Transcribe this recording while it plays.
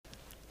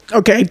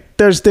okay,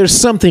 there's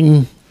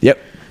something Yep.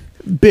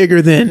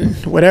 bigger than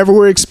whatever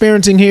we're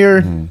experiencing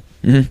here.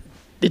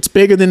 It's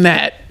bigger than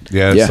that.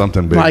 Yeah, it's Yeah.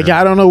 something bigger. Like,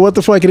 I don't know what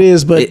the fuck it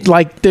is, but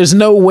like, there's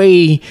no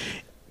way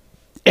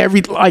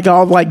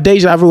like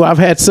deja vu. I've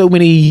had so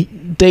many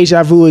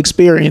deja vu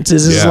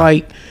experiences. It's Yeah.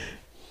 like,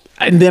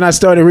 and then I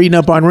started reading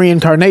up on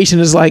reincarnation.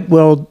 It's like,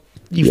 well,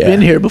 you've Yeah.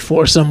 been here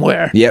before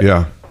somewhere. Yep.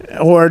 Yeah.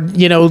 Or,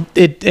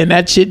 and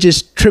that shit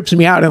just trips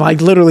me out, and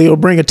like literally it'll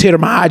bring a tear to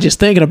my eye just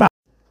thinking about it.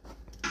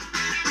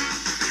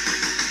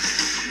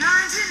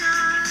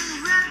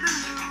 99 red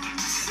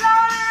balloons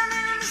floating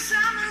in the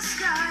summer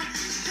sky.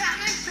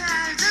 Panic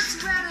bag that's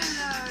red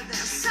alert.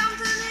 There's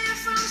something here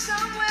from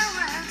somewhere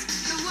else.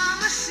 The war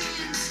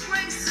machine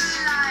springs to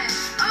life.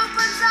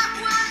 Opens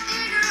up one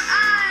eager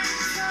eye,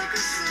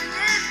 focusing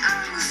it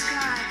on the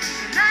sky.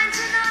 The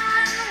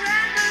 99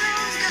 red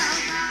balloons go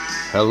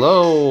by.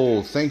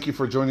 Hello. Thank you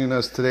for joining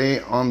us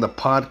today on the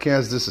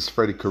podcast. This is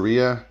Freddie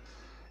Correa.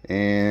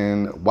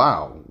 And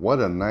wow, what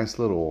a nice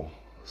little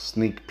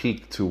sneak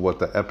peek to what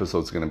the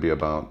episode's going to be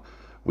about.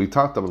 We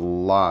talked a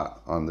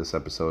lot on this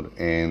episode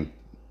and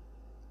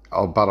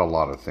about a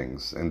lot of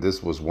things. And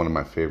this was one of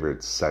my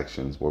favorite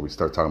sections where we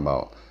start talking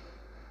about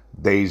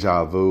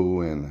deja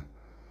vu and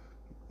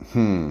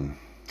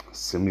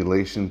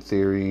simulation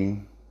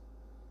theory,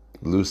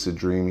 lucid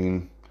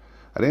dreaming.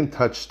 I didn't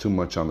touch too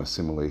much on the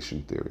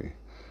simulation theory.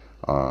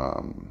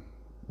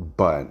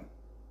 But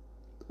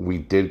we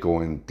did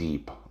go in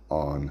deep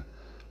on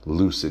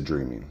lucid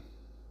dreaming,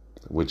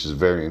 which is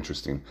very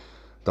interesting.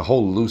 The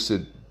whole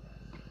lucid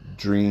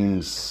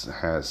dreams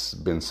has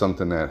been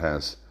something that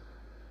has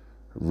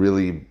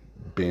really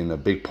been a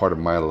big part of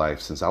my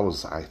life since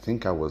I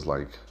think I was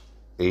like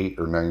 8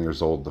 or 9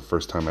 years old, the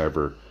first time I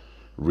ever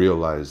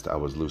realized I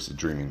was lucid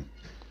dreaming.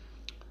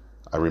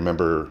 I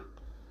remember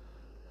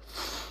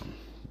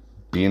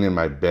being in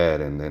my bed,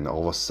 and then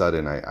all of a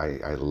sudden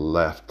I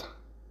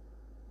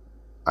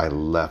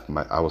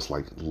was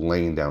like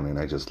laying down, and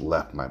I just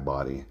left my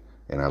body,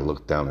 and I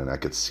looked down and I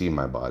could see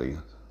my body,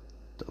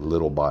 a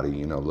little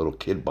body, little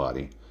kid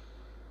body.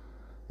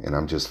 And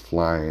I'm just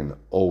flying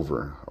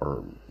over,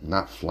 or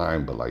not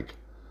flying, but like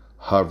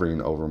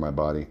hovering over my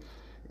body.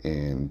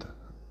 And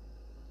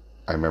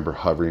I remember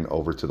hovering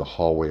over to the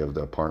hallway of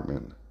the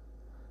apartment.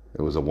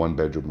 It was a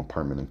 1-bedroom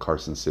apartment in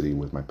Carson City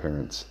with my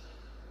parents.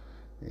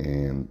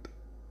 And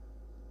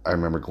I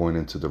remember going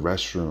into the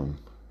restroom,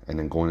 and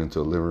then going into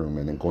the living room,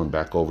 and then going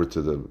back over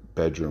to the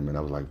bedroom. And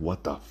I was like,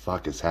 what the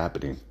fuck is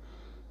happening?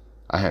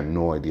 I had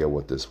no idea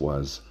what this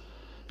was.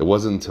 It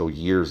wasn't until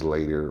years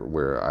later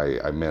where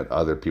I met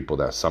other people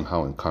that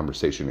somehow in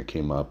conversation it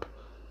came up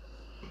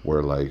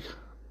where like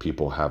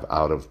people have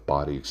out of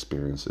body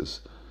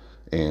experiences.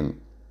 And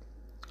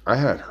I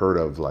had heard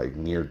of like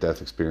near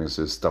death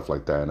experiences, stuff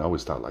like that. And I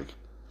always thought like,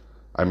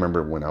 I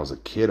remember when I was a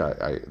kid,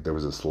 there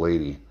was this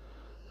lady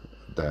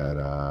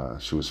that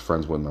she was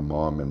friends with my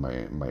mom and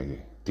my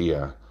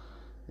tia,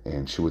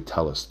 and she would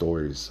tell us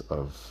stories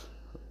of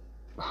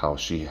how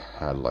she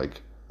had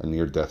like a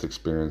near-death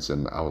experience,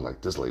 and I was like,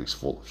 this lady's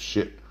full of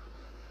shit.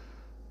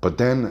 But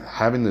then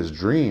having this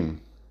dream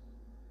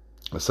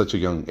at such a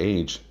young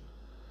age,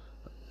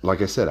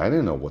 like I said, I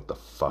didn't know what the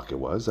fuck it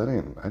was. I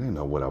didn't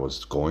know what I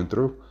was going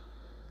through.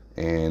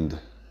 And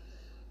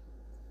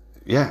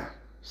yeah,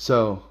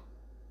 so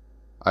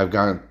I've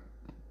gotten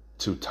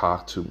to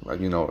talk to,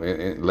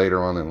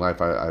 later on in life,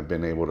 I've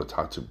been able to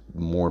talk to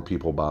more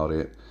people about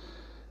it,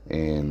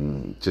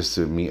 and just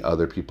to meet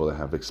other people that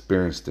have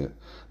experienced it.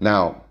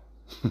 Now,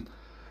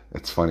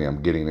 it's funny,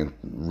 I'm getting in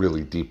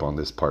really deep on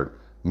this part.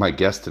 My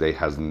guest today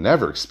has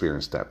never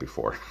experienced that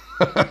before.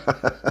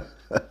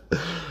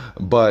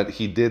 But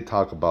he did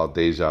talk about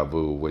deja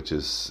vu, which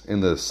is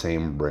in the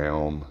same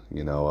realm,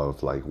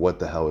 of like, what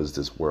the hell is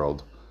this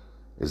world?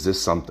 Is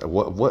this something,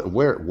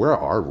 where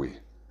are we?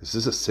 Is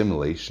this a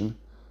simulation?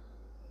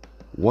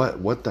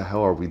 What the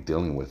hell are we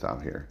dealing with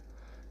out here?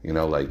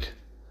 Like,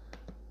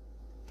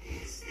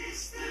 Is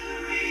this the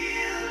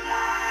real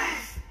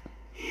life?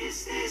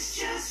 Is this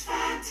just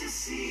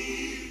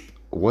fantasy?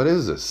 what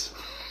is this?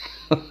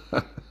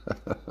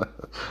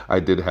 I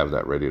did have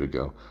that ready to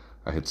go.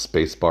 I hit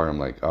spacebar. I'm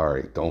like, all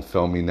right, don't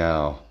film me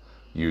now,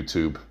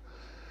 YouTube.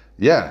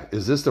 Yeah,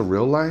 is this the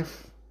real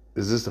life?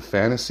 Is this a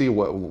fantasy?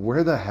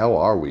 Where the hell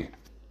are we?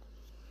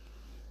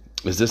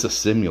 Is this a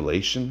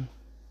simulation?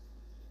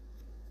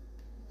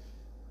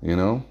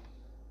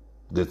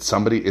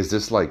 Is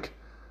this like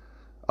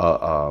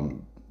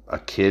a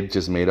kid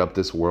just made up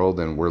this world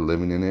and we're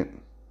living in it?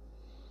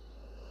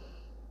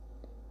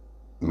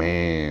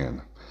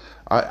 Man,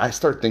 I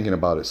start thinking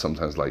about it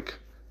sometimes, like,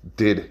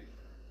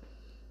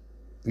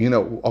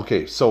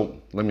 okay, so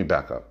let me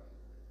back up.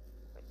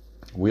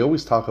 We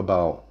always talk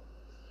about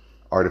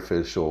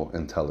artificial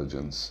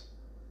intelligence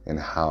and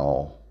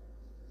how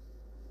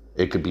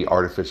it could be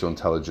artificial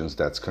intelligence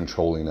that's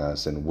controlling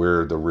us, and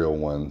we're the real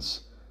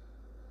ones.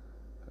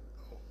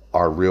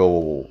 Our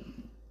real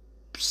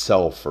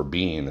self or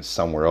being is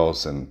somewhere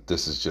else, and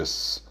this is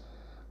just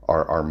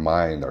our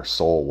mind, our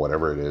soul,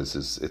 whatever it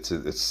is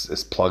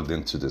it's plugged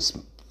into this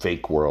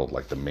fake world,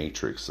 like the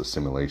Matrix, the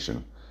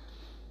simulation.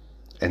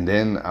 And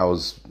then I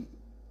was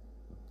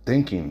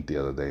thinking the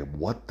other day,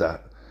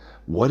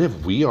 what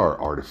if we are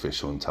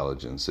artificial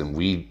intelligence and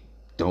we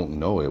don't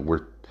know it?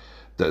 We're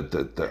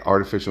the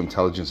artificial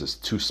intelligence is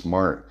too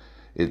smart.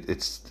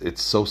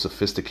 It's so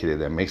sophisticated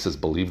that it makes us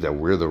believe that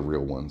we're the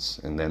real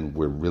ones, and then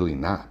we're really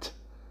not.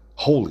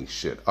 Holy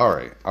shit. All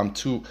right, I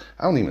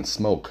don't even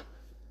smoke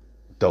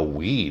the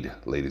weed,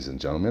 ladies and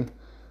gentlemen.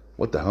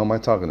 What the hell am I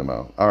talking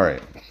about? All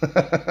right.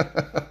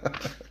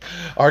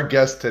 Our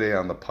guest today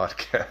on the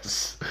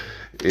podcast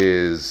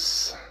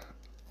is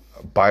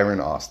Byron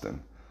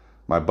Austin.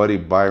 My buddy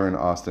Byron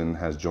Austin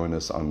has joined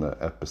us on this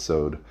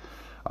episode.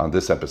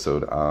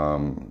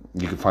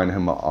 You can find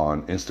him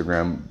on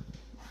Instagram,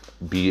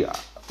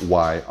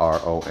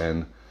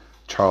 BYRON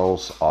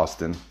Charles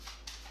Austin.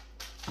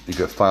 You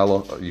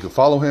can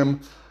follow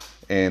him,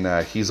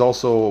 and he's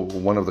also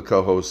one of the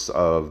co-hosts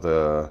of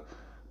the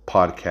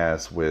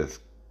podcast with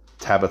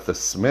Tabitha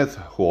Smith,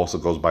 who also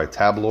goes by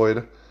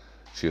Tabloid.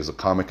 She is a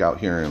comic out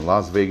here in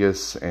Las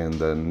Vegas, and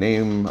the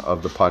name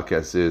of the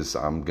podcast is,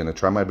 I'm going to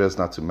try my best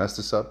not to mess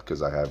this up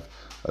because I have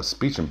a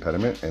speech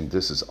impediment, and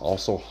this is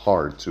also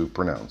hard to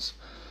pronounce.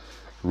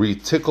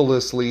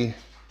 Ridiculously,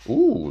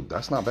 ooh,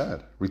 that's not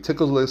bad.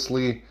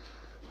 Ridiculously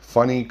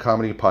Funny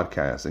Comedy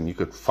Podcast, and you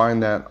could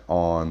find that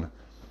on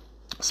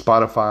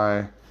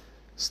Spotify,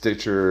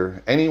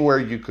 Stitcher, anywhere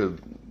you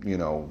could,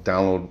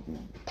 download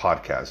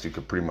podcasts. You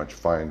could pretty much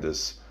find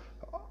this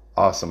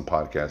awesome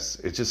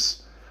podcast. It's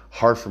just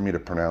hard for me to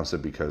pronounce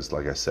it because,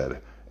 like I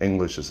said,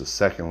 English is a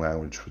second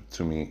language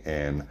to me,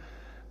 and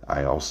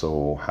I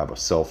also have a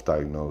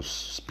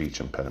self-diagnosed speech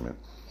impediment.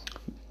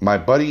 My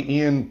buddy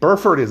Ian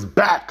Burford is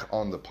back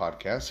on the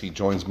podcast. He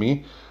joins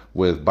me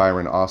with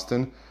Byron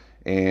Austin,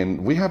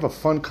 and we have a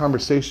fun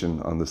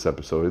conversation on this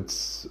episode.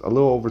 It's a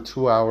little over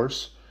 2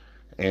 hours,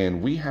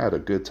 and we had a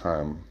good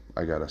time,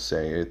 I gotta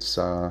say. It's,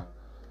 I've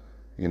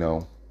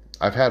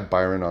had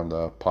Byron on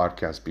the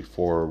podcast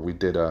before. We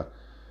did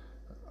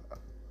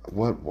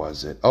what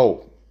was it?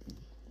 Oh,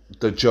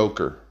 The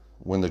Joker.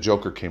 When The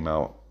Joker came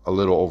out a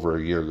little over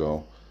a year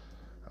ago,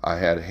 I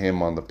had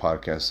him on the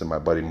podcast and my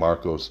buddy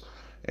Marcos,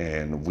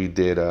 and we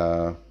did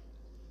a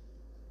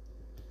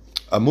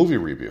movie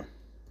review.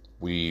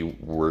 We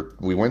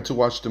went to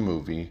watch the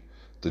movie,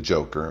 The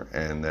Joker,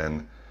 and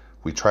then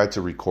we tried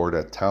to record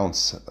at Town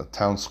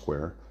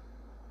Square,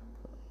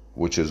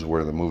 which is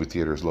where the movie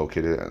theater is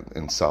located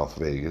in South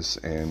Vegas,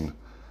 and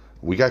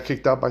we got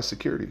kicked out by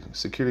security.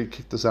 Security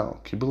kicked us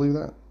out. Can you believe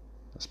that?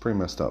 That's pretty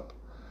messed up.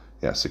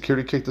 Yeah,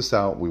 security kicked us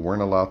out. We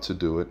weren't allowed to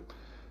do it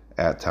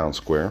at Town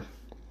Square.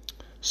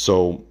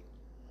 So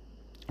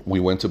we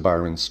went to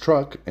Byron's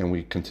truck and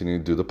we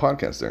continued to do the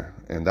podcast there.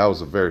 And that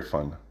was a very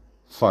fun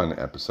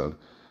episode.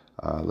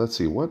 Let's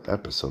see, what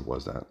episode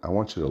was that? I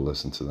want you to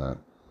listen to that.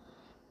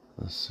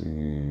 Let's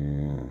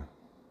see.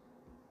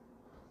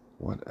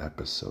 What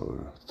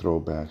episode?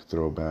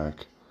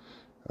 Throwback.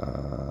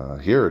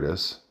 Here it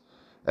is.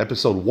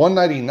 Episode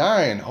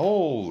 199.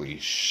 Holy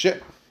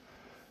shit.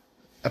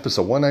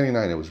 Episode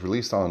 199. It was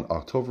released on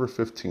October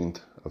 15th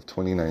of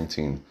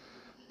 2019.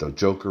 The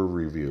Joker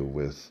review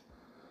with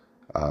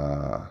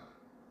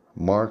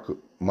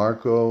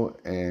Marco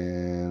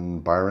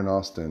and Byron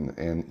Austin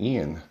and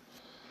Ian.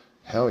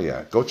 Hell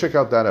yeah. Go check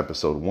out that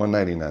episode,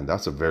 199.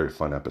 That's a very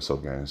fun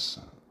episode, guys.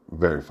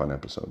 Very fun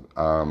episode.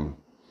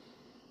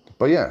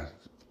 But yeah,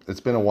 it's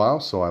been a while,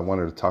 so I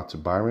wanted to talk to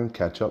Byron,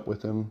 catch up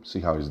with him, see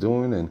how he's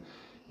doing. And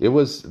it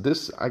was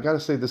I gotta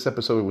say, this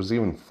episode was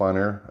even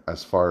funner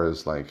as far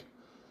as like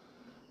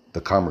the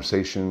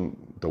conversation,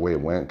 the way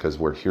it went, because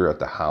we're here at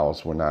the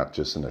house. We're not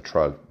just in a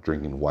truck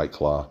drinking White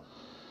Claw,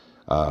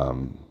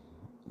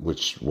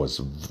 which was,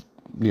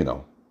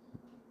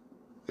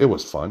 it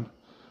was fun.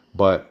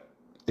 But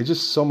it's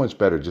just so much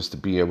better just to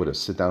be able to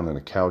sit down on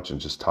a couch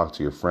and just talk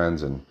to your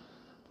friends and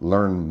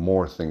learn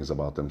more things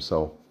about them.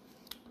 So,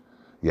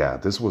 yeah,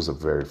 this was a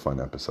very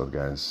fun episode,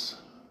 guys.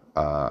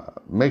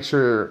 Make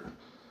sure,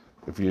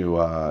 if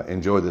you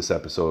enjoyed this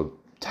episode,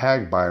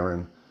 tag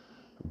Byron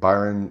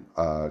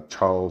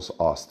Charles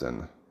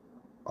Austin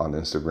on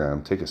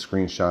Instagram. Take a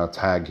screenshot,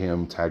 tag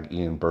him, tag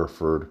Ian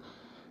Burford,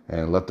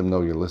 and let them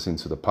know you're listening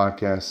to the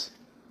podcast.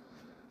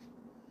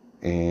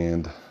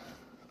 And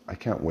I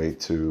can't wait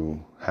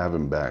to have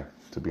him back,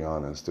 to be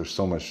honest. There's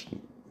so much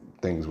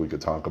things we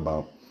could talk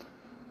about.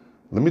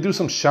 Let me do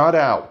some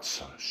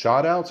shout-outs.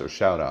 Shout-outs or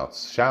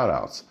shout-outs?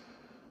 Shout-outs.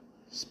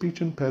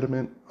 Speech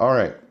impediment. All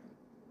right.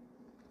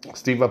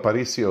 Steve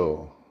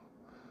Aparicio,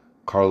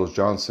 Carlos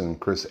Johnson,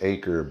 Chris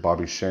Aker,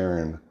 Bobby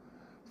Sharon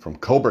from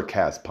Cobra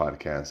Cast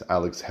Podcast,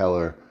 Alex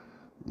Heller,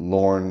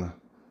 Lauren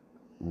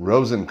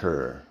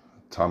Rosenker,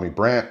 Tommy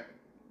Brandt,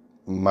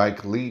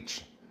 Mike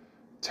Leach,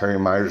 Terry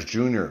Myers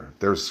Jr.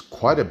 There's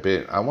quite a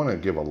bit. I want to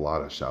give a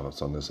lot of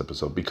shout-outs on this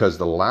episode because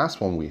the last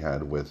one we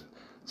had with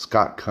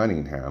Scott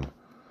Cunningham,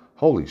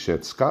 holy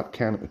shit, Scott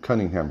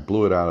Cunningham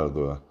blew it out of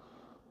the,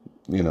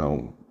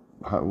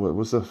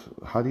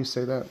 how do you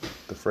say that?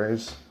 The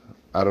phrase?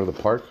 Out of the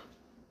park?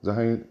 Is that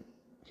how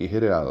he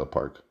hit it out of the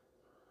park?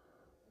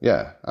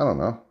 Yeah, I don't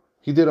know.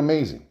 He did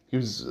amazing. He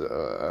was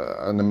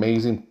an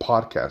amazing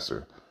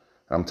podcaster.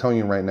 I'm telling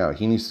you right now,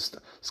 he needs to.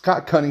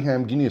 Scott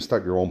Cunningham, you need to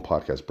start your own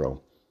podcast,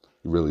 bro.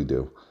 You really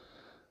do.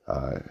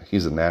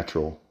 He's a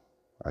natural.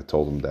 I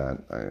told him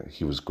that.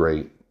 He was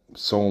great.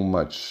 So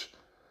much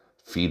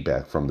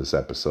feedback from this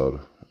episode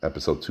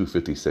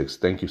 256.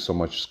 Thank you so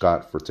much,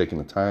 Scott, for taking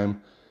the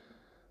time.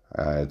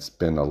 It's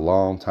been a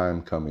long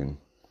time coming.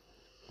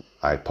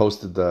 I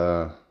posted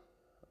the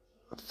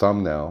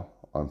thumbnail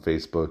on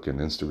Facebook and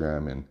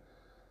Instagram, and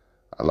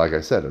like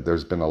I said,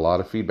 there's been a lot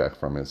of feedback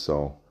from it.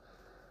 So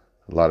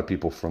a lot of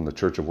people from the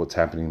Church of What's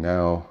Happening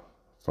Now,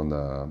 from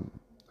the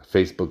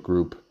Facebook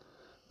group,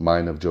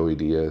 Mind of Joey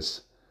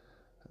Diaz,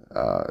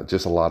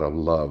 just a lot of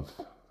love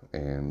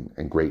and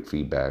great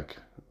feedback.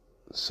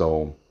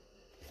 So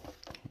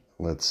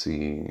let's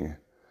see.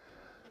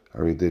 I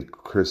already did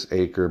Chris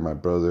Aker, my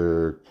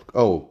brother.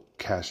 Oh,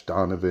 Cash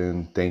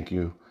Donovan, thank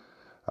you.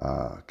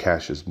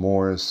 Cassius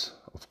Morris,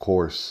 of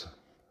course,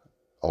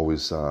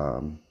 always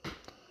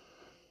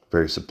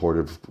very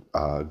supportive.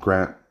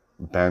 Grant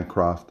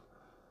Bancroft,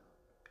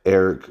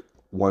 Eric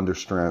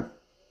Wonderstrand.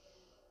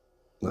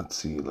 Let's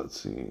see.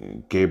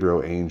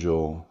 Gabriel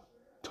Angel,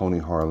 Tony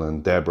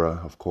Harlan,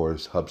 Deborah, of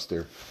course,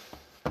 Hubster.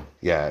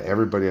 Yeah,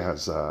 everybody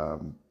has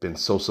been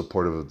so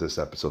supportive of this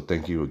episode.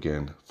 Thank you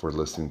again for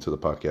listening to the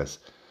podcast.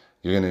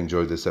 You're going to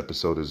enjoy this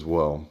episode as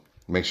well.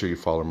 Make sure you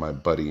follow my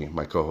buddy,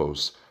 my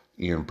co-host,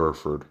 Ian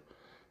Burford,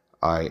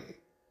 IANBURFORD,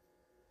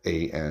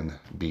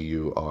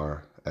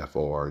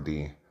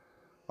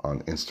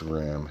 on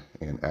Instagram,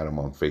 and add him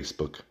on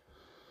Facebook.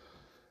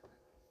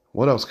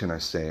 What else can I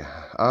say?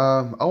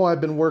 I've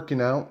been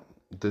working out.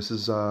 This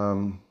is,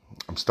 I'm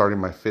starting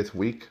my 5th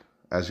week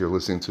as you're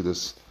listening to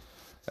this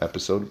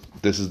episode.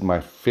 This is my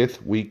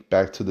 5th week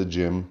back to the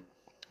gym.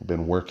 I've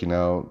been working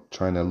out,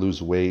 trying to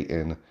lose weight,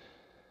 and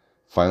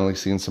finally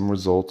seeing some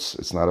results.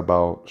 It's not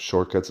about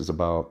shortcuts. It's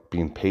about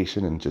being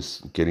patient and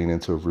just getting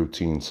into a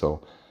routine.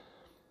 So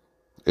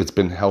it's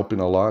been helping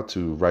a lot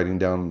to writing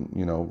down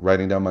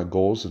my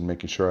goals and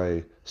making sure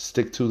I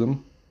stick to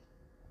them.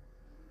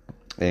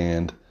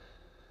 And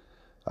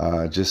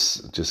I'm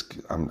just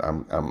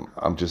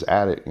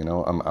at it.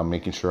 I'm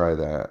making sure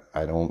that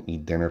I don't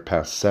eat dinner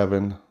past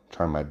 7.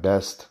 Trying my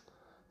best.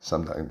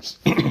 Sometimes,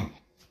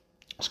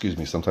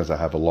 sometimes I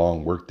have a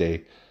long work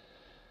day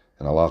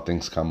and a lot of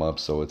things come up,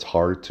 so it's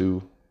hard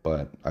to,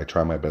 but I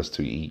try my best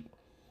to eat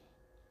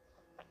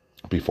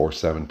before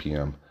 7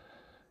 p.m.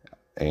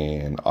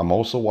 And I'm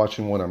also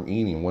watching what I'm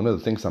eating. One of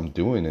the things I'm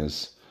doing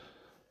is,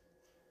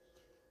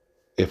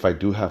 if I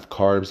do have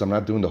carbs, I'm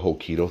not doing the whole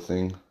keto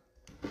thing.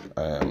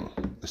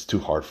 It's too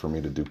hard for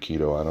me to do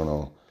keto. I don't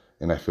know.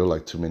 And I feel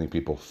like too many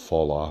people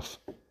fall off.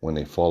 When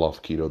they fall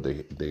off keto,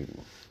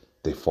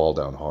 they fall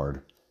down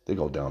hard. They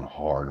go down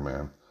hard,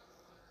 man.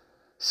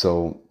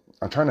 So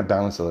I'm trying to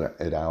balance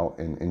it out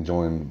and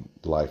enjoying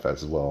life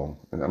as well.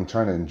 And I'm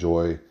trying to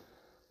enjoy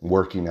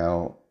working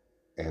out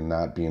and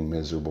not being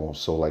miserable.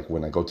 So like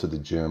when I go to the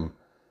gym,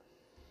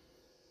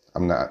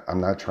 I'm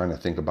not trying to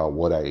think about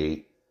what I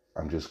ate.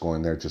 I'm just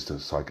going there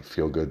so I can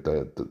feel good.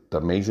 The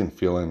amazing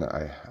feeling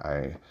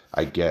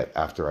I get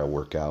after I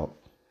work out,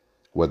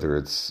 whether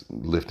it's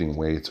lifting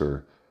weights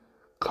or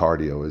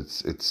cardio,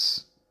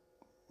 it's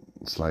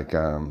like,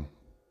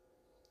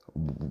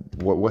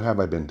 what have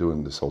I been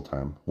doing this whole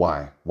time?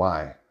 Why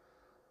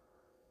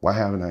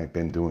haven't I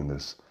been doing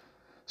this?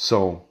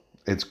 So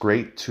it's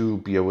great to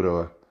be able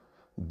to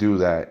do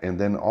that, and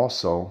then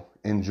also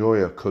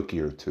enjoy a cookie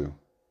or 2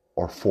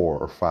 or 4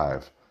 or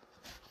 5.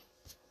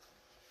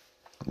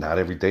 Not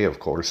every day, of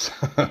course,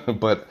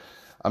 but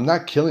I'm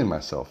not killing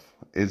myself.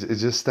 It's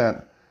just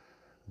that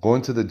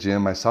going to the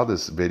gym, I saw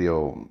this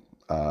video,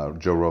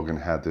 Joe Rogan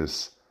had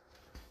this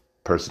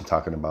person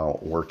talking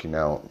about working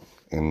out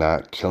and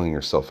not killing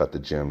yourself at the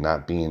gym,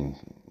 not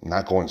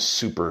going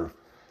super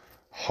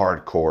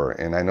hardcore.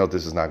 And I know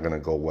this is not going to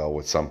go well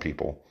with some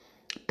people,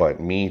 but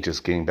me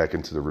just getting back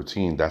into the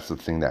routine, that's the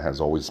thing that has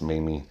always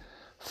made me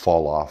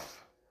fall off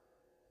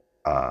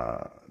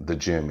the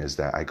gym, is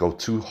that I go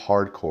too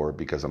hardcore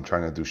because I'm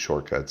trying to do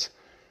shortcuts,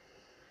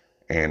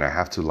 and I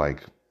have to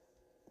like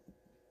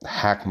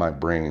hack my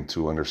brain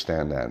to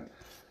understand that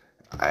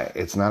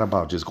it's not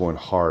about just going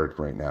hard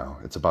right now.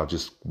 It's about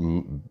just,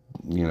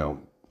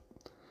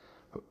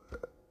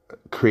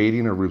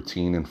 creating a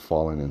routine and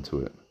falling into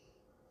it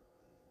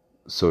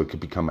so it could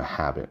become a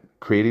habit,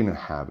 creating a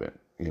habit,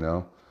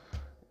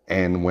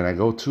 And when I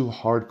go too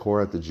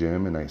hardcore at the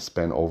gym and I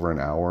spend over an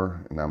hour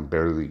and I'm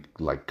barely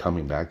like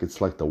coming back, it's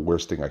like the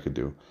worst thing I could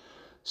do.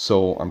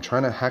 So I'm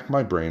trying to hack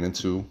my brain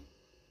into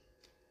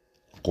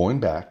going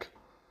back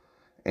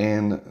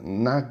and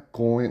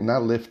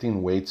not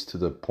lifting weights to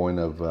the point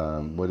of,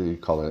 what do you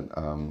call it?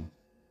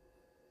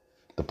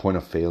 The point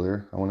of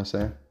failure, I want to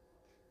say.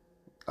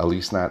 At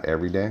least not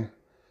every day.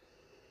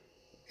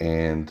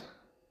 And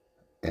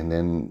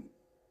then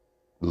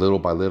little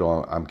by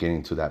little, I'm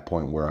getting to that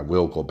point where I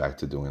will go back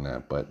to doing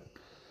that. But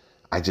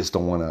I just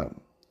don't want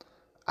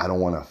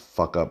to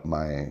fuck up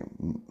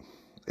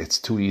it's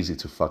too easy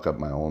to fuck up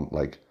my own,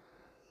 like,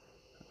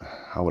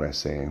 how would I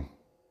say?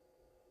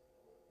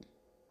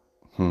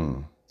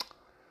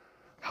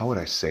 How would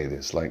I say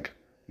this? Like,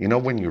 you know,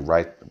 when you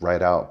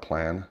write out a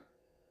plan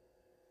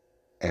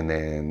and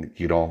then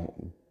you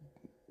don't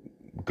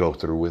go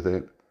through with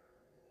it,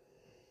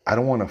 I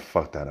don't want to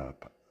fuck that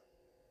up.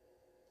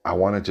 I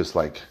want to just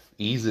like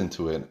ease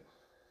into it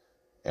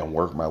and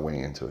work my way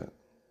into it,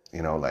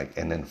 you know, like,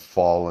 and then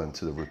fall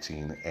into the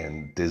routine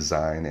and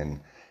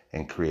design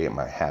and create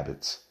my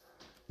habits.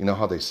 You know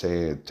how they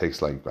say it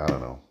takes like, I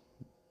don't know,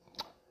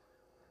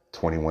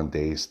 21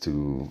 days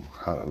to,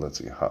 let's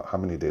see, how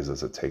many days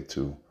does it take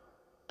to,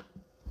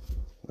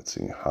 let's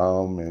see,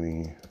 how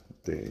many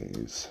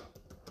days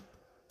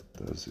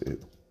does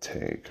it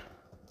take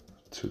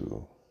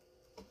to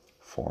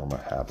form a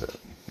habit?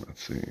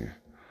 Let's see.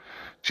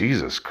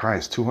 Jesus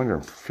Christ,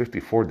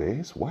 254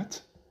 days?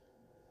 What?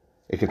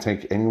 It can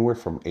take anywhere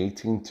from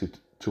 18 to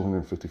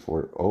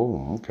 254.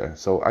 Oh, okay.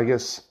 So I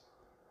guess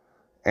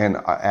an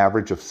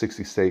average of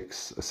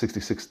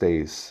 66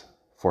 days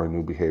for a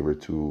new behavior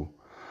to,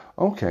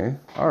 okay,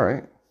 all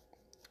right.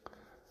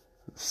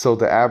 So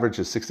the average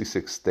is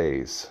 66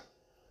 days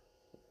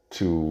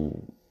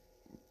to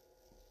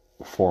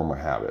form a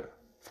habit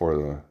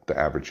for the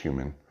average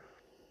human.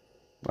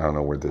 I don't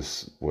know where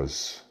this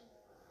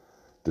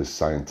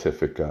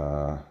scientific,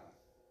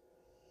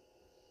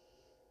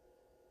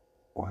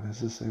 what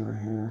does this say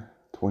right here?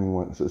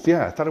 21.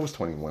 Yeah, I thought it was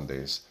 21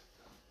 days.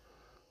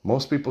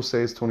 Most people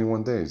say it's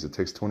 21 days. It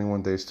takes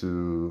 21 days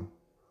to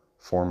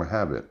form a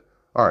habit.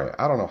 All right,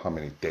 I don't know how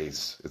many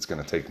days it's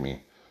going to take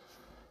me.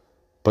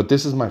 But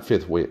this is my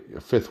fifth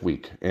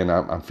week, and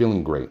I'm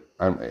feeling great.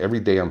 Every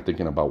day I'm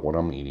thinking about what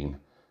I'm eating,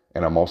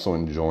 and I'm also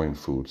enjoying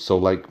food. So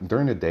like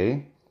during the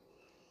day,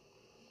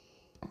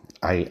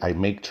 I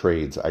make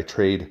trades. I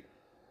trade,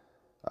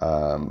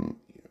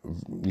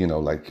 you know,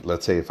 like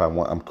let's say if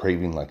I'm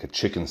craving like a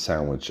chicken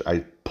sandwich,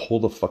 I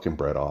pull the fucking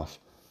bread off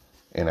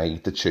and I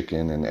eat the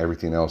chicken and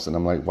everything else. And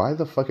I'm like, why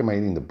the fuck am I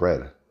eating the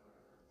bread?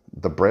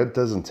 The bread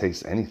doesn't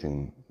taste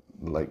anything.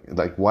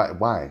 Like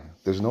why?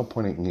 There's no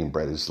point in eating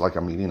bread. It's like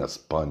I'm eating a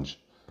sponge.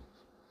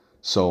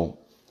 So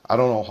I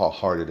don't know how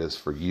hard it is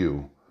for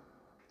you,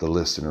 the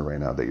listener right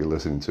now that you're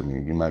listening to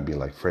me. You might be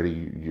like,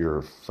 Freddie, you're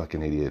a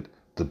fucking idiot.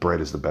 The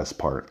bread is the best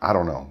part. I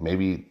don't know.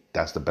 Maybe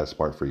that's the best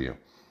part for you.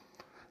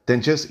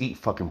 Then just eat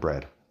fucking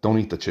bread. Don't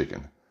eat the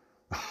chicken.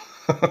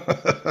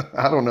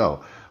 I don't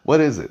know.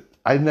 What is it?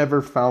 I've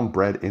never found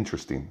bread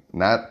interesting.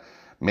 Not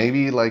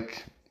maybe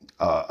like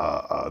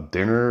a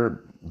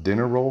dinner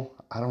roll.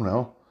 I don't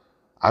know.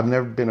 I've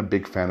never been a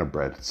big fan of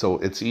bread. So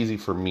it's easy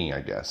for me,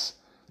 I guess,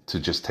 to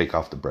just take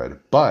off the bread.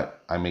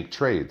 But I make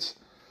trades.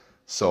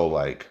 So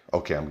like,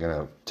 okay, I'm going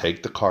to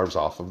take the carbs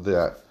off of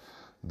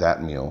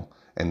that meal.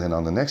 And then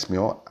on the next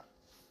meal,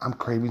 I'm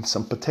craving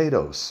some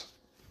potatoes.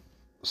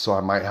 So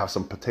I might have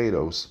some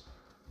potatoes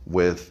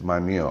with my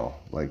meal.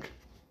 Like,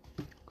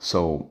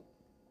 so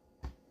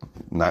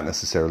not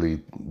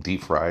necessarily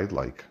deep fried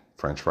like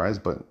French fries,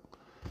 but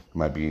it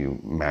might be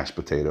mashed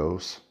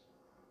potatoes,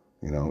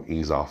 you know,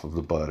 ease off of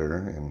the butter.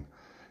 And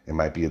it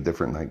might be a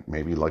different, like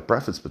maybe like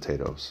breakfast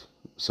potatoes.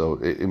 So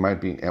it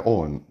might be,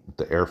 oh, and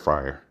the air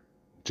fryer.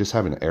 Just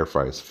having an air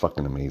fryer is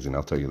fucking amazing.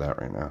 I'll tell you that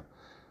right now.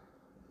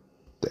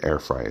 The air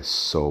fryer is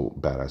so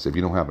badass. If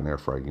you don't have an air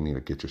fryer, you need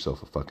to get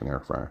yourself a fucking air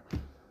fryer.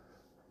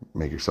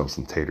 Make yourself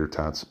some tater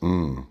tots.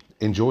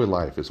 Enjoy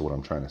life is what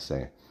I'm trying to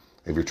say.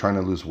 If you're trying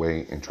to lose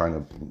weight and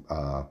trying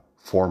to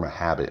form a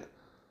habit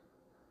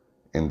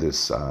in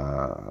this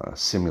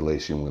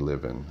simulation we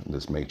live in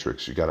this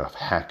matrix, you got to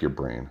hack your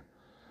brain.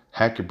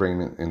 Hack your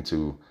brain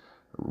into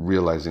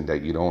realizing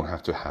that you don't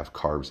have to have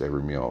carbs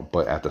every meal.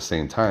 But at the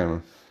same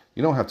time,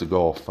 you don't have to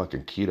go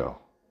fucking keto.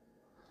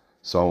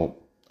 So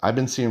I've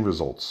been seeing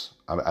results.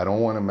 I don't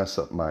want to mess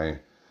up my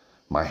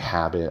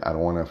habit. I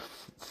don't want to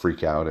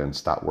freak out and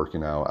stop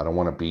working out. I don't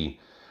want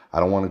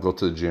to go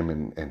to the gym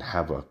and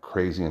have a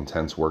crazy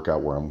intense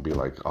workout where I'm going to be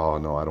like, oh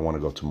no, I don't want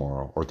to go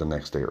tomorrow or the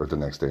next day.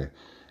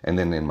 And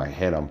then in my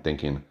head, I'm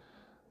thinking,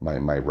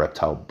 my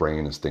reptile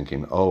brain is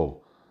thinking, oh,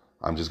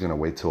 I'm just going to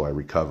wait till I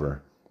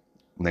recover.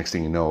 Next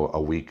thing you know,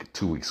 a week,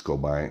 2 weeks go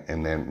by.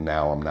 And then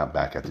now I'm not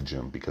back at the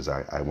gym because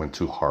I went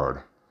too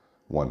hard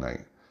one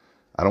night.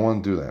 I don't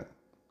want to do that.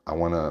 I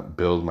want to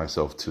build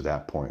myself to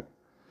that point.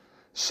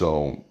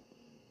 So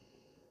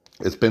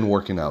it's been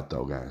working out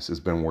though, guys. It's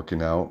been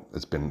working out.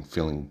 It's been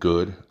feeling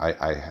good.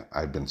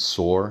 I've been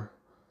sore.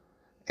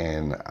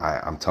 And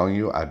I'm telling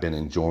you, I've been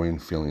enjoying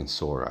feeling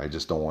sore. I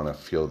just don't want to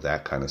feel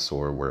that kind of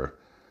sore where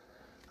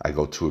I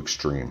go too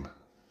extreme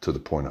to the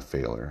point of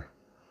failure.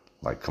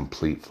 Like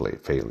complete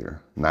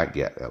failure. Not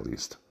yet, at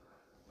least.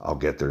 I'll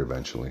get there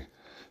eventually.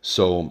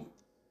 So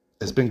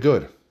it's been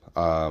good.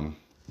 I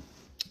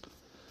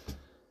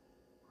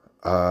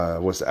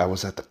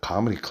was at the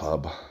comedy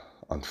club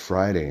on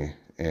Friday,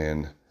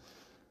 and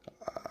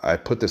I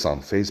put this on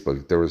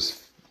Facebook. There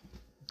was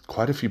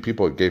quite a few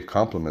people that gave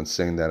compliments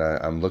saying that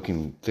I'm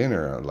looking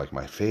thinner, like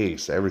my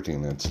face,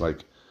 everything. And it's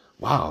like,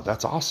 wow,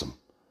 that's awesome.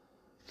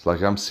 It's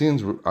like I'm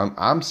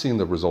seeing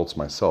the results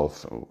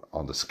myself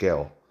on the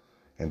scale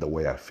and the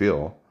way I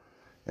feel.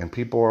 and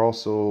people are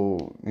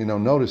also, you know,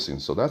 noticing.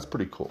 So that's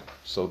pretty cool.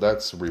 So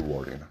that's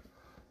rewarding.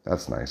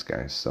 That's nice,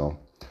 guys. So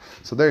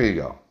there you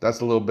go. That's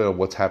a little bit of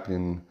what's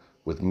happening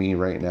with me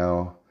right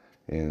now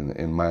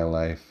in my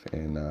life.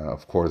 And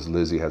of course,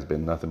 Lizzie has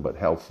been nothing but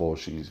helpful.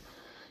 She's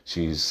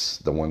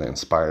the one that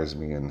inspires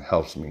me and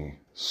helps me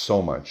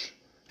so much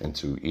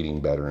into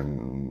eating better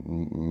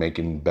and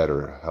making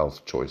better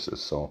health choices.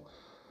 So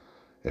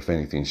if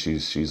anything,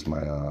 she's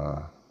my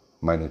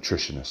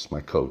nutritionist,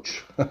 my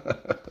coach.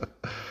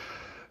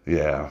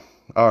 Yeah.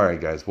 All right,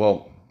 guys.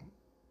 Well,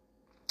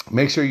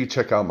 make sure you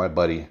check out my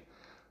buddy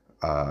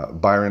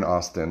Byron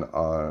Austin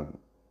on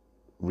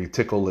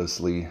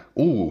Ridiculously.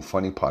 Ooh,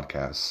 funny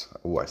podcast.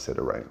 Ooh, I said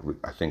it right.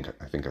 I think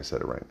I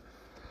said it right.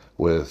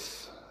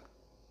 With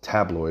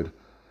Tabloid,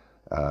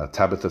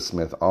 Tabitha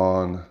Smith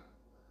on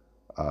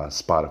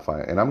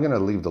Spotify, and I'm gonna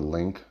leave the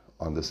link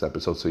on this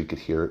episode so you could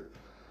hear it.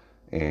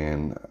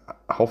 And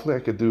hopefully, I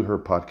could do her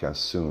podcast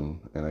soon,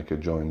 and I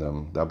could join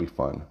them. That'd be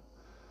fun,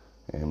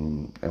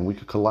 and we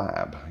could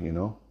collab, you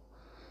know.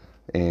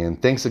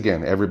 And thanks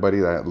again, everybody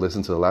that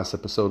listened to the last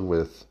episode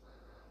with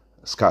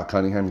Scott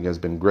Cunningham. You guys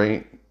have been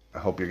great. I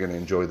hope you're gonna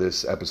enjoy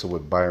this episode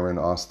with Byron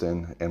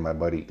Austin and my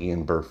buddy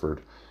Ian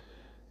Burford.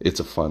 It's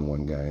a fun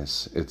one,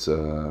 guys. It's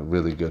a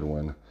really good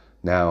one.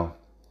 Now,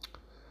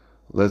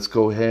 let's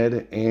go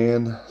ahead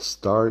and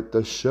start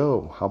the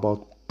show. How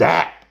about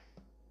that?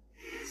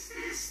 Is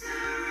this the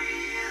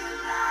real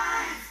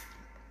life?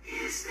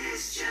 Is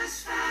this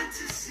just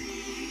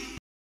fantasy?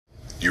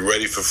 You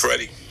ready for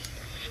Freddy?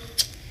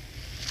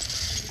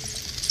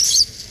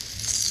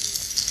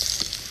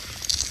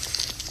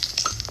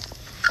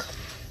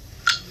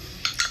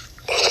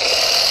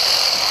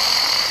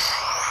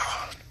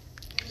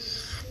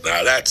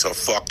 Now that's a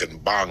fucking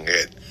bong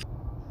hit.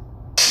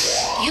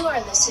 You are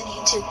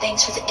listening to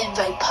Thanks for the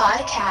Invite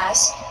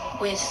podcast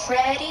with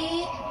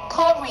Freddie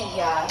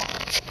Correa.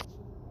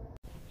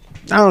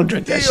 I don't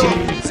drink that shit.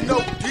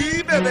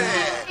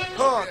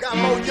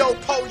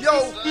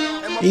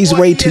 He's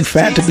way too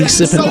fat to be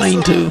sipping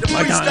Lane 2,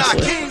 like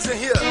honestly.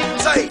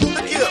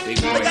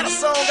 They got a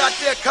song out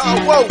there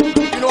called Whoa.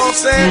 You know what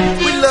I'm saying?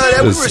 We love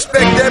that, we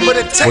respect that, but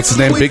it takes What's his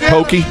name, Big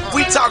Pokey?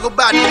 We talk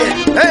about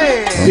that.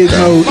 Hey, Big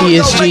O,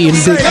 ESG, and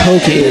Big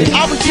Pokey.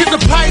 I would get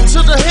the pipe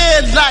to the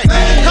headlight.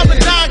 Coming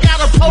down,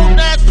 got a potent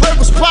ass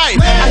purpose pipe.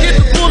 I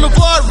hit the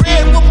boulevard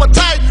red with my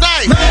tight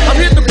knife. I'm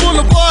hitting the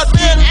boulevard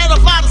man and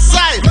I'm out of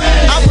sight.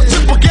 I would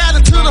tip a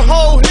gallon to the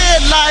whole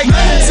headlight.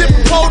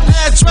 Sipping potent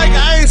ass drink,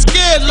 I ain't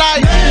scared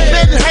like.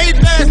 Men hate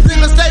ass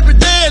niggas, they be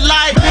dead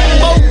like.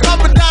 Both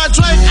coming down,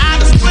 drink out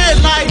of spread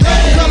like.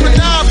 Coming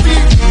down, beat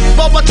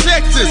for my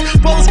Texas.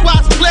 Both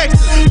squats flexes,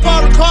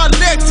 foreign car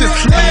Lexus.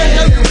 Man,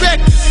 they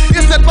respect it.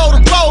 It's that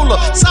Motorola,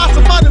 sauce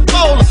of money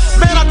bowler.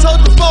 Man, I told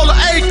the bowler,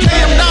 AK,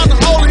 I'm down the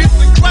hole. Hit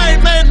the crane,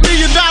 man, $1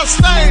 million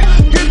stain.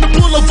 Hit the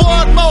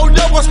boulevard mode,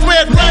 yo, I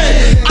spread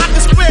rain. I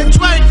can spread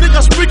drink,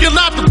 nigga, speaking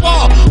out the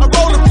bar. I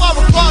roll a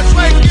bar,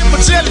 drink, get my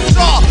jelly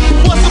jar.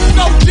 What's up,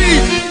 no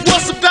G?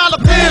 What's a dollar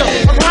bill?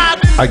 I'm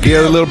riding. I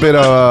get a little bit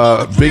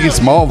of Biggie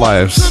Small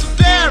vibes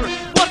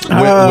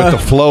with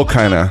the flow,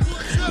 kind of.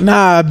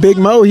 Nah, Big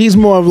Mo, he's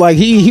more of like,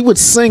 he would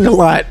sing a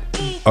lot.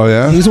 Oh,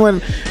 yeah?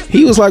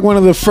 He was like one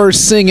of the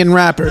first singing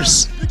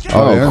rappers.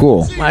 Oh, yeah?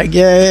 Cool. Like,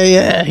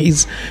 yeah.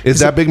 Is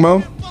that Big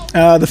Mo?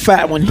 The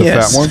fat one, The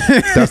yes. fat one?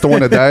 That's the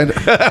one that died?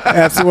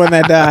 That's the one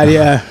that died,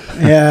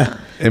 yeah.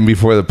 And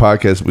before the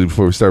podcast,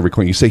 before we started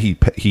recording, you say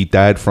he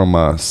died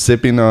from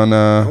sipping on...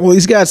 Well,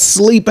 he's got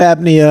sleep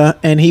apnea,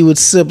 and he would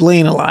sip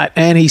lean a lot,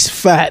 and he's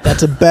fat.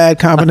 That's a bad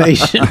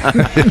combination.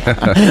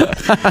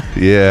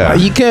 Yeah.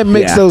 You can't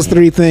mix Yeah. those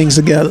three things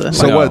together.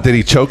 So what, did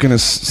he choke in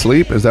his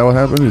sleep? Is that what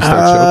happened? He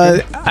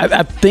started choking?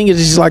 I think it's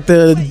just like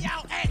I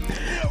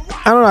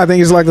don't know. I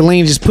think it's like the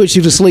lean just puts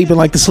you to sleep, and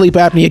like the sleep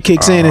apnea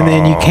kicks in, and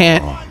then you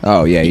can't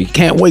Oh yeah, you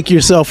wake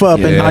yourself up,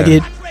 and Yeah. like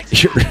it.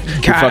 you're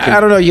fucking,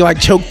 I don't know. You like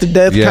choke to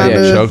death, Yeah, kind yeah,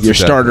 of. choke. your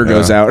starter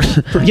goes out.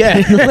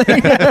 Yeah.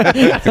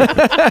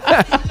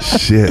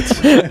 Shit.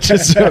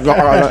 Just,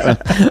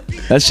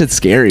 that shit's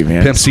scary,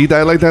 man. Pimp C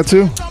died like that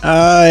too?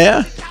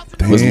 Yeah.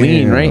 Was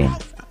lean, Damn. right?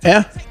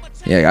 Yeah.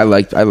 Yeah, I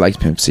liked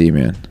Pimp C,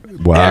 man.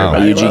 Wow.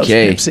 Everybody loves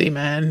UGK. Pimp C,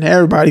 man.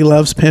 Everybody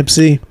loves Pimp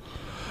C.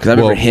 Because I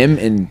remember Well- him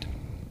and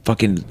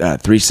fucking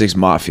 3 6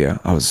 Mafia.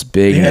 I was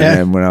big into Yeah.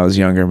 him when I was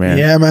younger, man.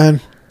 Yeah, man.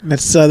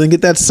 That's Southern.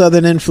 Get that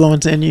Southern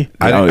influence in you.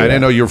 I Oh, yeah.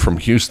 didn't know you were from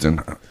Houston.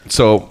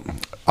 So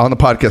on the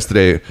podcast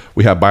today,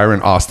 we have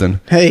Byron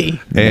Austin. Hey.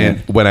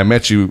 And when I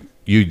met you,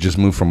 you just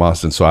moved from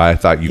Austin. So I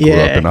thought you grew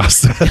Yeah. up in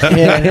Austin.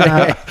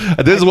 Yeah.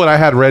 This is what I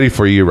had ready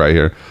for you right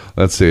here.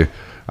 Let's see.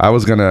 I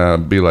was going to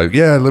be like,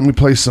 yeah, let me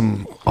play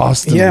some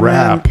Austin Yeah,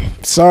 rap. man.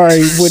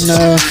 Sorry,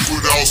 wouldn't.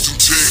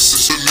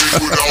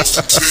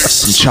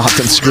 Some chopped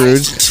and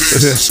screwed.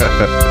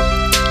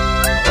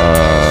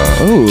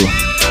 Ooh.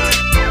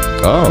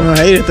 I don't Oh,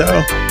 hate it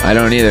though. I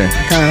don't either.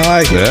 Kind of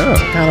like it.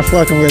 Yeah. Kind of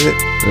fucking with it.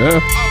 yeah.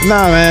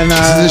 Nah, man.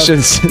 This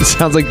shit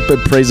sounds like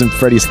praising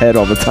Freddie's head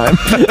all the time.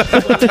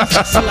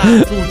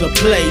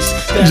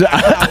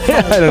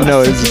 I don't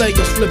know.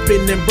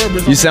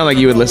 You sound like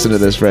you would listen to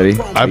this, Freddie.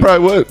 I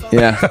probably would.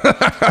 Yeah.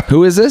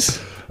 Who is this?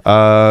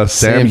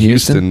 Sam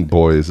Houston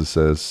Boys, it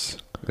says.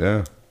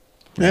 Yeah.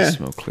 Yeah.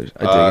 Smoke clear.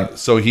 I dig it.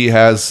 So he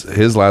has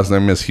his last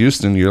name is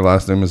Houston. Your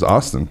last name is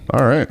Austin.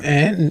 All right.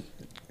 And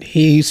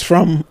he's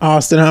from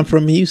Austin. I'm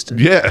from Houston.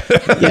 Yeah.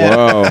 Yeah.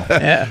 Whoa.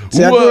 Yeah.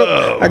 See,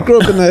 Whoa. I grew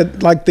up in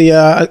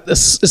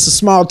it's a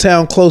small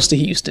town close to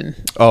Houston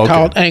Oh, okay.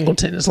 called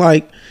Angleton. It's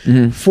like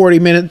 40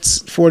 minutes,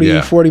 40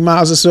 Yeah. 40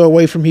 miles or so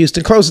away from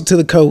Houston, closer to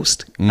the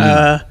coast.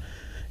 And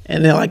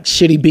then like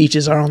shitty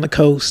beaches are on the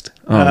coast.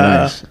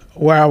 Nice.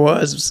 Where I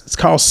was, it's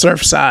called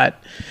Surfside.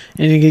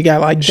 And you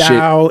got like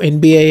Dow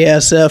and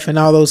BASF and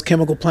all those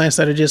chemical plants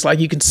that are just like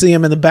you can see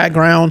them in the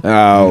background.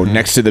 Oh,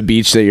 next to the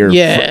beach that you're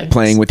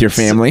playing with your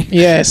family.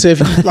 Yeah, so if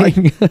you like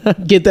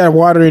get that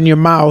water in your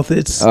mouth,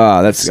 it's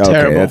Oh, that's it's okay.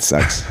 terrible. That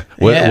sucks.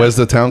 Yeah. What's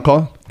the town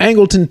called?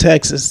 Angleton,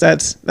 Texas.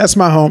 That's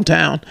my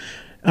hometown.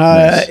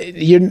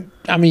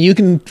 You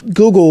can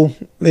Google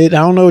it. I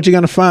don't know what you're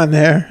gonna find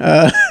there.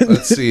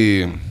 Let's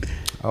see.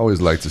 I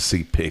always like to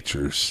see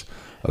pictures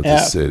of the Yeah.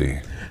 city.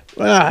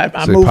 Well,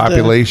 I Say moved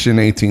population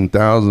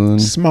 18,000.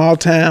 to small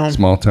town.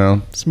 Small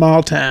town.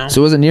 Small town.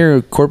 So was it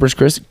near Corpus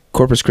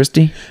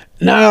Christi?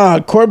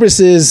 No, Corpus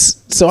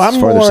is. So I'm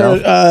farther more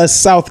south?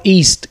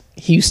 southeast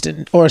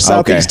Houston or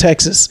southeast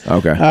Texas.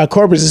 Okay.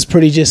 Corpus is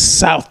pretty just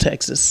South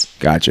Texas.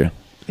 Gotcha.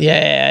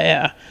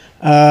 Yeah.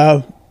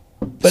 But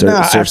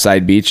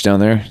Surfside Beach down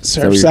there. Is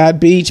that where you're- Surfside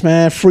Beach,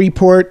 man.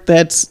 Freeport,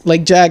 that's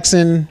Lake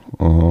Jackson.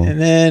 And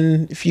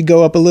then if you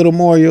go up a little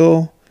more,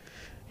 you'll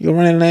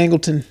run into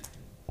Angleton.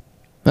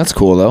 That's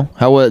cool though.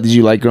 How did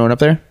you like growing up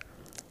there?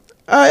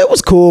 It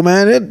was cool,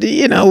 man.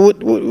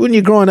 When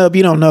you're growing up,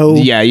 you don't know.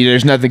 Yeah,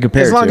 there's nothing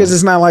compared. As long to. as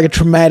it's not like a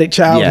traumatic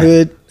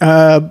childhood.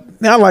 I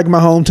like my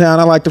hometown.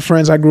 I like the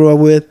friends I grew up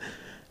with.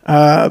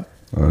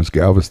 It's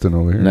Galveston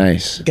over here.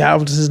 Nice.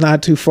 Galveston is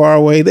not too far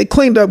away. They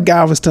cleaned up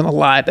Galveston a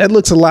lot. That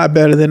looks a lot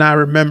better than I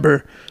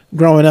remember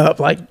growing up.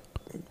 Like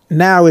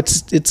now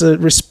it's a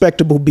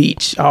respectable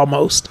beach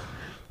almost.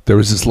 There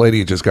was this lady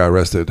who just got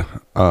arrested.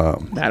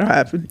 That'll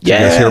happen. you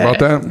guys hear about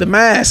that? The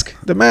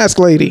mask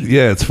lady.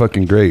 Yeah, it's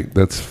fucking great.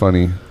 That's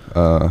funny.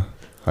 I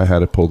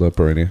had it pulled up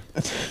already.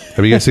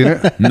 Have you guys seen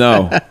it?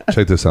 No.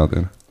 Check this out,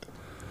 then.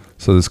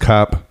 So this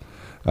cop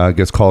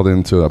gets called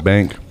into a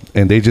bank,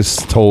 and they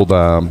just told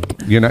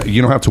you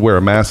don't have to wear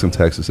a mask in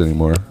Texas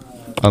anymore,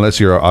 unless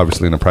you're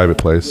obviously in a private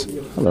place.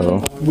 Hello.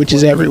 Which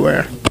is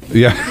everywhere.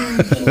 Yeah.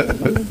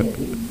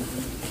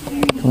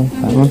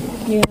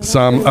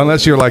 Some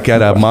unless you're like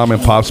at a mom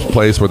and pop's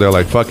place where they're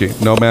like, fuck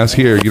it, no mask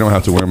here, you don't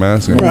have to wear a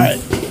mask anymore.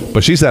 Right.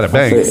 But she's at a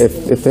bank.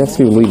 If they ask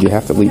you to leave, you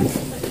have to leave.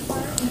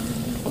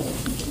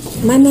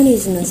 My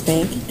money's in this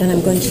bank, and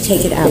I'm going to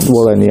take it out.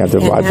 Well, then you have to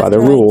abide by the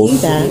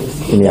rules, and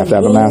you have to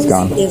have a mask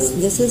on.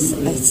 This is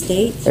a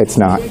state. It's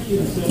not.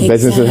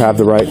 Businesses have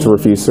the right to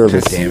refuse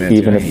service, God damn it,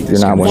 even dude, I if hate you're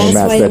not wearing a That's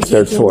mask. why That's their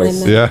I'm taking my choice.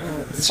 money Yeah. out.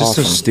 It's just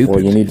so stupid.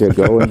 Well, you need to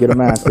go and get a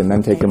mask and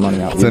then take your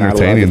money out. It's You're not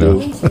allowed entertaining, to though.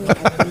 do-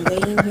 I've been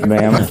waiting here.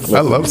 Ma'am,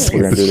 I love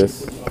we're going to do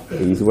this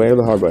the easy way or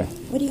the hard way.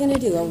 What are you going to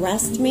do?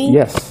 Arrest me?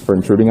 Yes, for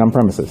intruding on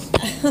premises.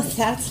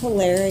 That's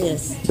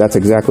hilarious. That's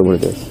exactly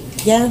what it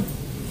is. Yeah.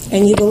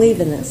 And you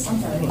believe in this?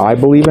 I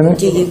believe in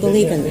Do it. you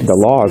believe in this? The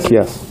laws,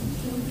 yes.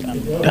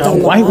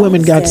 White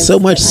women got so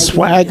much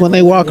swag when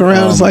they walk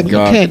around. It's like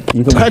God. you can't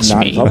You can touch not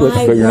me. in public,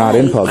 but you're not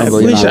in public. I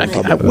You're wish not I in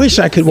could. I public. wish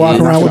I could walk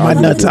around with my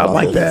nuts out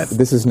like that.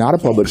 This is not a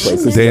public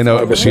place. This is a Dana,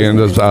 private she place.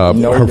 ended up,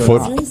 No, her you're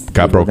foot not.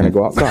 got We're going to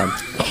broken. go outside.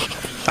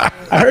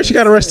 I heard she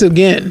got arrested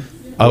again.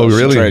 Oh,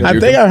 really? tried I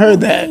think I heard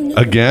that.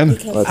 Again?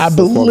 I Let's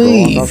go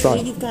believe.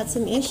 outside. You've got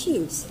some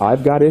issues.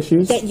 I've got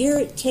issues. That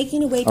you're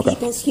taking away Okay.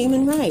 people's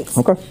human rights.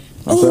 Okay.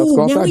 Let's Oh,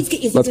 go now outside. he's,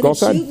 is Let's he go going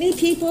to outside. shoot me,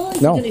 people?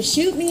 Is No. he going to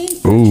shoot me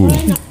for Ooh.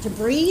 trying not to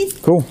breathe?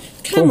 Cool.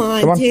 Come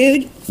Cool. on,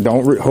 dude.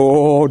 Don't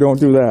don't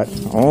do that.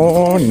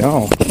 Oh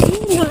no.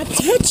 Do not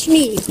touch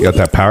me. You got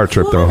that power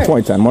trip, though.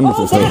 2010. When was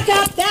Oh,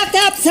 this? back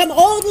up. Some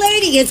old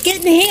lady is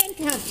getting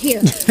handcuffed here.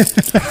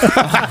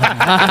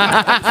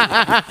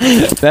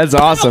 That's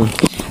awesome.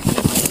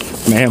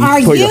 Ma'am,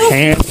 Are put you- your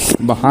hands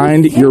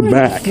behind your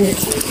back.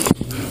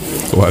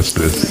 Watch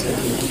this.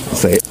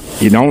 Say it.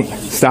 You don't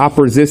stop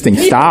resisting.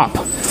 Stop.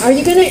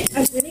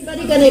 Is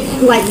anybody gonna,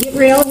 like, get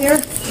real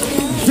here?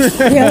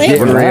 Really?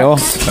 Getting real.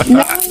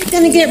 No one's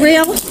gonna get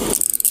real?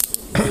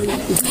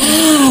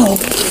 Wow.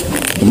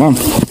 Come on.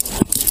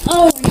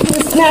 Oh, you're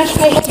gonna smash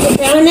my head to the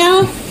ground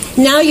now?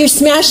 Now you're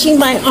smashing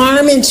my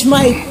arm into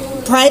my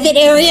private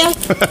area?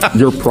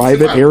 Your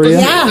private area.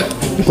 Yeah.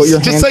 Put your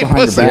Just hands say behind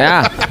your pussy.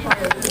 back. Yeah.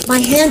 My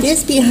hand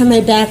is behind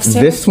my back,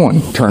 sir. This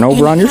one. Turn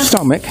over on your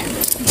stomach.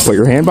 Put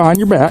your hand behind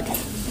your back.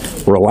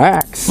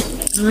 Relax.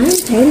 I'm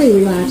totally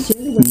relaxed.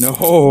 You're the one.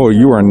 No,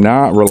 you are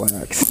not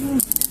relaxed.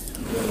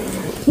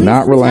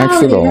 Not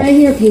relaxed at all. Right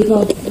here,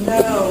 people.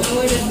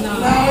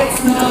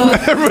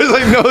 Everybody's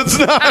like, no, it's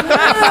not.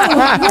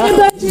 What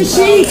about your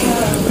sheep?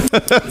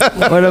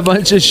 What a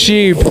bunch of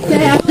sheep.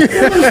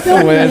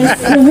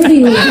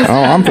 Oh,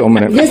 I'm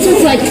filming it. This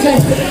is like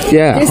cut.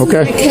 Yeah, This is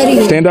okay. like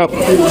cutting. Stand up.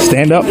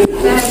 Stand up.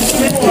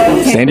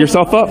 Stand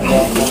yourself up.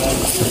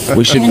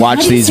 We should watch What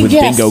do you these with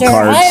suggest, bingo sir?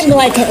 cards. I'm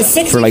like a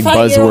 65-year-old for, like,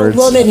 buzzwords.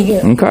 woman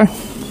here. Okay.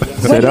 What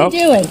Sit are up. you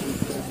doing?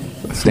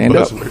 Stand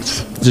up.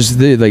 Just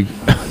like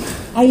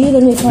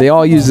Ayúdame, por they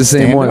all use the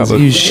same Stand ones. up.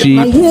 Use sheep.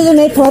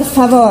 Ayúdame, por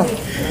favor.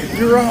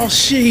 You're all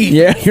sheep.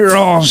 Yeah, you're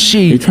all Are you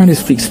sheep. trying to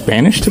speak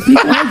Spanish to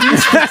people? Okay,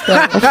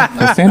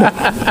 stand up.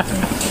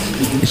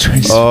 You're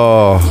trying to-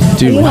 Oh,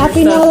 Are you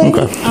happy now, lady?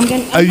 I'm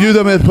gonna.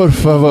 ayúdame por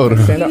favor.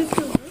 Stand up.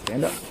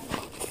 Stand up.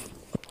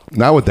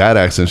 Not with that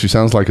accent. She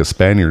sounds like a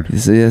Spaniard. You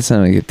see, that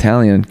sounds like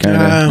Italian kind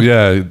of.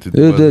 Yeah. it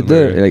wasn't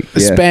very- Like,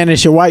 yeah.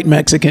 Spanish or white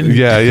Mexican.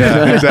 Yeah,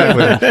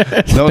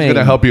 exactly. No one's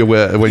gonna help you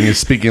with when you're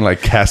speaking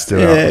like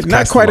Castellano. Yeah,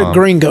 not quite a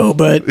gringo,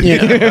 but you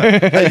know.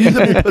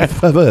 Ayúdame por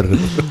favor.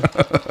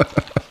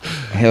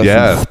 Hail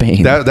Yeah, from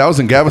Spain. that was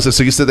in Galveston.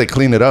 So you said they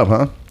cleaned it up,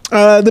 huh?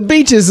 The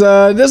beaches,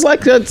 there's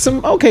like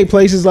some okay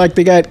places. Like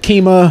they got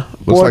Kima,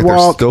 Looks like they're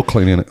Boardwalk, still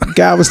cleaning it.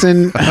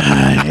 Galveston.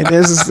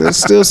 There's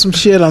still some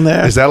shit on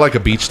there. Is that like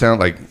a beach town?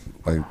 Like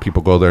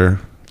people go there?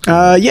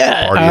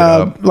 Yeah, Party it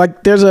up. like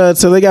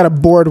so they got a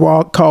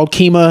boardwalk called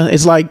Kima.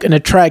 It's like an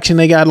attraction.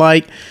 They got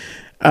like,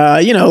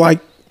 like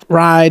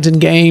rides and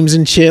games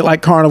and shit,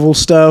 like carnival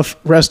stuff,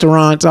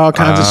 restaurants, all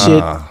kinds of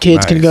shit.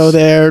 Kids can nice. go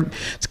there.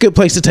 It's a good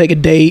place to take a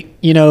date.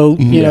 You know,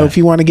 if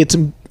you want to get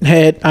some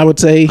head, I would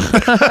say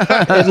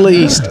at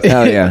least.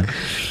 Hell yeah.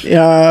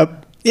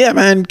 Yeah,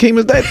 man,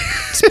 Kima's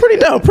it's pretty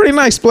dope, pretty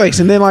nice place.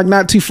 And then like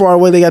not too far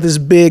away, they got this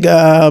big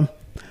like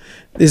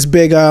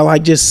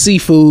just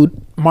seafood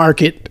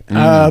market.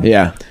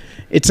 Yeah.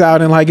 It's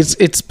out in like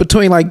it's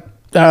between like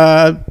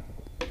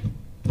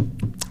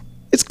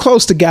it's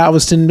close to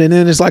Galveston, and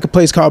then there's like a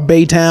place called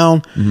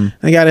Baytown.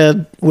 They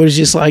got what is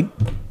just like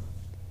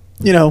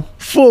a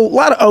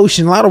lot of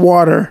ocean, a lot of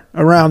water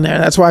around there.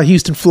 That's why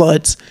Houston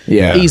floods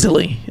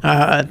easily.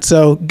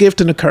 So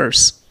gift and a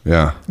curse.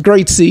 Yeah.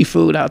 Great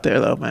seafood out there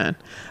though, man.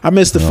 I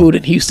miss the food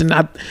in Houston.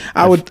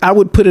 I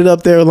would put it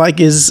up there like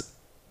as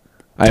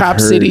top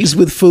cities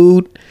with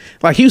food.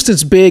 Like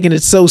Houston's big and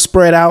it's so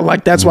spread out.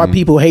 Like that's why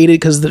people hate it,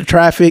 because of the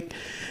traffic.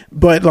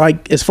 But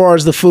like as far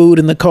as the food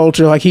and the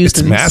culture, like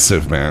Houston's It's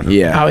massive, man.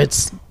 Yeah.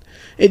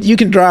 You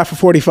can drive for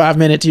 45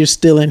 minutes. You're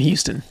still in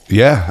Houston.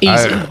 Yeah.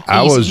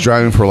 I was Easy.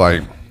 driving for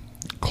like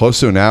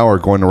close to an hour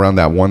going around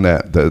that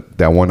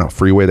one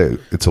freeway that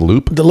it's a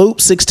loop. The loop,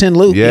 610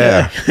 loop.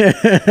 Yeah.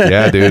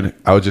 Yeah, dude.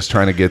 I was just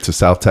trying to get to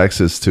South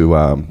Texas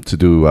to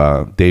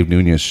do Dave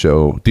Nunez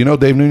show. Do you know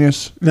Dave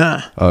Nunez?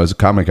 Nah. There's a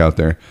comic out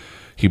there.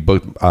 He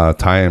booked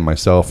Ty and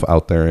myself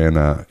out there,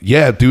 and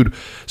yeah, dude.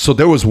 So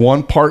there was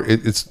one part.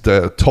 It's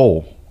the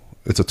toll.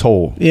 It's a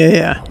toll.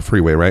 Yeah.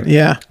 Freeway, right?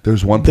 Yeah.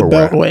 There's one The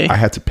part where Beltway. I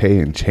had to pay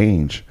in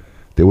change.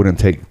 They wouldn't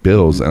take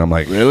bills, and I'm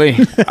like, Really?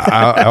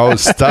 I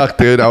was stuck,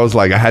 dude. I was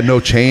like, I had no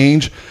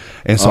change.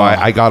 And so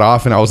I got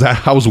off, and I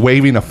was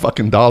waving a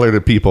fucking $1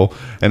 to people,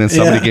 and then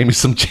somebody Yeah. gave me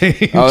some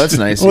change. Oh, that's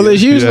nice. Well,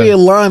 there's usually Yeah. a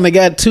line. They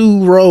got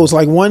two rows,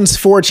 like one's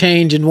for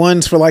change and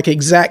one's for like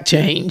exact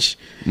change.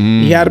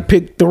 You got to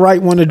pick the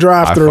right one to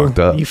drive I through. fucked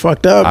up. You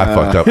fucked up. I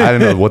fucked up. I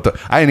didn't know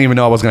I didn't even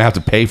know I was gonna have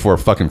to pay for a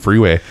fucking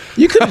freeway.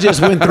 You could have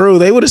just went through.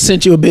 They would have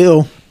sent you a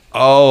bill.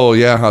 Oh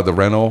yeah, the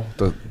rental.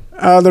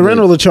 The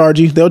rental will charge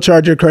you. They'll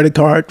charge your credit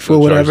card for Charge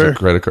whatever the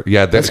credit card.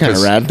 Yeah, That's kind of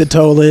 'cause rad. the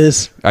toll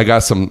is. I got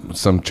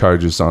some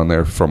charges on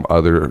there from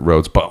other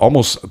roads, but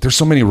there's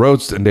so many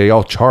roads and they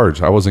all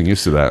charge. I wasn't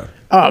used to that.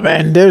 Oh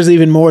man, there's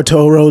even more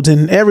toll roads,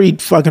 and every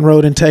fucking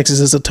road in Texas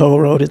is a toll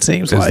road. It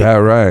seems Is like that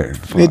right?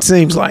 it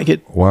seems like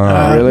it.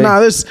 Wow. Really? No,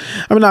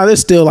 there's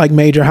still like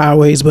major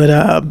highways, but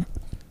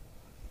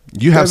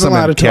You have There's a some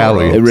lot in of toll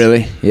Cali roads.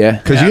 Really? Yeah.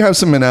 because you have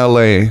some in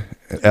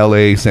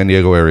LA, San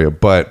Diego area,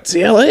 but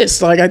see, LA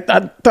is like I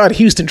thought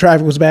Houston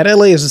traffic was bad.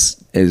 LA is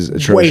Is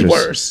way atrocious.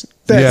 worse.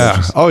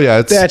 yeah, oh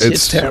yeah, that it's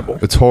shit's terrible.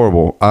 It's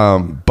horrible.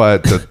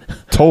 But the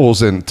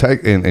tolls in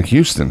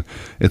Houston,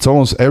 it's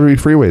almost every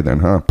freeway then,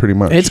 huh? Pretty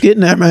much. It's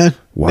getting there, man.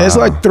 Wow. There's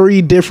like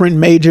 3 different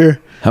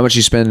major. How much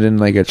you spend in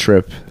like a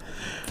trip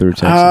through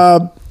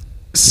Texas?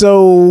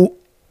 So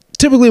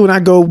typically when I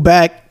go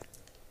back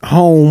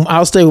home,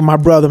 I'll stay with my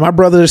brother. My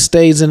brother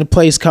stays in a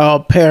place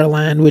called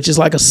Pearland, which is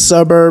like a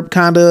suburb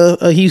kind of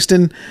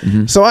Houston.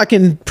 So I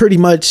can pretty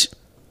much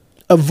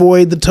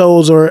avoid the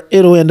tolls, or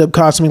it'll end up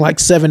costing me like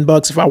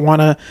 $7 if I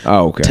want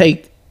to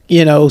take,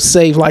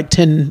 save like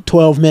 10,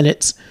 12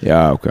 minutes.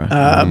 Yeah. Okay.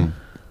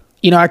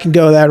 I can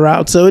go that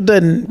route. So it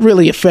doesn't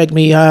really affect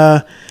me.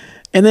 And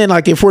then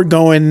like if we're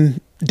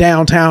going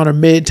downtown or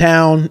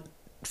midtown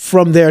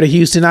from there to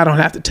Houston, I don't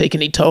have to take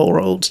any toll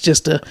roads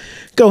just to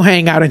go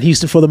hang out in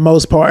Houston for the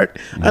most part,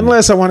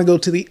 unless I want to go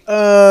to the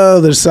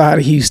other side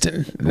of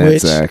Houston,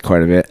 That's which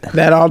quite a bit.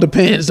 that all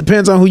depends.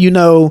 Depends on who you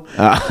know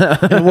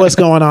and what's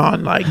going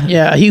on. Like,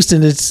 yeah,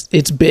 Houston, it's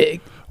big.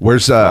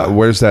 Where's that?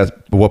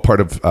 What part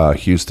of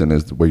Houston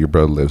is where your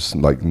brother lives?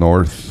 Like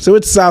north, So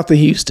it's south of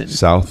Houston.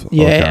 south?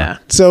 Yeah.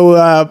 Okay.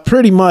 So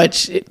pretty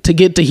much to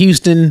get to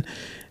Houston,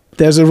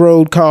 there's a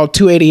road called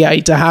 288.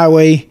 It's a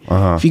highway.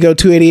 If you go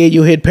 288,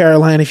 you'll hit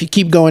Pearland. If you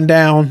keep going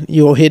down,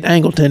 you'll hit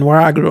Angleton, where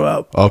I grew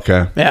up.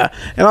 Okay. Yeah,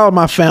 and all of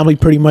my family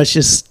pretty much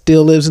just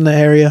still lives in the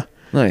area.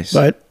 Nice.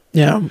 But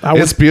yeah,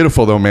 It's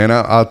beautiful though, man.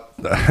 I'll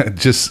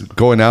just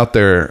going out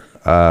there.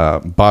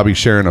 Bobby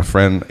sharing a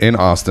friend in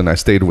Austin. I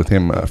stayed with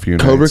him a few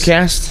nights.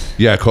 Cobracast?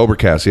 Yeah,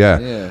 Cobracast.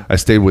 Yeah. I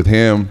stayed with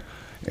him,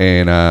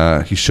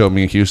 and he showed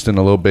me Houston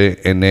a little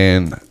bit, and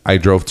then I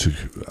drove to.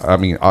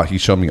 He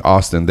showed me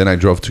Austin. Then I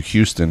drove to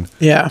Houston.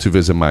 To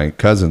visit my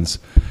cousins,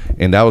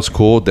 and that was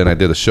cool. Then I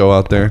did a show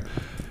out there,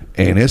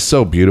 and it's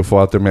so beautiful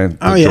out there, man.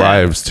 The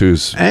drives too,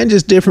 and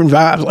just different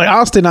vibes. Like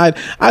Austin,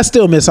 I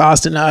still miss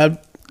Austin.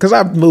 Because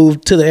I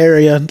moved to the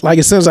area. Like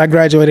as soon as I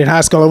graduated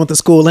high school, I went to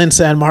school in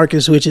San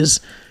Marcos, which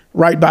is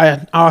right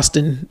by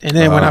Austin. And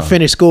then when I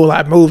finished school,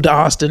 I moved to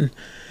Austin.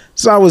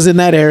 So I was in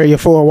that area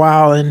for a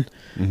while, and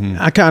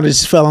I kind of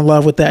just fell in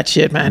love with that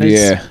shit, man.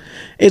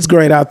 It's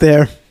great out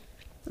there.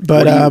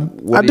 But I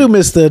do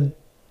miss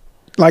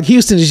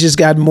Houston has just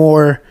got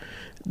more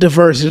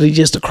diversity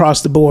just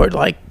across the board.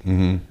 Like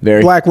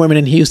black women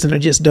in Houston are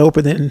just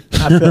doper than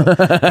I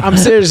feel. I'm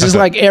serious, just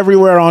like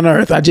everywhere on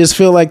earth. I just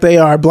feel like they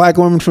are. Black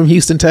women from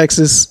Houston,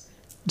 Texas,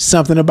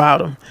 something about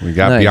them. We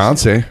got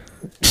Beyonce.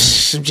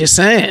 I'm just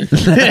saying.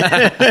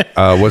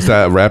 What's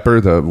that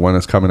rapper? The one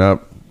that's coming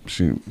up?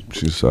 She's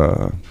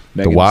Megan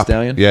the WAP. Thee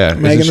Stallion? Yeah,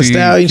 Megan Thee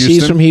Stallion.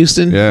 She's from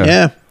Houston.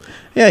 Yeah.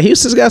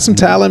 Houston's got some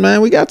talent,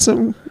 man. We got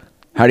some.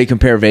 How do you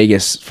compare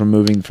Vegas from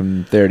moving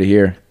from there to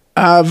here?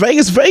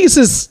 Vegas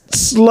is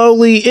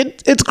slowly.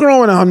 It's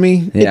growing on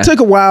me. Yeah. It took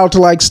a while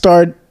to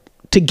start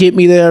to get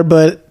me there,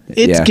 but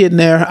it's getting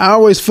there. I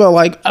always felt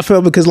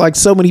because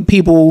so many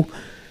people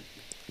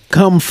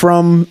come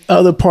from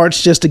other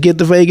parts just to get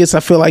to Vegas. I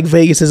feel like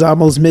Vegas is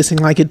almost missing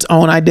its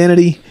own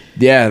identity.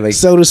 Yeah,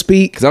 so to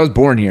speak. Because I was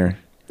born here.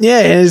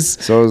 Yeah,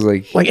 so I was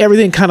like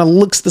everything kind of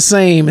looks the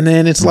same, and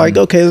then it's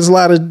okay, there's a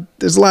lot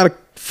of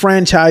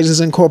franchises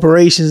and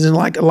corporations, and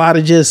a lot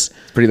of just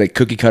pretty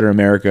cookie cutter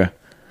America.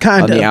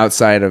 Kind of on the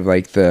outside of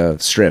the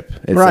strip.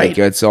 It's right.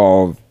 It's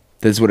all.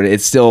 That's what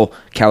it's still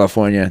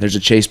California. There's a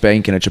Chase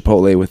Bank and a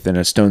Chipotle within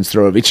a stone's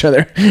throw of each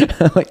other. Kind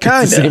of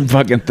the same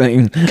fucking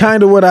thing.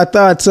 Kind of what I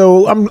thought.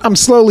 So I'm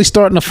slowly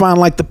starting to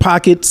find the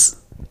pockets.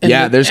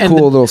 There's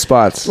cool little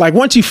spots.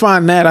 Once you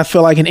find that, I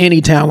feel in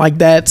any town,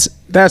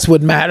 that's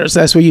what matters.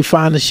 That's where you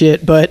find the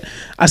shit. But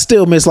I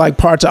still miss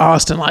parts of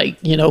Austin,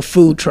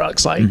 food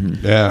trucks.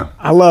 Yeah,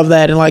 I love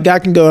that. And I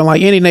can go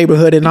in any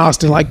neighborhood in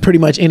Austin, pretty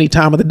much any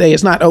time of the day.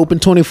 It's not open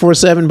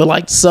 24/7,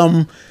 but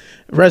some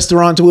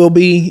restaurants will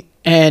be,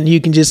 and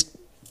you can just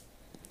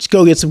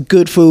go get some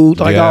good food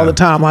all the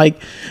time.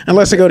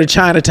 Unless I go to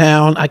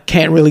Chinatown, I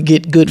can't really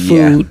get good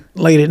food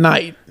late at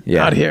night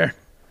out here.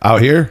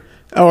 Out here?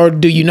 Or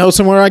do you know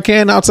somewhere I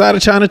can outside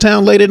of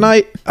Chinatown late at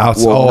night?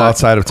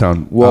 Outside of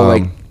town.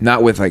 Well,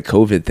 not with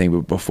COVID thing,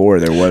 but before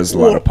there was a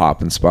lot of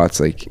popping spots.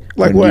 Like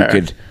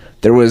where?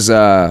 There was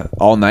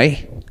all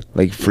night,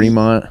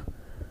 Fremont.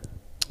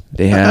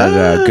 They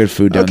had good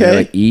food down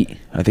there, Eat.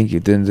 I think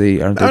it didn't.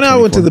 I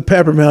went to the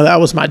Peppermill. That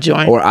was my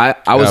joint. Or I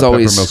was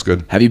always. Peppermill's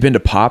good. Have you been to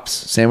Pops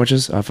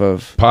sandwiches off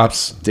of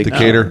Pops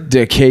Decatur?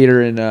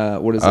 Decatur and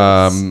what is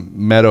that?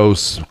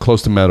 Meadows,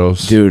 close to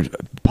Meadows, dude.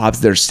 Pops,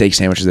 their steak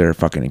sandwiches there are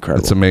fucking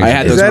incredible. It's amazing. I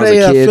had those is that when I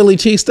was a kid. Philly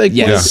cheesesteak?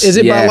 Yes. Is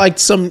it by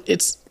some?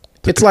 It's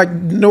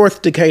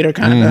North Decatur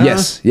kind of.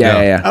 Yes.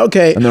 Yeah.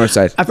 Okay. On the north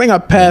side. I think I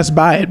passed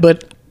by it,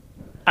 but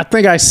I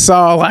think I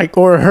saw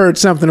or heard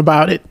something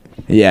about it.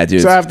 Yeah,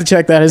 dude. So I have to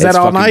check that. Is that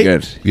all night?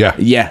 Good. Yeah.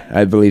 Yeah,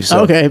 I believe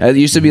so. Okay. It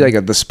used to be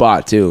the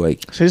spot too.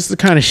 So this is the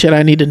kind of shit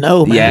I need to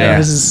know, man. Yeah.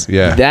 This is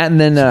that, and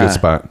then good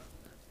spot.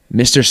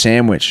 Mr.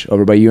 Sandwich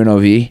over by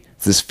UNLV.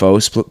 It's this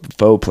faux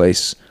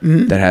place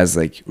that has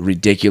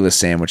ridiculous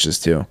sandwiches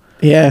too.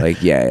 Yeah.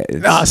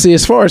 See,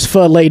 as far as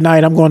for late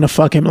night, I'm going to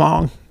fuck him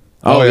long.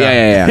 Oh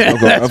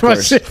yeah. Of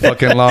course.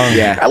 Fucking long.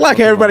 Yeah. I like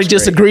how everybody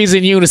just agrees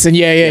in unison.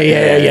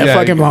 Yeah.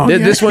 Fuck him long.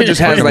 This one just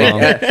has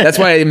that's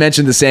why I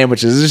mentioned the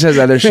sandwiches. It just has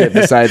other shit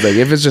besides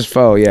if it's just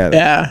faux.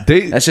 Yeah.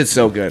 That shit's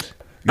so good.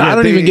 I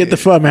don't even get the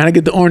pho, man. I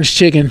get the orange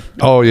chicken.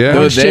 Oh yeah,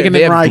 orange chicken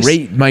and rice.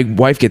 Great. My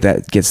wife gets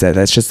that.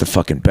 That's just the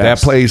fucking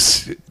best. That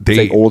place,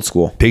 it's old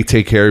school. They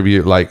take care of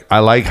you. I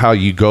like how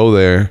you go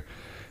there,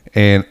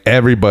 and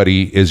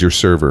everybody is your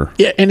server.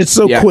 Yeah, and it's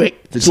so quick.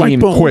 It's boom,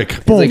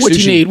 quick. Boom.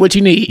 What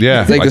you need.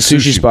 Yeah, it's the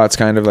sushi spots,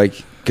 kind of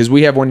because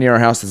we have one near our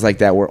house that's like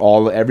that, where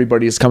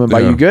everybody is coming by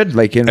you good.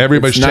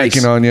 Everybody's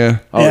checking on you.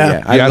 Oh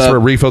yeah. You ask for a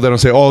refill, they don't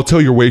say, "Oh,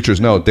 tell your waitress."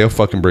 No, they'll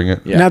fucking bring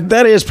it. Yeah. Now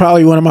that is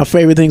probably one of my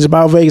favorite things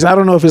about Vegas. I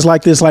don't know if it's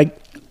like this,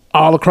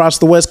 all across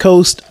the West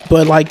Coast,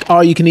 but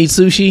all you can eat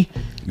sushi.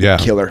 Yeah,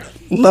 killer.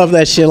 Love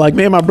that shit.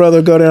 Me and my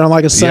brother go there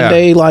on a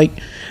Sunday,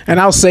 and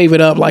I'll save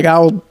it up.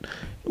 I'll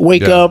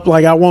wake up,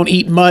 I won't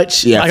eat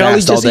much. Yeah,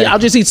 I'll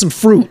just eat some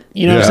fruit.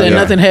 You know what I'm saying?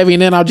 Nothing heavy,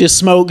 and then I'll just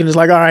smoke, and it's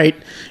all right,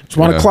 it's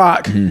 1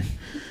 o'clock.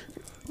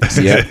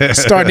 Yeah,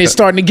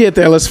 starting to get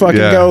there. Let's fucking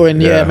go. And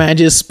man,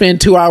 just spend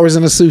 2 hours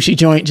in a sushi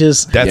joint.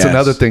 That's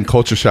another thing,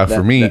 culture shock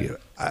for me.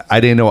 I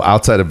didn't know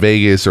outside of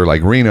Vegas or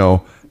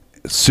Reno,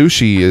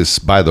 sushi is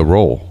by the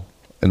roll.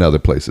 in other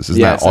places. It's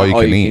not it's all you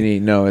can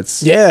eat. No,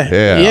 it's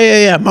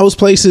Yeah. Most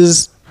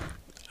places,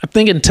 I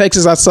think in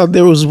Texas, I saw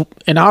there was,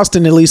 in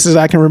Austin at least as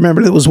I can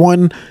remember, there was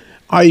one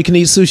all you can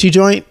eat sushi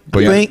joint.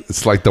 But I think.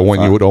 it's like the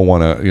one you don't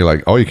want to. You're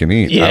like, all you can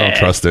eat. I Yeah. don't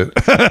trust it.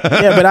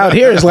 Yeah, but out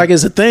here it's like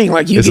it's a thing.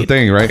 Like you It's a get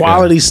thing, right?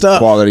 quality stuff.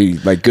 quality,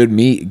 like good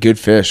meat, good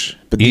fish.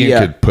 But Ian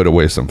could put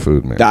away some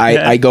food, man.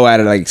 I go at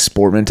it like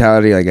sport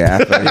mentality, like an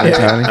athletic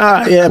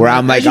mentality. Yeah, where man.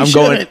 I'm like, You I'm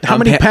going. shouldn't. How I'm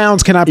many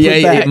pounds can I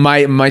put back?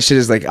 My shit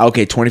is like,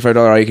 okay, $25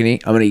 all you can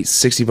eat. I'm gonna eat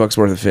 $60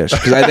 worth of fish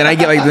because then I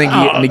get like the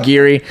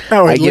nigiri.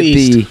 Oh, I at get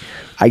least.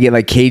 I get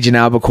like Cajun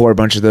albacore, a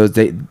bunch of those.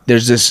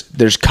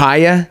 There's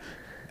Kaya,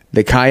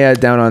 the Kaya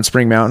down on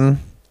Spring Mountain.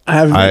 I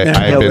haven't been there.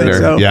 I've been there.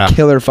 So. Yeah.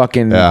 Killer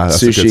fucking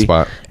that's a sushi. good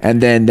spot.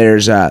 And then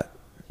there's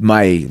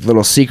my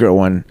little secret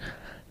one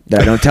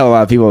that I don't tell a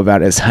lot of people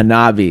about is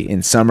Hanabi in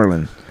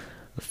Summerlin.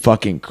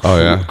 Fucking Oh,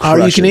 yeah. All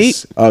you can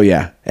crushes. eat? Oh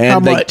yeah. And How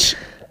like, much?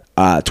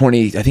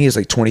 20. I think it's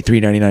like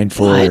 $23.99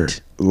 for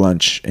What?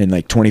 lunch and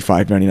like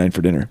 $25.99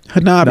 for dinner.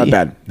 Hanabi. Not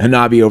bad.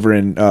 Hanabi over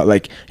in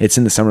like it's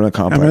in the Summerlin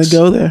complex.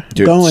 gonna go there.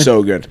 Dude, Going.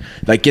 so good.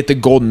 Like get the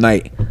Golden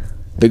Knight.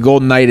 The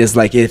Golden Knight is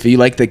like if you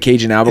like the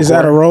Cajun albacore. Is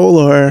that a roll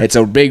or? It's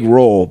a big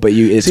roll, but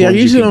it's See, I ones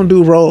you usually can- don't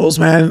do rolls,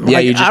 man. Yeah,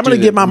 Like, you just I'm gonna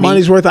do get the my meat.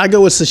 money's worth. I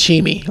go with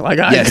sashimi. Like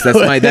I Yes, go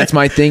that's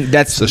my thing.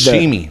 That's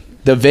Sashimi.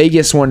 The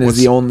Vegas one is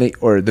the only,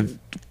 or the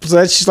So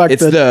that's just like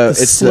it's the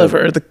it's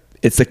sliver.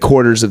 it's the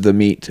quarters of the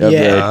meat of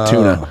Yeah. the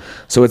tuna.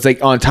 So it's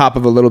like on top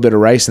of a little bit of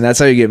rice, and that's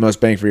how you get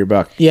most bang for your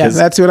buck. Yeah, 'Cause-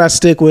 that's what I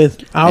stick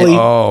with. I'll eat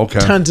okay.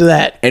 tons of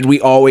that. and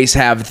we always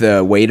have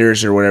the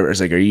waiters or whatever.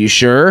 It's like, are you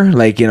sure?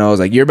 Like, I was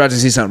like, you're about to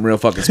see something real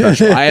fucking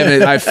special.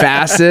 I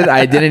fasted.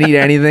 I didn't eat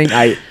anything.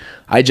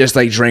 I just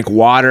like drank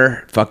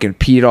water, fucking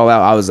peed all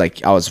out.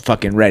 I was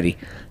fucking ready.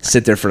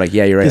 Sit there for like,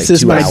 yeah, you're right. This like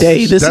is 2 my hours.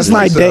 day. This That's is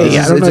my like the- day.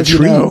 I don't know if you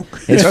know.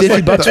 It's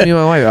 $50 for me and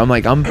my wife. I'm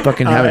like, I'm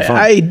fucking having fun.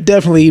 I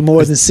definitely eat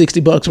more than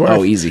 $60 worth.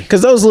 Oh, easy.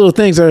 Because those little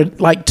things are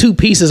like 2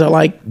 pieces are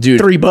like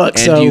Dude, $3. And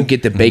So you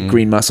get the baked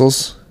green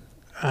mussels.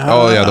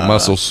 Oh yeah, the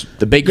mussels.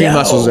 The baked green Yeah.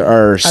 mussels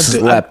are I do-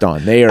 slept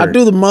on. They are. I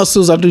do the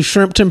mussels. I do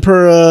shrimp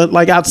tempura,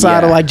 like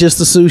outside of Yeah. like just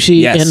the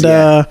sushi, Yes, and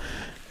yeah.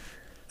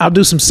 I'll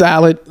do some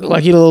salad,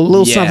 like a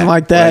little Yeah, something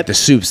like or that. the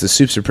soups. The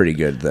soups are pretty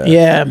good.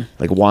 Yeah.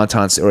 Like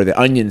wontons or the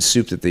onion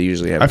soup that they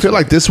usually have. I feel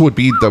like this would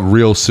be the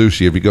real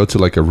sushi if you go to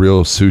like a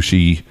real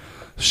sushi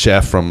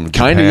chef from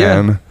Kinda,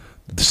 Japan.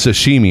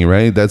 Sashimi,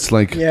 right? That's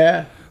like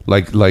Yeah.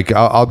 like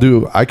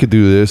I could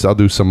do this. I'll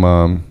do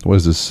some what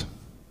is this?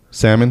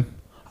 Salmon?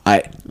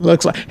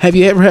 Looks like. Have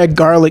you ever had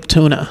garlic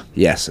tuna?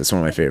 Yes, that's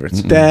one of my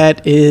favorites.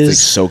 That is It's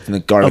like soaked in the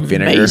garlic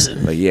amazing.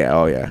 vinegar. Like, yeah,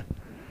 oh yeah,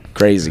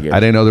 crazy good. I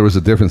didn't know there was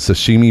a difference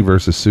sashimi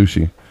versus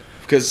sushi.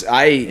 Because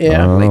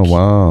Yeah. Oh like,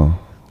 wow.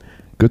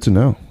 Good to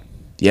know.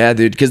 yeah,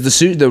 dude. Because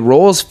the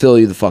rolls fill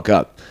you the fuck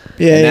up.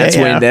 Yeah, and yeah, that's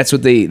yeah. when that's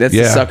the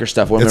Yeah. sucker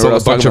stuff. When It's remember a I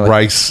was bunch talking of about,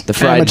 like, rice. the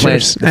fried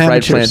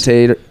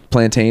Amateurs.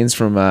 plantains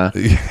from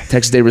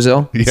Texas Day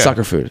Brazil. Yeah.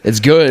 Sucker food. It's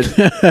good,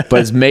 but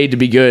it's made to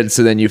be good.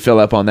 So then you fill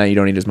up on that. You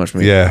don't eat as much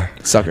meat. Yeah.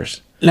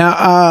 Suckers.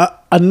 Now,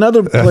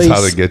 another That's place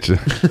how they get you.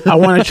 I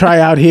want to try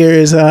out here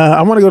is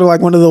I want to go to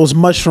like one of those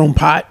mushroom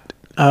pot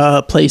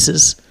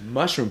places.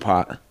 Mushroom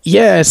pot.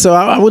 Yeah, so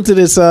I went to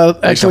this Like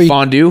actually a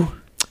fondue.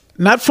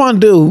 not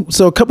fondue.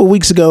 So a couple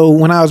weeks ago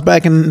when I was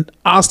back in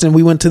Austin,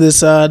 we went to this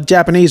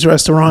Japanese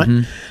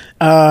restaurant.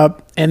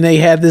 And they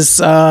had this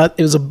it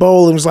was a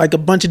bowl, it was like a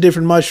bunch of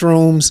different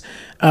mushrooms,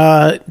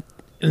 and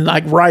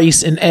like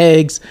rice and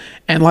eggs,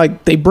 and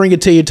like they bring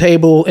it to your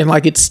table and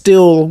like it's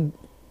still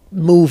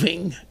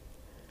moving.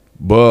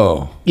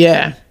 Whoa.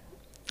 Yeah.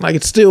 Like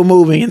it's still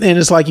moving. And then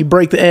it's like you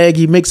break the egg,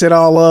 you mix it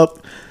all up,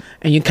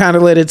 and you kind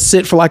of let it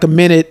sit for like a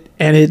minute.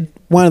 And it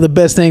one of the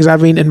best things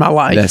I've eaten in my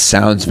life. That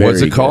sounds very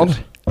What's it called?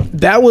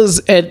 That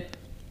was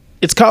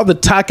it's called the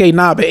Take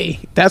Nabe.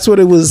 That's what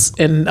it was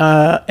in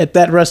at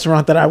that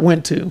restaurant that I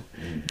went to.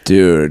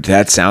 Dude,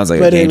 that sounds like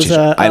But a it game was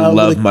changer. I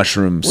love with a-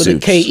 mushroom with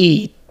soups. a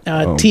K-E.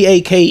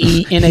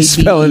 Takenabe.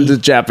 Spelling the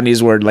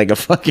Japanese word like a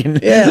fucking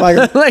Yeah,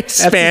 like like that's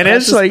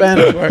Spanish, a like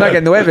Spanish word. like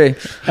a nueve.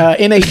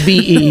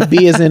 Nabe.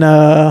 B is in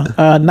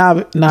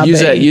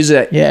nabe. Use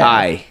a yeah.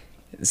 I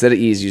instead of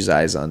e's. Use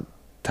eyes on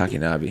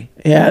takinabe.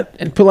 Yeah,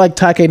 and put like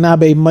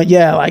Takenabe.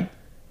 Yeah, like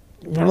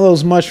one of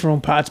those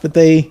mushroom pots. But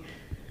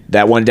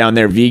That one down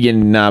there,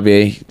 vegan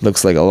nabe,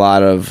 looks like a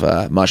lot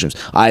of mushrooms.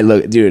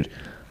 Dude.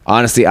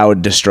 Honestly, I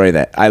would destroy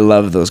that. I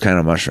love those kind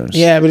of mushrooms.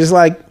 yeah, but it's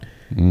like,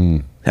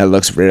 That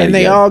looks really and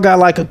they good. all got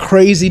like a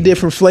crazy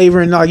different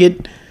flavor, and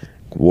like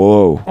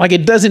Whoa.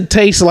 it doesn't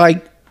taste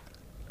like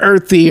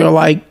earthy or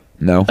like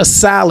No. a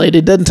salad.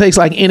 It doesn't taste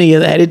like any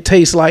of that. It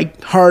tastes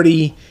like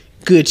hearty,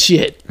 good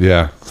shit.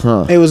 Yeah.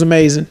 It was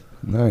amazing.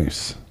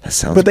 Nice. That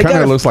sounds But they Kind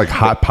got of a- looks like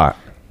hot pot.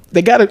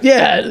 They got it,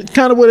 yeah,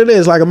 kind of what it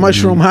is, like a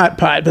mushroom hot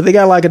pot. But they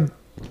got like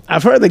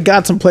I've heard they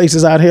got some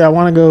places out here. I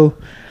want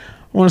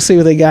to see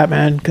what they got,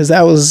 man, because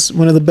that was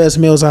one of the best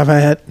meals I've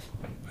had.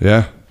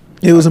 Yeah.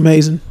 It was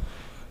amazing.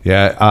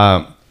 Yeah.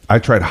 I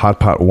tried hot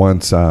pot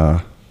once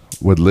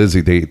with Lizzie.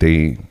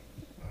 They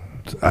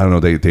I don't know,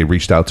 they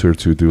reached out to her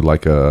to do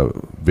like a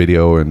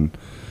video and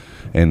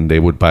they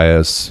would buy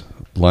us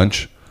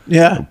lunch.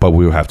 Yeah. But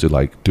we would have to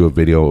like do a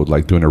video,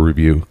 like doing a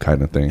review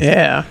kind of thing.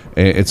 Yeah.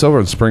 And it's over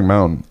in Spring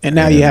Mountain. And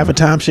now you have a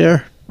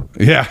timeshare.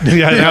 Yeah,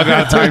 now I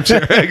got a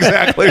timeshare.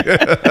 Exactly.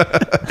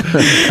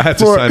 I had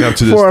to sign up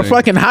to this for a thing.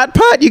 fucking hot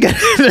pot. You got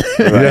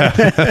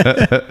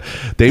Yeah.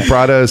 They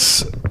brought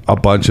us a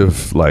bunch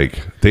of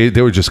like they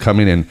were just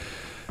coming in.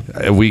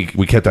 We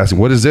kept asking,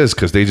 what is this?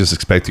 Because they just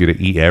expect you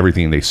to eat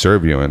everything they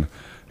serve you, and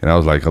I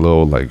was like a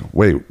little like,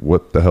 wait,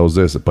 what the hell is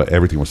this? But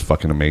everything was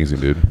fucking amazing,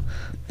 dude.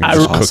 You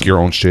just cook your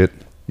own shit.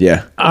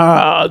 Yeah.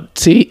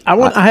 See,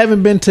 I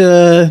haven't been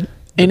to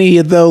any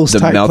of those The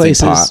type melting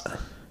places. pot.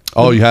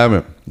 Oh, you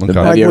haven't? Okay.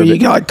 Like you where ever you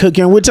been- got like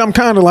cooking, which I'm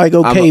kind of like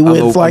okay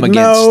with. Like,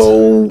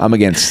 no, I'm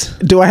against.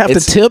 do I have to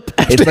It's- tip?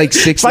 It's like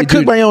 60. If I cook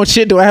dude, my own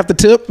shit, do I have to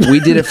tip? we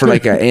did it for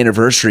like an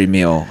anniversary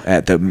meal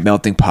at the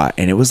melting pot,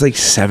 and it was like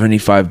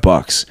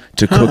 $75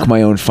 to cook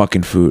my own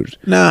fucking food.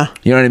 Nah.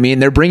 You know what I mean?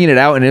 They're bringing it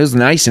out, and it was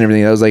nice and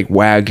everything. That was like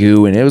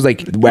Wagyu, and it was like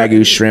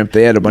Wagyu shrimp.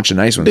 They had a bunch of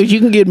nice ones. Dude, you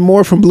can get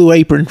more from Blue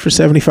Apron for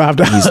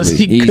 $75.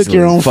 You can cook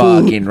your own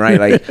fucking food. right.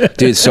 Like,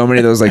 dude, so many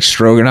of those like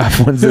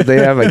stroganoff ones that they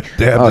have. Like,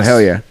 They have oh this-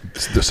 hell yeah!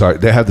 Sorry,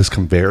 they have this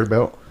conveyor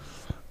belt,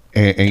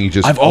 and you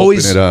just I've open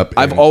always it up.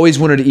 I've and- always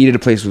wanted to eat at a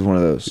place with one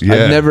of those. Yeah.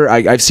 I've never.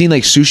 I've seen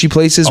like sushi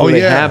places where they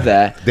have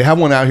that. They have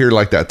one out here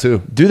like that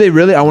too. Do they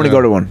really? I want to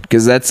go to one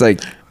because that's like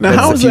Now, that's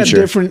how the is that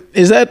future. different?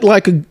 Is that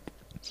like a?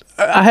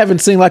 I haven't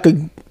seen like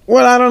a.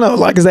 Well, I don't know.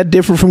 Like, is that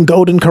different from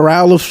Golden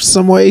Corral of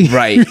some way?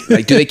 Right?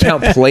 Like, do they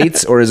count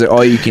plates or is it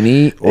all you can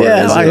eat? Or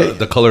Yeah, is like- it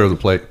The color of the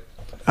plate.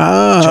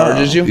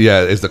 charges you?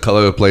 Yeah, it's the color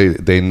of the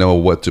plate. They know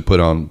what to put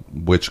on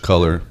which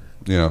color.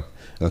 You know.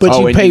 That's But Oh,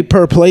 you and pay you-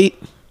 per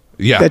plate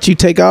yeah. that you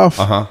take off.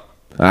 Uh-huh.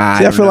 See,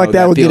 I don't feel like know.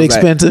 that would get feels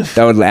expensive.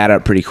 That would add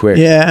up pretty quick.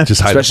 Yeah.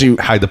 Just Especially-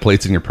 hide the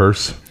plates in your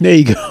purse. There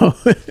you go.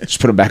 Just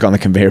put them back on the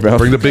conveyor belt.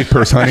 Bring the big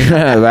purse, honey.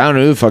 I don't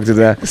know who the fuck did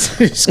that.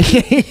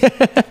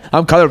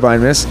 I'm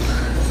colorblind, miss.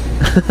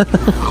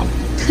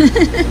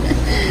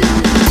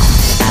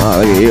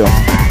 Oh, look at you.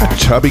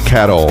 Chubby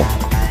Cattle.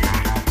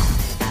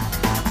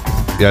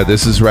 Yeah,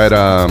 this is right. Is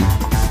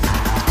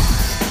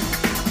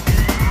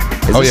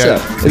Oh, this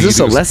yeah. Is this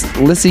a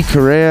You- Lissy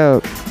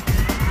Correa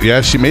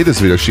Yeah, she made this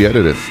video. She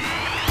edited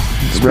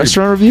it.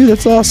 restaurant review?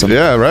 That's awesome.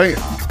 Yeah, right.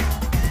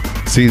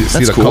 See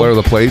That's the cool. color of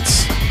the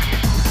plates.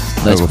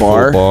 Nice Have a full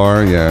bar.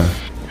 bar, yeah.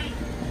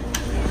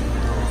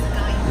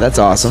 That's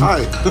awesome.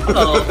 Hi.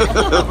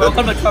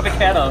 Welcome to Chubby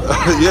Cattle.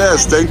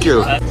 Yes, thank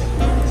you.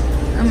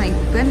 Oh my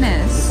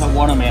goodness. A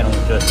watermelon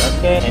juice,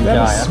 okay?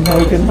 Enjoy.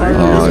 Smoking right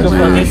Let's go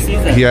for this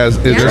season. He has.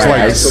 There's Dry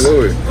like ice.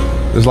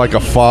 there's like a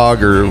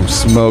fog or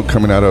smoke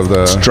coming out of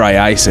the Dry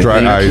ice. I dry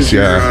think. ice.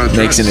 Yeah,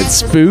 Makes it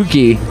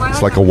spooky.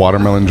 it's like a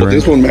watermelon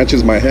drink. one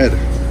matches my head.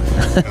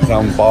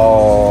 I'm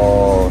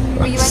ball.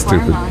 But you like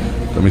Stupid.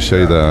 watermelon. Let me show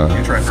you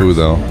the food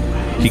though.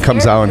 He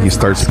comes out and he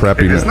starts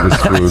prepping his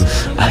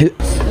food.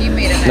 You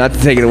made it. Not to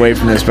take it away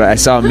from this, but I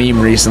saw a meme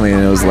recently,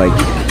 and it was like,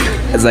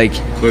 it's like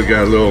Look,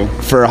 got a little.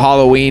 for a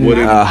Halloween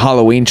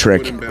Halloween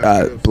trick,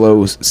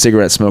 blow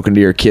cigarette smoke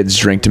into your kid's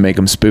drink to make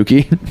them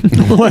spooky.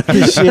 What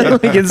the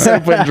shit? Like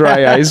instead of putting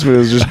dry ice, but it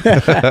was just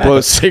blow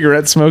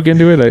cigarette smoke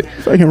into it.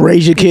 Fucking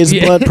raise your kid's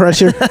blood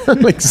pressure.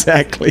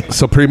 Exactly.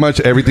 So pretty much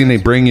everything they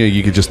bring you,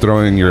 you could just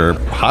throw in your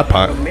hot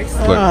pot.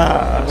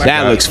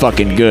 That looks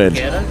fucking good.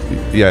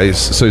 Yeah,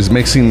 so he's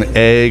mixing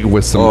egg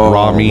with some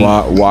raw meat.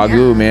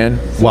 Wagyu, man.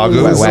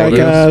 Wagyu. It's like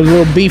a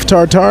little beef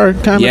tartare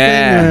kind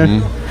Yeah. of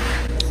thing. Or,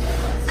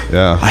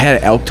 Yeah. I had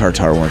an elk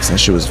tartare once. That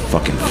shit was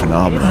fucking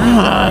phenomenal.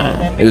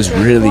 It was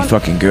really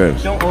fucking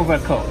good. Don't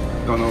overcook.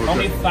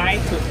 Only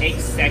 5 to 8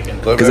 seconds.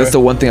 Because that's the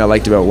one thing I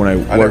liked about when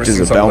I worked as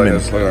a bellman.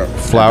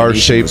 Flour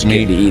shaped was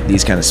getting meat. to eat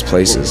these kind of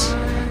places.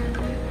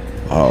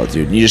 Oh,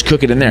 dude, you just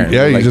cook it in there.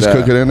 Yeah, you just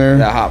cook it in there.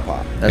 The hot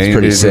pot. That's And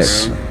pretty you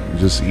sick.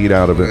 Just eat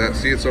out of it.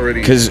 See, it's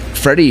already. Because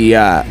Freddie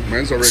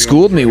already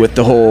schooled me with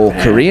the whole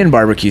Korean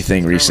barbecue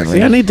thing recently.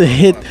 see, I need to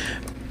hit.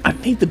 I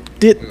need to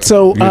did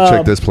so. You can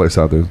check this place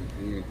out, dude.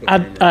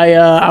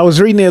 I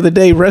was reading the other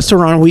day.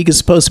 Restaurant Week is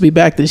supposed to be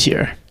back this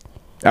year.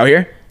 Out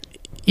here?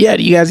 Yeah,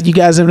 you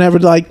guys have never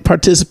like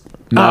participated.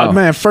 No. Oh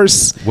man,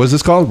 first What's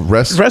this called?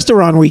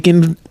 Restaurant Week.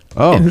 And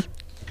Oh.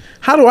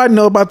 how do I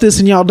know about this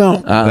and y'all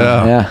don't?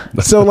 Yeah.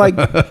 So like,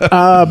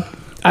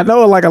 I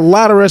know like a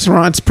lot of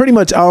restaurants, pretty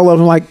much all of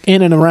them, like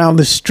in and around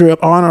the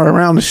strip, on or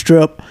around the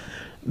strip,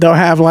 they'll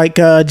have like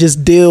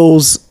just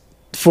deals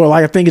for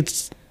like I think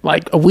it's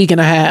like a week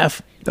and a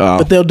half, Oh.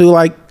 but they'll do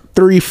like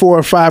 3, 4,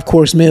 or 5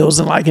 course meals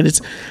and like and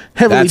it's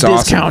heavily That's awesome.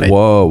 discounted.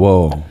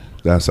 Whoa.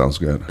 That sounds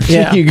good.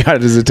 Yeah. You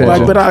got his attention.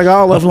 Like, but like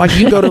all of them, like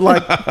you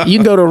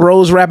can go to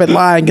Rose Rapid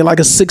Lie and get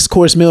like a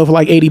 6-course meal for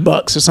like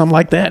 $80 or something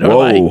like that. Or Whoa.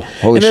 like,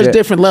 Holy and there's shit.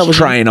 different levels.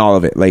 Trying all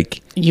of it. Like,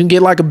 You can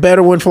get like a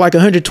better one for like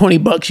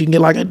 $120. You can get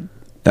like a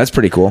that's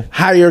pretty cool.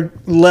 higher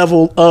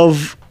level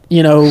of,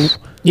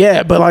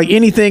 yeah, but like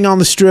anything on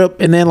the strip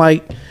and then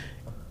like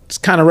it's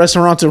kind of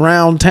restaurants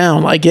around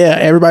town. Like, yeah,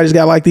 everybody's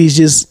got like these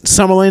just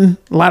Summerlin,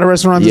 a lot of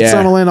restaurants Yeah. at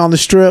Summerlin on the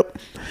strip,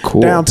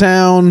 Cool.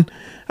 downtown.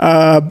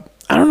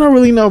 I don't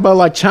really know about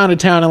like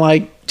Chinatown and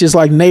like just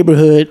like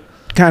neighborhood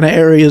kind of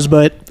areas,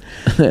 but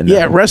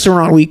yeah,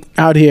 Restaurant Week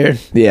out here.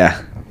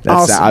 Yeah.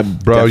 That's Awesome.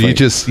 Bro, you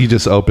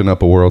just opened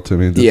up a world to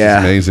me. This is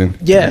amazing.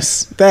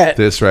 Yes, that.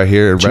 This right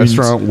here,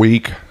 Restaurant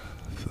Week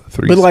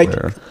 3 But like,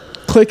 Square.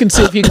 click and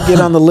see if you can get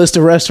on the list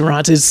of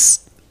restaurants.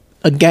 It's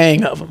a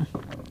gang of them.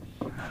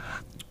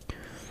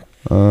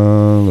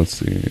 Let's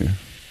see.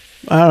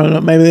 I don't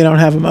know. Maybe they don't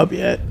have them up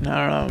yet. I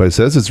don't know. But it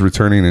says it's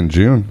returning in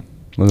June.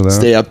 Look at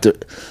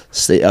that.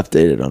 Stay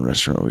updated on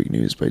Restaurant Week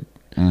news, but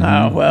Oh,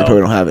 well. they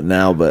probably don't have it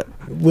now. But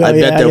Well, I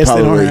bet I they'll guess they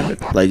don't probably have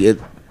it. like it.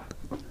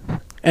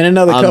 And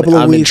another couple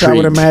of I'm weeks, I would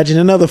intrigued. imagine.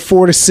 Another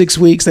 4 to 6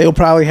 weeks, they'll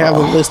probably have a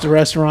list of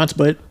restaurants.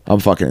 But I'm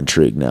fucking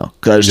intrigued now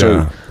because I just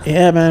started.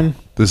 yeah, man.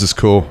 This is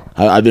cool.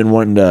 I've been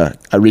wanting to.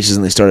 I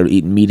recently started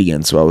eating meat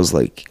again, so I was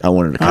like, I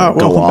wanted to kind of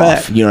go welcome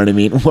off. back. You know what I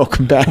mean?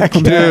 Welcome back,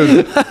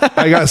 Dude,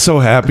 I got so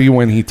happy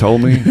when he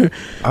told me.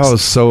 I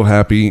was so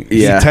happy.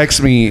 Yeah. He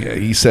texted me.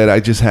 He said, I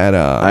just had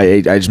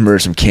I just murdered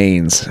some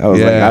canes. I was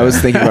like, I was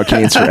thinking about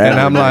canes forever. And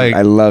I'm man. like,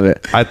 I love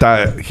it. I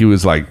thought he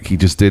was like, he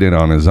just did it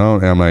on his own.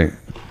 And I'm like,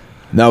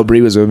 no,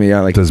 Bree was with me. I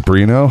like. Does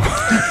Bree know?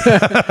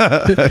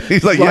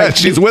 He's like, yeah,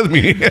 she's with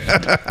me.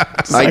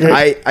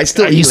 I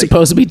still. Are you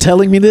supposed to be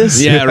telling me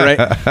this? Yeah, right.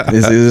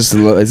 Is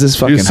this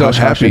fucking He was so hush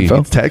hush happy. He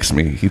info? texted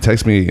me. He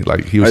texted me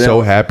like he was I know.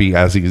 so happy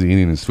as he's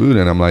eating his food,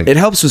 and I'm like, It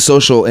helps with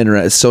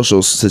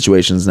social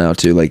situations now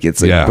too. Like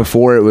it's like Yeah.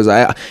 before it was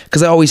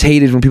because I always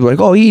hated when people were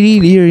like, oh,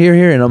 eat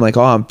here, and I'm like,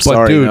 oh, I'm but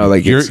sorry. dude, no,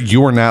 like you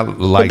were not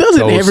like But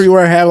doesn't those.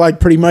 everywhere have like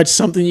pretty much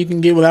something you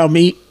can get without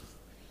meat?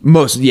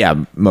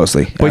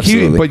 mostly. But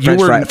you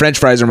were- French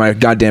fries are my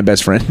goddamn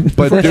best friend.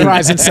 But French dude,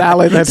 fries and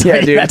salad. That's Yeah,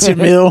 dude. that's your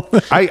meal.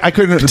 I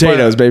couldn't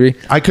Potatoes, but baby.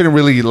 I couldn't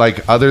really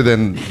like other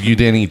than you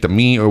didn't eat the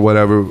meat or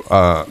whatever.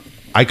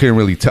 I couldn't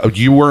really tell.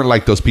 You weren't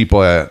like those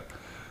people that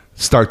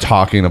start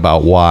talking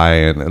about why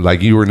and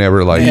like you were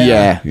never like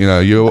Yeah. you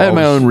know you I have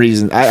my own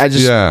reason. I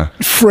just yeah.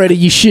 Freddie,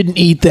 you shouldn't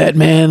eat that,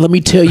 man. Let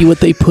me tell you what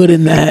they put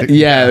in that.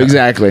 Yeah,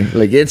 exactly.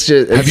 Like it's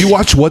just. Have you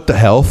watched What the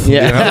Health?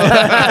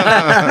 Yeah.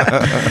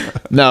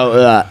 No.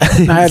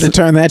 I had to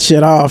turn that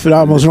shit off. It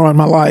almost ruined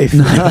my life.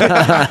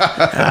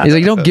 He's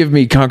like, don't give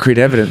me concrete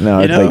evidence. No,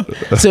 You it's know?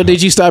 like. So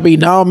did you stop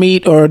eating all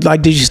meat, or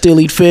like did you still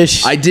eat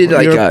fish? I did Or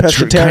like you're a kind of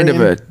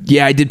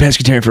pescatarian? I did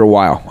pescatarian for a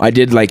while. I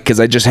did like because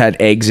I just had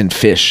eggs and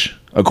fish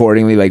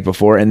accordingly like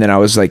before, and then I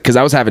was like because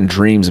I was having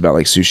dreams about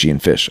like sushi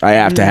and fish. I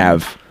have to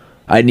have.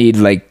 I need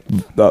like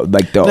the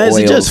Is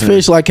it oils. just and-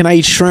 fish? Like, can I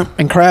eat shrimp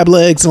and crab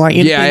legs and like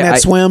anything that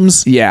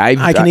swims? Yeah,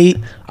 I can eat.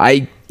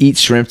 I eat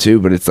shrimp too,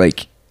 but it's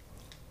like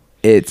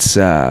it's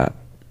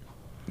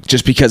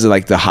just because of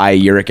like the high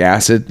uric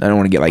acid. I don't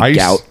want to get Are like you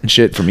gout and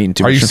shit from eating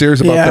too Are much you shrimp.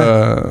 serious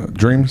about the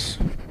dreams?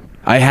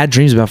 I had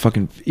dreams about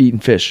fucking eating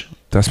fish.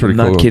 That's pretty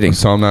I'm cool. Not kidding.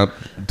 So I'm not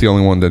the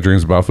only one that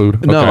dreams about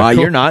food. No, Okay,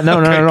 cool. you're not. No,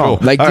 Okay, no. cool.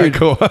 Like, All dude,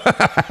 right,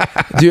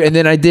 cool. dude. And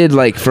then I did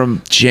like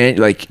from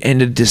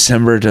end of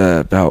December to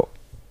about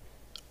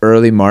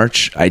early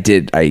March.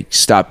 I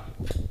stopped.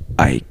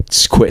 I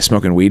quit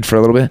smoking weed for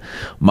a little bit.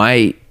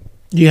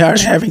 You are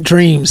having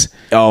dreams.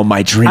 Oh,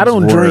 my dreams. I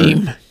don't were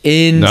dream.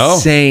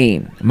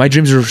 Insane. My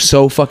dreams are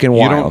so fucking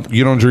wild.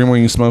 You don't dream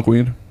when you smoke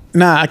weed?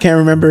 Nah, I can't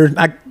remember.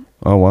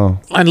 Oh wow.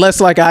 Unless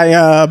like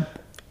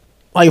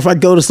like if I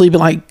go to sleep and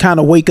like kind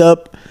of wake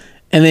up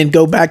and then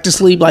go back to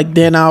sleep, like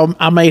then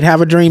I might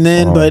have a dream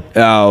then. But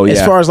Oh, as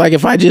yeah. far as like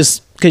if I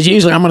just because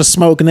usually I'm gonna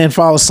smoke and then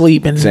fall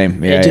asleep and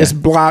Same. Yeah, it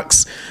just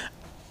blocks.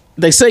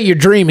 They say you're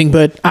dreaming,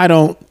 but I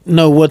don't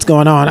know what's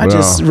going on. I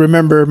just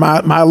remember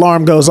my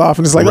alarm goes off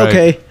and it's like, Right.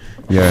 okay,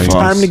 Yeah.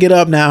 time to get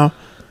up now.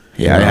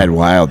 Yeah, I had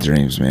wild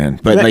dreams, man.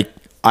 But But- like,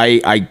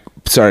 I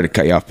sorry to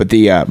cut you off, but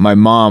my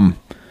mom,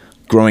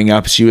 growing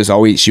up, she would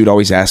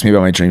always ask me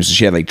about my dreams. So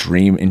she had like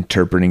dream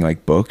interpreting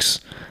like books,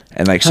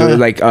 and like so Huh.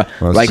 like So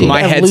you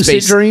my have lucid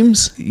headspace.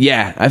 dreams.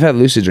 Yeah, I've had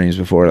lucid dreams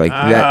before. Like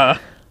Ah.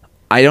 that.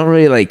 I don't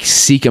really like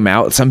seek them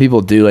out. Some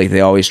people do. Like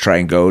they always try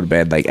and go to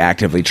bed like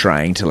actively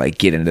trying to like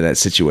get into that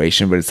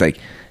situation, but it's like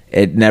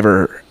it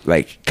never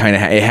like kind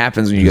of it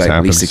happens when you Just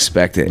like least happens.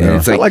 expect it, Yeah. and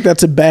it's I feel like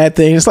that's a bad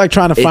thing. It's like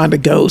trying to find a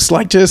ghost.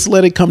 Like just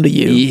let it come to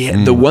you.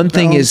 Yeah, the one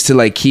thing is to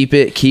like keep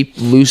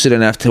lucid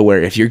enough to where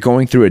if you're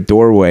going through a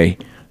doorway,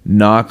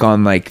 knock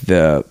on like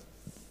the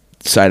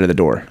side of the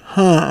door.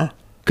 Huh.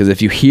 Because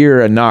if you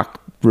hear a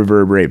knock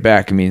reverberate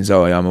back, it means,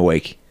 oh, I'm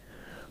awake.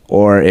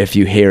 Or if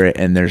you hear it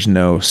and there's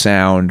no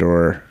sound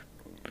or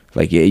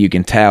like you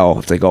can tell,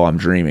 it's like, oh, I'm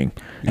dreaming.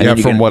 And Yeah, then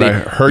you from what I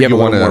heard, you have you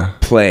a little wanna- more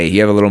play. You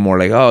have a little more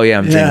like, oh yeah,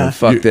 I'm dreaming.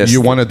 Fuck this. You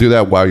want to do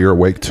that while you're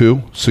awake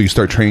too, so you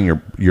start training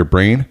your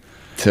brain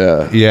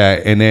to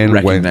and then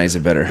recognize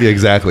it better. Yeah,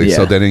 exactly. Yeah.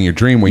 So then in your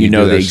dream when you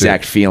know do the that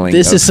exact shit, feeling.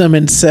 This is some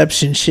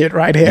Inception shit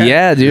right here.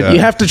 Yeah, dude. You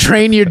have to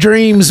train your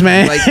dreams,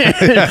 man.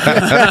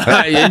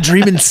 You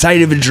dream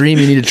inside of a dream.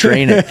 You need to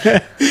train it.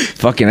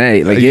 Fucking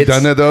A. Like Have you it's,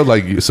 done that though?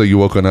 Like so you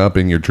woken up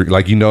and you're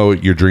like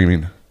you're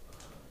dreaming.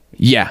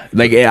 Yeah,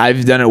 like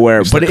I've done it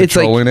where, but it's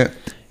like controlling it.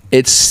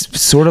 It's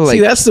sort of like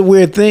See, that's the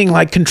weird thing,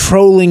 like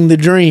controlling the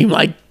dream,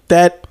 like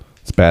that.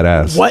 It's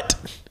badass. What?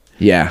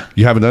 Yeah,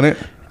 You haven't done it?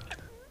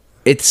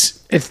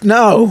 it's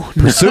no.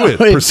 Pursue it.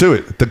 No, Pursue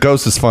it. The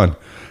ghost is fun.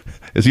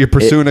 Is you're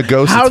pursuing a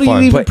ghost? How it's do you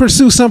fun. even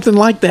pursue something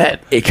like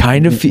that? It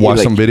kind of feels Watch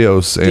like, some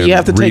videos. And Do you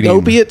have to take reading.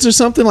 opiates or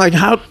something? Like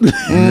how?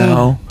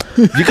 no.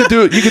 You could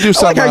do. You could do I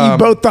some. like how you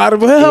both thought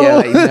of well. Yeah,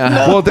 like,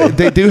 no. Well,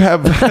 they do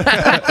have.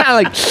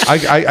 like,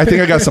 I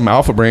think I got some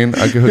Alpha Brain.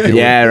 I could hook you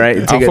yeah, with. right.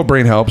 Take Alpha a-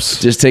 Brain helps.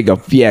 Just take a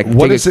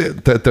What is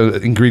it that the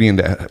ingredient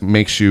that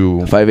makes you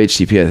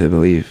 5-HTP, I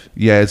believe.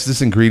 Yeah, it's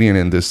this ingredient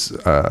in this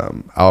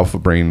Alpha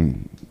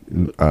Brain.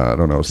 I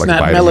don't know. It's, It's like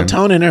not a vitamin.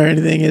 melatonin or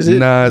anything, is it?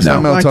 No, it's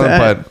not Like melatonin,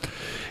 that. but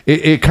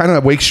it kind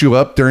of wakes you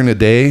up during the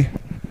day.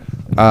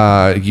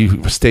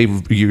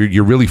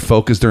 You're really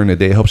focused during the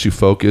day. Helps you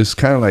focus.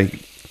 Kind of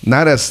like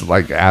not as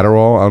like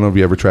Adderall. I don't know if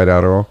you ever tried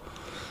Adderall,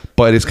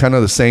 but it's kind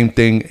of the same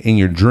thing in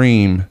your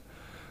dream.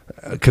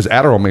 Because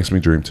Adderall makes me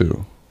dream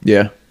too.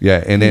 Yeah.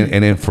 Yeah, and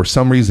then for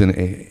some reason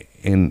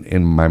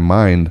in my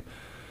mind,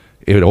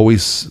 it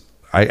always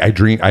I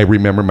dream. I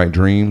remember my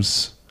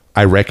dreams.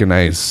 I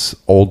recognize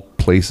old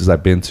places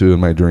I've been to in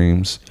my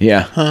dreams.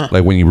 Yeah.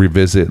 Like when you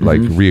revisit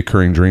like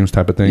reoccurring dreams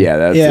type of thing. Yeah,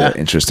 that's an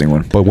interesting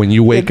one. But when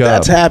you wake up,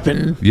 That's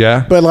happened.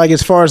 Yeah. But like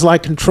as far as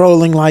like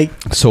controlling, like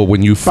So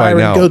when you find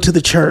Byron, out, go to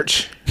the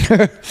church.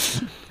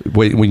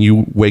 when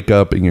you wake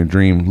up in your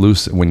dream,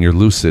 when you're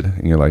lucid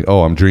and you're like,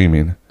 oh, I'm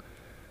dreaming.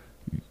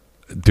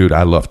 Dude,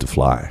 I love to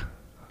fly.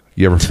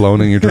 You ever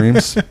flown in your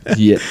dreams?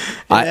 Yeah.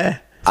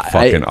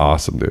 Fucking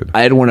awesome, dude.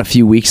 I had one a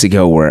few weeks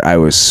ago where I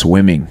was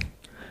swimming,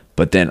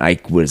 but then I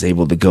was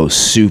able to go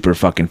super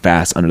fucking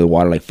fast under the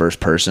water, like first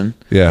person.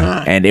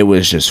 Yeah. And it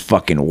was just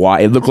fucking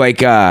wild. It looked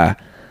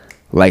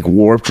like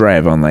warp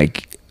drive on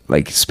like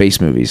space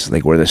movies,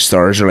 like where the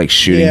stars are like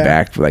shooting Yeah.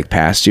 back like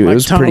past you. Like it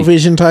was tunnel pretty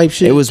vision type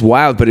shit. It was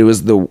wild, but it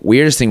was the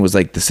weirdest thing was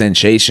like the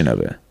sensation of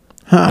it.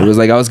 Huh. It was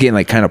like I was getting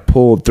like kind of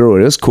pulled through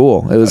it. It was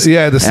cool. It was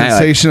Yeah, the and I,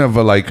 sensation of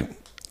a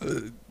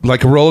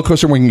like a roller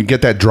coaster when you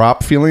get that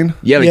drop feeling.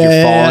 Yeah, like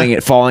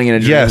you're falling in a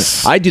dream.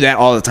 Yes. I do that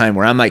all the time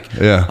where I'm like,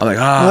 Yeah. I'm like,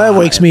 Well, that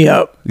wakes me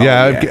up.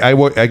 Yeah,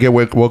 I get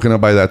woken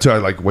up by that too. I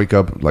like wake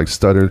up like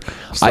stuttered,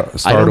 I don't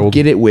startled.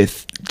 get it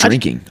with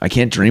drinking. I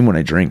can't dream when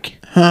I drink.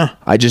 Huh.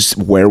 I just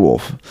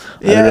werewolf.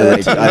 Yeah.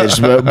 I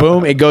just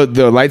boom,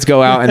 the lights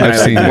go out and then I've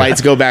seen the that.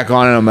 lights go back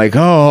on and I'm like,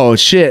 oh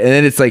shit. And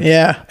then it's like,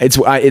 Yeah.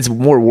 it's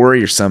more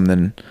worrisome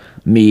than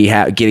me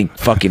getting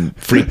fucking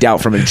freaked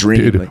out from a dream.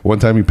 Dude, Like, one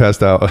time he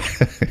passed out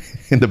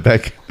in the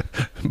back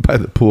by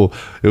the pool.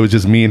 It was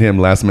just me and him,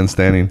 last man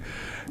standing.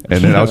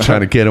 And then I was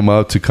trying to get him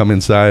up to come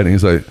inside, and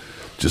he's like,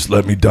 "Just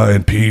let me die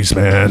in peace,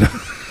 man."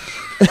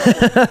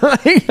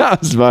 I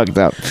was fucked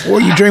up. Were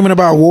you dreaming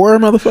about war,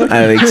 motherfucker?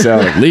 I think so.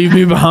 Leave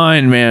me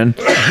behind, man.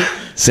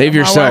 Save My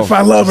yourself. wife,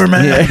 I love her,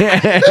 man.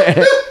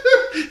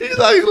 He's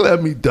like,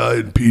 "Let me die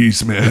in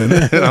peace, man."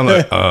 And I'm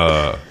like,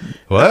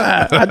 what?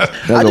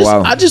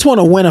 I just want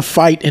to win a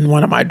fight in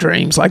one of my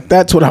dreams. Like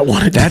that's what I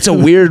want to do. That's a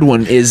weird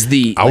one. Is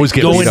the I always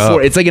get going beat up.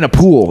 for it. It's like in a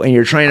pool and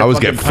you're trying to. I always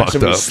fucking get punch fucked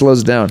somebody, up. it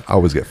slows down. I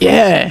always get fucked.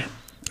 Yeah,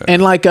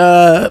 and like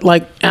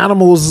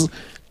animals.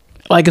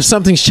 Like if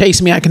something's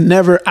chasing me, I can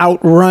never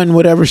outrun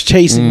whatever's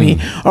chasing me.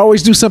 I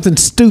always do something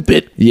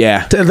stupid.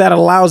 Yeah. That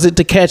allows it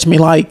to catch me.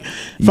 Like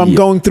if I'm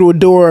going through a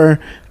door,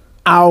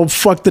 I'll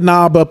fuck the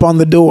knob up on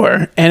the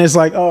door, and it's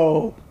like,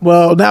 oh,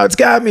 well, now it's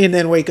got me, and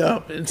then wake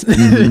up.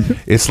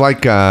 It's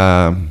like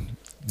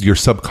your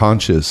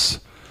subconscious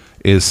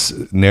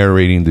is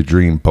narrating the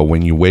dream, but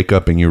when you wake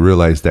up and you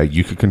realize that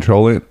you could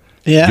control it,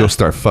 Yeah. you'll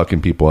start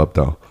fucking people up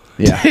though.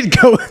 Yeah.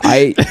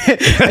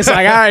 It's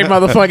like, all right,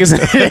 motherfuckers.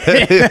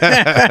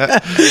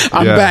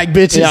 I'm Yeah. back,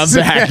 bitches. Yeah, I'm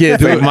back.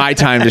 It's like my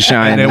time to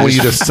shine. And then when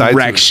you decide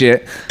wreck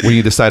shit. when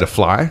you decide to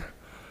fly,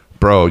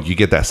 bro, you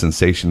get that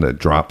sensation, that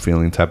drop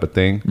feeling type of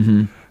thing.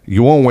 Mm-hmm.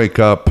 You won't wake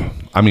up.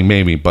 I mean,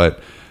 maybe, but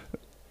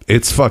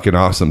it's fucking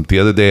awesome. The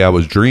other day I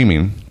was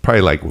dreaming,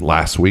 probably like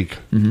last week.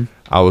 Mm-hmm.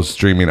 I was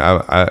dreaming.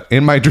 I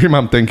in my dream,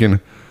 I'm thinking,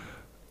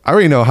 I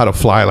already know how to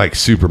fly like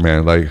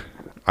Superman. Like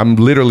I'm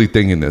literally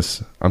thinking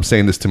this. I'm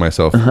saying this to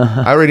myself.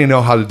 I already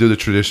know how to do the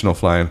traditional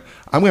flying.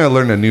 I'm going to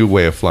learn a new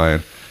way of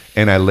flying.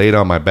 And I laid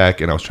on my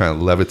back and I was trying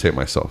to levitate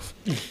myself.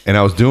 And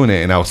I was doing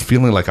it and I was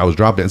feeling like I was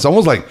dropping. It's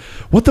almost like,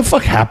 what the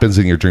fuck happens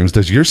in your dreams?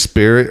 Does your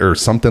spirit or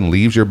something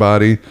leaves your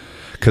body?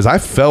 Because I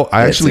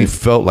actually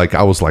felt like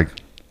I was like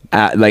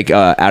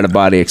out of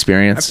body I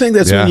experience. think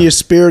that's when your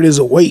spirit is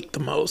awake the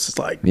most. It's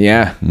like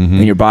Yeah.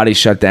 And your body's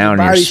shut down.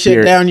 body your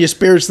spirit, shut down, your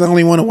spirit's the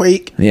only one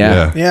awake.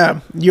 Yeah. Yeah.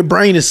 Your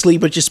brain is asleep,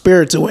 but your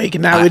spirit's awake,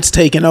 and now it's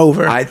taking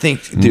over. I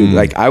think, dude,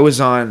 like I was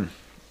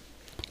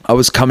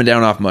coming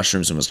down off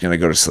mushrooms and was going to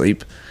go to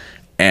sleep.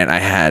 And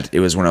it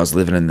was when I was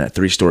living in that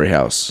 3-story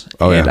house.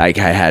 Oh, and yeah.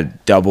 I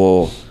had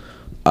double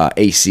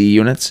AC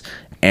units.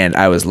 And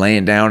I was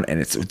laying down,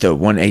 and the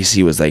one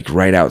AC was like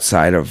right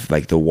outside of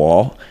like the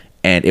wall,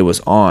 and it was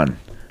on,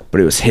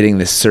 but it was hitting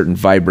this certain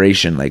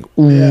vibration, like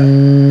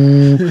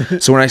ooh.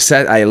 So when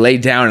I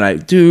laid down and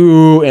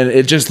and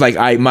it just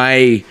like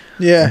my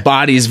Yeah.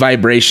 body's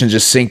vibration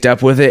just synced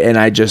up with it, and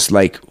I just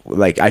like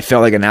I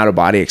felt like an out of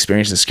body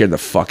experience and scared the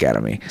fuck out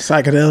of me.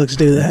 Psychedelics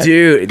do that,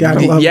 dude.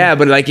 Gotta love yeah, it.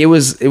 but like it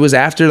was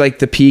after like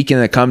the peak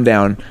and the come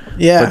down.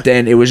 Yeah. But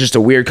then it was just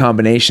a weird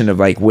combination of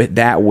like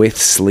with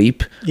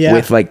sleep. Yeah.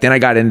 With like then I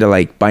got into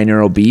like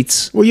binaural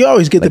beats. Well, you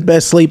always get the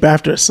best sleep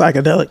after a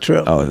psychedelic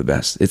trip. Oh, the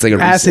best. It's like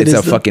Acid it's is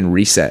a the- fucking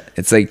reset.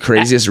 It's like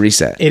craziest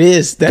reset. It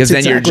is. That's Because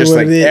then you're exactly just what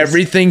like it is.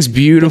 everything's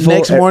beautiful.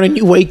 Next morning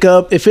you wake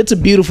up. If it's a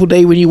beautiful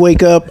day when you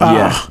wake up,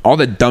 Yeah. All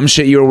the dumb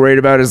shit you were worried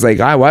about is like,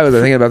 why was I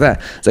thinking about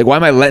that? It's like, why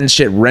am I letting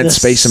shit rent The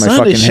space in my sun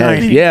fucking is head?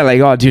 shining. Yeah, like,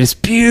 oh, dude, it's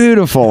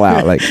beautiful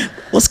out. Like,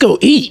 let's go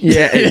eat.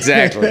 yeah,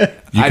 exactly.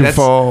 You can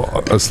fall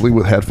asleep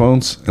with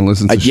headphones and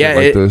listen to shit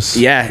like this.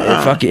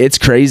 Yeah, it's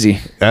crazy.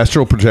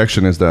 Astral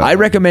projection is that. I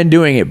recommend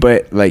doing it,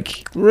 but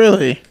like,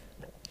 Really?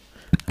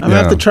 I'm gonna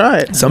have to try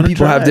it. Some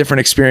people have different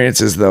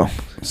experiences though.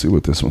 Let's see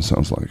what this one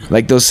sounds like.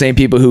 Like those same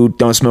people who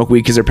don't smoke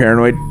weed because they're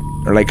paranoid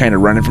or like kind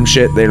of running from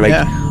shit. They're like,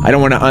 Yeah. I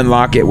don't want to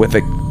unlock it with I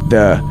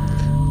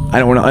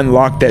don't want to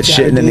unlock that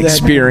shit and then do that.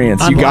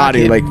 experience. You Unlock got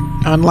to it. like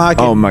Unlock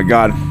it. Oh my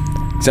god.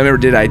 So I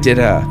remember I did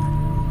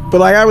But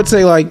like I would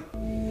say like,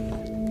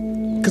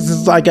 because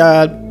it's like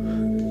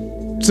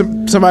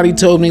somebody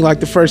told me like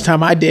the first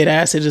time I did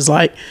acid is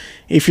like,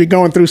 if you're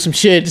going through some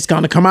shit, it's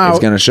gonna come out. It's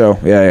gonna show.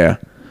 Yeah.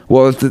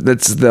 Well,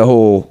 that's the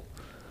whole.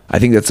 I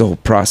think that's the whole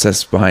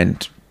process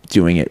behind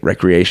doing it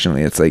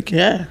recreationally. It's like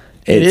Yeah,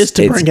 it is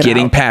to bring it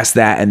getting out. past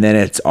that, and then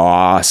it's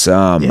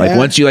awesome. Like Yeah.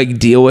 once you like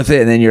deal with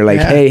it, and then you're like,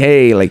 Yeah.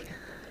 hey, like,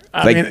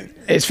 I mean,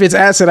 if it's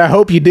acid, I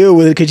hope you deal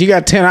with it because you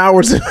got 10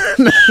 hours.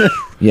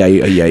 yeah,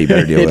 you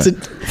better deal it's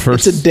with it.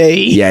 it's a day.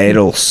 Yeah,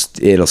 it'll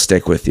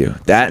stick with you.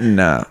 That and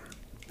have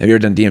you ever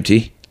done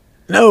DMT?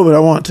 No, but I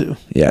want to.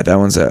 Yeah, that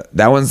one's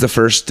the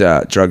first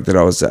drug that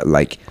I was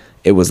like.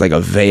 It was like a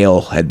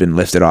veil had been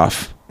lifted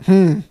off.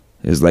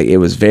 It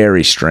was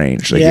very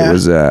strange. Like Yeah. it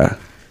was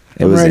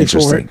I'm was ready for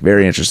interesting. it.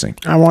 Very interesting.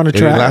 I want to It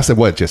try. lasted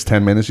what, just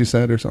 10 minutes you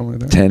said or something like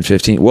that? 10,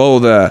 15. Well,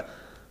 the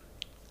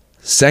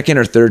second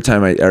or third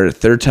time I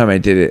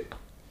did it,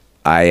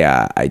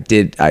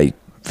 I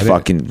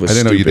fucking was I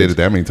didn't know you stupid. did it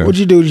that many times. What'd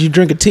you do? Did you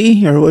drink a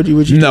tea or what'd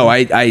you No,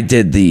 do? I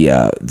did the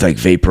like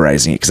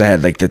vaporizing it because I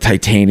had like the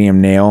titanium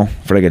nail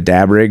for like a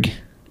dab rig.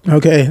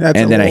 Okay, that's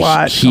And a then I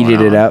lot heated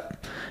going it on. up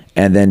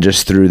and then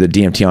just threw the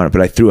DMT on it.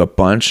 But I threw a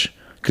bunch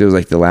because it was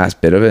like the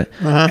last bit of it.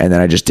 Uh-huh. And then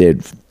I just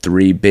did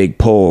 3 big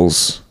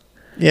pulls.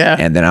 Yeah.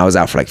 And then I was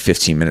out for like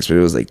 15 minutes, but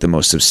it was like the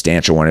most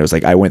substantial one. It was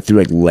like I went through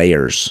like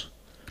layers.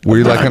 Were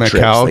you of like on a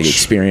trips, couch? Like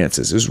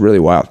experiences. It was really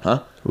wild.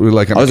 Huh? Were you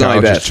like on I a was on my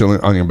couch bed. just chilling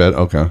on your bed?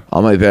 Okay.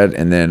 On my bed,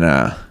 and then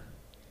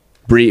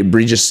Bree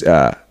just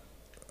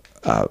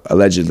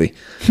allegedly,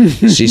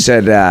 she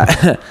said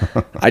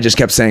I just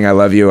kept saying I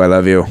love you,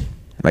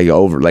 like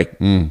over like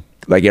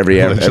every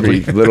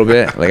Allegedly. little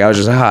bit. Like I was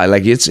just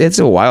like it's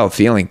a wild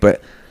feeling,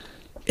 but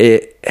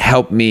it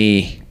helped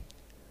me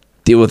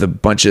deal with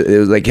it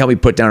was like helped me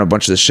put down a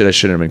bunch of the shit I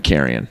shouldn't have been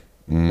carrying.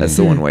 That's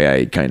the one way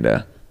I kind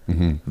of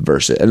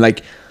verse it. And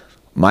like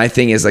my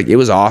thing is like it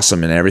was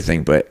awesome and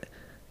everything, but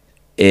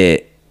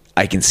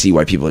I can see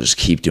why people just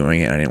keep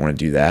doing it. I didn't want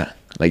to do that.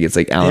 Like it's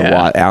like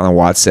Alan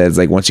Watts says,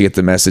 like once you get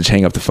the message,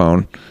 hang up the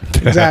phone.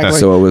 Exactly.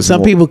 So it was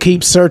some people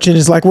keep searching.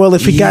 It's like, well,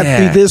 if we got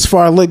through this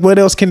far, look, what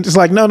else can? It's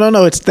like, no.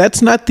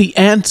 That's not the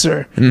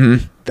answer.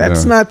 Mm-hmm.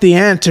 That's not the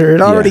answer.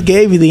 It already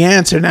gave you the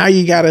answer. Now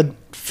you got to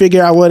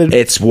figure out what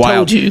it's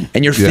wild, told you.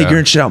 and you're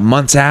figuring shit out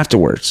months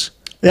afterwards.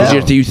 Yeah.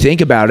 Because you think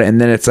about it, and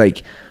then it's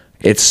like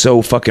it's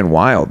so fucking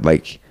wild.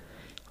 Like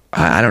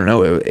I don't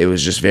know. It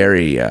was just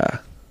very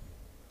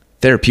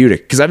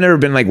therapeutic because I've never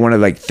been like one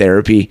of like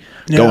therapy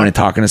going and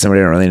talking to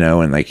somebody I don't really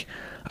know, and like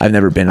I've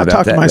never been about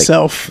talk that. to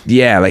myself. Like,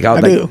 yeah, like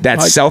I do. that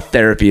Like- self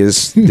therapy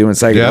is doing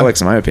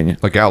psychedelics in my opinion.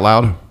 Like out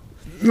loud?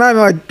 Not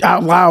like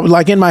out loud,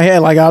 like in my head.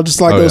 Like I'll just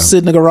like go sit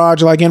in the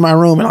garage, like in my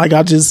room, and like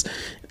I'll just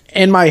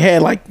in my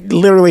head, like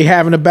literally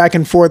having a back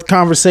and forth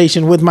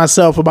conversation with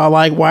myself about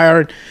like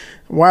why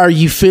are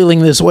you feeling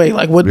this way?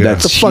 Like what the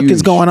fuck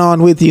is going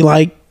on with you?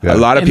 Like a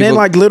lot of and people, then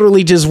like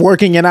literally just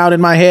working it out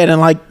in my head,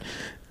 and like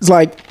it's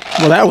like,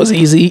 well, that was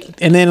easy.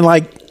 And then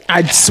like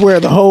I swear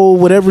the whole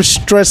whatever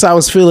stress I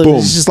was feeling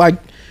is just like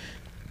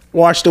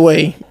washed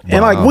away.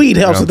 And like weed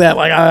helps with that.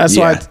 Like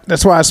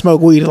that's why I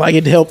smoke weed. Like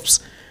it helps.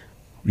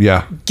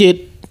 Yeah.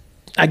 Get,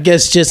 I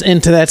guess, just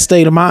into that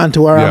state of mind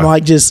to where I'm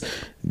like just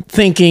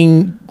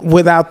thinking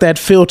without that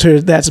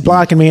filter that's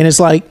blocking me. And it's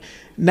like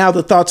now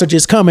the thoughts are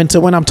just coming. So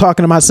when I'm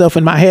talking to myself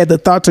in my head, the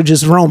thoughts are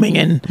just roaming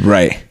and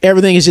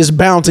everything is just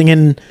bouncing.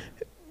 And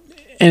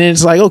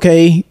it's like,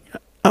 okay,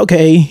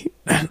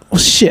 well,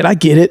 shit, I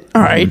get it.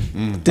 All right,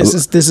 this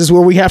is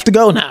where we have to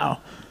go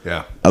now.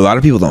 Yeah. A lot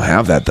of people don't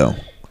have that though.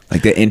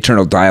 Like the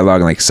internal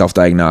dialogue and like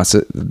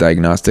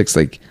diagnostics,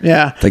 like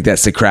like that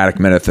Socratic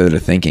method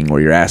of thinking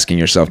where you're asking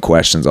yourself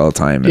questions all the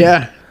time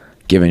and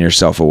giving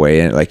yourself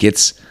away. And like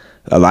it's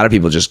a lot of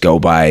people just go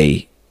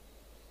by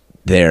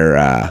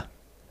their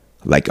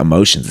like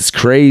emotions. It's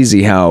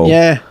crazy how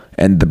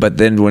But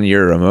then when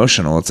you're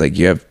emotional, it's like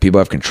people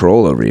have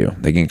control over you.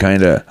 They can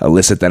kind of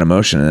elicit that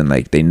emotion, and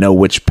like they know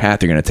which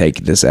path you're gonna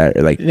take this at.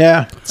 Like,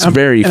 yeah, it's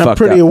very fucked I'm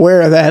pretty up.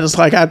 aware of that. It's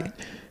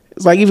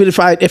like even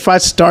if I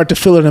start to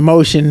feel an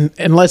emotion,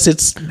 unless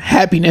it's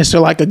happiness or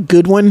like a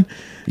good one,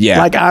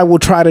 like I will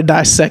try to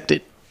dissect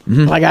it.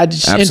 Like I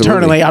just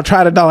internally, I'll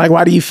try to like,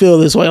 why do you feel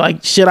this way?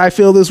 Like, should I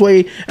feel this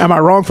way? Am I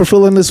wrong for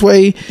feeling this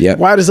way? Yep.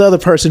 Why does the other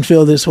person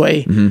feel this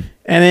way? And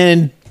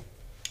then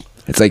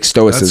it's like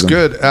stoicism.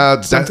 That's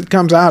good. Something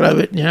comes out of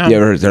it. You know? You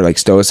ever heard they're like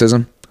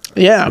stoicism?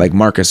 Yeah. Like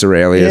Marcus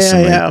Aurelius.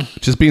 Yeah,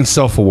 just being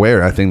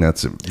self-aware. I think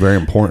that's very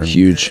important.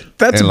 Huge.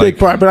 That's and a big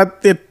part,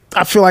 but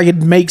I feel like it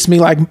makes me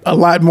like a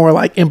lot more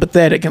like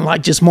empathetic and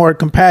like just more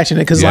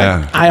compassionate because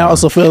like I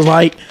also feel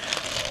like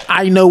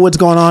I know what's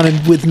going on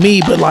with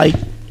me, but like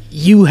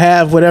you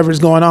have whatever's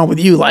going on with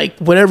you. Like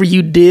whatever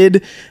you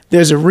did,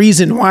 there's a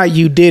reason why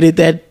you did it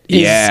that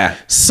is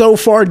so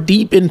far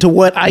deep into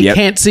what I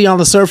can't see on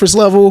the surface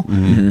level.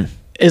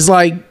 It's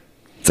like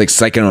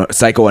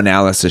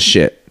psychoanalysis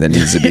shit that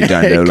needs to be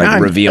done to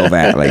like reveal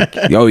that. Like,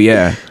 oh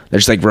yeah,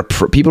 there's like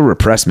people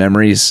repress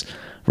memories,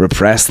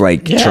 repress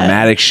like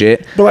traumatic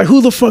shit. But like,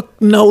 who the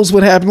fuck knows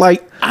what happened?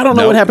 Like, I don't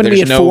know what happened to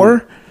me at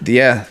 4.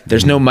 Yeah,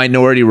 there's no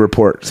Minority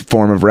Report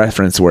form of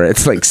reference where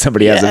it's like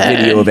somebody has a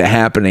video of it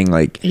happening.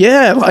 Like,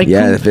 like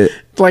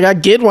I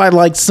get why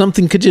like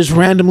something could just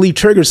randomly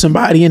trigger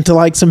somebody into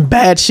like some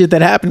bad shit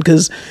that happened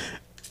because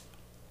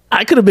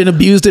I could have been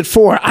abused at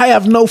 4. I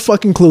have no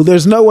fucking clue.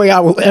 There's no way I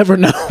will ever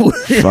know.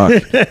 Fuck.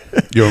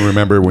 You don't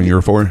remember when you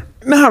were 4?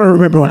 No, I don't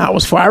remember when I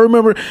was 4. I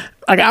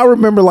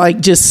remember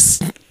like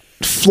just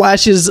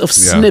flashes of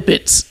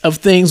snippets of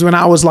things when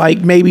I was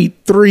like maybe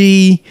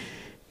 3,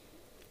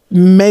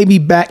 maybe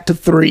back to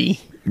 3.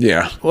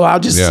 Yeah. Well, I'll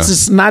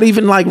just not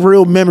even like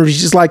real memories,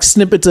 just like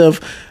snippets of,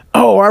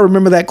 oh, I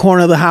remember that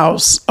corner of the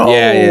house. Oh,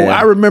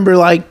 I remember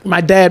like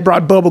my dad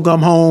brought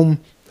bubblegum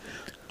home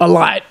a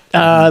lot.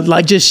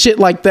 Like just shit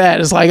like that.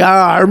 It's like,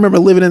 I remember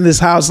living in this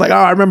house. Like,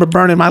 I remember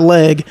burning my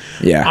leg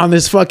on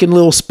this fucking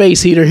little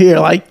space heater here.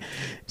 Like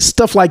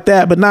stuff like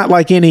that, but not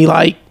like any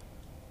like,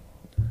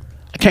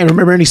 I can't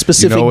remember any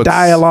specific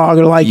dialogue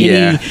or like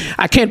any,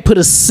 I can't put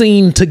a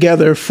scene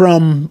together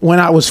from when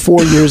I was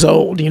 4 years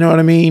old. You know what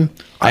I mean?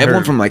 I have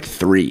one from like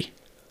 3,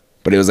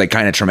 but it was like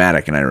kind of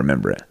traumatic and I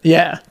remember it.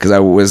 Yeah. Because I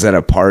was at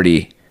a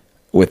party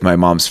with my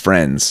mom's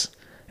friends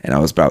and I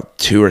was about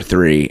 2 or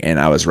 3 and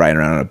I was riding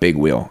around on a big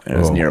wheel and it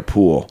was near a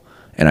pool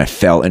and I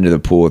fell into the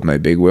pool with my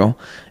big wheel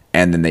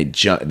and then they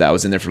jumped. I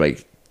was in there for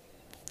like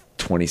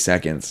 20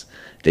 seconds.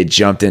 They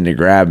jumped in to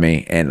grab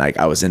me and like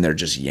I was in there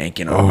just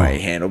yanking on my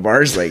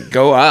handlebars, like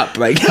go up,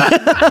 like just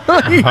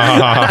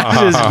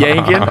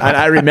yanking.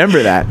 I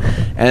remember that.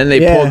 And then they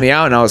pulled me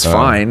out and I was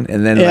fine.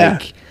 And then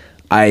like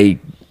I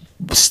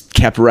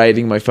kept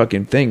riding my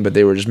fucking thing, but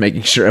they were just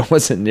making sure I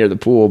wasn't near the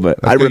pool. But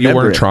I remember you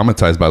weren't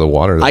traumatized by the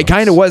water. I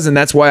kind of was, and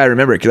that's why I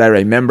remember it because I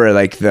remember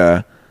like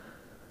the.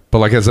 But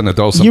like as an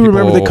adult, you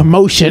remember the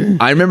commotion.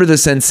 I remember the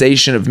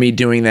sensation of me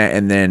doing that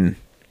and then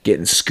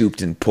getting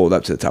scooped and pulled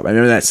up to the top. I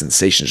remember that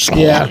sensation. Just,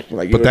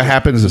 like, but that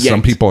happens to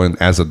some people, and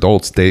as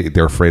adults,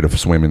 they're afraid of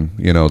swimming.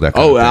 You know that.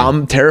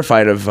 I'm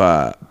terrified of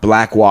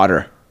black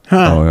water.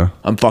 Oh yeah,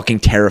 I'm fucking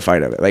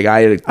terrified of it. Like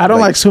I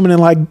don't like swimming in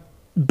like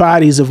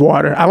bodies of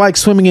water. I like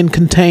swimming in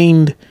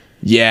contained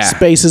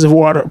spaces of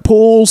water,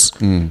 pools,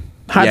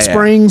 hot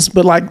springs,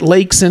 but like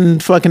lakes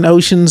and fucking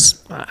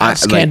oceans, I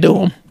just can't do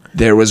them.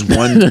 There was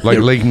one like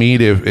Lake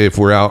Mead. If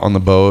we're out on the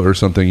boat or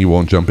something, you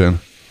won't jump in.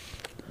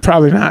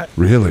 Probably not.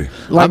 Really?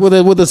 Like with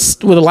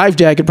a life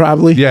jacket,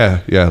 probably.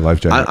 Yeah,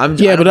 life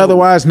jacket. But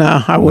otherwise,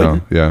 no, I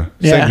wouldn't. No,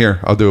 Same here.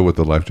 I'll do it with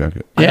the life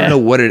jacket. I don't know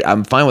what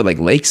I'm fine with like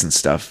lakes and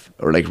stuff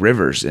or like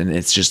rivers, and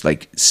it's just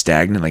like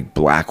stagnant, like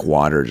black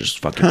water just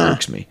fucking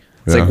irks me.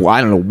 It's like, well, I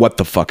don't know what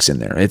the fuck's in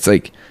there. It's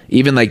like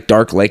even like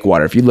dark lake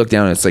water. If you look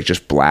down, it's like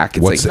just black.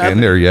 It's what's like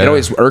in there? Yeah, it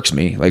always irks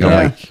me. Like I'm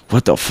like,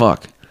 what the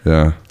fuck?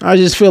 Yeah, I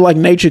just feel like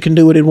nature can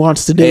do what it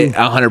wants to do.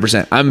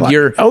 100%. I'm like,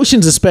 your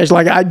oceans,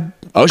 especially. Like I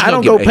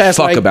don't go past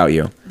fuck like, about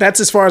you. That's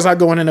as far as I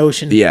go in an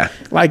ocean. Yeah,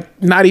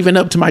 like not even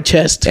up to my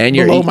chest. And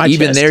you're below my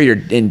even chest. there,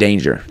 you're in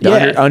danger.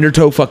 The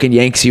undertow fucking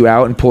yanks you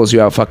out and pulls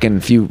you out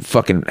fucking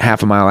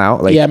half a mile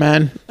out. Like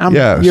man.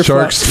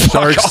 Sharks.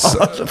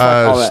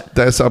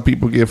 That's how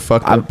people get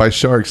fucked up by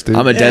sharks, dude.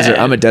 I'm a desert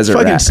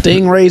fucking rat.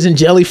 Stingrays and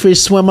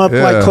jellyfish swim up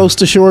like close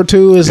to shore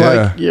too. Is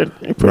like you're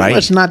pretty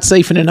much not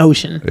safe in an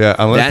ocean. Yeah,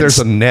 unless there's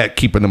a net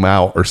keeping them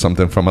out or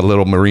something from a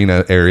little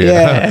marina area.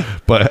 Yeah.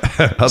 But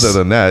other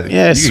than that,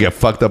 you can get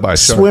fucked up by a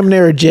shark. Swim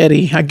near a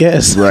jetty, I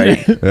guess.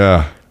 Right.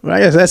 Yeah. Well, I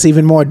guess that's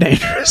even more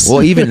dangerous.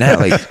 Well, even now,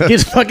 like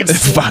it's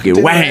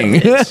fucking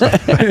wang.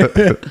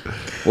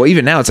 Well,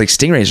 even now, it's like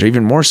stingrays are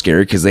even more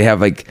scary because they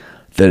have like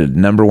the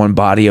 #1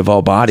 body of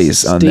all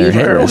bodies on their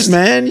head.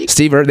 Man,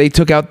 Steve Irwin, they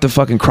took out the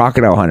fucking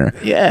crocodile hunter.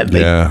 Yeah,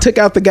 they took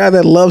out the guy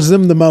that loves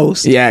them the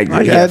most. Yeah,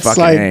 that's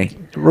fucking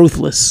like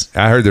ruthless.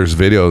 I heard there's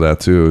video of that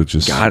too.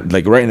 Just God,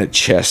 like right in the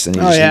chest. And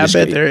Oh yeah, I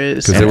bet there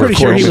is. 'Cause I'm they were pretty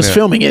sure he filming was it.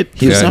 filming it.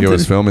 He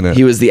was filming it.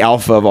 He was the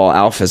alpha of all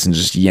alphas and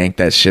just yanked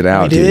that shit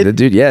out, He dude. did? The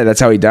dude, yeah, that's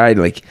how he died.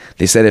 Like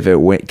they said, if it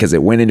went because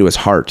it went into his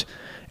heart,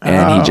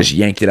 and he Oh. just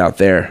yanked it out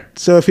there.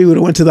 So if he would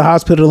have went to the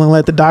hospital and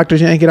let the doctors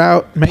yank it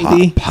out,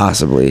 maybe.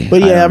 Possibly. But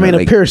yeah, I don't mean, know,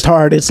 a pierced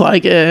heart, it's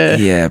like,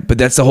 Yeah, but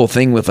that's the whole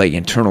thing with like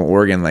internal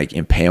organ like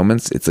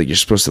impalements. It's like you're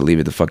supposed to leave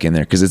it the fuck in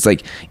there because it's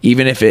like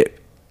even if it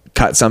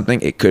cut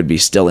something, it could be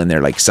still in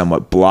there, like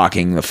somewhat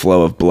blocking the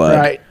flow of blood.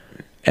 Right.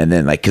 And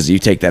then like because you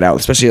take that out,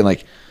 especially in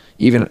like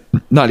even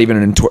not even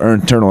an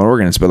internal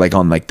organs, but like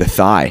on like the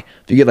thigh.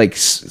 If you get like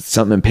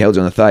something impaled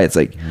on the thigh, it's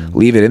like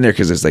leave it in there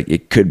because it's like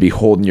it could be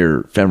holding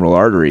your femoral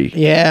artery.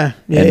 Yeah.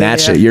 And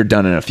that shit, you're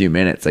done in a few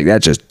minutes. Like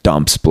that just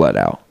dumps blood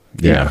out.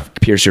 Yeah.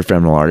 Pierce your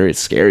femoral artery. It's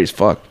scary as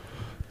fuck.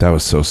 That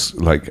was so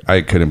like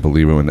I couldn't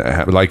believe it when that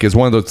happened. Like it's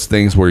one of those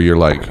things where you're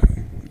like,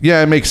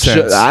 yeah, it makes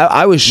sense.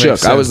 I was shook.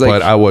 Makes I was sense, like,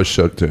 but I was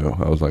shook too.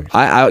 I was like,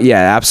 I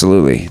yeah,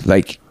 absolutely.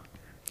 Like,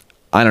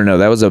 I don't know.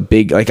 That was a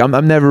big like.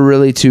 I'm never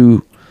really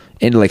too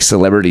into like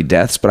celebrity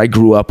deaths, but I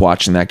grew up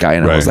watching that guy,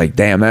 and I was like,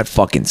 damn, that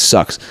fucking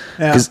sucks.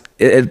 Yeah. Because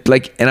it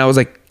like, and I was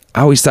like, I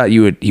always thought he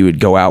would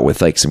go out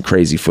with like some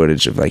crazy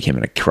footage of like him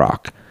in a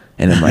croc.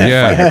 And then like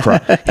fighting a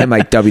croc, him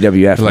like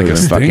WWF, Like a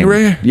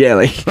stingray? Yeah,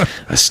 like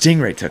a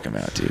stingray took him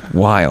out, dude.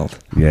 Wild.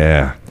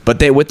 yeah. But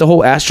they with the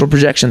whole astral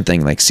projection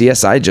thing, like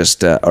CSI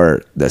just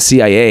or the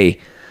CIA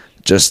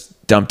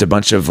just dumped a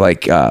bunch of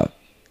like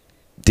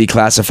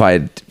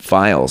declassified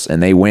files,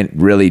 and they went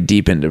really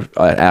deep into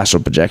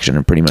astral projection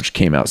and pretty much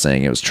came out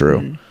saying it was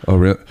true. Oh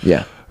really?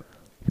 Yeah,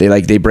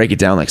 they break it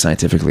down like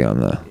scientifically on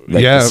the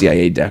the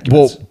CIA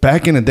documents. Well,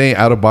 back in the day,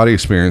 out of body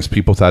experience,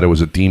 people thought it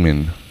was a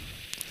demon.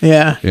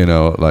 Yeah. You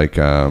know, like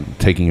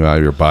taking you out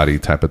of your body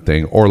type of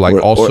thing, or like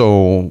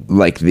also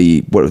like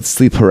the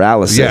sleep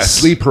paralysis. Yeah,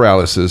 sleep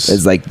paralysis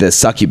is like the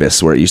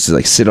succubus where it used to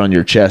like sit on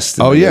your chest.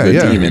 And Oh yeah, the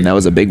yeah. demon. That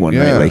was a big one,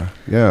 yeah, right? Like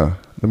yeah.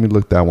 Let me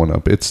look that one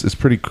up. It's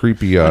pretty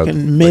creepy.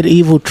 Fucking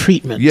medieval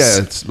treatments. Yeah,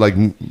 it's like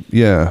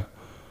yeah.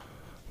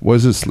 What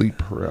is it? Sleep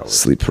paralysis.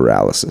 Sleep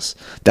paralysis.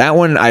 That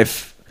one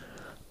I've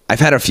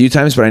had a few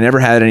times, but I never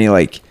had any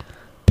like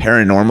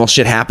paranormal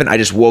shit happen. I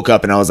just woke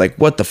up and I was like,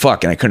 "What the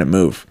fuck?" and I couldn't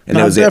move. And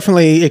that I've was it.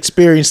 definitely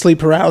experienced sleep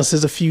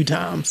paralysis a few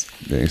times.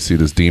 Yeah, you see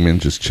this demon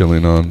just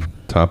chilling on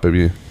top of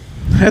you.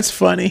 That's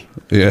funny.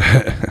 Yeah,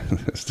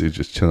 this dude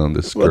just chilling on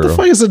this What girl. the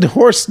fuck is a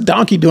horse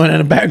donkey doing in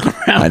the background?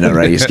 I know,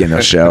 right? He's getting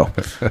a show.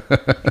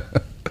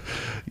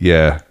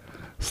 Yeah,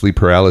 sleep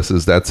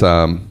paralysis. That's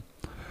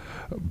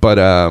but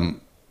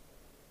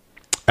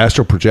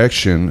astral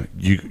projection.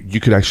 You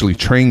could actually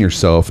train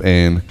yourself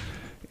and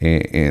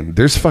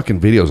there's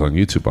fucking videos on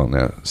YouTube on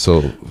that.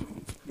 So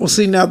Well,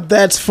 see, now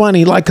that's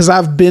funny. Like, because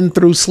I've been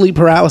through sleep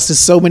paralysis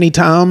so many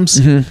times,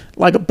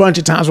 like a bunch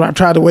of times where I've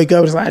tried to wake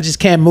up, it's like I just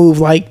can't move.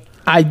 Like,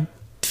 I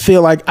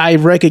feel like I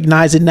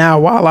recognize it now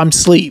while I'm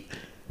asleep.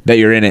 That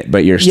you're in it,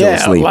 but you're still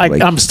asleep.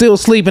 Like I'm still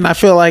sleeping. I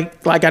feel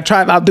like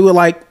I'll do it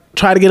like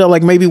try to get up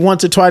like maybe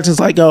once or twice. It's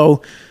like,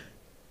 oh,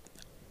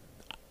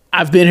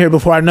 I've been here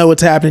before. I know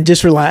what's happening.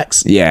 Just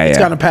relax. Yeah, it's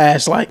yeah. gonna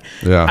pass. Like,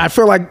 Yeah. I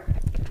feel like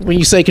when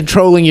you say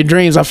controlling your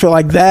dreams, I feel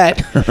like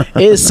that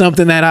is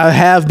something that I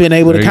have been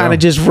able There to you kind go. of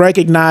just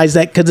recognize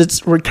that because it's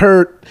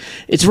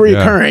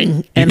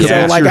reoccurring, and can so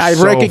ask like I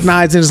yourself-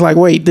 recognize and it's like,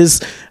 wait, this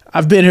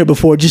I've been here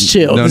before. Just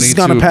chill. no This need is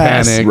gonna to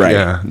pass. panic. Right.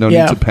 Yeah, no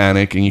Yeah. need to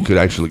panic, and you could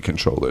actually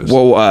control this.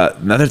 Well,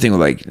 another thing with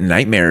like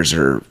nightmares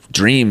or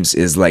dreams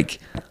is like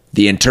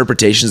the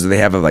interpretations that they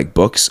have of like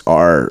books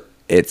are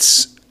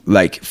it's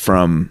like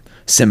from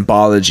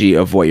symbology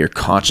of what your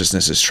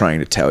consciousness is trying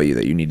to tell you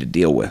that you need to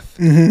deal with.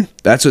 Mm-hmm.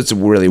 That's what's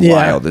really Yeah.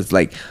 wild. It's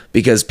like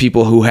because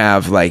people who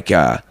have like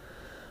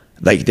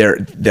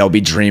they'll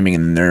be dreaming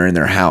and they're in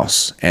their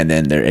house and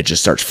then it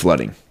just starts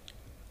flooding.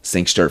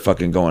 Things start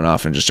fucking going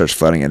off and just starts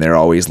flooding, and they're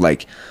always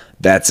like,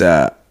 that's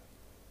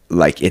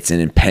like it's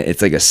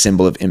it's like a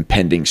symbol of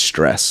impending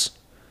stress.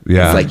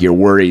 Yeah. It's like you're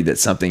worried that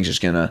something's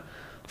just gonna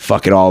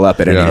fuck it all up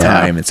at Yeah. any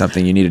time, and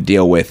something you need to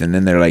deal with. And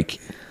then they're like,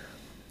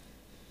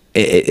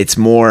 it's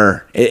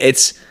more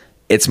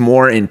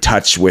in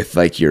touch with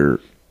like your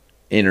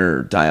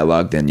inner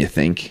dialogue than you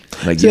think.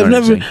 Like, See, you know what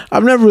I'm saying?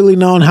 I've never really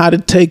known how to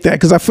take that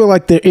because I feel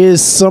like there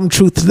is some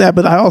truth to that,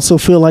 but I also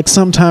feel like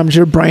sometimes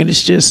your brain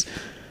is just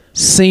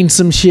seen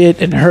some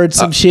shit and heard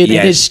some shit,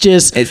 yeah, and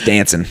it's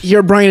dancing.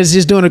 Your brain is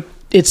just doing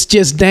it's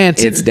just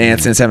dancing. It's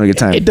dancing. It's having a good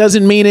time. It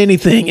doesn't mean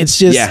anything. It's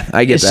just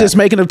I get it's that. just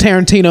making a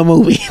Tarantino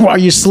movie while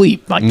you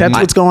sleep. Like that's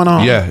what's going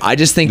on. Yeah. I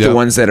just think the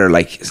ones that are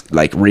like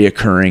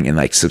reoccurring and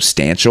like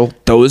substantial,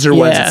 those are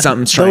ones Yeah, that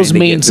something's trying those to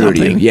mean get through to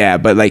you. something. Yeah,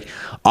 but like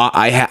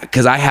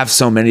because I have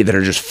so many that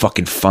are just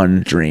fucking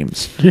fun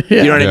dreams. You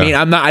know what I mean?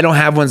 I don't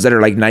have ones that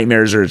are like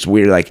nightmares or it's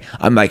weird. Like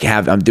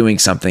I'm doing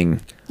something.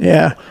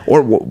 Yeah.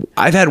 Or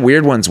I've had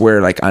weird ones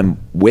where like I'm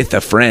with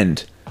a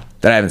friend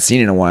that I haven't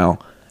seen in a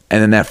while,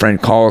 and then that friend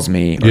calls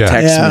me or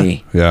texts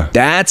me. Yeah.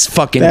 That's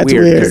fucking That's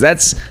weird weird.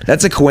 because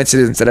that's a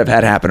coincidence that I've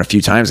had happen a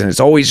few times, and it's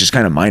always just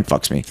kind of mind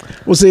fucks me.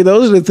 Well, see,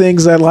 those are the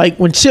things that like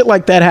when shit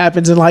like that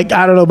happens, and like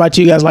I don't know about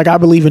you guys, like I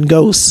believe in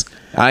ghosts.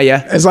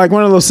 Yeah. It's like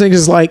one of those things.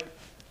 Is like,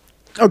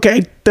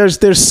 okay,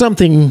 there's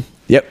something.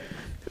 Yep.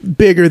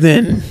 Bigger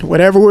than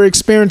whatever we're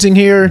experiencing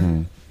here.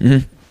 Mm-hmm.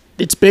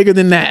 It's bigger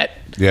than that.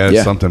 Yeah,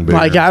 it's something bigger.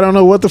 Like, I don't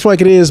know what the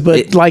fuck it is,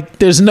 but like,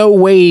 there's no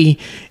way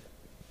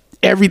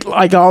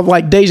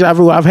like deja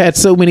vu. I've had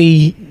so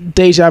many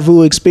deja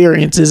vu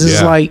experiences.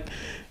 It's like,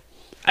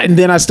 and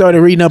then I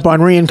started reading up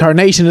on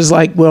reincarnation. It's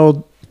like,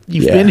 well,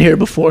 you've been here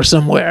before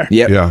somewhere.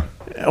 Yeah.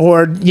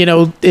 Or, you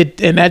know,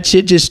 and that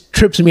shit just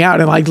trips me out,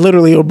 and like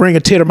literally it'll bring a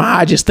tear to my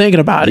eye just thinking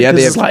about it. Yeah,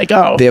 it's like,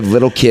 oh, they have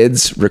little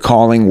kids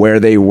recalling where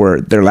they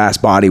were, their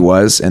last body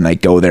was, and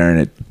like go there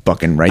and it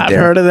fucking right there.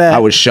 I've heard of that. I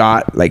was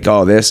shot, like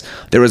all this.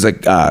 There was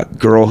a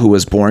girl who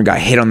was born, got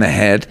hit on the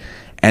head,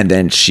 and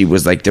then she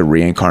was like the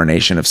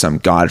reincarnation of some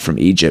god from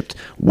Egypt.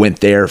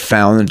 Went there,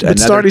 found another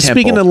started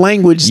temple. speaking a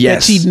language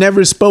that she'd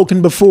never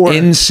spoken before.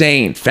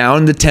 Insane.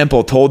 Found the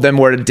temple, told them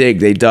where to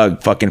dig. They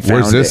dug, fucking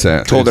found Where's this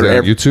at? Told Is her it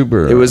on YouTube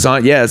or? it was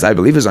on. Yes, I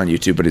believe it was on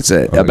YouTube, but it's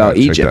about gotta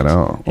check Egypt. that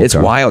out. It's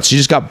Okay. wild. She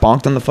just got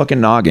bonked on the fucking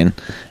noggin,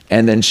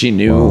 and then she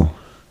knew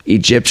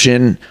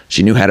Egyptian.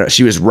 She knew how to.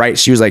 She was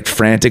like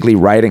frantically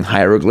writing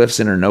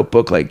hieroglyphs in her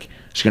notebook, like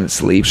she couldn't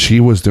sleep.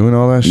 She was doing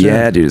all that shit?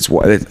 Yeah, dude. It's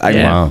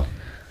Wow.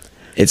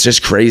 It's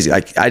just crazy.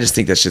 I just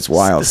think that shit's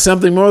wild. There's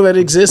something more that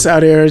exists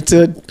out there.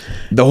 The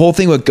whole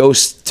thing with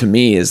ghosts to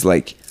me is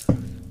like,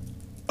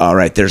 all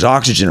right, there's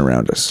oxygen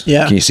around us.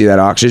 Yeah. Can you see that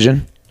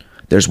oxygen?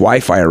 There's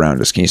Wi-Fi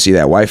around us. Can you see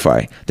that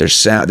Wi-Fi? There's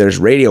sound. There's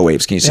radio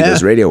waves. Can you see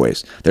those radio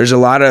waves? There's a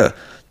lot of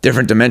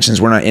different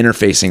dimensions we're not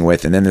interfacing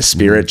with, and then the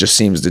spirit just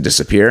seems to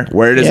disappear.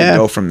 Where does it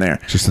go from there?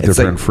 Just a It's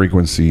different like,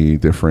 frequency,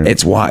 different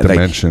it's wild.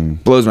 dimension.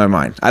 Like, blows my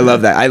mind. I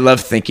love that. I love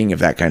thinking of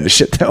that kind of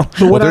shit though.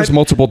 Well, there's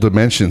multiple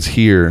dimensions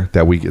here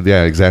that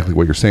exactly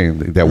what you're saying,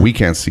 that we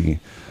can't see.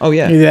 Oh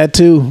yeah. That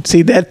too.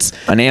 See, that's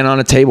an ant on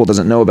a table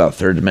doesn't know about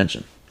third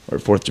dimension or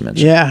fourth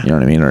dimension. Yeah. You know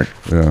what I mean? Or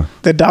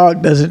the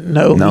dog doesn't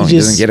know. No, he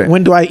doesn't get it.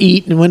 When do I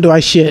eat and when do I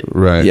shit?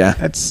 Right. Yeah.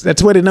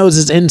 That's what it knows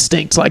is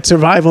instincts, like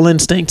survival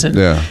instincts. And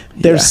Yeah.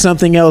 there's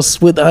something else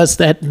with us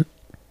that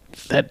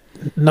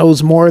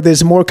knows more.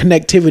 There's more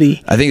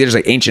connectivity. I think there's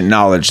like ancient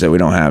knowledge that we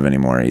don't have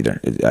anymore either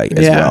as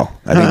well.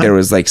 I think Uh-huh. there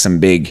was like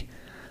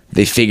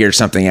they figured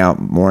something out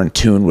more in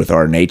tune with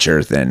our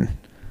nature than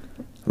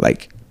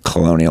like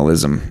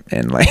colonialism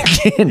and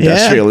like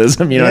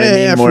industrialism. You know what I mean?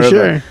 Yeah, More for of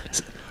sure.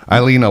 I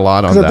lean a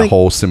lot on 'Cause I that think-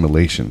 whole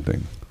simulation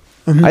thing.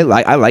 I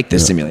like the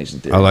simulation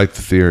theory. I like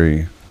the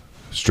theory,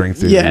 string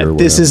theory. Yeah, or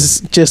this whatever.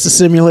 is just a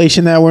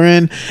simulation that we're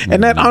in.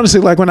 And that honestly,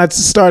 like when I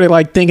started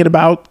like thinking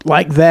about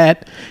like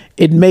that,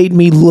 it made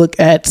me look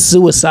at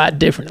suicide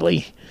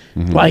differently.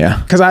 Like,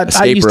 Yeah. cause I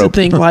Escape used rope. to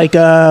think like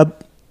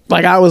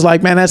I was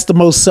like, man, that's the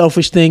most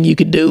selfish thing you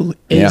could do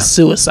is Yeah.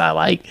 suicide.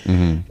 Like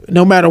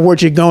no matter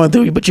what you're going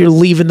through, but you're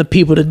leaving the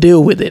people to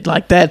deal with it.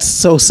 Like that's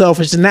so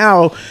selfish. And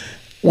now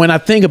when I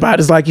think about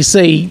it, it's like you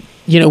say,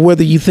 you know,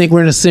 whether you think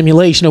we're in a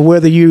simulation or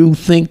whether you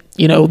think,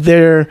 you know,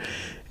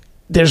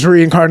 there's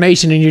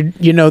reincarnation and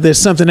you know, there's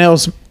something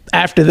else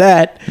after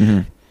that.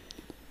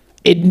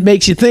 It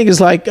makes you think it's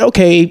like,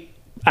 okay,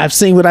 I've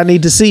seen what I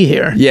need to see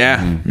here.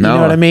 Yeah. You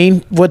know what I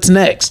mean? What's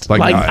next?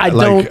 like I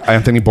don't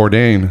Anthony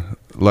Bourdain.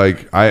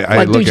 Like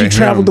I look dude, you at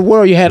traveled him. the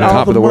world. You had all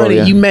Top the of the world, money.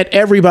 yeah. You met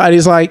everybody.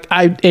 It's like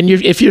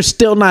if you're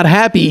still not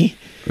happy,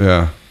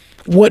 Yeah.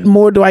 what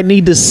more do I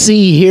need to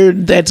see here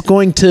that's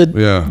going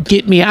to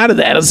get me out of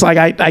that? It's like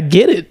I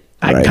get it.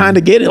 I Right. kind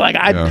of get it. Like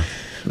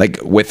like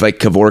with like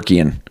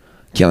Kevorkian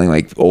killing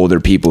like older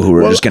people who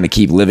were just going to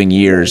keep living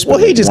years. well,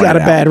 but, he like, just got a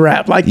wanted bad out.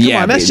 rap. Like, come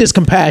on, that's but just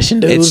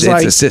compassion, dude. It's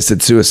like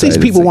assisted suicide. these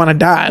It's people like- want to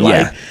die. Like,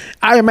 Yeah.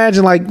 I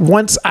imagine, like,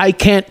 once I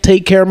can't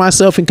take care of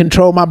myself and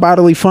control my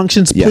bodily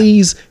functions,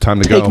 please Time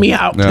to take go. me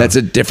out. Yeah. That's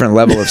a different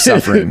level of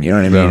suffering. You know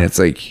what I mean? Yeah. It's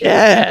like,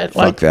 Yeah, fuck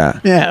like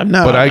that. Yeah,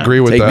 no. But I agree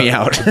with Take that, me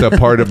out. the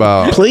part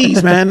about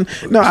Please, man.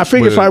 No, I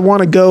figure if But- I want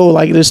to go,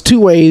 like, there's two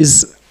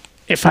ways.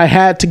 If I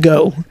had to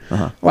go,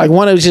 like,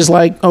 one is just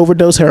like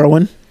overdose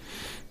heroin.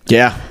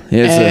 Yeah.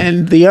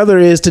 And the other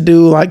is to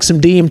do like some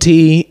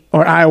DMT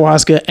or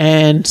ayahuasca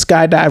and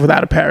skydive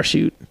without a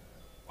parachute.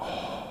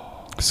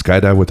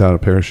 skydive without a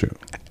parachute.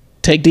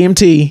 Take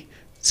DMT,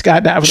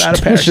 skydive without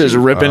a parachute. Just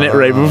ripping it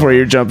right before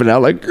you're jumping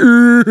out. Like,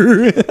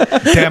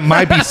 That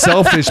might be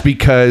selfish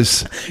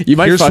because you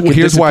might fucking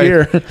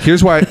disappear.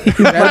 Here's why.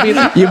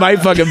 You might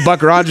fucking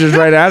Buck Rogers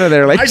right out of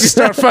there. Like, I just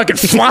start fucking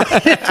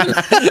flying.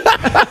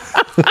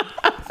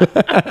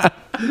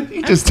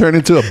 You just turn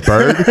into a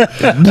bird.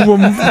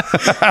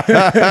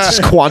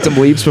 just quantum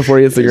leaps before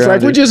you hit the It's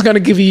ground. like, we're just going to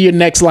give you your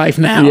next life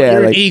now. Yeah, You're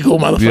like- an eagle,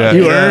 motherfucker. Yeah,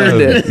 You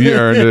earned it. You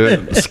earned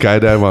it.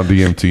 Skydive on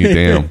DMT.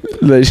 Damn.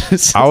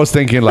 I was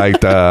thinking like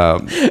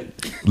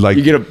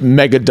you get a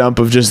mega dump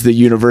of just the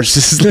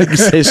universe's like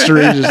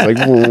history, just like,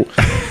 whoa.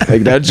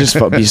 Like that'd just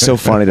be so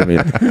funny to me.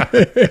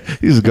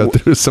 you just go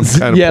through some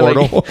kind of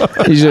portal.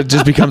 Like, he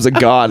just becomes a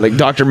god, like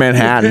Dr.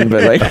 Manhattan,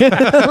 but like.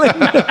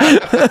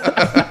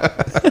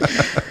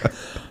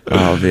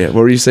 Oh man,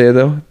 what were you saying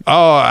though?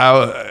 Oh,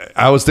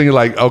 I was thinking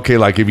like, okay,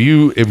 like if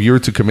you were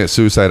to commit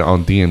suicide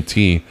on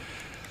DMT,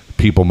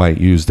 people might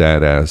use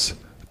that as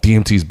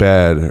DMT's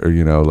bad, or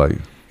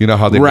You know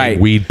how they Right.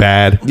 make weed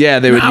bad? Yeah,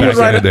 they would. I would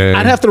back in the day.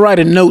 I'd have to write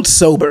a note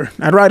sober.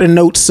 I'd write a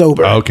note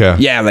sober. Okay.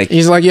 Yeah, like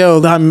He's like,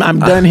 yo, I'm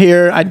done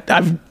here.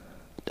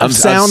 I'm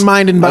sound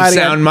minded body.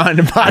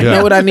 Sound-minded body. I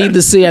know what I need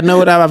to see. I know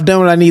what I've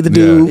done. What I need to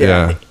do.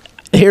 Yeah.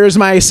 Here's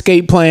my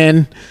escape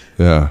plan.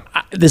 Yeah.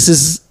 This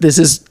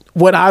is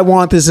what I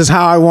want. This is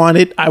how I want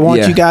it. I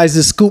want Yeah. you guys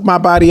to scoop my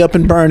body up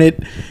and burn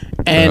it,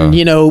 and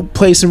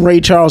play some Ray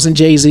Charles and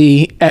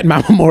Jay-Z at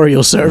my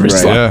memorial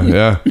service. Right.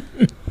 Yeah.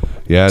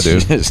 Yeah,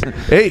 dude.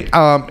 Hey,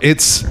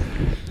 it's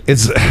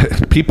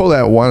people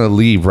that want to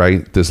leave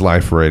this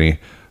life already,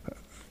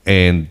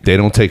 and they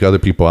don't take other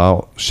people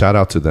out. Shout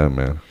out to them,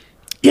 man.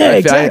 Yeah,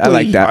 exactly. I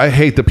like that. I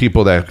hate the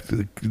people that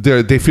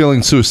they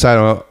feeling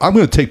suicidal. I'm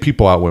going to take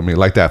people out with me,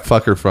 like that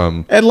fucker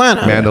from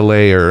Atlanta,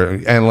 Mandalay, or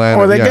Atlanta,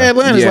 or that guy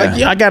Atlanta's like,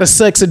 I got a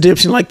sex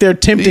addiction. Like they're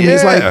tempting me.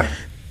 It's like,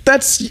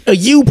 that's a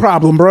you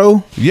problem,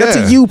 bro. That's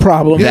a you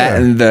problem.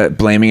 That and the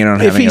blaming it on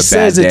if having he a bad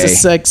says day. it's a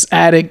sex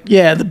addict,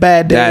 the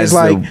bad day That is is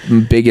like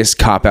the biggest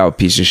cop out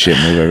piece of shit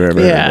move I've ever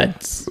heard.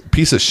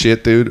 Piece of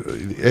shit, dude.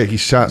 He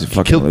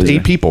killed loser.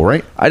 8 people,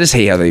 right? I just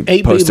hate how they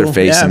 8 post people, their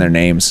face yeah. and their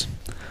names.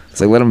 It's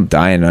like, let them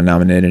die in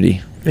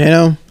anonymity. You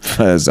know,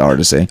 it's hard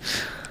to say.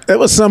 There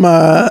was some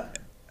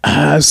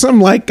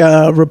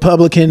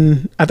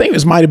Republican. I think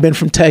this might have been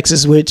from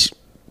Texas, which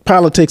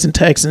politics in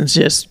Texas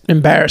just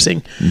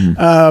embarrassing.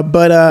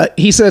 But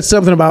he said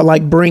something about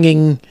like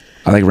bringing.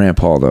 I like Rand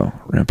Paul though.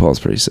 Rand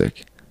Paul's pretty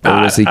sick.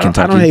 Or was he Kentucky?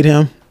 I don't hate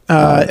him.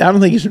 I don't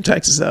think he's from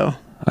Texas though.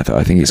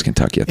 I think he's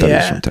Kentucky. I thought he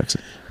was from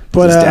Texas.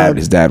 But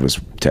his dad was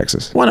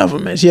Texas. One of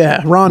them is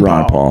Ron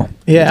Paul.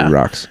 Yeah, he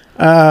rocks.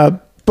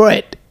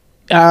 But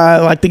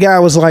like the guy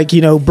was like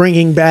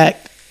bringing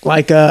back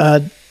like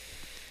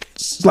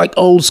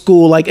old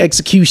school like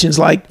executions,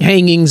 like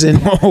hangings and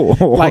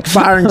like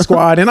firing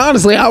squad. And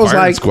honestly, I was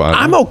like,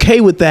 I'm okay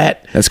with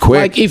that. That's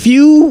quick. Like if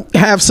you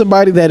have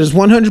somebody that is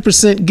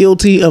 100%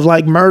 guilty of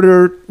like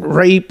murder,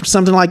 rape,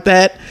 something like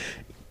that,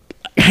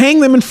 hang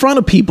them in front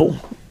of people.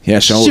 Yeah,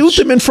 shoot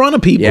them in front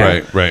of people.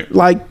 Yeah. Right.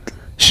 Like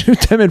shoot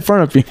them in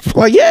front of people.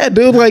 Like, yeah,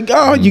 dude, like,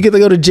 oh, you get to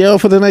go to jail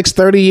for the next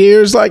 30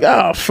 years. Like,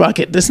 oh, fuck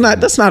it. That's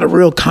not a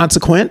real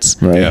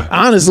consequence. Right. Yeah.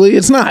 Honestly,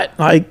 it's not.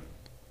 Like,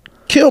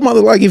 kill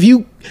mother. Like, if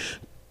you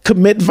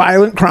commit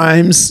violent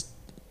crimes,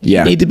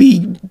 you need to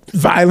be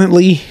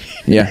violently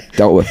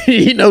dealt with.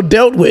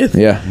 Dealt with.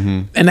 Yeah.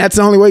 Mm-hmm. And that's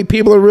the only way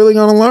people are really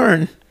going to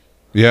learn.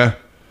 Yeah.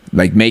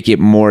 Like, make it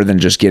more than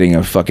just getting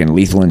a fucking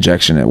lethal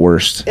injection at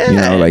worst.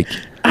 Yeah. Like,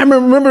 I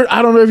remember,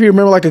 I don't know if you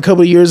remember like a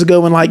couple of years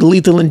ago when like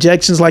lethal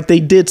injections, like they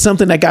did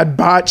something that got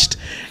botched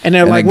and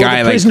they're like,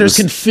 well, the prisoners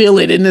can feel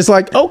it. And it's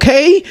like,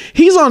 okay,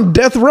 he's on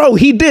death row.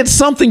 He did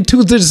something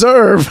to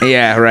deserve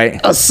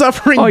a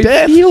suffering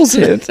death. He feels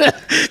it.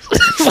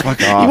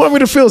 Fuck off. You want me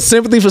to feel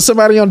sympathy for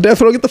somebody on death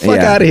row? Get the fuck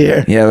out of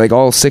here. Yeah, like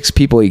all 6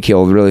 people he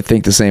killed really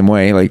think the same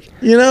way. Like,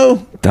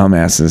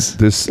 dumbasses.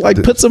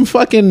 Put some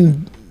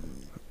fucking...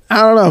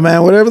 I don't know,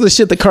 man. Whatever the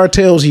shit the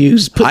cartels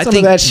use, put some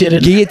of that shit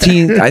in.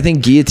 Guillotine. I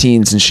think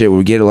guillotines and shit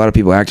would get a lot of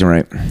people acting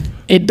right.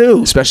 It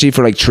do, especially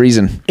for like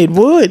treason. It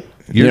would.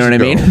 You know what I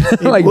mean?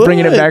 Like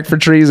bringing it back for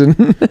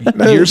treason.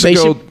 Years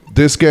ago,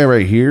 this guy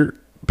right here,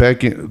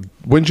 back in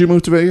when did you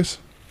move to Vegas?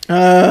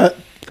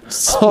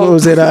 What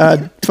was it?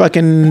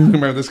 Fucking.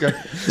 Remember this guy?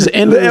 It was the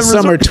end of the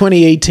summer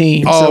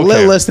 2018. So a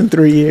little less than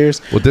 3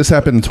 years. Well, this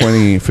happened in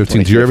 2015.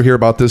 Did you ever hear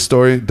about this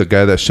story? The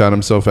guy that shot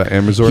himself at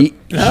M Resort?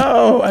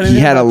 No, I didn't He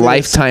hear had a about this.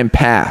 lifetime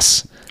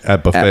pass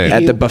at buffet.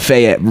 At the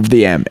buffet at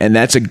the M, and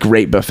that's a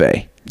great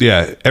buffet.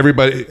 Yeah,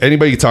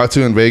 anybody you talk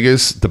to in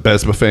Vegas, the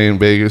best buffet in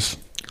Vegas,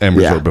 M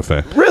Resort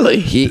buffet.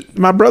 Really?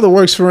 My brother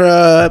works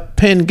for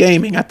Penn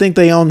Gaming. I think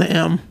they own the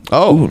M.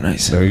 Oh,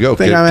 nice. There you go. I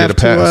think Get a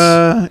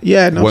pass.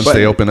 Once but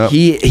they open up.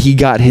 He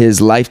got his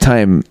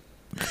lifetime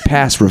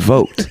pass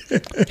revoked.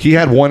 He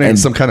had one in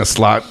some kind of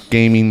slot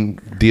gaming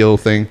deal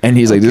thing, and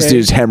he's like, "This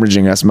dude's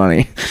hemorrhaging us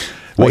money."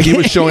 Well, he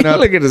was showing up.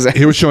 Look at his.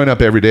 He was showing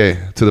up every day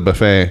to the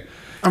buffet.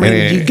 I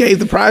mean, you gave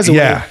the prize away.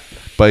 Yeah,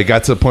 but it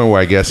got to the point where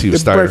I guess he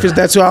was starting. Breakfast.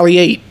 That's all he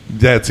ate.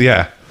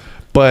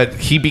 But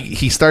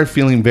he started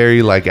feeling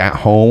very like at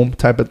home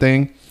type of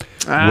thing,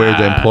 where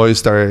the employees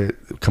started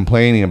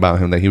complaining about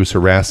him that he was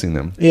harassing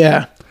them.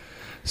 Yeah.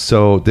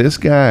 So this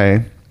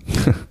guy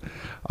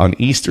on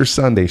Easter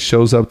Sunday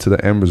shows up to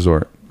the M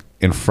Resort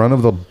in front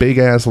of the big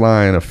ass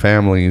line of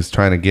families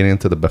trying to get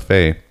into the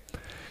buffet.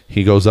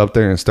 He goes up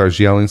there and starts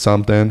yelling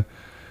something,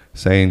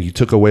 saying, "You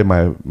took away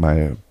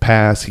my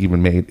pass." He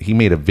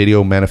made a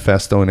video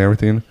manifesto and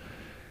everything,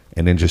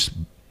 and then just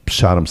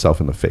shot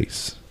himself in the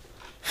face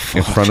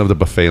in front of the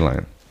buffet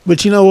line.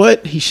 But you know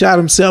what? He shot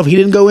himself. He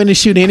didn't go in and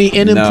shoot any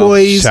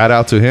employees. Shout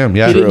out to him.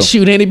 Yeah, he didn't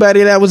shoot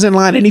anybody that was in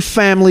line. Any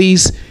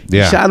families?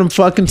 Yeah. He shot him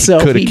fucking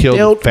self. Could have killed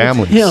dealt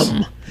families. With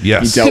him.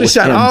 Yes, He could have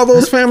shot all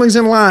those families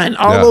in line.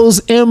 All Yeah. those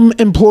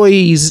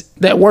employees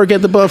that work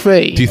at the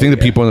buffet. Do you think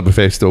the people in the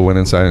buffet still went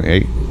inside and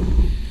ate?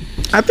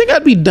 I think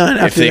I'd be done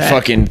If after they that.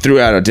 fucking threw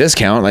out a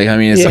discount, like I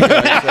mean, it's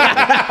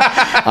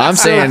I'm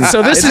saying.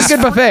 So this it's is a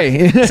good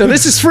buffet. So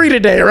this is free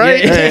today,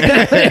 right?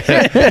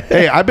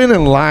 Hey, I've been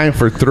in line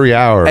for 3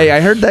 hours. Hey, I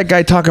heard that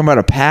guy talking about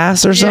a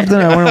pass or something.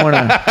 I wouldn't want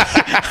to.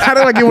 How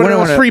do I get one of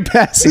those free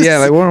passes? Yeah,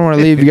 like wouldn't want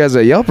to leave you guys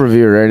a Yelp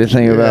review or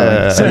anything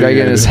about some guy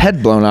getting his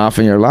head blown off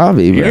in your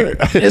lobby.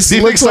 But Do you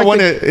think someone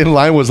in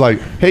line was like,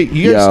 "Hey,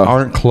 you guys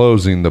aren't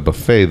closing the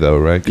buffet though,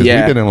 right? Because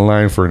we've been in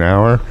line for an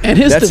hour." And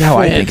his That's defense, how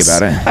I think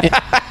about it.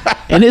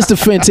 In his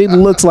defense, he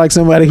looks like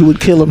somebody who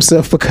would kill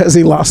himself because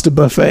he lost a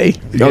buffet.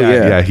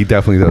 Yeah, he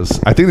definitely does.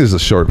 I think there's a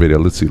short video.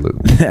 Let's see. Of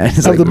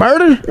the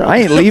murder? I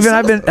ain't leaving.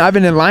 I've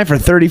been in line for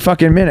 30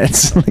 fucking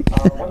minutes.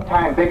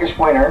 One-time biggest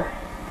winner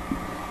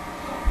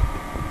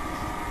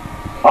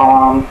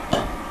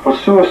was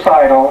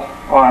suicidal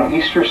on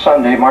Easter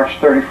Sunday, March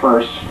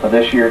 31st of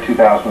this year,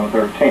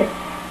 2013.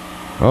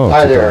 Oh,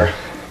 hi there.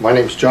 My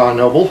name's John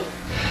Noble.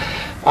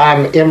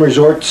 I'm M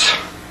Resort's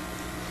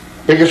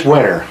biggest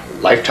winner,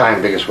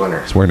 lifetime biggest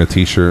winner. He's wearing a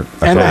T-shirt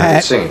And a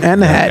hat.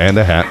 And a hat. and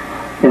a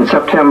hat. In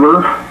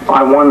September,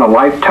 I won the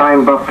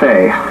Lifetime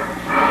Buffet.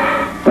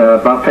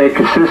 The buffet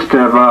consists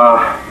of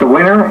the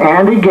winner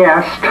and a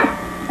guest.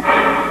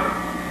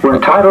 We're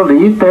entitled to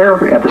eat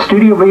there at the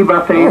Studio B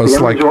Buffet. Oh, at it's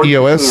the like Resort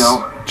EOS.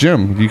 Casino.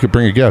 Jim, you could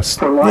bring a guest.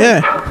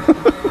 Yeah.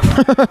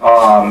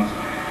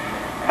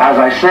 As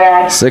I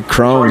said, Sick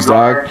chromes,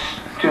 dog.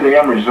 to the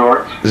M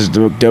Resort. This is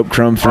dope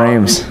chrome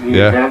frames.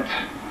 The event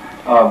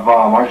of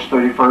March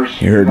 31st,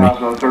 You heard me.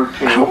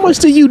 2013. How much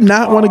do you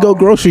not want to go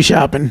grocery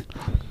shopping?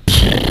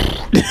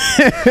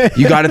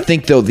 You got to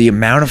think though, the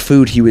amount of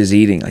food he was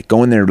eating, like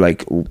going there,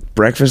 like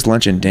breakfast,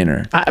 lunch, and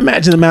dinner. I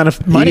imagine the amount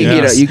of money.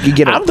 You could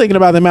get I'm thinking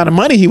about the amount of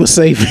money he was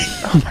saving.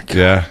 Oh my god.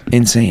 Yeah,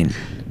 insane.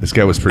 This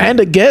guy was pretty. And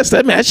a guest.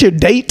 That's your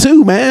date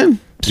too, man.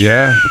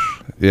 Yeah,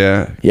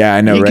 yeah, yeah.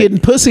 I know. You're right? getting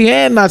pussy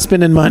and not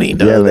spending money.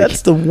 Dude. Yeah, like,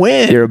 that's the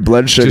win. You're a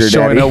blood sugar Just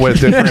showing daddy. up with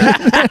different.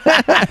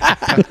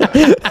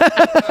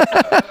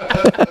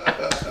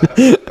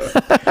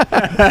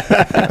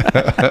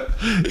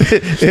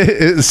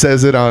 it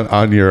says it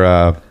on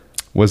your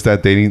what's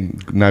that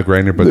dating, not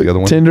Grindr but the other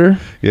one, Tinder.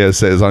 Yeah, it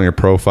says on your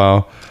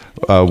profile,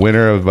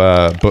 winner of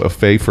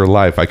buffet for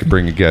life. I could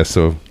bring a guest.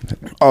 So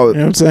Oh, You know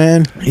what I'm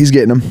saying? he's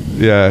getting them.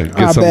 yeah, get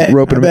I some bet.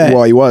 Roping him bet.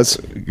 while he was.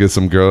 get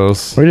some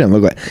girls. Or he didn't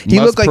look like. He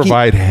Must looked like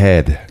provide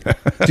head.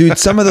 dude.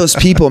 Some of those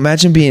people.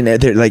 Imagine being there,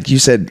 like you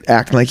said,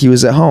 acting like he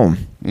was at home,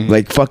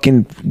 like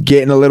fucking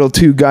getting a little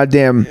too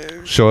goddamn.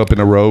 Show up in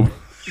a robe.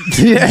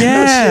 Yeah.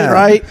 Shit,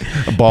 right?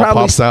 A ball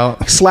Probably pops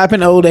out.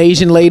 Slapping old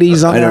Asian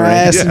ladies on I know, their right?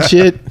 ass and Yeah.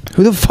 shit.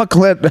 Who the fuck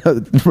let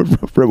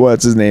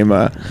what's his name?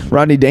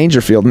 Rodney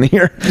Dangerfield in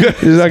here.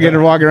 He's not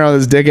getting walking around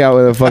with his dick out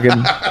with a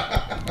fucking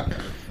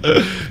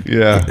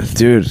Yeah,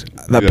 dude.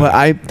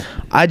 But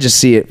I just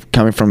see it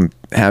coming from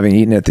having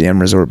eaten at the M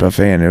Resort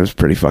buffet, and it was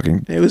pretty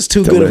fucking. It was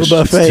too delicious. good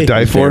of a buffet. to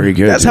die for. Very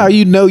good. That's dude. how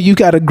you know you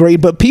got a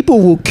great. But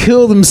people will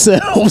kill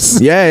themselves.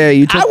 Yeah,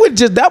 you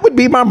that would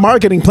be my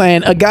marketing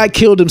plan. A guy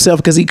killed himself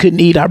because he couldn't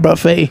eat our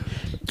buffet.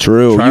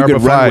 True. Try You our could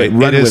buffet. run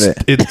with it.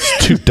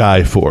 It's to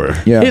die for.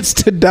 Yeah. It's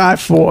to die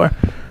for.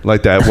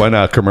 Like that one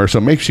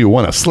commercial makes you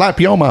want to slap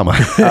your mama.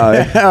 This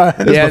yeah,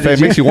 buffet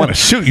makes you want to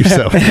shoot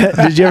yourself.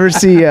 Did you ever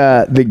see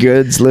The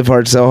Goods, Live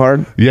Hard, Sell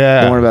Hard?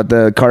 Yeah. The one about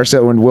the car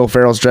sale when Will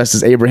Ferrell's dressed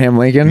as Abraham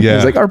Lincoln? Yeah.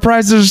 He's like, our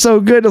prices are so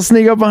good, they'll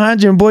sneak up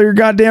behind you and blow your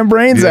goddamn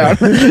brains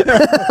out.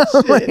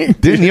 Like,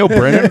 Didn't Neil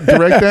Brennan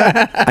direct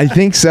that? I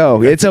think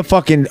so. It's a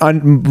fucking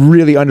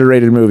really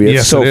underrated movie. It's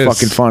Yes, so it is.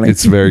 fucking funny.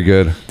 It's very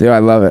good. Dude, I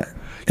love it.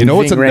 You know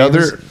what's Ving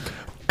another? Rhames.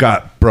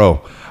 God,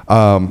 bro.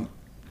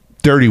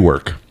 Dirty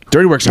Work.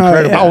 Dirty Work's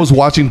incredible. yeah. I was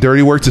watching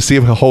Dirty Work to see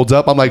if it holds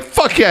up. I'm like,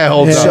 fuck yeah, it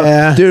holds up.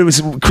 Yeah. Dude, it was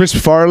Chris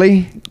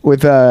Farley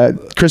with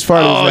Chris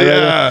Farley. Oh, was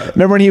yeah.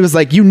 Remember when he was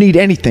like, "You need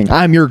anything?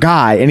 I'm your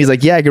guy," and he's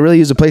like, "Yeah, I could really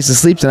use a place to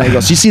sleep tonight." He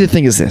goes, "You see, the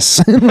thing is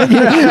this."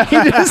 He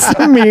just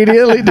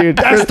immediately, dude.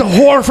 That's the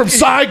whore from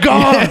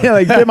Saigon. Yeah,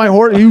 like bit my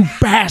horse, you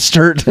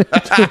bastard.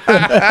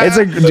 It's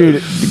like,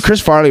 dude,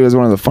 Chris Farley was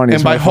one of the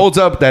funniest. And by holds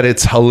up, that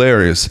it's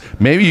hilarious.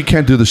 Maybe you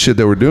can't do the shit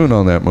that we're doing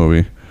on that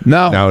movie.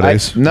 No,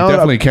 nowadays, no, you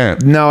definitely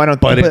can't. No, I don't.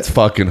 But it's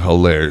fucking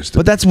hilarious. Dude.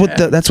 But that's what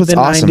that's what's The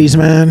awesome. 90s,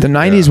 man. The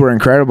 90s were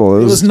incredible. It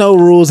There was was no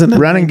rules in the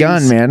run and 90s.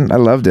 gun, man. I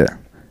loved it.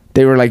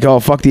 They were like, "Oh,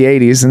 fuck the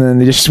 '80s," and then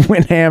they just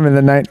went ham in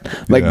the night.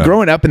 Like Yeah.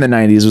 growing up in the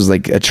 '90s was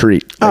like a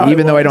treat. Like, Oh,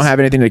 even it though I don't was. have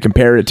anything to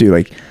compare it to,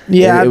 like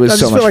Yeah, it was I so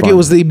just much feel like fun. it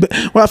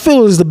was I feel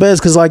it was the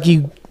best because like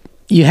you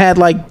had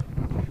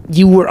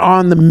you were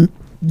on the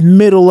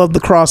middle of the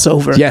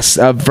crossover. Yes,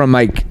 from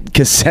like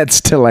cassettes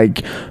to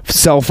like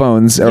cell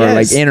phones or Yes.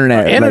 like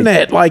internet.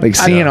 Internet, like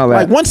seeing all that.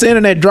 Like once the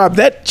internet dropped,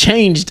 that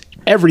changed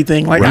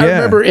everything. Like I Yeah.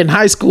 remember in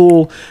high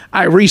school,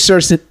 I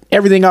researched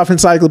everything off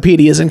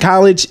encyclopedias. In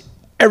college,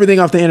 everything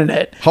off the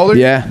internet. How old are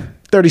you? Yeah.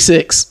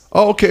 36.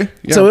 Oh, okay.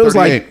 Yeah, So it was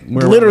 38. like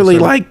We're around literally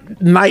the same.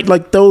 like night,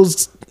 like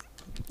those,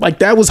 like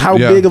that was how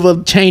Yeah. big of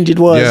a change it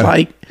was. Yeah.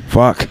 Like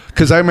Fuck.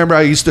 Because I remember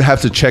I used to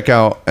have to check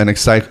out an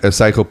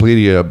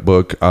encyclopedia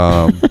book. Did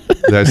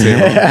I say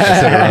it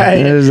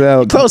wrong?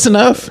 There's, Close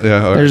enough.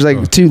 Yeah, or- there's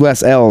like 2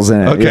 less L's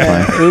in it. Okay.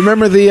 You're fine.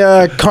 Remember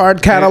the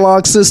card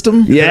catalog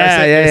system?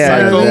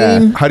 Yeah.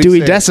 How do you Dewey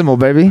say it? Decimal,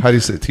 baby. How do you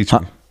say it? Teach me.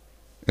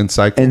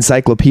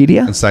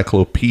 Encyclopedia.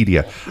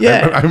 Encyclopedia.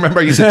 Yeah. I remember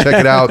I used to check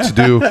it out to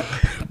do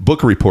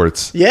book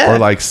reports. Yeah. Or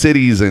like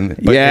cities and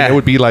it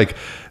would be like,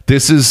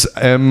 this is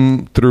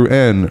M through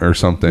N or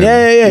something.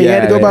 Yeah. You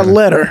had to go by the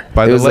letter.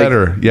 By It the was like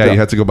letter. you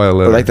had to go by the Or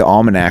letter. like the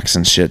almanacs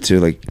and shit too.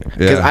 Like,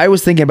 because Yeah. I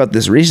was thinking about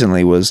this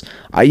recently. Was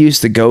I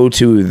used to go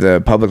to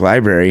the public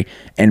library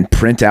and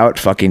print out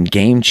fucking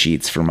game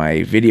cheats for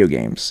my video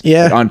games.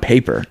 Yeah. like, on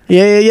paper.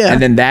 Yeah.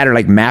 And then that or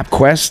like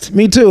MapQuest.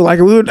 Me too. Like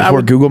we would.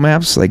 Before Google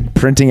Maps, like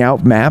printing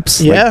out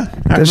maps. Yeah, I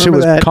like, that shit remember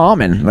was that.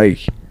 common. Like,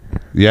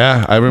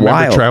 yeah, I remember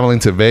Wild. traveling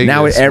to Vegas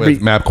Now with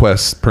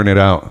MapQuest printed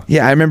out.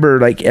 yeah, I remember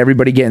like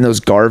everybody getting those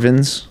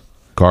Garvins.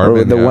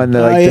 Garmin, Or the yeah. one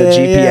that like Oh, the yeah,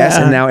 GPS,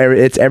 yeah. and now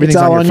everything's It's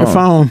all on your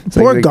phone. It's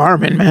Poor like-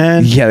 Garmin,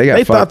 man. Yeah, they got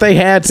They thought fucked. they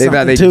had They something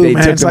thought they too,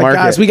 man. took It's the like, market.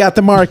 guys, we got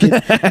the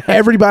market.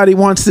 Everybody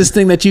wants this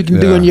thing that you can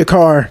do Yeah. in your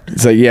car.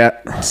 It's like, yeah.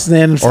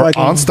 Then Or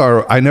fucking.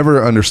 OnStar. I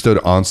never understood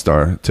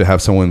OnStar to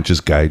have someone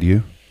just guide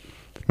you.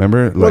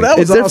 Remember? Well, that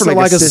was It's there also for, like,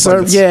 like a a system.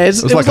 service. Yeah,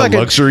 It was like a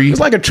luxury. It's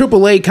like a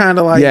AAA kind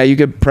of like. Yeah, you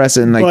could press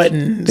it and like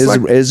Button. It's It's,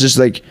 like- it's just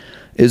like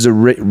is a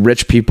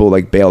rich people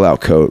like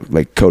bailout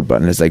code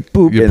button. It's like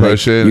boop, You and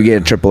push like, it. you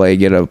get a AAA,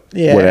 get a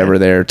Yeah. whatever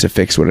there to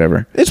fix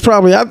whatever. It's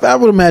probably. I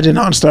would imagine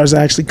OnStar's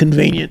actually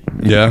convenient.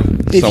 Yeah.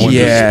 Someone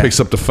Yeah. just picks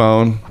up the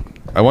phone.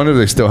 I wonder if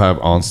they still have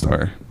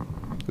OnStar.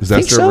 Is that I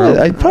think still so. around?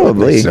 I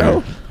probably.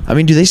 So. I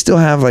mean, do they still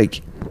have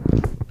like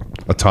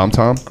A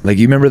TomTom? like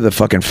you remember the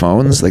fucking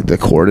phones, like the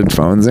corded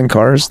phones in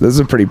cars? This is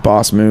a pretty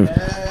boss move.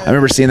 I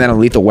remember seeing that on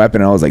Lethal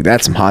Weapon. And I was like,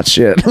 that's some hot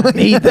shit.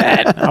 Need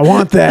that. I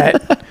want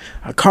that.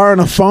 A car and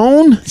a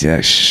phone.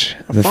 Yeah,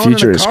 the phone in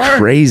future the is car?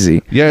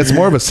 crazy. Yeah, it's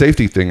more of a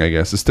safety thing, I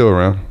guess. It's still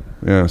around.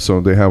 Yeah, so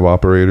they have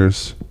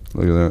operators.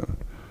 Look at that.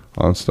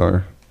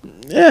 OnStar.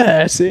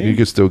 Yeah, see, You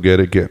can still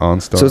get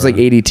OnStar. So it's like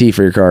ADT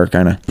for your car,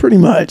 kind of. pretty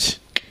much.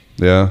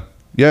 Yeah.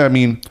 Yeah, I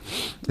mean,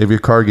 if your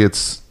car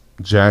gets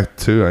jacked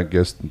too, I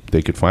guess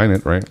they could find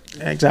it, right?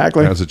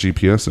 Exactly. It has a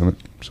GPS in it.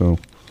 So,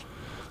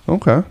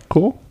 okay,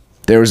 cool.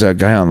 There was a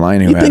guy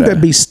online who You had think a,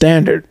 that'd be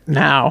standard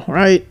now,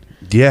 right?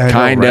 Yeah, I know,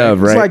 kind of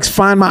It's right. like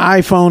find my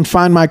iPhone,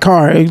 find my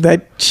car.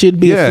 That should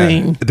be a Yeah,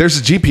 thing. there's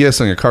a GPS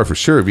on your car for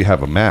sure if you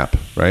have a map,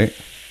 right?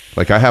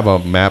 Like I have a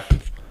map,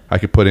 I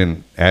could put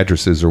in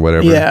addresses or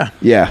whatever. Yeah.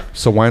 yeah.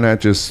 So why not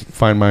just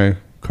find my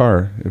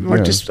car? Or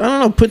just I don't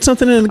know, put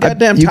something in the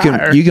goddamn you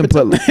tire. can you can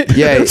put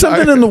yeah Put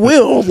something in the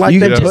wheel. Like you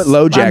they can just, put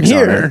low I'm jacks on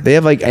here. it. They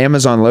have like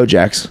Amazon low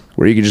jacks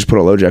where you can just put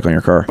a low jack on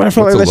your car. But I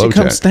feel What's like a that should low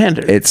come jack?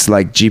 standard. It's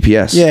like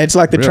GPS. Yeah, it's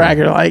like the Really?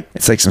 tracker. Like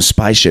It's like some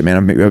spy shit, man.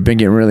 I've been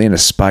getting really into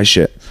spy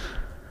shit.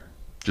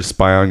 just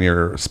spy on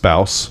your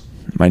spouse.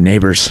 My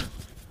neighbors.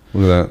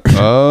 Look at that.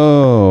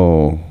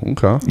 Oh,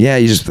 okay. Yeah,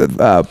 you just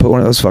put one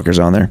of those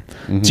fuckers on there.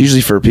 It's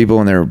usually for people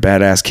and their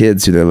badass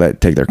kids who they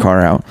let take their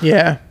car out.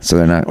 yeah, So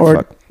they're not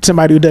or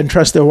somebody who doesn't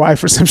trust their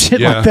wife or some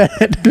shit Yeah. like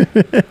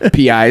that.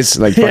 PIs,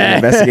 like fucking Yeah.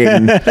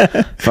 investigating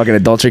fucking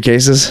adultery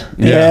cases.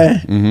 Yeah.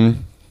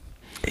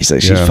 He's like,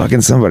 she's Yeah.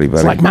 fucking somebody, buddy.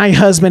 It's like my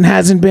husband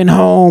hasn't been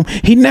home.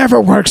 He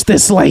never works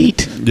this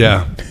late.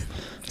 Yeah.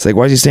 It's like,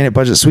 why is he staying at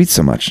Budget Suites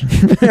so much?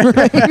 This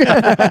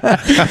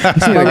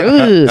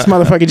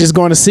motherfucker just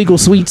going to Seagull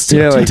Suites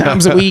two like-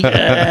 times a week.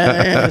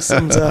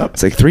 Something's up.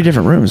 It's like 3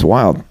 different rooms.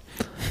 Wild.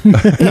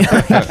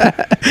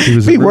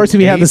 It'd be worse if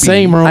he had the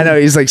same room. I know.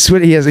 He's like,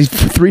 he has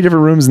 3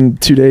 different rooms in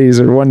 2 days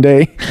or 1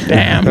 day.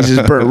 Damn. He's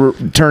just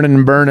turning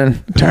and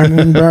burning. Turning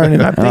and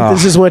burning. I think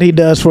this is what he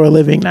does for a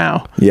living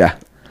now. Yeah.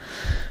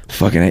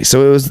 Fucking A.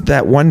 So it was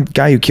that one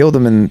guy who killed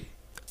him in,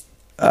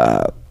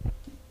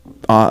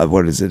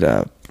 what is it?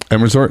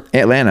 M Resort?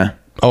 Atlanta.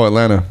 Oh,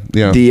 Atlanta.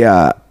 Yeah.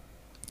 The,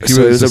 He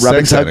so it was was a a rub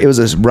and sex tug. addict. It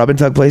was a rub and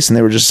tug place, and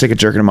they were just sick of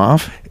jerking him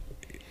off.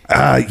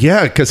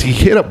 Yeah, because he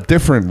hit up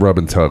different rub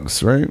and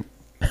tugs, right?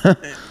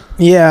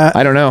 Yeah.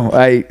 I don't know.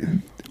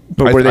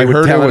 But were they I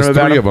heard there telling was him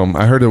about 3 him of them.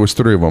 I heard there was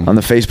 3 of them. on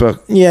the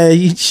Facebook? Yeah. I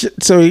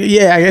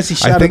guess he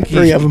I shot think up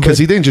 3 of them. because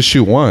he didn't just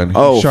shoot one. He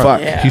Oh,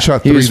 shot, fuck. He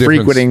shot 3 He was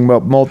different. frequenting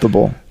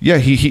multiple. Yeah,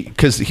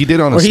 because he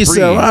did on a Or spree. he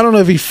said, I don't know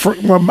if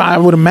well, I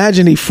would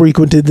imagine he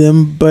frequented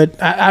them,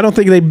 but I don't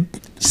think they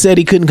said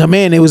he couldn't come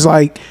in. It was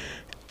like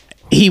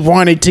he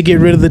wanted to get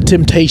rid of the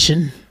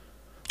temptation.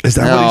 Is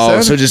that what he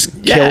No, said? so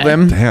just kill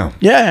them. Damn.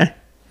 Yeah.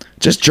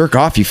 Just jerk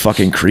off, you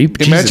fucking creep.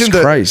 Imagine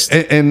Jesus Christ.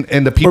 and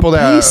the people Or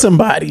that be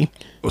somebody.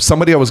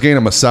 somebody that was getting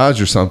a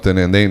massage or something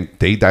and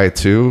they died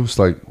too. It's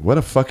like, what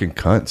a fucking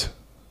cunt.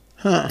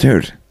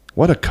 Dude.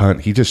 What a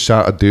cunt. He just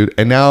shot a dude.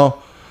 And now,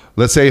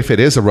 let's say if it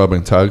is a rub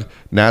and tug,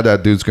 now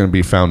that dude's going to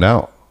be found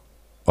out.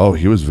 Oh,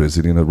 he was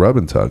visiting a rub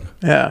and tug.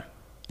 Yeah.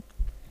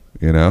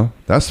 You know?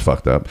 That's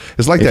fucked up.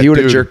 It's like If that he would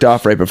have dude. jerked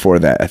off right before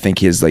that, I think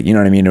his, like, you know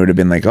what I mean? It would have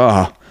been like,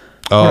 what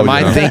am I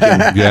yeah.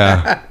 thinking?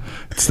 Yeah.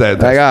 It's that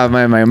Like,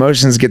 my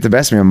emotions get the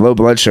best of me. I'm low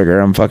blood sugar.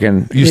 I'm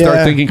fucking. you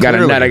start thinking Got a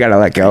clearly. nut. I gotta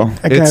let go.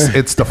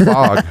 It's the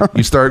fog.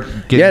 You start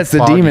getting Yeah, it's the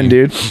foggy. demon,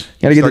 dude.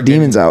 Gotta get the Start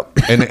demons out.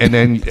 and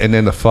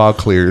then the fog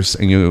clears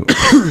and you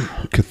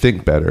could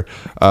think better.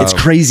 It's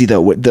crazy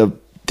though. What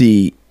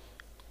the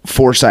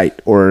foresight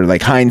or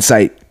like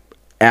hindsight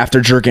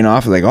after jerking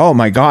off, like, oh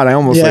my god, I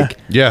almost like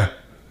yeah.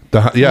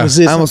 Was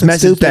it I almost something messaged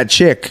stupid? that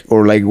chick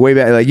or like way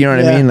back, like you know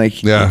what I Yeah. mean,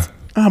 like Yeah.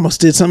 I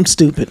almost did something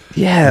stupid.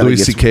 yeah. Louis like,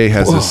 it's- C.K.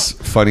 has whoa. this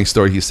funny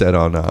story he said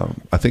on,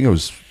 I think it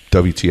was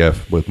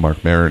WTF with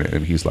Mark Maron,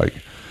 and he's like,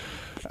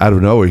 out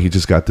of nowhere, he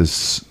just got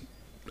this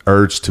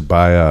urge to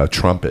buy a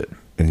trumpet.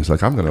 And he's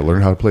like, I'm going to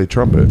learn how to play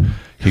trumpet.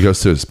 He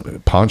goes to his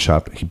pawn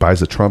shop, he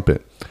buys a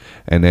trumpet.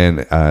 And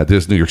then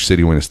there's New York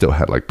City when it still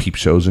had like peep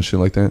shows and shit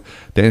like that.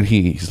 Then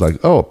he's like,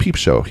 oh, a peep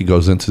show. He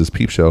goes into this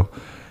peep show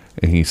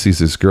and he sees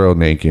this girl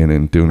naked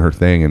and doing her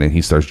thing. And then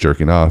he starts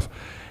jerking off.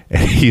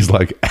 And he's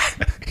like,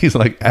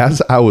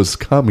 as I was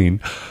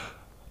coming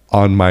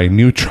on my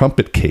new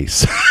trumpet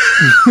case,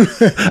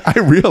 I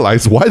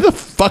realized, why the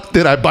fuck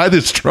did I buy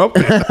this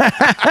trumpet?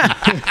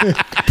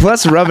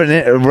 Plus running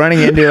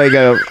into like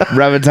a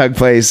rub and tug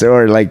place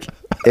or like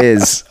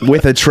is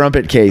with a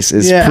trumpet case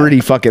is Yeah. pretty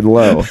fucking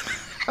low.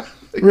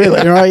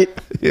 Really, right?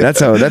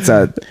 That's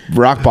a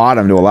rock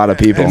bottom to a lot of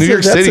people. In New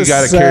York That's City, a you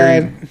got to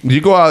sad- carry.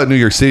 You go out of New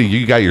York City,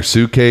 you got your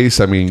suitcase.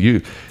 I mean,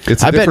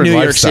 it's a I bet different New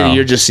York lifestyle. City,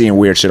 you're just seeing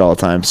weird shit all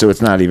the time, so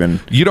it's not even.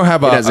 You don't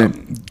have It a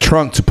doesn't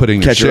trunk to put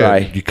in your catch shit. your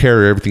eye. You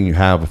carry everything you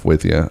have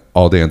with you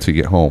all day until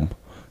you get home.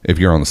 If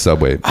you're on the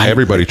subway,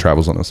 everybody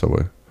travels on the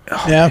subway.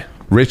 Yeah.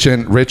 Rich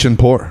and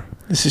poor.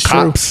 This is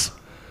Cops.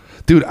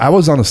 Dude, I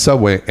was on a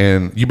subway,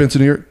 and you've been to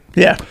New York?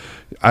 Yeah.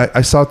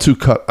 I saw two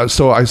cops.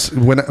 So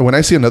when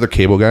I see another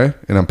cable guy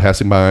and I'm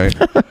passing by,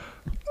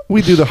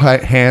 we do the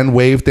hand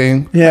wave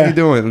thing. Yeah. How you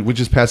doing? We're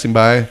just passing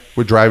by.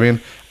 We're driving.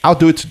 I'll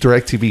do it to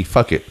DirecTV.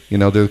 Fuck it. You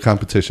know, they're the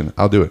competition.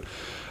 I'll do it.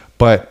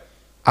 But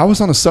I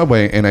was on a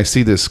subway and I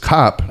see this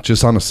cop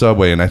just on the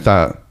subway, and I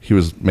thought he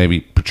was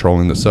maybe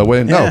patrolling the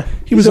subway. No, Yeah.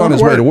 he was He's on going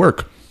his to way to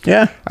work.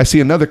 Yeah. I see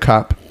another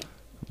cop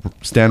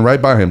stand right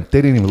by him.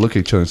 They didn't even look at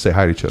each other and say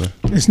hi to each other.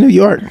 It's New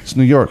York. It's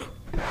New York.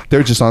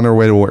 They're just on their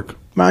way to work.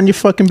 Mind your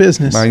fucking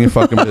business. Mind your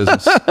fucking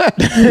business.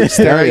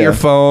 Stare at your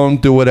phone.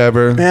 Do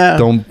whatever. Yeah.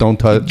 Don't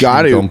touch.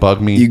 Got to. Don't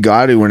bug me. You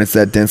got to when it's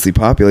that densely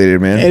populated,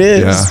 man. It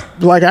is. Yeah.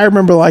 Like I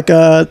remember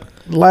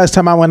last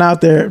time I went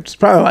out there, it's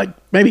probably like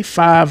maybe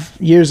 5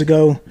 years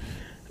ago.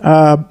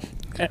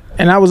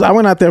 And I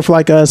went out there for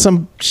like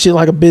some shit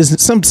like a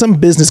business some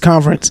business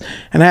conference,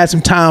 and I had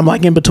some time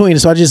like in between.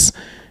 So I just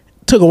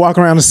took a walk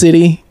around the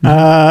city.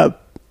 I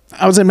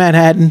was in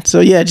Manhattan. So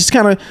yeah, just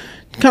kind of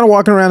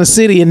walking around the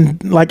city,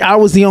 and like I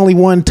was the only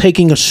one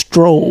taking a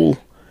stroll.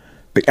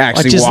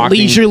 Actually, like just walking,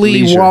 leisurely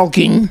leisure.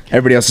 walking.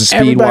 Everybody else is speed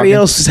Everybody walking.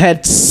 else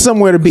had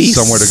somewhere to be,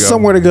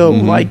 Somewhere to go.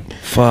 Mm-hmm. like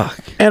Fuck.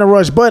 and a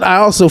rush. But I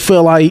also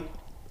feel like,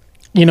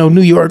 you know,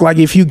 New York, like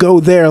if you go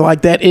there,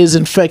 like that is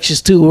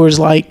infectious too. Where it's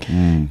like,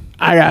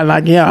 I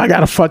got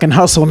to fucking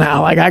hustle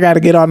now. Like I got to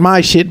get on my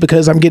shit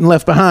because I'm getting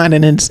left behind,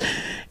 and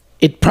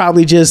it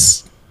probably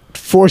just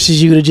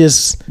forces you to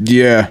just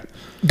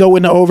go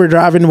into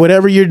overdrive, and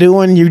whatever you're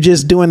doing, you're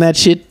just doing that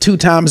shit 2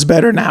 times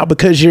better now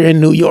because you're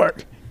in New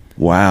York.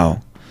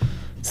 Wow.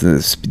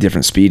 It's a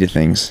different speed of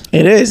things.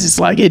 It is. It's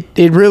like it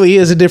really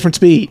is a different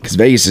speed. Because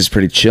Vegas is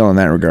pretty chill in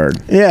that regard.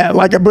 Yeah,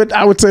 like, but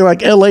I would say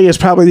like LA is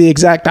probably the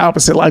exact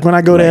opposite. Like when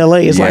I go to LA,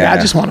 it's like I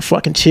just want to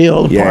fucking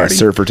chill, and Yeah, party.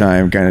 surfer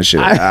time kind of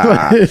shit.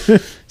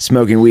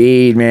 Smoking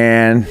weed,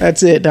 man.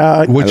 That's it,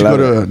 dog. What'd you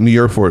go to New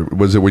York for?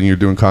 Was it when you were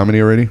doing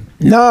comedy already?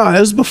 No, it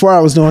was before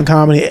I was doing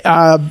comedy.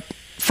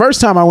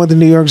 First time I went to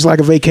New York was like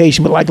a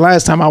vacation, but like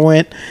last time I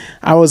went,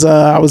 I was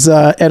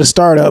at a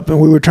startup, and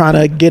we were trying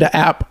to get an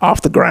app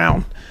off the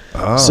ground.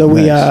 Oh, So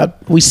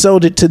we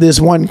sold it to this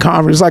one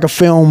conference, like a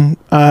film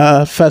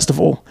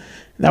festival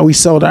that we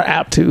sold our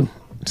app to.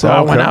 So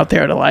I went out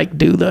there to like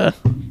do the.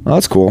 Oh,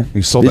 that's cool.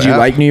 You sold. Did you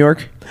like New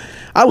York?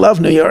 I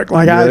love New York.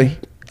 Like Really?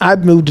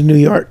 I'd moved to New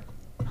York.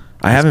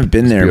 I haven't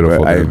been there,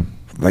 beautiful but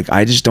there.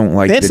 I just don't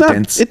like It's the not.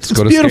 dense. It's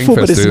Go to beautiful, Skankfest,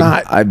 but it's dude.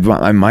 not.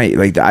 I might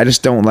like. I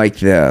just don't like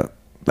the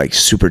like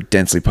super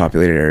densely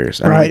populated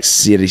areas. I don't like Right.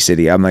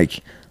 city.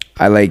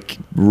 I like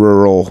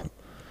rural.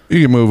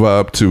 You can move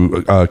up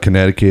to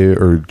Connecticut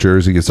or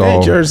Jersey. It's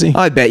all Jersey.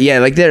 I bet. Yeah,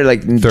 like they're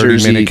like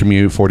 30-minute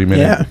commute, 40-minute.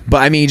 Yeah.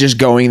 But I mean, just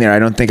going there, I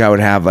don't think I would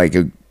have like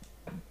a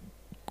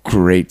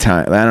great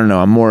time. I don't know.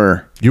 I'm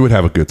more. You would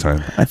have a good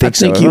time. I think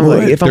so. think If you I'm, like,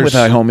 would. if I'm with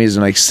There's- my homies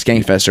and like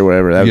Skankfest or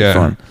whatever, that'd be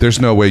fun. There's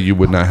no way you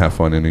would not have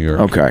fun in New York.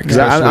 Okay, because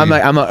Especially-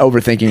 I'm not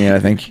overthinking it. I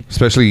think.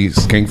 especially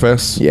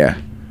Skankfest. Yeah.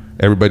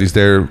 Everybody's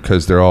there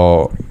because they're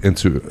all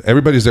into.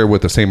 Everybody's there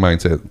with the same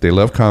mindset. They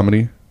love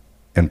comedy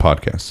and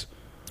podcasts.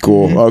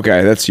 Cool.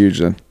 Okay, that's huge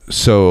then.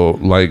 So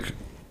like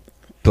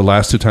the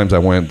last 2 times I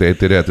went, they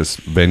did it at this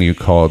venue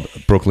called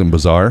Brooklyn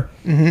Bazaar.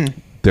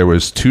 There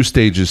was 2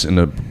 stages in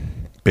the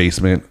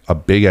basement, a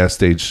big ass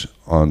stage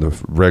on the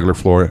regular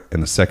floor,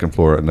 and the second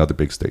floor another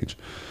big stage.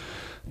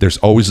 There's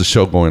always a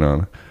show going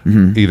on,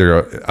 either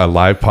a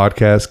live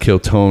podcast, Kill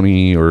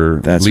Tony, or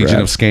That's Legion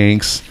rad. of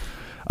Skanks.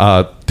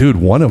 Dude,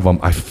 one of them,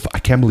 I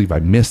can't believe I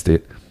missed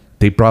it.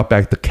 They brought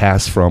back the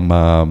cast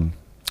from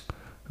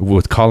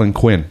with Colin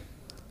Quinn.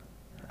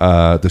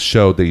 The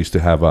show they used to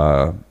have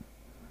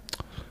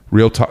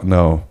Real Talk.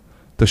 No,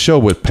 the show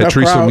with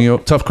Patrice O'Neal,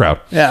 Tough Crowd.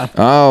 Yeah.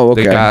 Oh,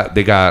 okay.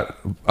 They got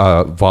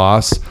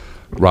Voss,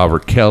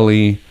 Robert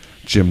Kelly,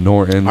 Jim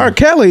Norton. R.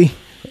 Kelly.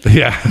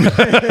 Yeah.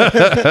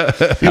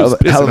 Hell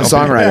of a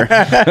songwriter.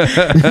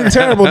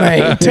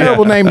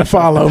 Terrible name to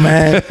follow,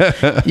 man.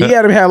 You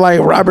got to have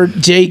like Robert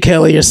J.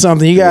 Kelly or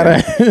something. You got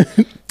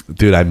to.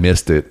 Dude, I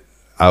missed it.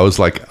 I was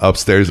like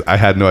upstairs. I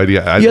had no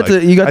idea. I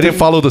didn't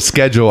follow the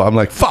schedule. I'm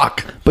like,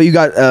 fuck. But you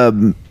got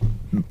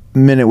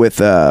minute with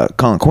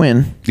Colin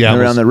Quinn. Yeah,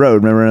 remember on the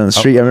road. Remember on the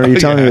street. I remember you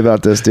telling me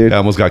about this, dude. I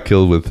almost got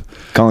killed with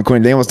Colin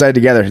Quinn. They almost died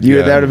together. That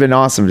would have been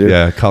awesome, dude.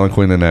 Yeah, Colin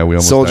Quinn and I. We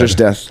almost soldier's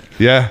died. death.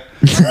 Yeah,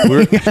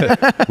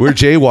 we're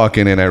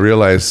jaywalking, and I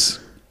realize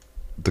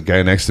the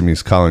guy next to me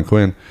is Colin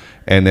Quinn,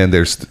 and then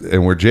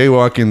we're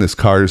jaywalking. This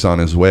car is on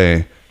his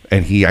way,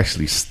 and he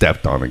actually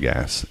stepped on the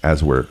gas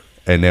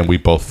and then we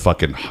both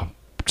fucking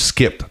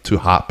skipped to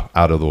hop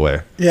out of the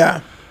way.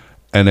 Yeah.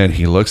 And then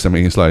he looks at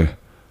me. He's like,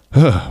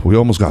 we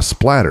almost got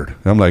splattered.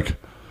 And I'm like,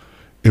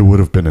 it would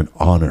have been an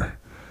honor.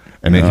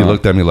 And then he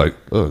looked at me like,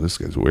 oh, this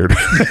guy's weird.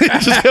 He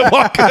just kept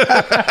walking.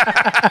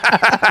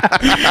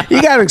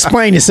 You got to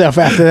explain yourself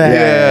after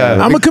that.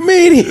 Yeah. I'm a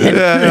comedian.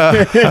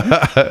 Yeah.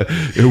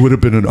 It would have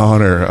been an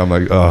honor. I'm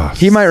like, oh.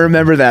 He might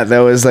remember that,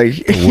 though. It's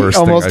like worst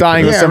almost thing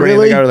dying with somebody.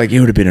 really? And the guy was like,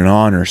 it would have been an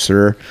honor,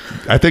 sir.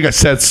 I think I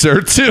said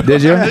sir, too.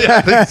 Did you?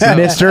 Yeah, I think so.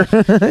 Mister?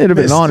 It would have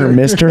been an honor,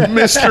 mister.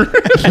 Mister.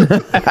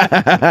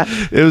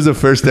 It was the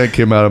first thing that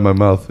came out of my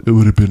mouth. It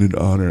would have been an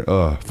honor.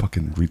 Oh,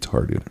 fucking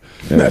retarded.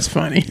 That's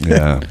funny.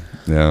 Yeah.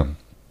 Yeah.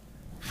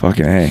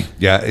 Fucking A.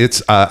 Yeah,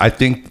 it's I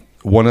think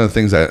one of the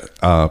things that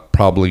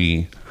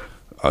probably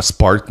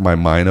sparked my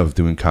mind of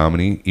doing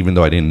comedy, even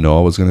though I didn't know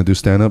I was going to do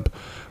stand-up,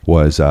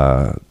 was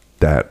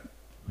that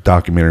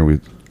documentary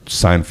with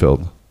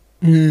Seinfeld.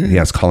 He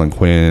has Colin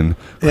Quinn,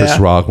 Chris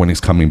Rock when he's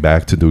coming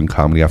back to doing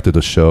comedy after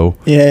the show.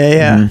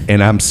 Yeah.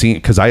 And I'm seeing,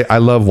 because I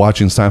love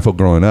watching Seinfeld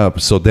growing up,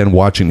 so then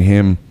watching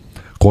him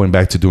going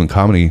back to doing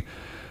comedy,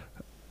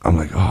 I'm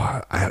like,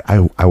 oh,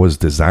 I was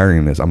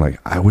desiring this. I'm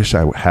like, I wish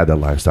I had that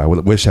lifestyle. I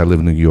wish I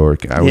lived in New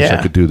York. I wish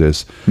I could do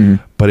this.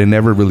 But it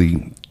never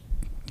really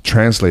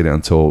translated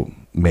until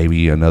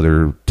maybe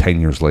another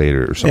 10 years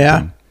later or something.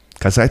 Yeah.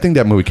 Because I think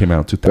that movie came out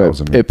in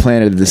 2000. It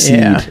planted the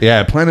seed.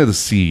 Yeah, it planted the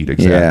seed,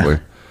 exactly.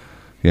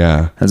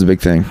 Yeah. That's a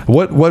big thing.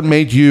 What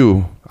made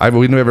you,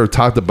 we never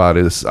talked about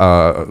this,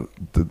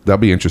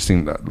 that'd be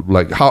interesting.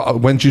 Like,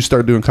 when did you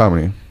start doing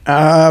comedy?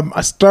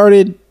 I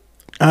started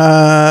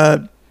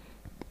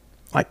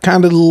like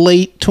kind of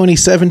late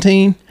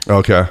 2017.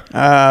 Okay.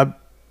 I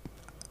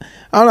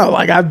don't know,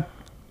 like I've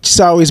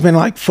just always been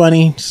like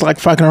funny, just like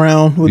fucking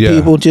around with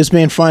people, just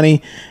being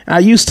funny. I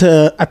used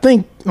to, I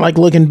think like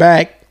looking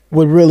back,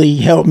 what really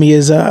helped me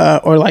is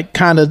or like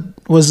kind of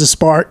was the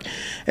spark,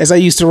 as I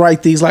used to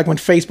write these, like when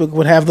Facebook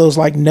would have those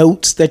like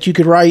notes that you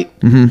could write.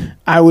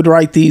 I would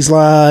write these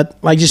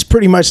like just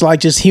pretty much like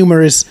just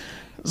humorous,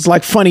 it's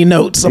like funny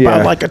notes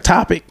about like a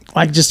topic,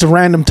 like just a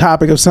random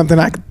topic of something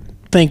I could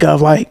think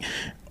of. Like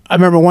I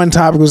remember one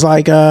topic was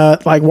like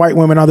white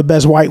women are the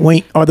best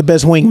the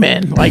best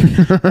wingmen. Like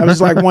that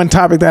was like one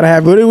topic that I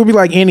had, but it would be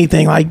like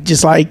anything, like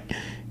just like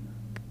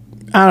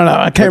I don't know,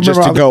 I can't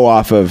remember. Just to go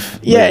off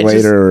of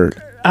later.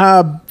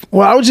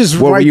 Well, I was just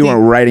what were you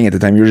writing at the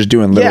time? You were just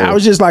doing little. Yeah, I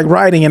was just like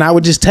writing, and I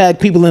would just tag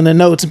people in the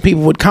notes, and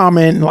people would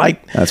comment and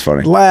like that's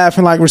funny, laugh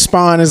and like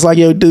respond. It's like,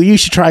 yo, dude, you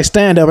should try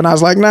stand up. And I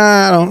was like,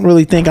 nah, I don't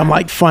really think I'm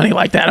like funny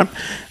like that. I'm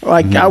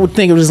like, I would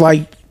think it was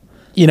like,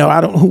 you know,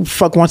 who the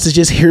fuck wants to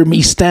just hear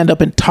me stand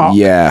up and talk?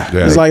 Yeah.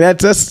 It's like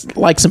that's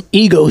like some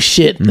ego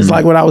shit. It's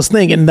like what I was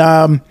thinking.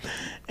 And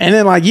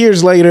then like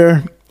years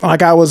later,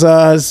 like I was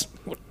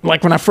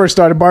like when I first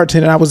started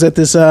bartending, I was at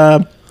this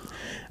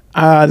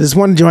this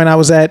one joint I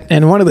was at,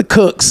 and one of the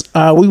cooks,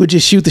 we would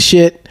just shoot the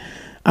shit,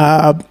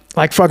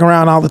 like fuck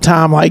around all the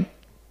time, like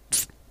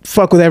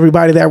fuck with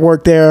everybody that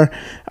worked there.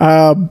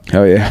 Hell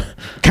yeah.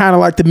 Kind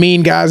of like the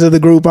mean guys of the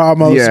group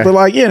almost, but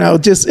like, you know,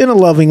 just in a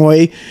loving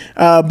way.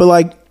 But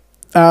like,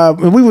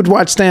 we would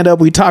watch stand up,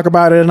 we'd talk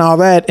about it and all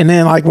that. And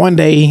then like one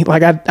day,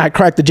 like I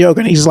cracked the joke,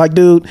 and he's like,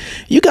 dude,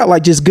 you got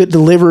like just good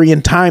delivery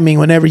and timing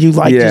whenever you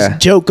like just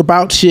joke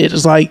about shit.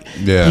 It's like,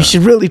 you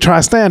should really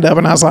try stand up.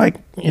 And I was like,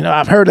 you know,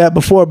 I've heard that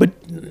before, but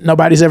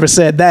nobody's ever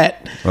said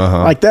that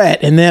like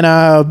that. And then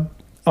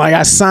like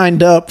I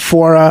signed up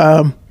for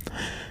one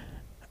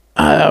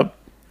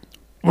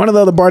of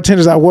the other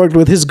bartenders I worked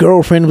with, his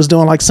girlfriend was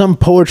doing like some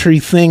poetry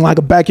thing, like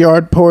a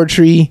backyard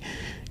poetry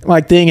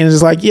like thing, and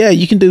it's like, yeah,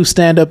 you can do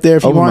stand up there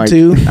if you want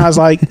to. I was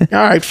like, all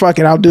right, fuck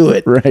it, I'll do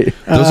it. Right.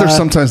 Those are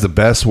sometimes the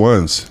best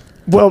ones.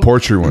 Well, the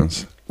poetry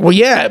ones. Well,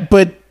 yeah,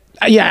 but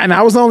and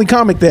I was the only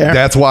comic there.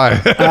 That's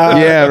why.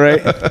 Yeah,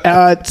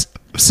 right.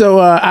 So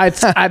I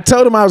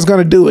told him I was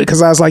going to do it,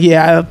 because I was like,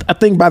 yeah, I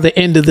think by the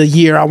end of the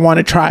year I want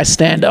to try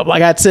stand up.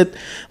 Like I'd said,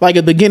 like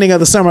at the beginning of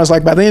the summer, I was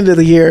like, by the end of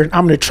the year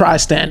I'm going to try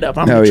stand up.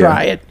 I'm going to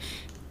try it.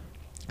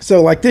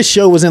 So like this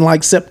show was in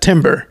like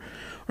September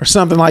or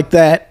something like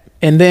that.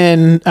 And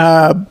then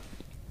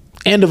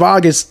end of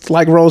August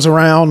like rolls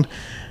around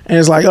and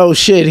it's like, oh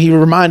shit, he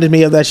reminded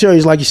me of that show.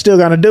 He's like, you still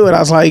gonna do it? I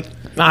was like,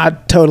 nah, I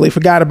totally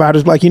forgot about it.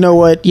 It's like, you know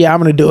what? Yeah, I'm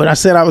gonna do it. I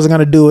said I was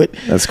gonna do it.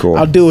 That's cool.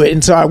 I'll do it.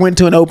 And so I went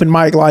to an open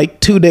mic like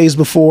 2 days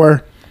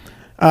before.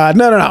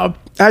 No.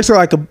 Actually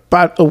like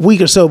about a week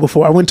or so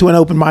before. I went to an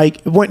open mic.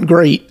 It went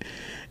great.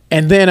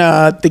 And then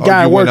the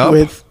guy I worked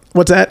with,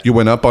 what's that? You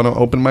went up on an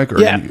open mic?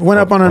 Went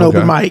up on an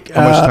open mic.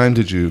 How much time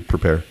did you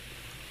prepare?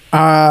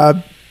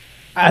 I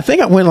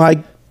think I went like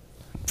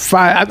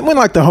 5. I went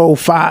like the whole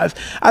 5.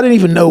 I didn't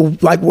even know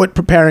like what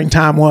preparing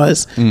time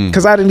was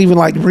because I didn't even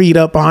like read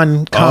up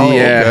on comedy.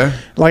 Okay.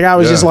 Like I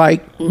was just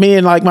like, me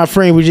and like my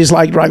friend we just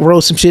like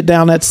wrote some shit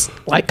down that's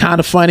like kind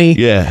of funny.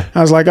 Yeah.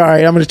 I was like, all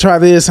right, I'm gonna try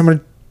this. I'm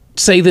gonna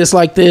say this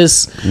like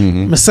this.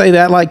 I'm gonna say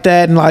that like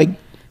that, and like,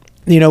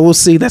 you know, we'll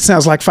see. That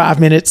sounds like 5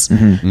 minutes.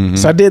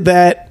 So I did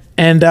that,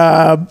 and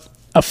a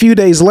few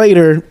days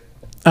later,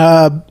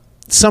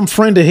 some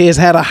friend of his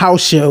had a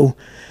house show.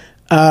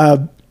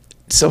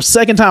 So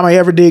second time I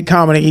ever did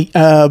comedy,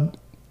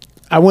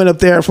 I went up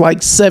there for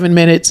like 7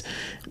 minutes,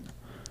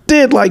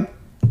 did like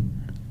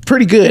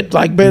pretty good,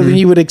 like better than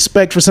you would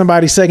expect for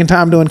somebody second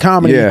time doing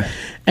comedy. Yeah.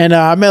 And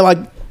I met like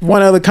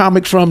one other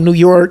comic from New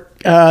York.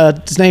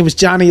 His name is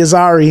Johnny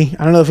Azari.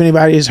 I don't know if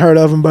anybody has heard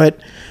of him, but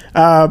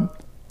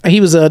he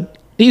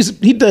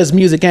does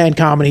music and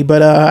comedy,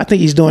 but I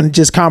think he's doing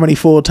just comedy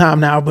full time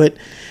now. But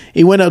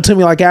he went up to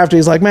me like after,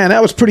 he's like, man,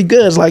 that was pretty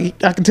good. It's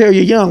like, I can tell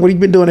you're young. What, have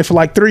you been doing it for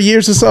like 3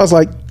 years or so? I was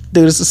like,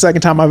 dude, it's the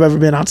second time I've ever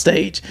been on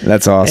stage.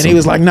 That's awesome. And he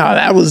was like, no,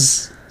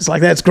 it's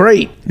like, that's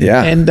great.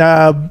 Yeah. And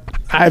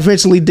I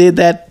eventually did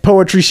that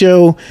poetry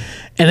show.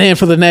 And then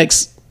for the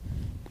next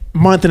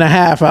month and a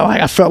half,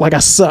 I felt like I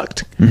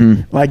sucked.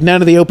 Like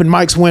none of the open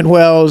mics went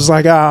well. It was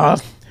like,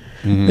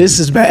 this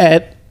is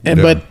bad.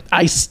 And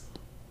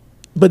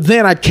but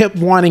then I kept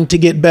wanting to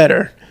get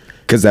better.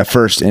 Because that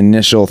first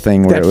initial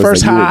thing where That it was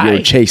first like high, you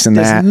were chasing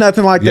there's that.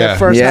 nothing like that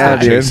first high.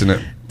 dude. Chasing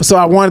it. So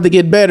I wanted to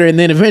get better, and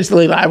then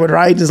eventually I would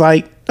write. It's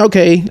like,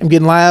 okay, I'm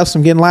getting laughs,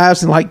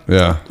 and like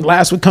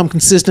laughs would come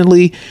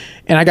consistently.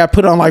 And I got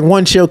put on like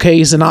one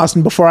showcase in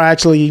Austin before I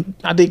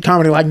did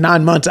comedy like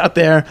 9 months out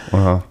there.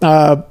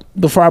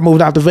 Before I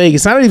moved out to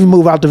Vegas. I didn't even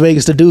move out to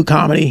Vegas to do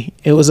comedy.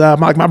 It was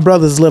like my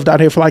brothers lived out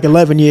here for like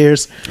 11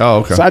 years. Oh,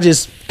 okay. So I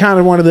just kind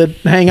of wanted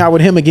to hang out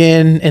with him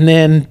again, and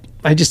then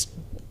I just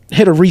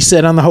hit a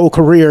reset on the whole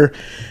career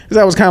because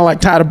I was kind of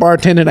like tired of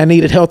bartending. I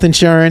needed health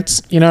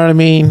insurance. You know what I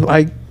mean?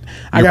 Like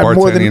I got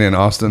more than in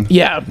Austin.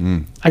 Yeah,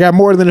 I got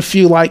more than a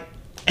few like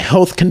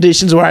health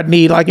conditions where I'd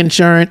need like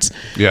insurance.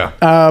 Yeah.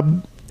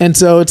 And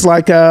so it's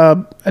like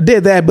I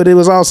did that, but it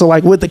was also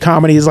like with the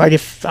comedy, it's like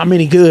if I'm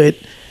any good,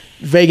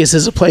 Vegas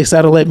is a place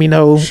that'll let me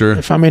know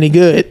if I'm any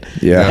good.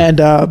 Yeah.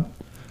 And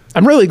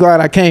I'm really glad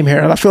I came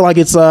here. I feel like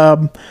it's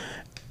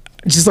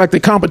just like the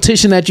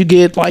competition that you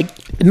get, like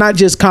not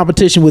just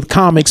competition with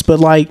comics,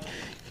 but like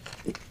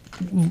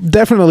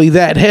definitely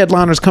that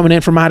headliners coming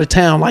in from out of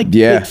town, like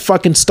big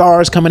fucking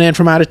stars coming in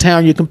from out of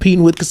town. You're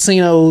competing with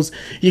casinos,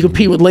 you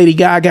compete with Lady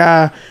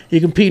Gaga,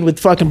 you're competing with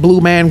fucking Blue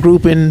Man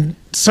Group and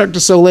Cirque du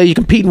Soleil, you're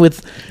competing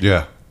with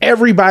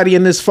everybody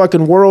in this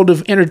fucking world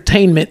of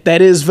entertainment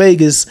that is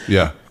Vegas.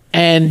 Yeah.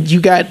 And you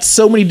got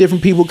so many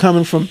different people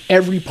coming from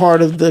every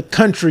part of the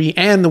country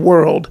and the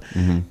world.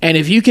 And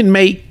if you can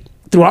make,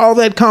 through all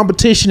that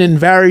competition and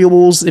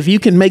variables, if you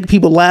can make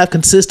people laugh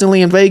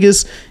consistently in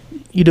Vegas,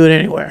 you do it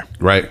anywhere.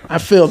 Right. I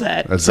feel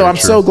that. That's so very I'm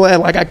true. so glad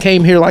like I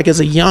came here like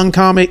as a young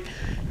comic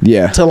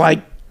to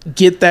like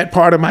get that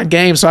part of my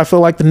game. So I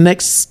feel like the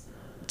next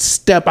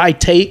step I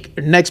take,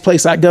 or next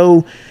place I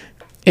go,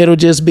 it'll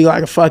just be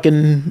like a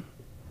fucking,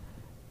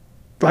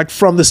 like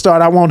from the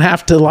start, I won't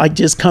have to like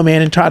just come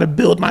in and try to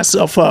build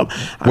myself up.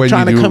 I'm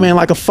trying to come in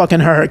like a fucking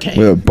hurricane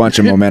with a bunch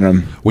of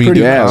momentum. When you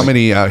do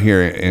comedy out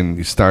here and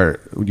you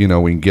start, you know,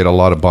 when you get a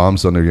lot of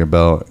bombs under your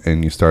belt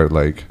and you start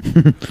like,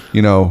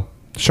 you know,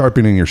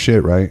 sharpening your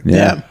shit, right?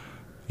 Yeah.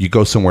 You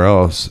go somewhere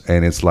else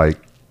and it's like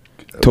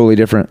totally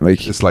different.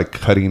 Like it's like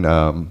cutting,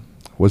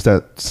 what's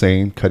that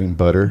saying? Cutting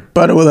butter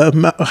with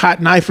a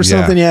hot knife or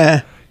something.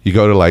 Yeah. You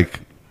go to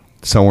like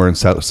somewhere in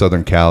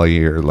Southern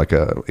Cali or like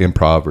a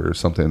improv or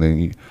something,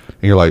 and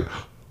you're like,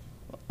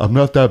 I'm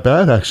not that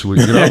bad actually,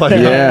 you know, like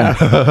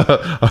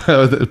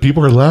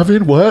people are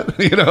laughing, what,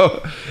 you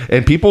know,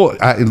 and people,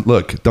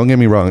 look, don't get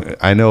me wrong,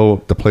 I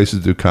know the places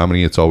to do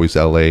comedy, it's always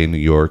LA, New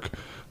York,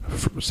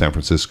 San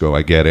Francisco,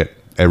 I get it,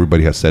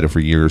 everybody has said it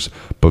for years,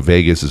 but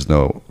Vegas is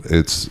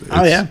it's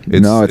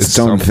its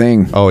own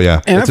thing. Oh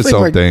yeah, and it's I its think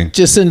own like thing.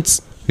 Just since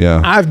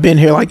I've been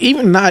here, like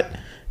even like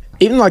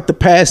the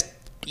past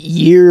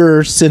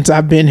year since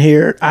I've been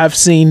here, I've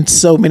seen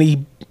so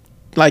many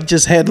like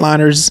just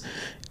headliners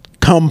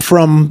come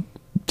from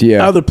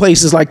other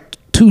places like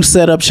to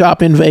set up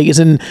shop in Vegas.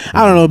 And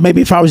I don't know,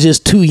 maybe if I was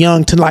just too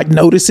young to like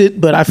notice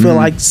it, but I feel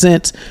like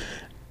since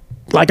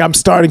like I'm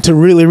starting to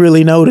really,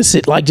 really notice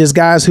it, like just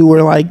guys who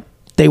were like,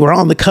 they were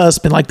on the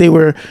cusp and like they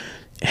were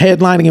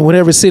headlining in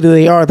whatever city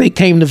they are, they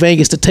came to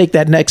Vegas to take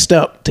that next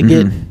step to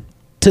get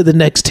to the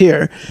next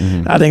tier.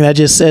 I think that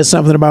just says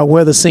something about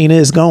where the scene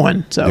is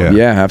going. So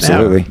Yeah,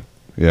 absolutely.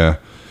 Yeah.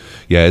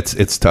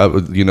 It's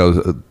tough. You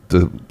know,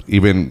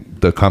 even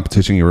the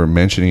competition you were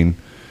mentioning,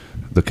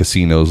 the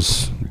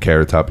casinos,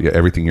 Carrot Top,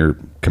 everything you're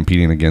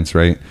competing against,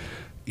 right?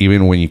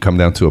 Even when you come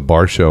down to a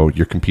bar show,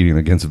 you're competing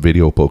against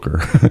video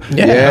poker.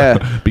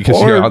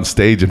 Because you're on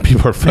stage and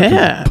people are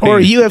fucking or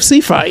a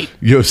UFC fight.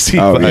 UFC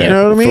fight. You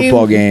know what I mean?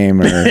 Football game.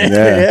 Or,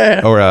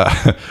 Or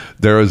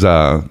there was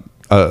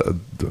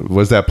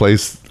was that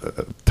place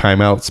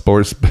Timeout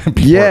Sports?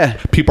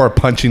 People are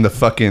punching the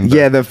fucking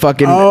the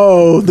fucking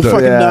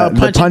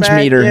punch punch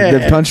bag? meter,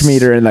 the punch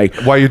meter, and like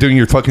while you're doing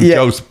your fucking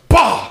jokes.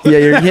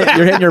 You're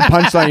hitting your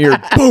punchline, you're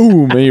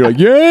boom, and you're like,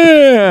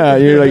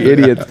 you're like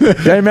idiots.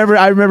 I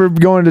remember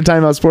going to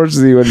Timeout Sports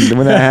with you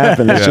when that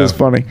happened. It's just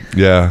funny.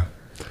 Yeah.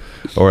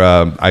 Or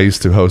I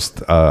used to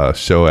host a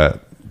show at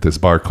this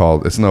bar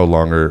called, it's no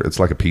longer, it's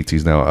like a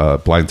PT's now,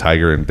 Blind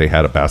Tiger, and they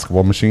had a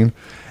basketball machine,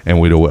 and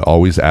we'd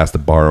always ask the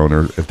bar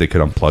owner if they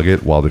could unplug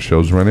it while the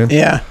show's running.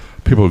 Yeah.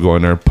 People would go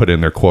in there, put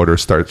in their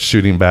quarters, start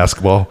shooting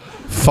basketball,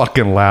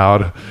 fucking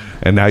loud.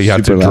 And now you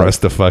have to address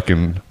the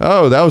fucking,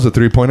 that was a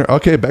 3-pointer.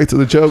 Okay, back to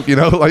the joke, you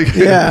know? Like,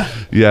 yeah,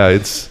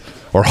 it's,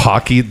 or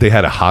hockey. They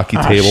had a hockey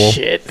table.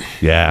 Shit.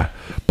 Yeah.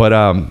 But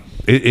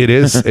it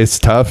is, it's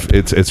tough.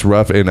 It's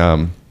rough.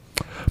 And,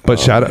 but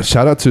shout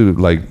out to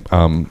like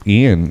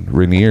Ian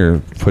Rainier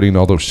putting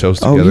all those shows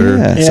together.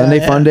 Sunday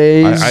Fun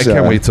Days. I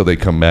can't wait till they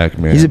come back,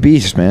 man. He's a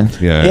beast, man.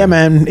 Yeah,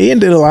 man. Ian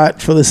did a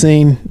lot for the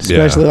scene,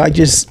 especially like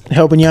just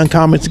helping young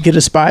comics get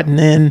a spot and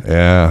then.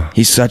 Yeah.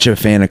 He's such a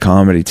fan of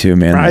comedy too,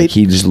 man. Right. Like,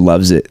 he just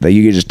loves it. Like,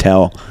 you can just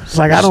tell. It's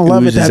like, I don't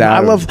love it.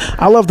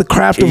 I love the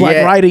craft of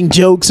like writing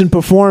jokes and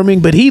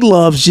performing, but he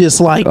loves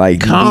just like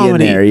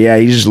comedy. Being there. Yeah,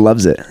 he just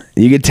loves it.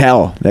 You could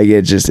tell. Like,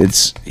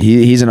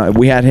 he's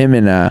we had him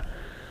in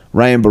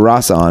Ryan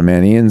Barassa on,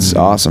 man. Ian's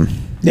awesome.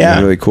 Yeah.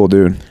 He's a really cool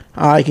dude.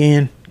 I like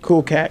Ian.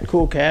 Cool cat.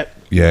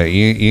 Yeah,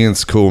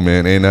 Ian's cool,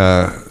 man. And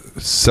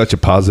such a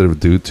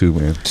positive dude too,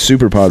 man.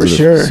 Super positive. For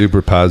sure.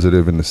 Super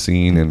positive in the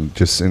scene and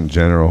just in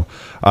general.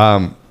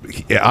 I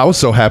was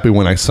so happy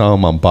when I saw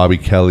him on Bobby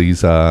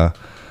Kelly's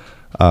Netflix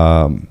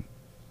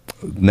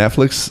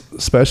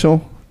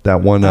special.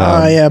 That one.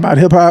 About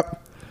hip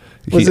hop.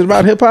 Was it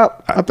about hip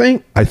hop? I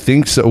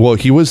think so. Well,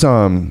 he was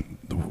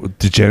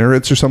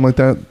Degenerates or something like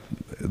that.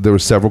 There were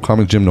several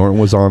comics. Jim Norton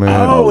was on it.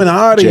 Oh, in the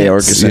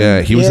audience. Yeah,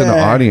 he was in the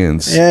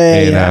audience.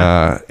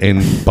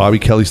 And Bobby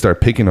Kelly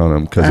started picking on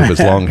him because of his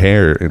long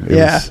hair. And it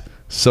was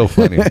so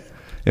funny.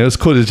 It was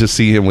cool to just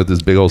see him with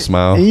this big old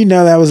smile. And you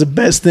know that was the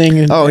best thing.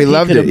 And he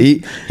loved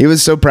it. He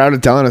was so proud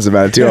of telling us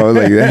about it too. I was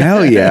like,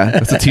 hell yeah.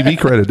 That's a TV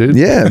credit, dude.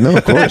 Yeah, no,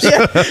 of course.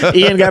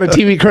 Ian got a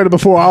TV credit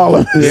before all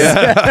of us.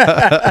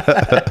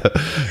 Yeah.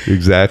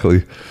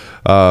 Exactly.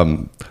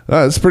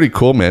 That's pretty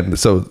cool, man.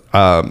 So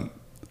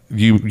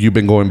you've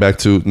been going back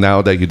to,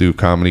 now that you do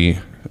comedy,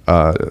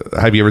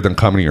 have you ever done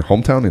comedy in your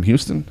hometown in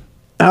Houston?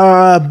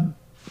 Nah.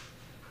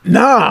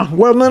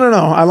 Well, no.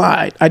 I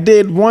lied. I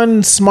did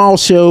one small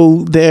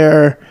show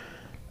there.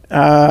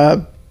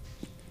 That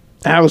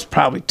was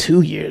probably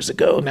 2 years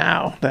ago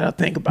now that I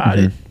think about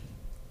it.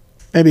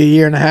 Maybe a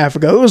year and a half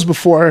ago. It was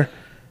before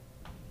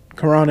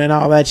Corona and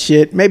all that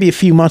shit. Maybe a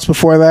few months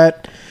before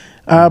that.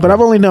 But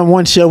I've only done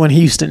one show in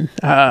Houston.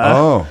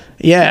 Yeah.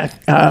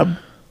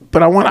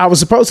 But I was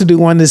supposed to do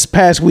one this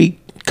past week,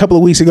 a couple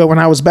of weeks ago when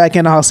I was back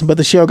in Austin, but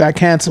the show got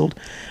canceled.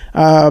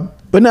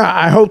 But no,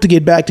 I hope to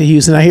get back to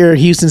Houston. I hear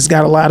Houston's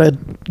got a lot of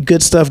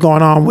good stuff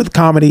going on with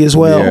comedy as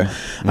well.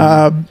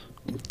 Yeah.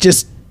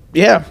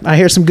 I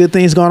hear some good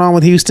things going on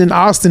with Houston.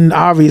 Austin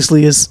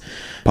obviously is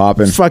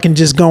popping, fucking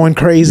just going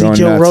crazy.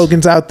 Joe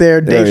Rogan's out there.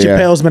 Dave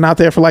Chappelle's been out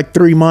there for like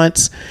 3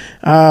 months.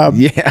 Like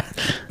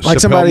Chappelle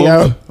somebody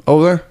moved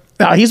over there?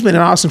 No, he's been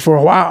in Austin for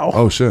a while.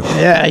 Oh shit.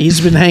 Yeah, he's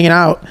been hanging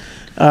out.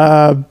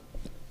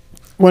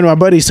 One of my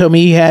buddies told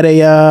me he had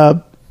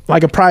a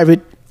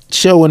private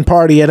show and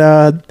party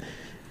at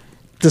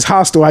this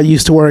hostel I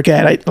used to work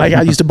at.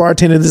 I used to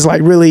bartend at this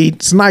really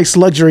nice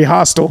luxury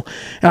hostel,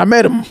 and I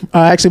met him.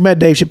 I actually met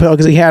Dave Chappelle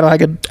because he had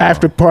like an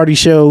after party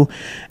show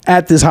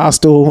at this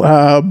hostel.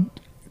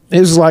 It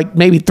was like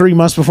maybe 3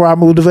 months before I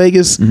moved to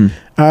Vegas.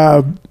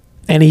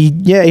 And he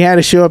had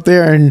a show up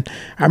there, and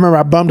I remember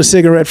I bummed a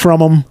cigarette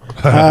from him,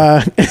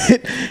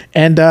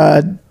 and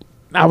I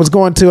was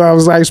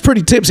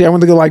pretty tipsy. I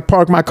went to go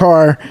park my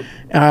car.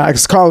 I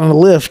was calling a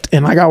Lyft,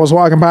 and I was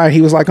walking by.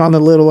 He was on the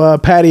little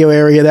patio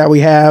area that we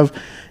have,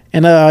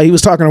 and he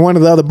was talking to one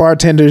of the other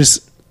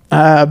bartenders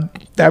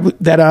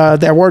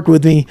that worked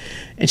with me,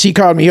 and she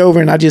called me over,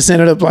 and I just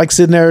ended up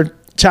sitting there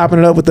chopping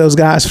it up with those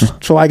guys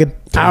for an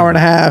hour and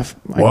a half.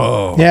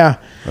 Whoa! Yeah,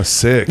 that's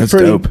sick. That's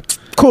dope.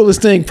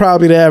 Coolest thing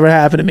probably to ever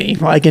happen to me.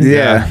 For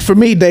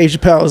me, Dave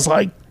Chappelle is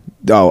up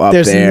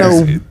there's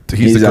there.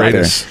 He's the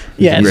greatest.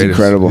 Yeah, he's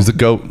incredible. He's the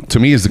GOAT. To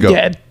me, he's the GOAT.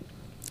 Yeah,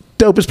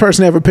 dopest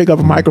person to ever pick up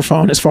a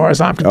microphone, as far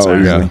as I'm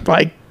concerned.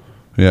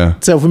 Yeah.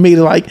 So for me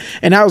to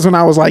and that was when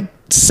I was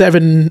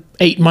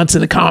 7-8 months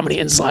into comedy,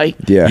 and it's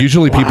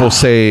Usually people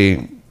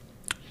say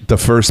the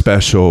first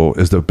special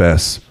is the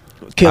best.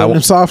 Killing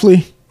Him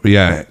Softly.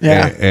 Yeah,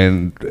 Yeah.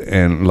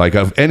 And like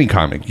of any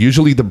comic,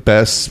 usually the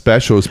best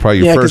special is probably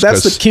your Yeah, first.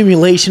 because that's the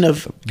accumulation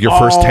of your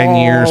first 10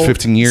 years,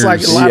 15 years. It's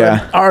like a lot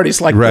of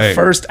artists, like Right. the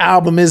first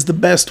album is the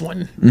best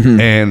one.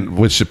 And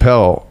with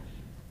Chappelle,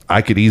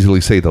 I could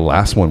easily say the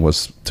last one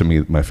was, to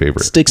me, my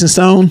favorite. Sticks and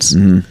Stones.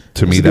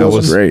 To me, that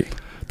was great.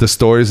 The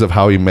stories of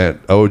how he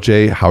met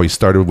OJ, how he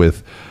started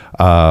with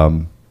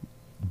Bourdain,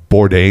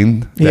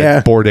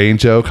 that Bourdain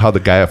joke, how the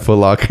guy at Foot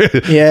Locker,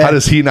 how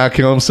does he not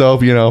kill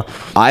himself, you know?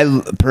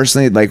 I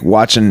personally like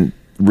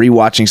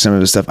rewatching some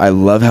of his stuff. I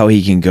love how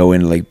he can go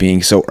into like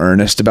being so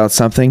earnest about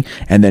something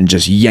and then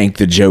just yank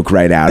the joke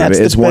right out of it.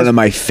 It's one of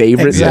my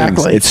favorite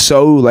things. It's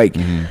so like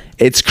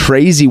it's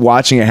crazy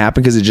watching it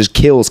happen because it just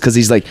kills, because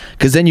he's like,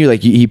 because then you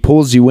like he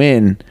pulls you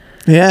in.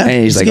 Yeah,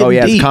 and he's like, oh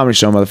yeah, it's a comedy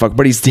show, motherfucker.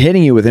 But he's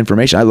hitting you with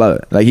information. I love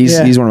it. Like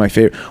he's one of my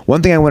favorite.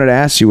 One thing I wanted to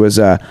ask you was,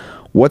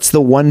 what's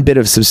the one bit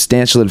of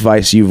substantial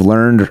advice you've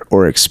learned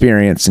or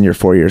experienced in your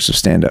 4 years of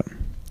stand-up?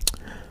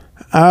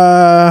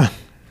 I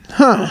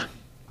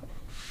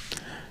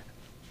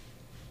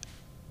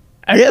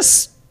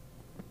guess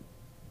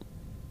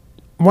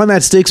one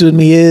that sticks with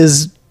me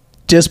is,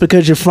 just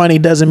because you're funny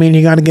doesn't mean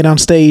you're gonna get on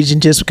stage,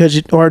 and just because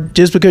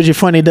you're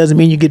funny doesn't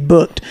mean you get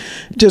booked.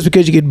 Just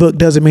because you get booked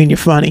doesn't mean you're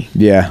funny.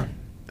 Yeah.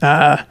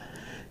 I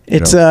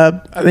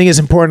think it's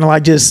important to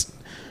like just,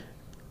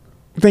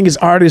 I think as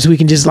artists we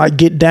can just like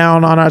get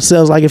down on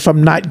ourselves. Like if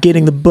I'm not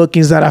getting the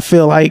bookings that I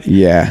feel like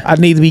I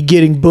need to be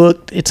getting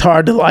booked, it's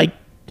hard to like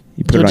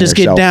you'll just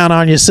get down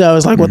on yourself.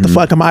 It's like, what the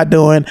fuck am I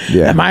doing?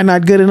 Am I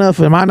not good enough?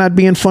 Am I not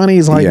being funny?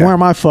 It's like, where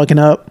am I fucking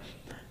up?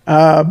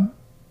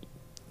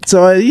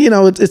 So you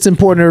know, it's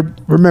important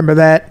to remember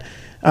that.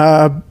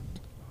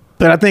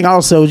 But I think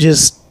also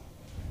just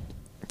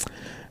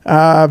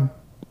I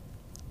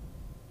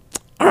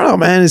don't know,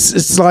 man.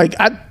 It's like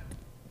I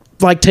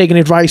like taking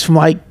advice from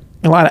like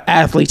a lot of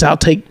athletes. I'll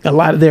take a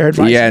lot of their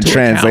advice. Yeah, and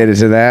translate it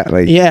to that.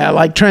 Like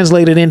like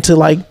translate it into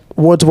like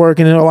what's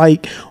working, or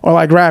like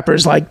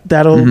rappers. Like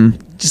that'll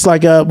just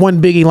like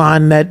one Biggie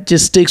line that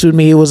just sticks with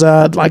me. It was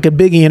like a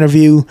Biggie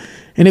interview,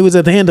 and it was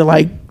at the end of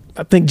like,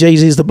 I think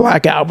Jay-Z's The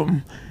Black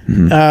Album,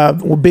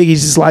 where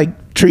Biggie's just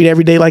like, treat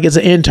every day like it's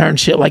an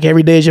internship. Like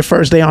every day is your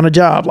first day on a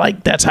job.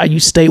 Like that's how you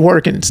stay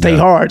working, stay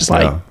hard. It's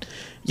like,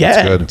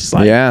 just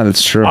like,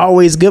 that's true.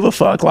 Always give a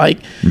fuck. Like,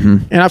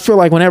 and I feel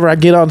like whenever I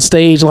get on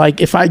stage, like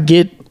if I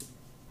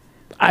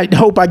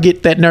hope I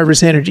get that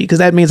nervous energy, because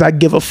that means I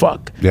give a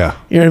fuck. Yeah.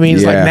 You know what I mean?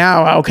 It's like,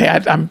 now, okay,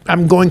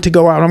 I'm going to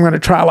go out. I'm going to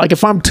try. Like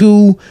if I'm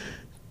too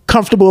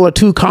comfortable or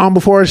too calm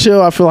before a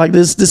show, I feel like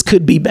this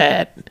could be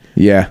bad.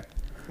 Yeah.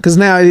 Because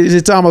now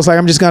it's almost like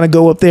I'm just going to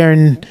go up there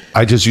and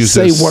I just use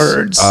say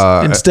words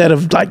instead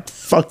of like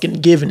fucking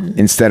giving.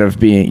 Instead of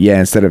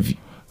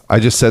I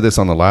just said this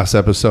on the last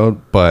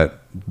episode, but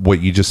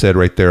what you just said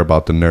right there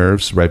about the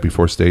nerves right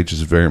before stage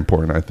is very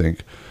important, I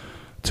think,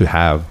 to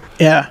have.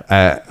 Yeah.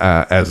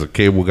 As a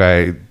cable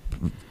guy,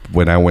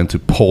 when I went to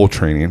pole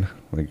training,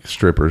 like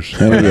strippers.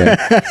 Hell yeah.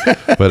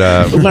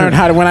 But when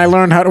I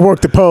learned how to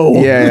work the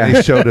pole. Yeah.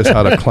 They showed us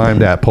how to climb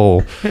that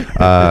pole.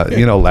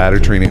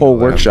 Ladder training. Pole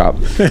workshop.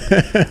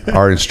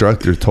 Our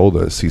instructor told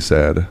us, he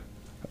said,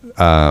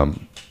 when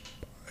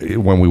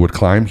we would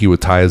climb, he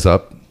would tie us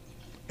up,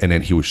 and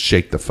then he would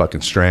shake the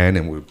fucking strand,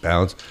 and we would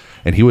bounce.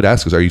 And he would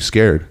ask us, "Are you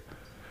scared?"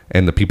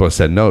 And the people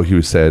said no. He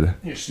said,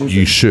 "You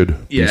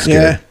should be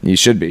scared. You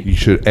should be. You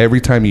should. Every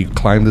time you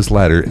climb this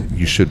ladder,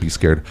 you should be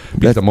scared.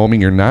 Because the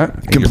moment you're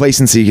not,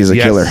 complacency is a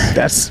killer.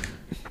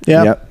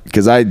 Yep.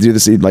 Because I do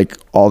this, like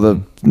all the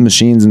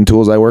machines and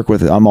tools I work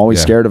with, I'm always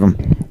scared of them.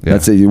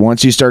 That's it.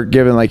 Once you start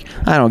giving like,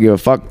 I don't give a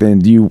fuck, then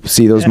you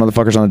see those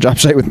motherfuckers on the job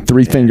site with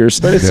 3 fingers.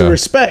 But it's a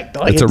respect.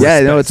 Like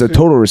it's a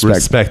total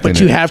respect. But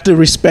you have to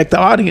respect the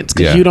audience,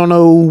 because you don't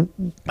know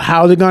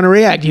how they're going to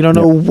react. You don't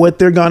know what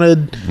they're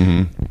going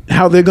to,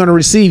 how they're going to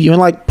receive you. And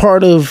like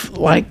part of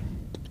like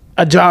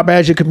a job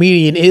as a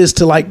comedian is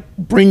to like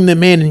bring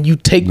them in and you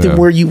take them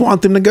where you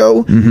want them to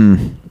go.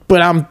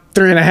 But I'm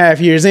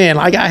 3.5 years in,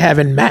 like I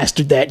haven't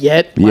mastered that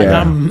yet. Like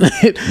I'm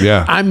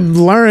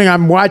learning,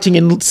 I'm watching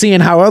and seeing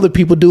how other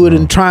people do it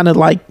and trying to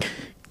like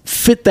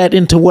fit that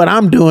into what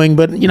I'm doing.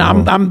 But you know,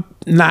 I'm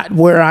not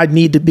where I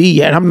need to be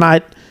yet. I'm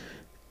not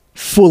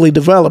fully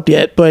developed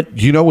yet. But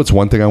you know what's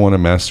one thing I want to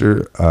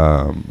master?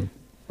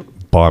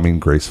 Bombing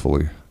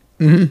gracefully.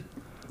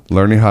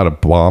 Learning how to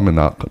bomb and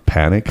not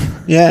panic.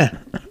 Yeah.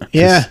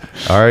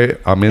 All right,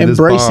 I'm in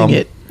embracing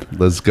this bomb.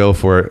 Let's go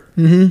for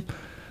it.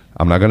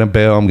 I'm not gonna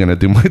bail. I'm gonna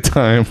do my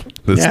time.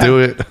 Let's do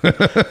it.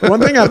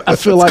 One thing I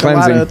feel like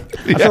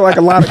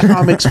a lot of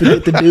comics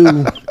forget to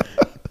do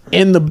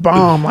in the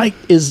bomb, like,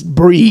 is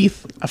breathe.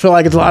 I feel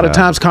like it's a lot of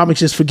times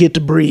comics just forget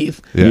to breathe.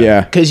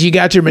 Because you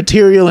got your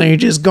material and you're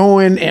just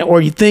going,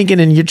 or you're thinking,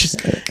 and you're just,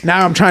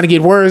 now I'm trying to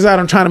get words out.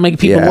 I'm trying to make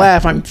people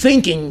laugh. I'm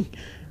thinking,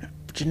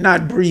 but you're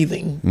not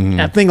breathing.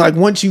 I think like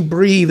once you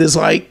breathe, it's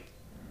like,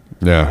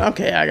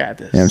 okay, I got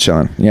this. Yeah, I'm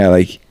chilling. Yeah,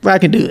 like I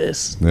can do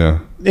this. Yeah.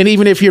 And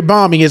even if you're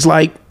bombing, it's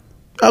like,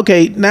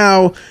 okay,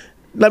 now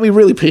let me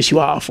really piss you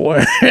off, or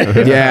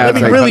Yeah, let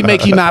me really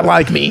make you not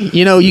like me.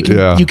 You know, you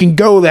can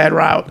go that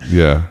route.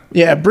 Yeah.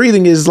 Yeah,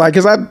 breathing is like,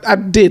 because I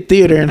did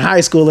theater in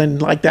high school,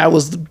 and like that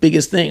was the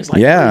biggest things.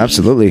 Like, yeah,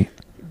 absolutely.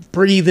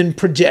 Breathe and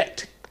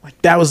project. Like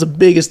that was the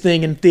biggest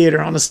thing in theater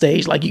on the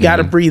stage. Like you got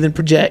to breathe and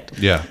project.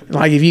 Yeah.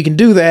 Like if you can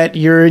do that,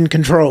 you're in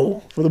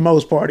control for the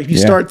most part. If you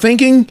start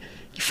thinking,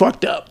 you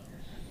fucked up.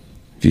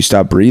 If you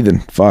stop breathing,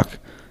 fuck.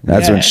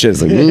 That's when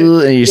shit's like,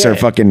 "Ugh," and you start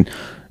fucking.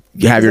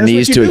 You have your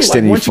knees to extend, like,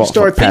 and you once you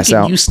start pass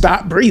thinking, out. you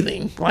stop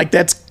breathing. Like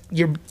that's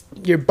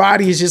your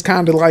body is just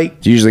kind of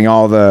like Using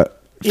all the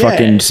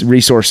fucking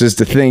resources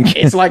to think.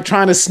 it's like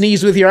trying to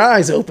sneeze with your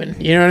eyes open.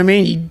 You know what I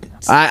mean?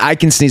 I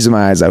can sneeze with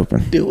my eyes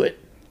open. Do it.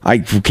 I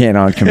can't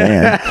on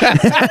command.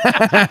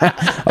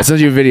 I'll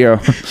send you a video.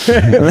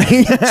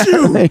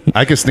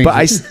 I can sneeze. But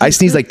I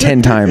sneeze like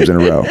 10 times in a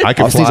row.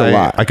 I'll sneeze a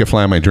lot. I can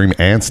fly in my dream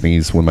and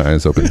sneeze with my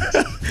eyes open.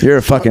 You're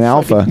a fucking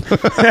alpha.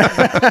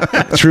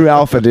 True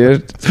alpha,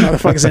 dude. This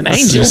motherfucker's an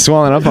angel. You're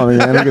swelling up on me,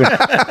 man.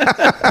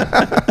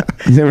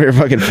 He's over here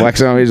fucking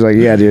flexing on me. He's like,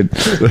 yeah, dude.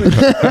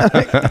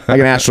 I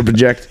can astral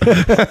project.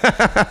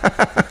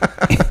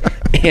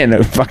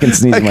 And fucking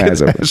sneeze with my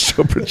eyes open.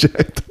 Astral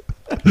project.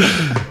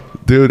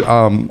 Dude,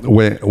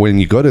 when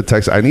you go to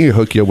Texas, I need to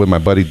hook you up with my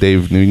buddy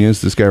Dave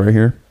Nunez, this guy right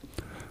here.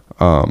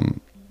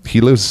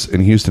 He lives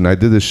in Houston. I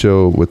did this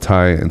show with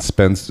Ty and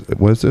Spence.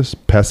 What is this?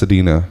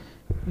 Pasadena,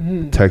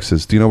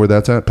 Texas. Do you know where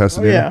that's at?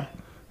 Pasadena? Oh,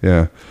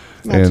 yeah.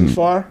 Yeah. Not too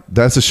far.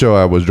 That's a show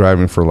I was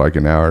driving for like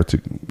an hour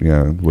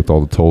to, with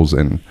all the tolls.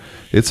 And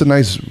it's a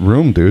nice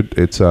room, dude.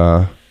 It's,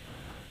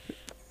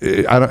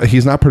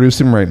 he's not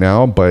producing right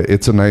now, but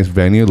it's a nice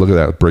venue. Look at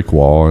that brick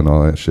wall and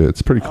all that shit.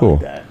 It's pretty cool.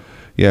 Like that.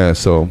 Yeah,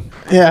 so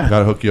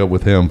gotta hook you up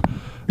with him.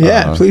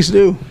 Yeah, please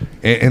do.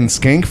 And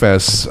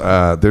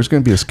Skankfest, there's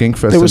gonna be a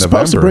Skankfest. They were in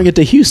supposed November. to bring it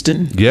to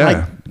Houston. Yeah,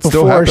 like, it's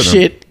still before happening.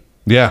 shit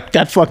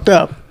got fucked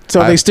up. So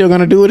are they still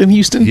gonna do it in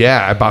Houston?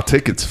 Yeah, I bought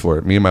tickets for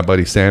it. Me and my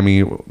buddy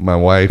Sammy, my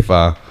wife.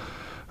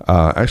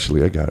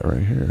 Actually, I got it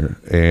right here,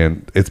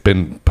 and it's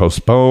been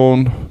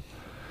postponed.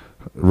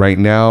 Right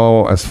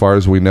now, as far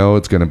as we know,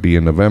 it's gonna be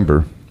in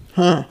November.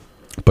 Huh.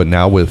 But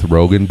now with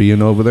Rogan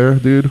being over there,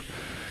 dude,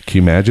 can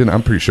you imagine?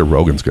 I'm pretty sure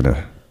Rogan's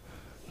gonna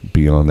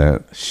be on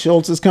that.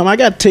 Schultz is coming. I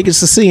got tickets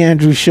to see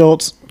Andrew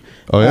Schultz.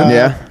 Oh yeah,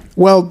 yeah.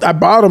 Well, I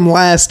bought them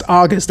last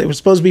August. They were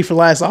supposed to be for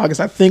last August.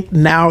 I think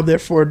now they're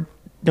for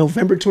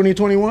November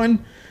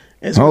 2021.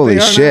 is what Holy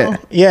they are shit. now.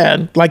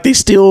 Yeah, like they're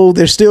still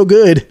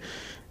good.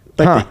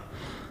 Like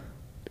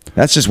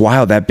That's just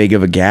wild. That big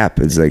of a gap.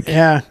 It's like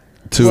yeah.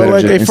 Two Well,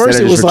 like, at instead first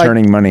of it just was like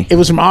returning money. It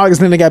was from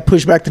August, then they got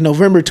pushed back to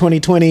November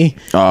 2020.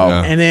 Oh,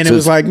 and then So it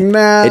was like,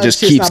 nah, it just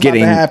shit's keeps not about to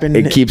getting happen.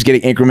 it keeps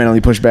getting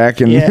incrementally pushed back,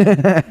 and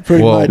Yeah,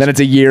 pretty much. then it's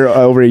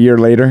over a year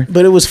later.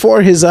 But it was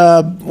for his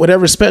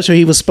whatever special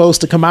he was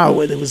supposed to come out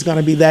with. It was going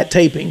to be that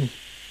taping,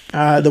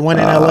 the one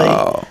in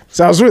LA.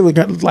 So I was really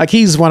good. Like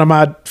he's one of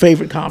my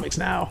favorite comics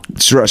now.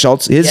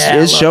 Schultz,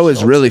 his show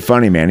is really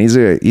funny, man. He's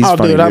funny.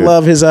 Dude, I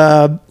love his.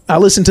 I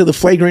listen to the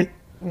Flagrant,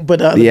 but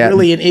the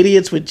Brilliant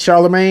Idiots with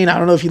Charlemagne. I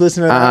don't know if you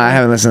listen to that. I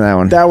haven't listened to that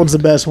one. That one's the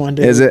best one,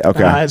 dude. Is it?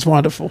 Okay. It's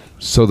wonderful.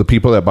 So the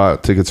people that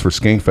bought tickets for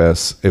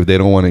Skankfest, if they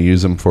don't want to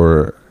use them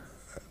for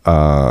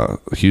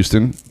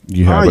Houston,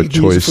 you have a you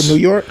can choice use it for New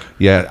York.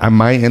 Yeah, I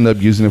might end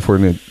up using it for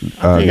New I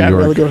think I'd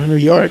York. really go to New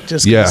York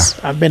just because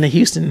I've been to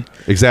Houston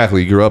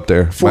Exactly, you grew up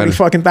there.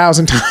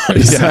 40,000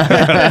 times.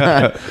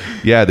 Yeah,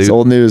 dude. It's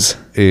old news.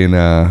 In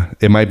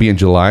it might be in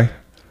July.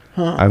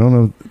 Huh. I don't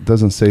know. It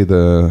doesn't say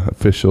the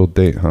official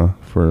date, huh?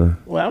 For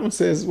Well, that one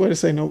says, what did it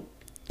say? No.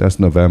 that's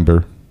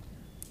November.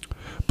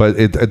 But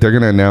they're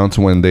gonna announce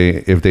when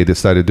if they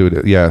decide to do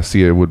it. Yeah,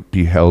 see, it would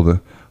be held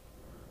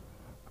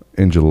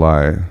in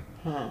July.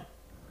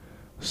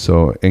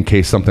 So in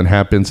case something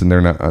happens and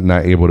they're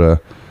not able to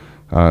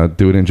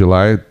do it in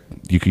July,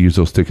 you could use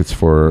those tickets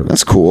for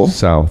That's cool.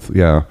 South.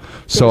 Yeah.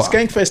 So So does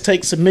Skankfest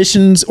take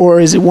submissions,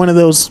 or is it one of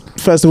those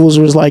festivals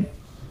where it's like,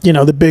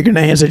 the bigger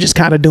names are just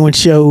kind of doing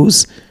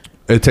shows?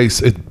 it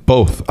takes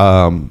both.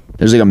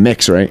 There's like a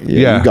mix, right?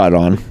 Yeah. You got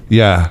on.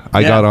 Yeah,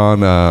 I got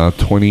on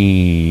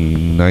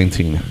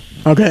 2019.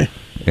 Okay.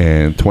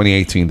 And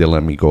 2018 they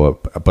let me go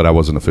up, but I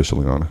wasn't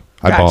officially on it.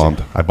 I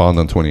Gotcha. bombed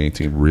on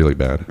 2018 really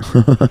bad.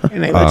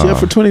 And they let you up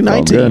for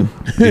 2019.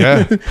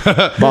 Yeah.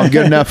 Bomb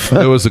good enough.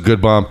 It was a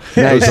good bomb.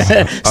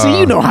 See,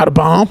 you know how to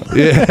bomb.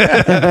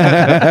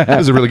 Yeah. It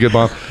was a really good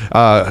bomb.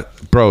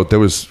 Bro, there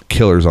was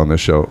killers on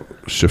this show.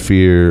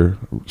 Shafir,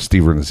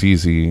 Steven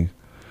Azizi,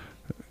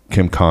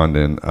 Kim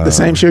Condon. The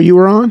same show you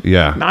were on?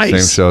 Yeah. Nice.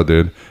 Same show,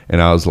 dude.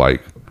 And I was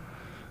like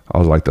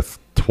the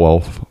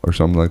 12th or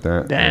something like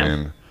that.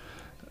 Damn.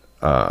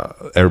 And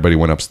everybody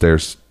went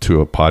upstairs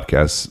to a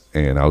podcast,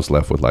 and I was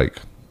left with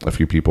like a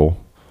few people,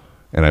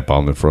 and I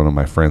bombed in front of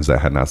my friends that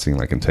I had not seen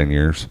like in 10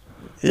 years.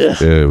 Yeah.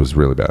 It was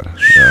really bad.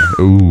 Yeah.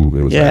 Ooh,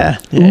 it was Yeah.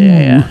 bad.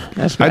 Yeah.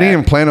 That's I didn't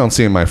even plan on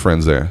seeing my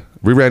friends there.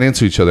 We ran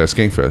into each other at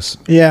Skankfest.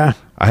 Yeah.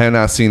 I had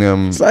not seen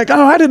him. It's like,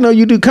 oh, I didn't know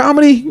you do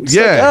comedy. It's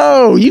like,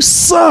 oh, you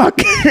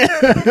suck.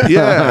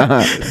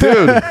 Yeah,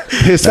 dude.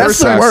 His That's first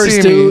the time worst,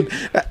 seeing me- dude.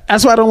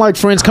 That's why I don't like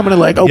friends coming to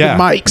like open Yeah,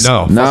 mics.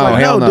 no. It's like,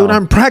 hell no, no. dude,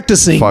 I'm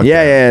practicing. Fuck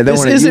Yeah.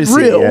 This isn't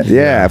real.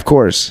 Yeah, of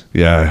course.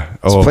 Yeah.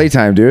 It's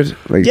playtime, dude.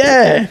 Like,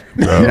 Yeah.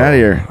 get out of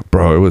here.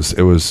 Bro,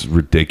 it was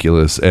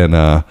ridiculous. And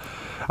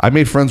I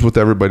made friends with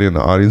everybody in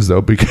the audience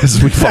though,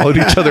 because we followed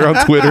each other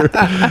on Twitter,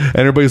 and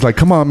everybody's like,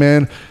 come on,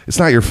 man, it's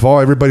not your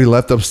fault, everybody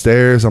left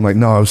upstairs. I'm like,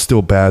 no, it was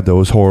still bad though, it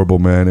was horrible,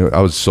 man. I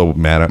was so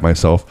mad at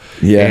myself.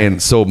 Yeah.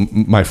 And so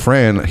my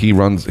friend, he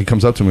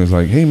comes up to me and is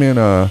like, hey man,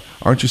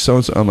 aren't you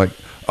so-and-so? I'm like,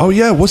 oh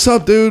yeah, what's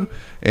up, dude?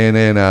 And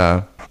then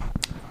I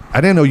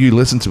didn't know you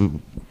listened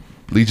to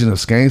Legion of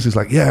Skanks. He's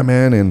like, yeah,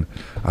 man, and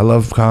I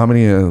love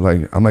comedy. And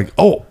like, I'm like,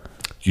 oh,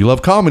 you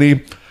love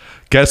comedy?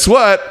 Guess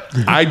what?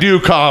 I do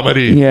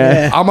comedy.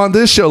 Yeah. I'm on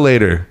this show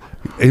later.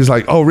 He's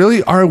like, oh,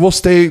 really? All right, we'll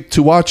stay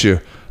to watch you.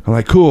 I'm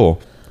like, cool.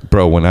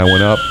 Bro, when I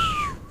went up,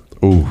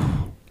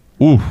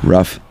 ooh,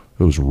 rough.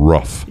 It was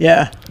rough.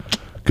 Yeah.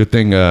 Good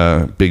thing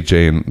Big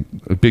J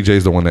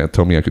is the one that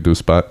told me I could do a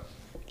spot.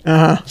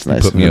 Uh-huh.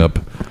 He put me up.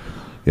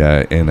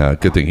 Yeah, and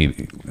good thing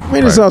he. I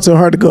mean, it's also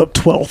hard to go up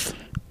 12th.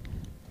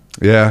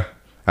 Yeah.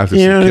 After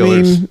You some know what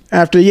killers. I mean?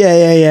 After,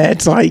 yeah.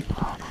 It's like,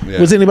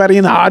 was anybody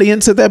in the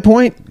audience at that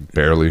point?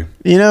 Barely.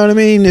 You know what I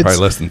mean? It's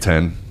Probably less than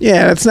 10.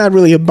 Yeah, that's not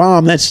really a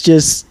bomb. That's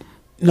just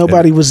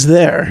nobody was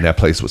there. And that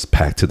place was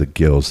packed to the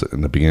gills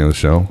in the beginning of the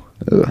show.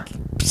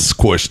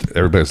 Squished.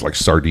 Everybody's like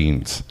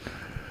sardines.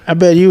 I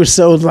bet you were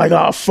so like,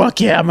 oh fuck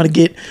yeah, I'm about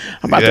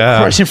to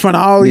crush in front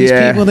of all these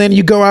people. Then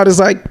you go out, it's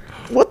like,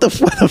 what the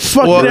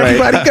fuck did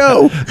everybody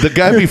go? The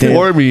guy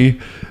before me,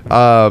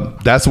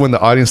 that's when the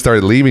audience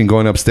started leaving,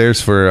 going upstairs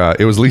for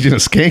it was Legion of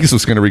Skanks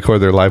was going to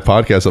record their live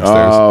podcast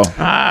upstairs.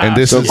 And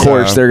this so is, of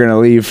course they're gonna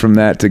leave from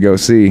that to go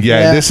see.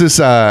 Yeah, this is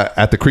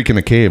at the Creek in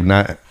the Cave.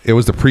 It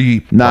was the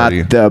pre-party.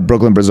 Not the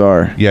Brooklyn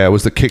Bazaar. Yeah, it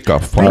was the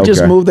kickoff They party.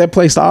 just moved that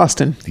place to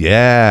Austin.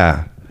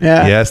 Yeah.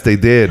 Yeah. Yes, they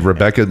did.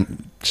 Rebecca,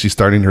 she's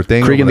starting her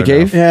thing. Creek in over the there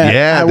Cave? now.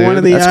 Yeah, dude. one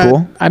of the, That's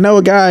cool. I know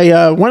a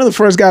guy. One of the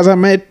first guys I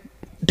met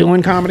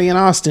doing comedy in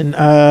Austin.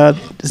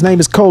 His name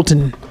is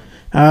Colton.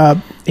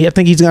 I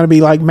think he's going to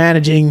be like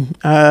managing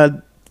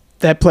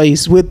that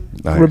place with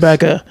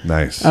Rebecca.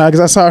 Nice.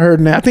 Because I saw her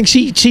now. I think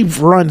she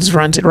runs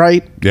it,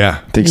 right? Yeah,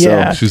 think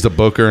Yeah. so. She's the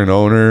booker and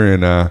owner,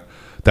 and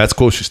that's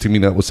cool. She's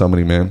teaming up with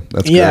somebody, man.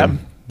 That's Yeah. good.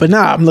 But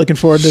nah, I'm looking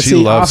forward to She see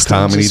loves Austin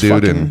comedy, just dude,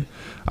 fucking- and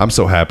I'm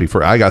so happy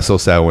for. I got so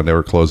sad when they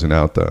were closing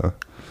out the.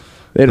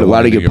 They had a the lot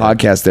of one good that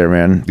you- podcasts there,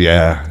 man.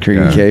 Yeah, Creek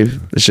and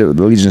Cave. The shit with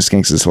the Legion of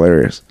Skanks is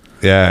hilarious.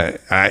 Yeah,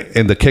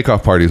 and the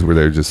kickoff parties were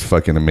there, just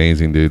fucking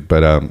amazing, dude.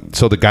 But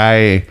so the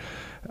guy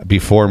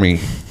before me,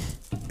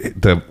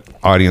 the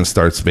audience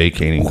starts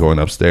vacating, going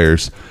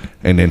upstairs,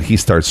 and then he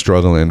starts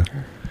struggling,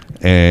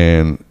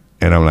 and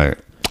I'm like,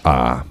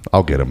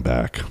 I'll get him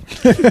back.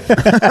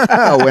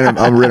 I'll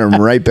win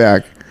him right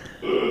back.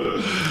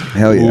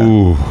 Hell yeah.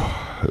 Ooh,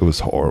 it was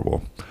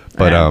horrible.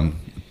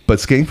 But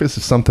Skankfest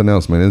is something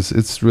else, man.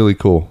 It's really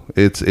cool.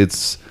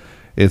 It's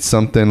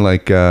something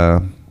like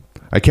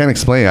I can't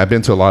explain. I've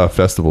been to a lot of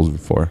festivals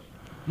before.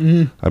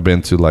 Mhm. I've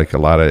been to like a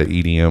lot of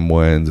EDM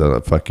ones,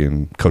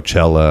 fucking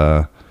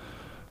Coachella,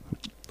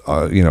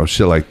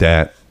 shit like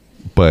that.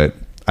 But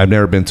I've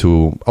never been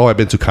to. I've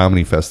been to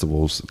comedy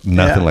festivals.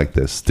 Nothing Yeah. like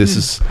this. This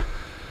is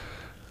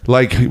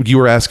like you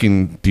were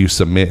asking. Do you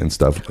submit and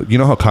stuff? You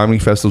know how comedy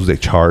festivals they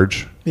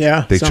charge?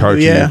 Yeah, They some- charge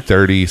yeah. you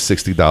 $30,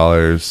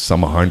 $60,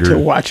 some $100 to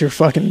watch your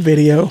fucking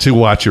video. to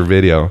watch your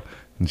video.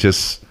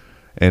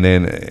 And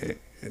then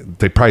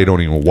they probably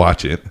don't even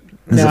watch it.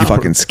 It's No. a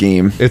fucking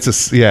scheme.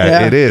 It's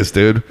Yeah. it is,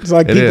 dude. It's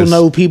like It people is.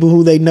 know people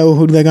who they know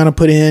who they're gonna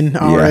put in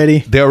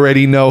already. They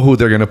already know who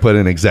they're gonna put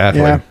in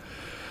exactly. Yeah.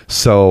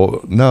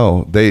 So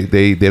no,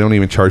 they don't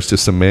even charge to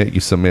submit. You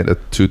submit a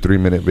 2-3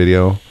 minute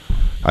video.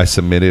 I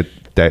submitted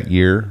that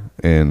year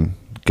and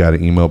got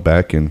an email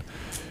back, and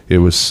it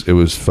was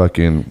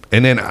fucking.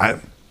 And then I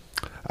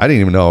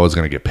didn't even know I was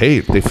gonna get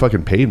paid. They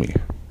fucking paid me.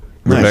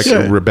 Nice.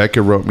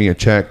 Rebecca wrote me a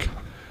check,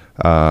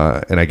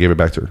 and I gave it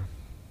back to her.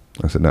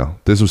 I said, no,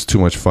 this was too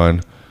much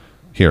fun.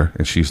 Here.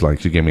 And she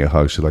gave me a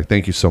hug. She's like,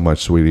 thank you so much,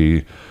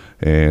 sweetie.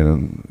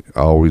 And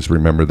I always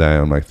remember that.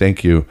 I'm like,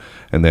 thank you.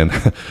 And then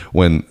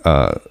when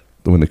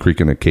the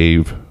Creek in the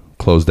Cave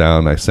closed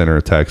down, I sent her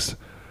a text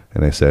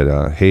and I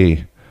said,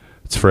 hey,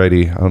 it's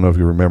Freddie. I don't know if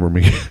you remember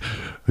me.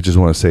 I just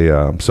want to say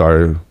I'm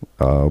sorry,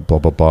 blah, blah,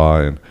 blah.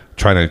 And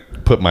trying to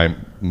put my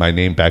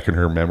name back in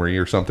her memory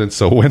or something,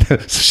 so when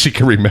she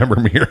can remember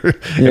me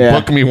and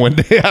book me one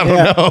day. I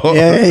don't know.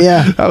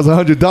 Yeah. That was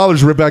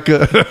 $100,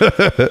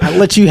 Rebecca. I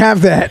let you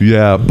have that.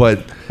 Yeah,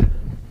 but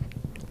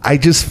I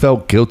just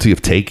felt guilty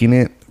of taking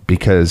it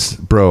because,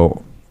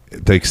 bro,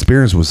 the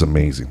experience was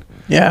amazing.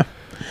 Yeah.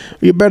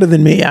 You're better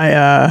than me.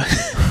 I'm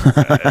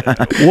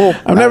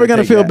never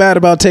gonna feel bad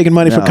about taking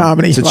money for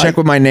comedy. So check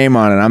with my name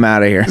on it. I'm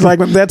out of here. It's like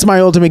that's my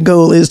ultimate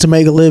goal is to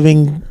make a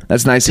living.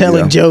 That's nice.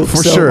 Telling jokes For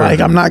so, sure. Like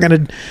I'm not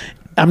gonna.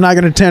 I'm not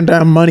going to turn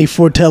down money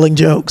for telling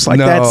jokes. Like,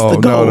 that's the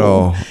goal.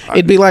 No.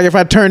 It'd be like if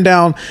I turned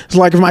down, it's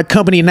like if my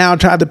company now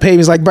tried to pay me,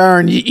 it's like,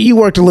 Byron, you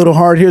worked a little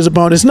hard. Here's a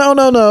bonus.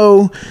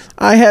 No.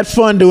 I had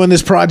fun doing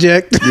this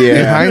project.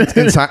 Yeah.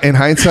 In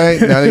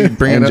hindsight, now that you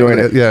bring it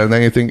up, yeah,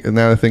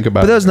 now I think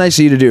about But that was nice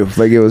of you to do.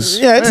 Like, it was.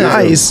 Yeah, it's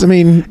nice. I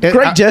mean,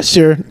 great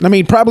gesture. I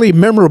mean, probably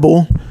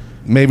memorable.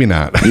 Maybe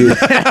not.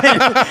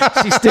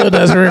 She still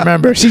doesn't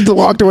remember. She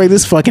walked away,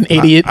 this fucking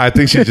idiot. I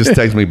think she just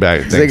texted me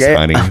back. Thanks, like, hey,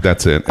 honey.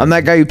 That's it. I'm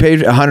that guy who paid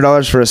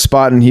 $100 for a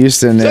spot in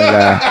Houston and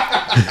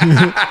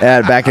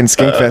back in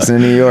Skinkfest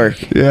in New York.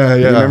 Yeah.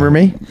 You remember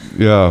me?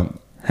 Yeah.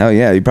 Hell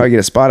yeah. You probably get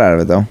a spot out of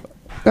it,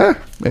 though.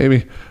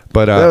 Maybe.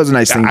 But that was a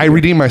nice thing. I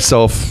redeemed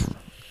myself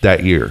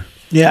that year.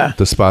 Yeah.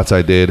 The spots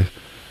I did.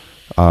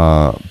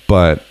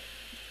 But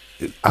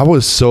I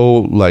was so,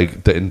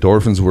 like, the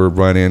endorphins were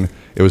running.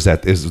 It was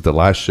the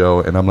last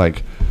show, and I'm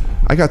like,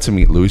 I got to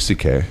meet Louis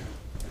C.K.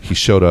 He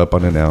showed up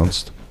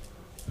unannounced.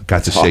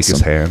 Got to shake his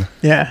hand.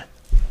 Yeah.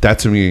 That,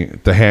 to me,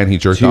 the hand he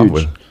jerked off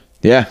with.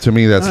 Yeah. To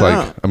me, that's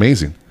like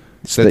amazing.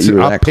 That you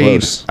were that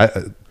close.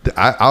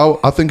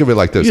 I'll think of it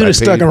like this. You'd have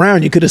stuck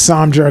around, you could have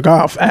saw him jerk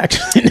off,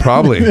 actually.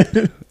 Probably.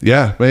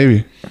 Yeah,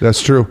 maybe.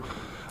 That's true.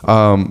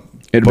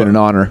 It'd been an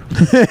honor.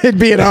 It'd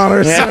be an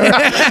honor, sir.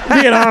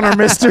 It'd be an honor,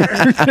 mister.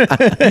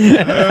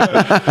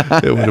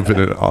 It would have been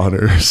an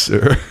honor,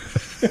 sir.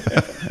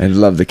 I'd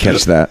love to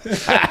catch that.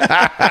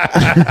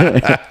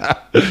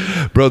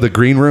 Bro, the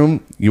green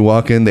room, you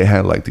walk in, they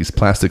had like these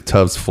plastic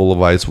tubs full of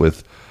ice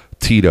with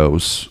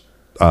Tito's,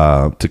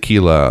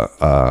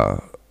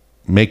 tequila,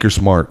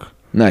 Maker's Mark.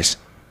 Nice.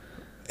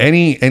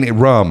 Any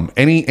rum,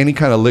 any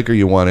kind of liquor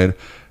you wanted,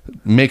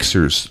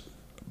 mixers,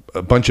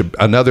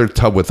 another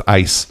tub with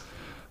ice,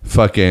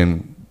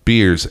 fucking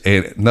beers,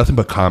 and nothing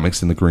but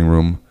comics in the green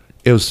room.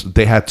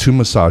 They had 2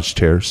 massage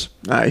chairs.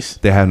 Nice.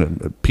 They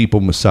had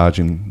people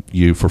massaging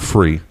you for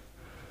free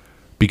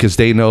because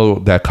they know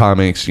that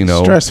comics,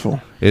 stressful.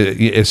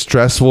 It's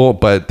stressful,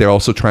 but they're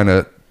also trying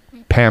to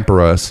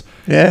pamper us.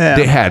 Yeah.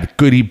 They had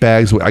goodie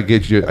bags. I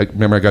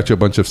remember I got you a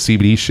bunch of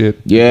CBD shit.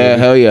 Yeah,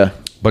 hell yeah.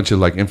 Bunch of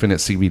like infinite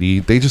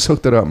CBD. They just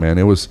hooked it up, man.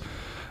 It was.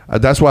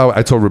 That's why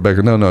I told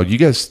Rebecca, no, you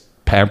guys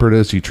pampered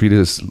us. You treated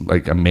us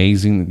like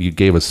amazing. You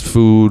gave us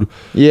food.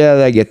 Yeah,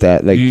 I get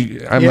that. Like,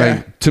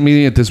 like, to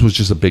me, this was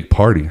just a big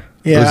party.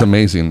 Yeah. It was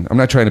amazing. I'm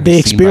not trying to be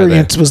the seen by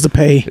experience that. was the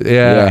pay.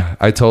 Yeah,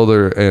 I told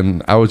her,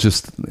 and I was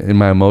just in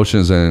my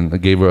emotions, and I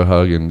gave her a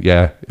hug, and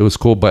yeah, it was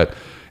cool. But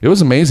it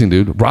was amazing,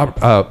 dude.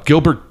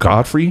 Gilbert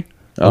Godfrey,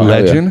 a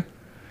legend.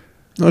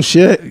 Yeah. Oh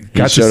shit!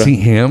 Got to see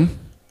him.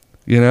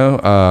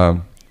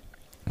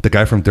 The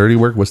guy from Dirty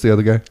Work. What's the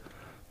other guy?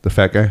 The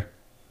fat guy.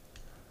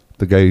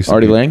 The guy.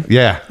 Artie Lang.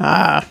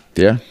 Yeah.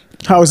 Yeah.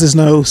 How was his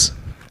nose?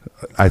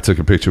 I took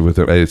a picture with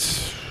him.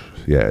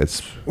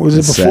 Was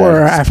it before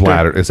or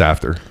after? It's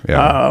after.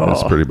 Yeah.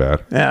 It's pretty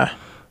bad. Yeah.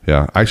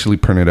 Yeah. I actually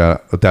printed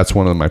out. That's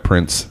one of my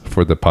prints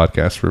for the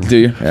podcast room. Do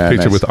you? Yeah,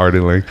 picture nice. with Artie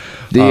Lang.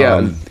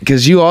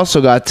 Because you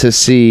also got to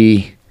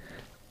see.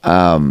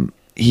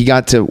 He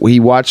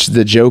watched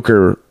the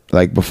Joker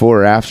like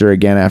before or after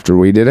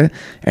we did it,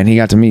 and he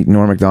got to meet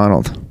Norm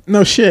Macdonald.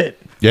 No shit.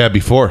 Yeah,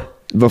 before.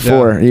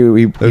 Yeah.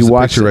 He There's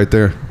watched it right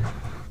there.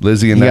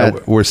 Lizzie and I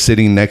were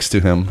sitting next to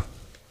him.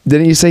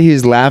 Didn't you say he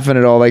was laughing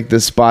at all like the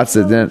spots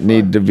that didn't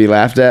need to be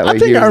laughed at? Like, I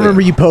think I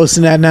remember you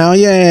posting that now.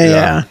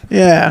 Yeah.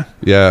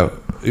 Yeah.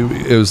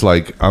 It was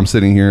like I'm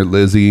sitting here,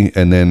 Lizzie,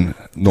 and then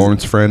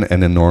Norm's friend,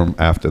 and then Norm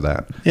after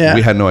that. Yeah.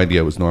 We had no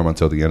idea it was Norm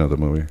until the end of the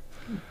movie.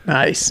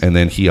 Nice. And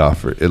then he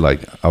offered it.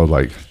 Like I was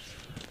like,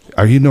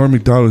 "Are you Norm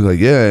Macdonald?" He's like,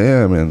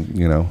 "Yeah,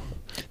 man."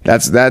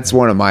 That's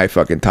one of my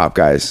fucking top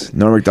guys.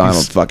 Norm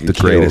Macdonald fucking the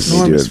greatest.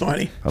 Norm dude. is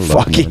funny. I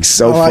love fucking Norm.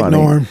 so I like funny.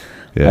 Norm.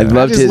 Yeah. I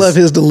love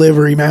his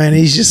delivery, man.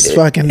 He's just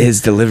fucking.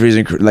 His delivery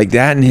is like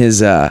that, and his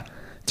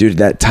dude.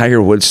 That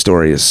Tiger Woods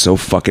story is so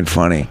fucking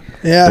funny.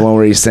 Yeah. The one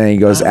where he's saying he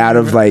goes out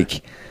of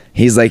like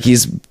he's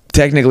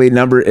technically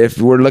if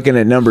we're looking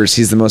at numbers,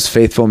 he's the most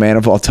faithful man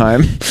of all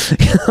time.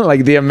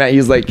 Like the amount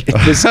he's like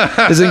this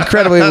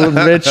incredibly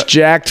rich,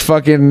 jacked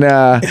fucking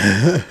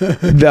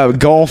the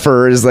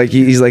golfer is like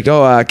he's like,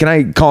 oh, can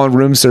I call in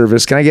room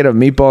service? Can I get a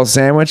meatball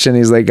sandwich? And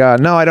he's like,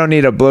 no, I don't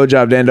need a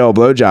blowjob to end all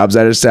blowjobs.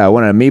 I just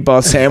want a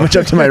meatball sandwich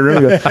up to my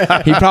room.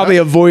 He probably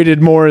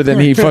avoided more than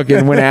he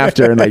fucking went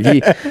after, and like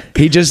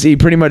he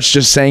pretty much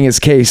just sang his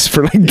case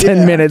for like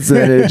 10 minutes, and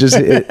then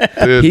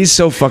Dude, he's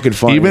so fucking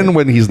funny. Even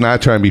when he's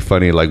not trying to be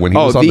funny, like when he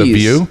was on The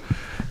View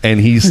and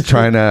he's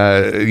trying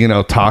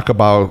to, talk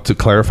to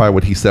clarify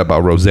what he said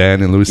about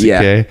Roseanne and Louis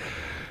C.K.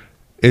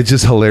 It's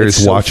just hilarious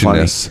It's so watching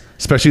funny. this,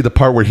 especially the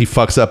part where he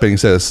fucks up and he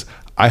says,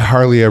 "I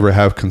hardly ever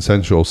have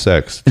consensual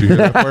sex." Do you hear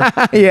that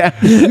part? Yeah.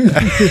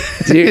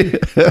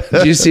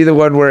 Did you see the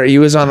one where he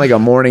was on like a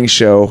morning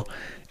show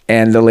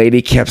and the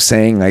lady kept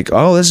saying like,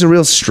 oh, this is a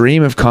real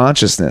stream of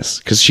consciousness,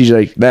 because she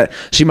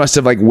must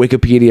have like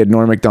Wikipedia'd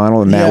Norm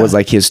Macdonald, and that was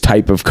like his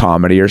type of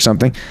comedy or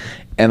something.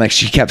 And like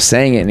she kept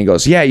saying it, and he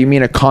goes, "Yeah, you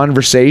mean a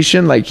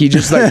conversation?" Like he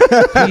just like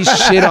he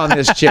shit on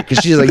this chick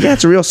because she's like, "Yeah,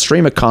 it's a real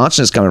stream of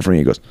consciousness coming from you."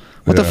 He goes,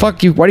 "What the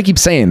fuck? Why do you keep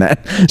saying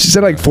that?" She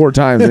said like 4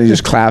 times, and he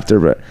just clapped her.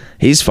 But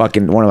he's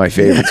fucking one of my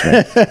favorites,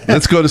 man.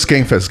 Let's go to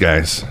Skankfest,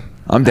 guys.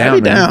 I'm down.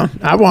 I'd be down.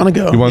 I want to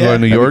go. You want to go to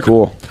New York?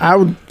 Cool. I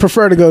would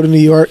prefer to go to New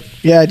York.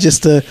 Yeah,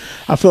 just I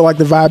feel like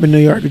the vibe in New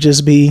York would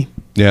just be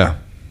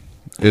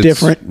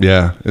different.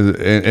 Yeah,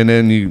 and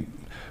then you,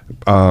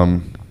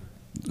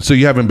 so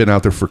you haven't been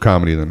out there for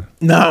comedy then?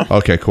 No.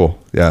 Okay, cool.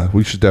 Yeah,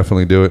 we should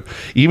definitely do it.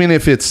 Even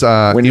if it's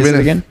when is it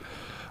again?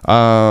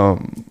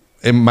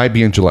 It might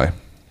be in July.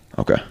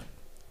 Okay.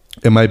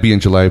 It might be in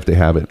July if they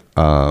have it,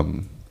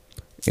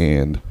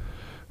 and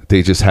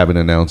they just haven't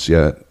announced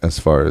yet as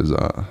far as.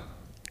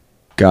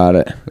 Got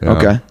it. Yeah.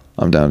 Okay,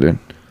 I'm down, dude.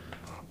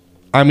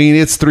 I mean,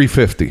 it's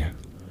 $350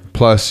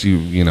 plus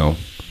you know,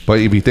 but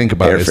if you think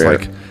about it, it's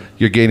like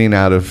you're getting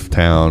out of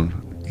town.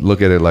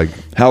 Look at it like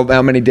how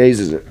many days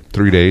is it?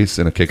 3 days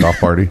and a kickoff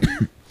party.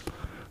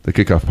 The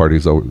kickoff party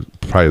is always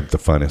probably the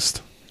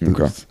funnest.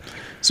 Okay.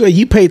 So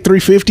you paid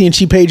 $350 and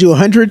she paid you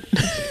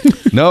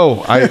 $100?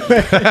 No,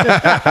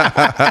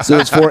 So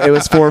it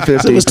was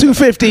 $450. So it was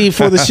 $250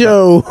 for the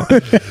show.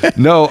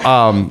 No,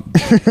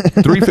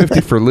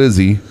 $350 for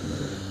Lizzie,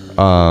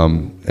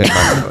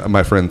 and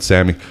my friend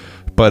Sammy.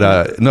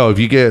 But no, if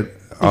you get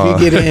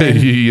in,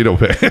 you don't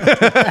pay.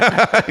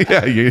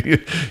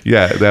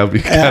 yeah, that would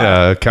be kind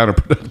of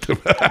counterproductive.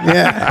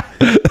 Yeah,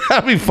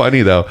 that'd be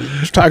funny though.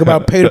 Let's talk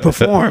about pay to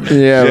perform.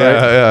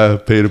 Yeah,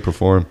 pay to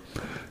perform.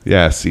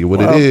 Yeah, see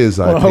what it is.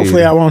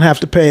 Hopefully I won't have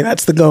to pay.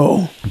 That's the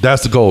goal.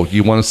 That's the goal.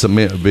 You want to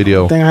submit a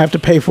video. The thing I have to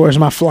pay for is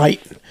my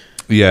flight.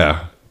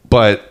 Yeah,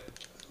 but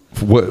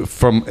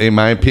from in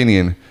my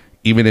opinion,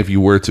 even if you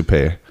were to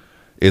pay,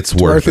 it's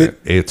worth it.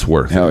 It's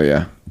worth it. Hell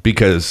yeah.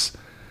 Because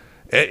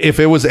if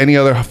it was any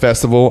other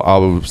festival, I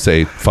would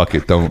say fuck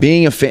it. Don't.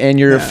 Being a fan,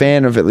 you're a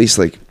fan of at least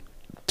like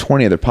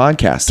 20 other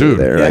podcasts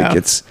there. Yeah. Like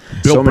it's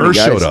Bill so many Burr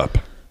guys. showed up.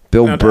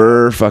 Bill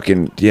Burr,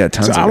 fucking tons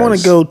of So I guys. want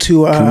to go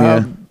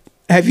to.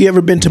 Have you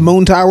ever been to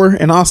Moon Tower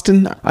in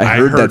Austin? I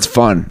heard that's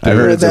fun. I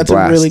heard it's that's a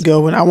blast. really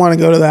good one. I want to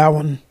go to that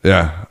one.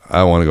 Yeah,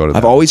 I want to go to that.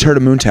 I've always heard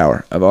of Moon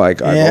Tower. I've always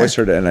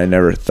heard it, and I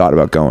never thought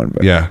about going.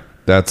 But yeah,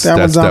 that's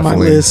one's on my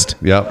definitely list.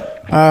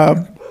 Yep.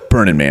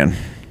 Burning Man.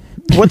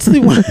 What's the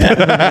one? You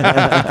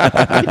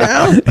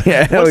down?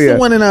 Yeah, hell What's yeah. the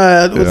one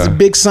in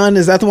Big Sun?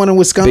 Is that the one in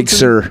Wisconsin? Big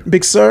Sur.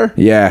 Big Sur?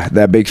 Yeah,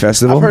 that big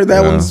festival. I've heard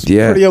that one's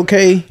pretty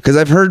okay. Because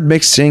I've heard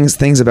mixed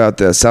things about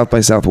the South by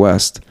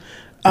Southwest.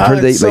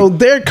 I've heard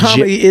their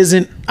comedy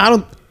isn't.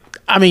 I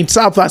mean,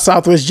 South by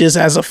Southwest just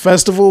as a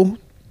festival.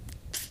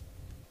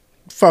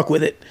 Fuck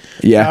with it.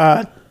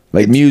 Yeah.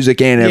 Like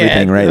music and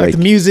everything, right? Like the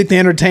music, the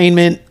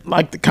entertainment,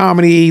 like the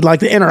comedy, like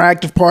the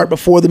interactive part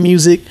before the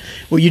music,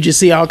 where you just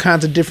see all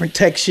kinds of different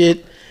tech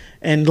shit,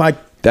 and like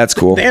that's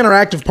cool. The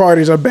interactive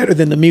parties are better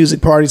than the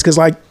music parties because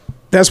like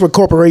that's where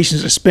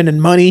corporations are spending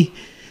money.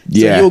 So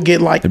you'll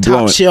get like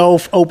top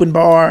shelf, open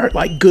bar,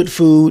 like good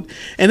food,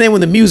 and then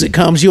when the music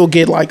comes, you'll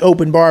get like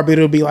open bar, but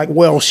it'll be like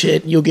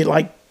shit. You'll get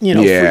like free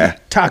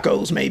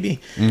tacos maybe,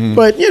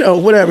 but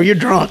whatever. You're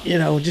drunk,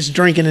 just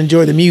drink and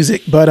enjoy the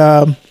music.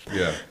 But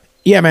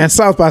yeah, man,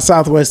 South by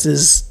Southwest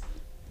is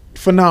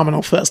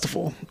phenomenal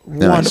festival.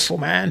 Nice. Wonderful,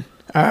 man.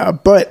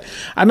 But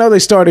I know they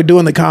started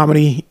doing the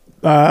comedy.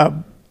 I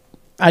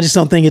just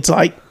don't think it's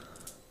like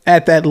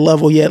at that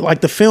level yet.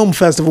 Like the film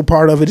festival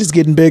part of it is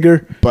getting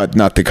bigger, but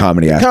not the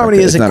comedy aspect. Comedy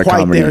isn't it's not quite a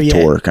comedy there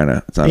yet. tour kind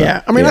of.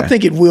 I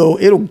think it will.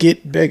 It'll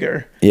get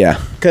bigger.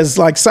 Yeah, because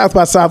like South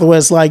by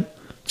Southwest, like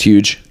it's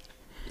huge.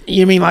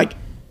 You mean like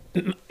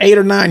 8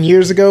 or 9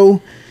 years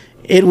ago,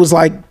 it was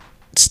like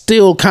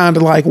still kind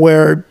of like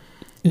where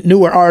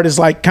newer artists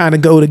like kind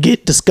of go to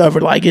get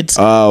discovered. Like it's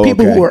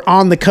people who are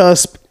on the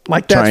cusp.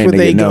 Like that's Trying where to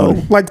they get go.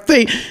 known. Like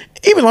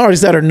even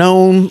artists that are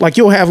known, like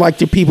you'll have like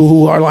the people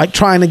who are like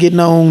trying to get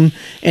known,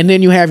 and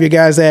then you have your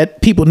guys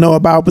that people know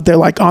about, but they're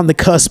like on the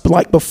cusp,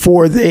 like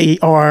before they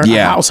are a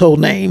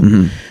household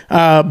name.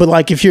 But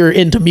like if you're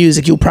into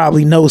music, you'll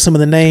probably know some of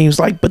the names.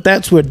 Like, but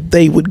that's where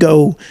they would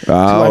go to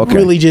like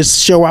really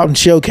just show out and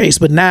showcase.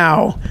 But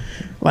now,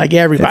 like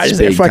everybody's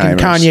there. Fucking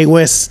timers. Kanye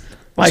West.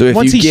 Like so if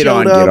once you he get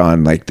showed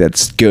on, like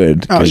that's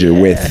good because you're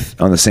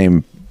on the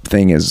same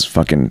thing as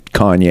fucking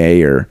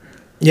Kanye or.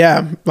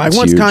 Yeah, like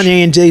once huge.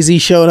 Kanye and Jay-Z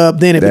showed up,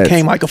 then it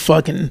became like a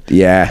fucking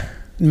mega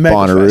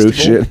Bonnaroo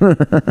festival.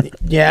 shit.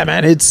 Yeah,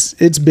 man, it's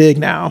big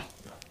now.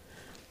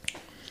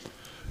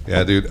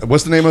 Yeah, dude.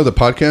 What's the name of the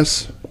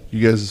podcast?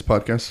 You guys'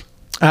 podcast?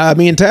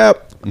 Me and Tab,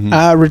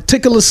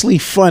 Reticulously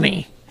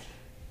Funny.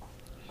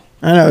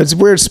 I know it's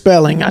weird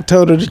spelling. I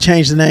told her to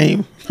change the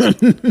name.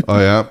 Oh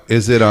yeah,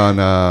 is it on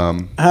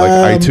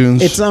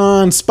iTunes? It's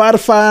on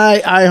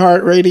Spotify,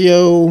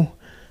 iHeartRadio.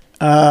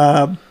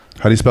 How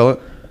do you spell it?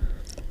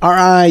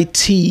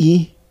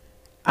 RITICKELOUSLY.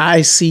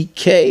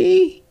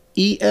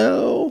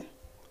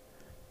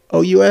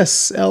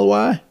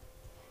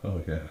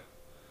 Oh yeah.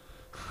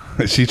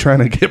 Is she trying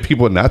to get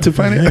people not to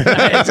find it?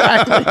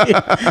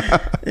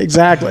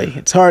 Exactly.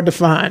 It's hard to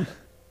find.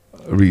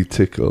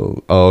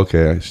 Retickle. Oh,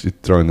 okay. She's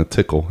throwing the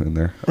tickle in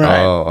there. Right.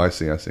 Oh, I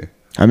see. I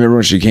remember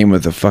when she came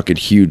with a fucking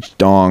huge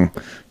dong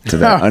to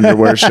that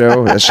underwear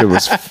show. That shit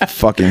was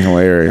fucking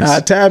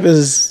hilarious. Tab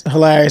is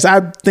hilarious.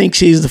 I think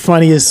she's the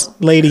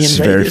funniest lady in She's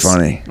Vegas. very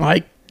funny.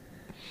 Like,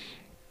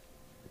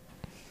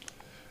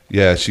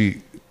 Yeah,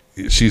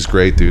 she's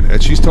great, dude.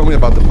 And she's told me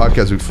about the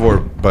podcast before,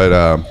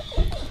 but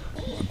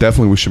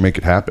definitely we should make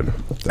it happen.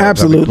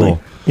 absolutely. That'd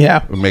be cool.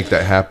 Yeah. We'll make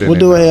that happen. We'll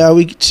do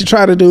we should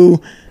try to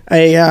do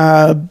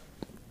a,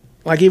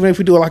 like, even if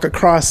we do like a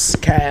cross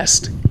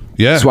cast.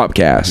 Yeah. Swap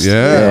cast.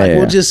 Yeah. Like,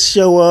 we'll just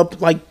show up,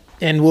 like,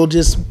 and we'll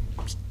just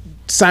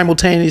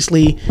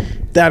simultaneously,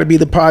 that'll be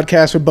the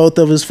podcast for both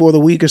of us for the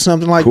week or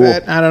something like Cool.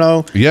 that. I don't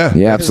know. Yeah.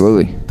 Yeah,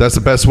 absolutely. That's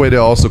the best way to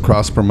also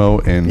cross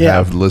promote and Yeah.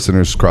 have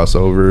listeners cross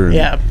over.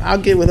 Yeah, I'll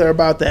get with her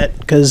about that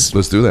because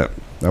Let's do that.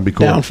 That'd be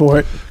cool. down for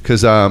it.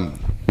 Because I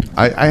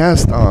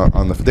asked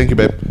on the thank you,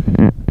 babe.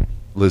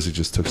 Lizzie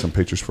just took some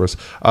pictures for us.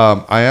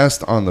 I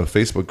asked on the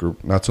Facebook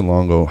group not too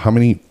long ago how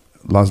many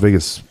Las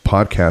Vegas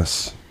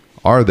podcasts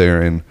are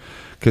there, and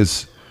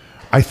because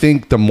I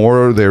think the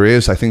more there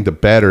is, I think the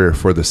better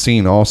for the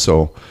scene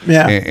also.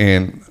 Yeah.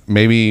 And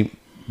maybe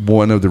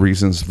one of the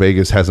reasons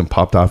Vegas hasn't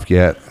popped off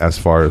yet, as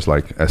far as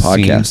like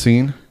a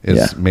scene, is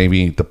Yeah.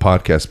 maybe the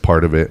podcast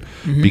part of it,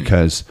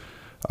 because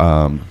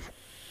I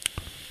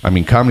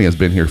mean, comedy has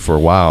been here for a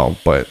while,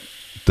 but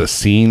the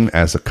scene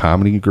as a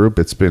comedy group,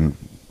 it's been,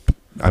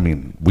 I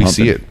mean, we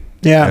see it.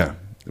 Yeah.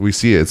 We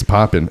see it. It's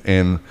popping,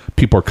 and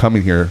people are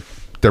coming here.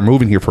 They're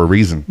moving here for a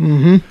reason.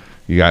 Mm-hmm.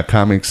 You got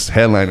comics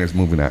headliners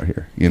moving out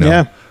here. You know,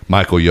 Yeah.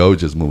 Michael Yo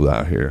just moved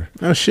out here.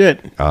 Oh shit,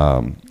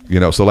 You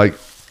know, so like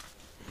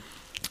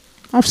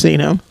I've seen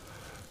him.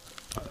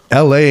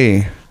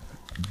 L.A.,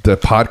 the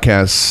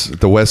podcast,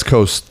 the West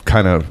Coast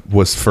kind of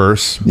was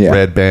first. Yeah.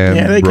 Red Band,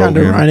 Yeah, they kind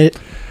of Rogan. run it.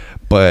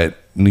 But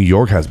New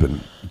York has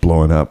been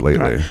blowing up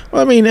lately.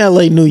 Well, I mean,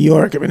 L.A., New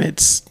York. I mean,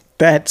 it's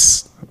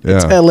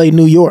Yeah. L.A.,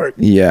 New York.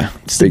 Yeah.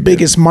 It's the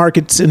biggest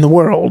markets in the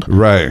world.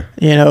 Right.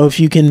 You know, if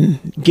you can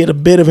get a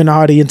bit of an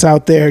audience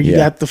out there, you Yeah.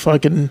 got the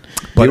fucking.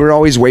 They were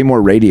always way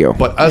more radio.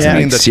 But us Yeah.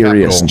 being like the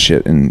serious capital, and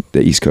shit in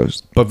the East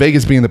Coast. but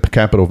Vegas being the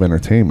capital of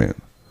entertainment,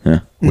 Yeah.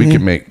 we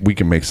can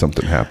make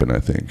something happen. I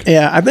think.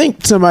 Yeah, I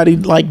think somebody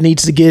like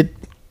needs to get,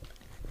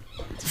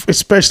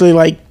 especially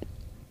like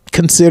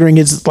considering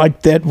it's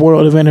like that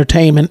world of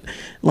entertainment,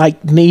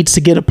 like needs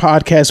to get a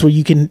podcast where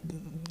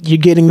you're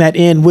getting that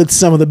in with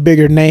some of the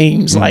bigger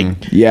names, like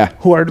Yeah.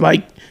 who are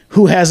like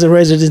who has a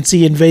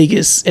residency in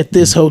Vegas at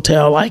this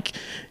hotel. Like,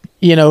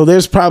 you know,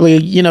 there's probably,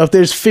 you know, if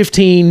there's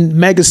 15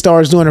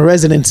 megastars doing a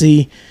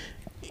residency,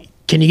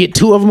 can you get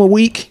 2 of them a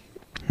week?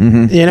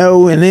 You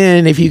know, and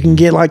then if you can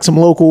get like some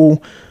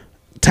local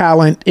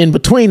talent in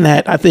between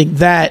that, I think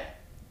that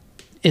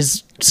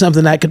is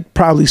something that could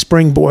probably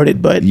springboard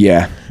it. But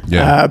Yeah.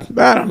 Yeah.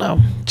 I don't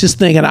know. Just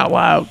thinking out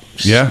loud.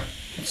 Yeah.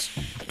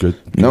 Good.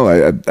 No,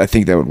 I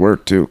think that would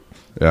work too.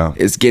 Yeah.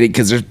 It's getting,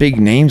 because there's big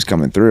names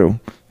coming through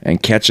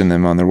and catching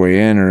them on their way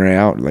in or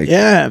out. Like,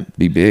 Yeah.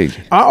 be big.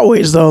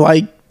 Always though,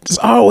 like it's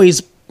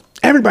always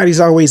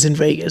everybody's always in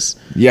Vegas.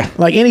 Yeah.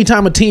 Like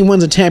anytime a team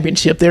wins a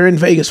championship, they're in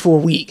Vegas for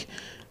a week.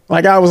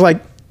 Like I was like,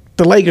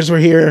 the Lakers were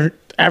here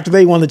after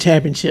they won the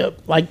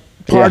championship, like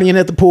partying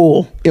at the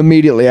pool.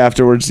 Immediately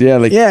afterwards, yeah.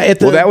 Like, Yeah, at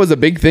the- well, that was a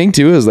big thing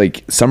too. Is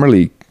like Summer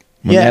League.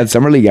 When Yeah. they had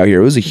Summer League out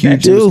here, it was a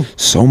huge. too. It was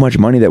so much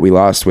money that we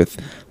lost with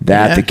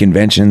that. Yeah. The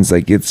conventions,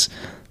 like it's.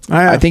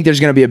 Yeah. I think there's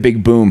going to be a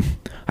big boom.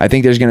 I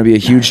think there's going to be a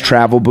huge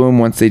travel boom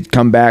once they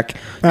come back,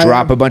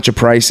 drop a bunch of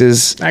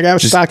prices. I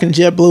got stock in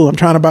JetBlue. I'm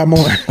trying to buy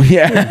more.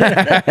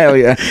 Yeah, hell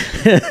yeah.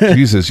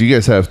 Jesus, you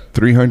guys have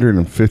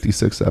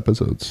 356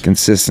 episodes.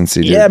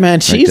 Consistency. Dude, Yeah, man.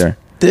 right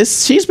there.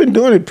 She's been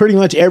doing it pretty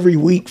much every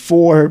week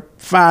for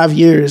 5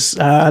 years.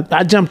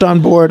 I jumped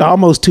on board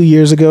almost 2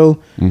 years ago.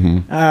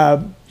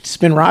 It's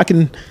been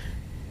rocking.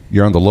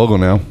 You're on the logo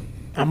now.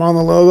 I'm on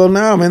the logo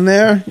now. I'm in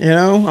there. You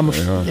know,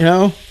 you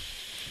know.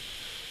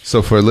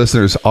 So for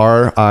listeners,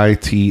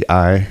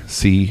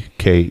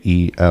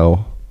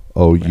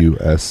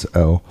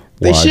 RITICKELOUSL.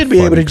 They should be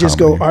able to just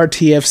go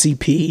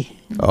RTFCP.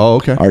 Oh,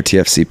 okay.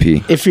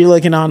 RTFCP. If you're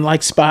looking on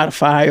like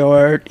Spotify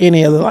or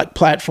any other like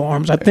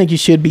platforms, I think you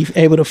should be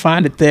able to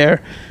find it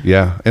there.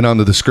 Yeah, and on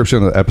the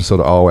description of the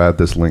episode, I'll add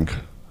this link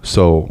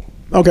so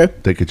Okay.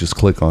 they could just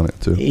click on it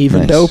too.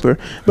 Even Nice. doper.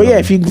 But yeah,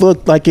 if you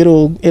look, like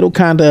it'll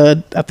kind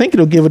of, I think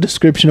it'll give a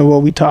description of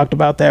what we talked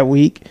about that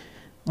week,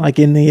 like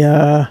in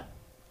the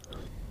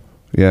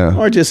Yeah,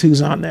 or just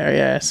who's on there.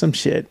 Yeah, some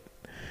shit.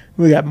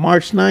 We got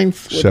March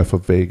 9th. Chef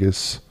of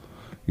Vegas.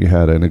 You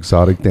had an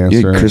exotic dancer.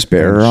 You had Chris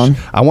Bearer on?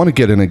 I want to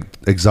get an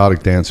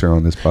exotic dancer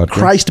on this podcast.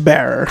 Christ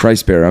Bearer.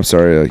 Christ Bearer. I'm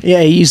sorry. Like,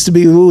 Yeah, he used to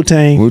be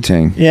Wu-Tang.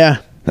 Wu-Tang. Yeah.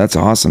 That's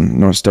awesome.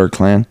 North Star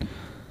Clan.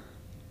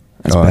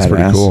 That's That's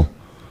pretty badass. cool.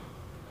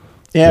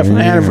 Yeah, from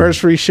the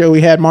anniversary show,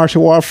 we had Marsha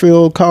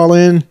Warfield call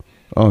in.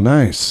 Oh,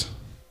 nice.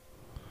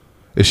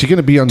 Is she going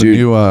to be on the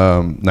new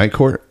Night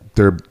Court?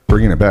 They're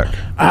bringing it back.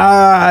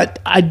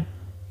 I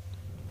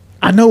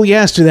know we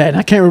asked her that, and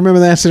I can't remember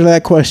the answer to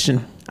that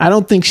question. I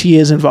don't think she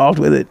is involved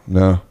with it.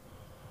 No.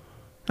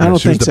 I don't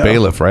she was think the so.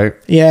 bailiff, right?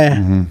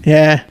 Yeah,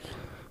 yeah.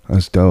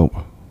 That's dope.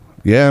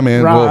 Yeah,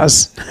 man.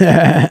 Roz.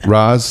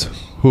 Roz?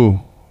 Who?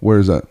 Where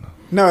is that?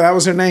 No, that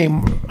was her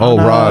name. Oh,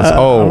 Roz.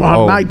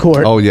 On Night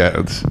Court. Oh,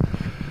 yeah.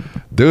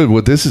 Dude,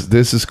 well, this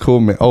is cool,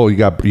 man. Oh,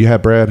 you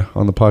had Brad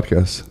on the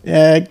podcast.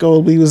 Yeah,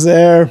 Goldie was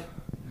there.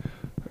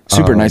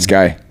 Super nice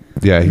guy.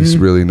 Yeah, he's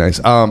really nice.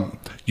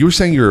 You were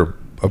saying you're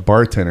a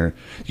bartender.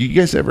 You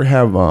guys ever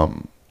have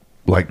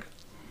like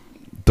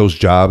those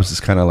jobs? It's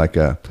kind of like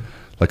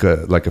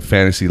a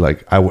fantasy.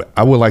 Like I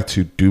would like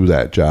to do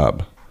that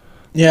job.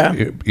 Yeah.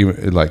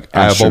 Like Astronaut.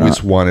 I've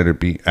always wanted to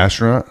be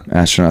astronaut.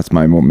 Astronaut's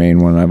my main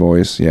one. I've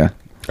always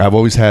I've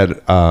always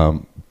had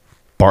I've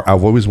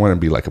always wanted to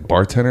be like a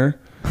bartender.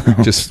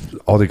 Just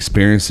all the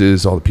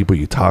experiences, all the people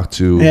you talk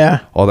to,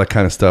 all that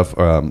kind of stuff.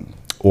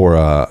 Or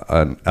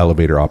an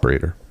elevator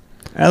operator.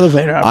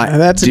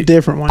 That's a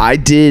different one. I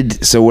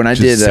did. So when I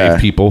Just did save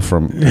people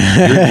from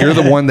you're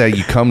the one that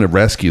you come to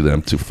rescue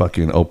them to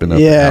fucking open up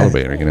the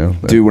elevator, you know?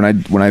 Dude,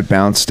 when I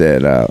bounced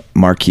at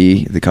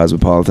Marquee, the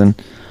Cosmopolitan,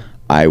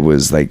 I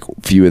was like,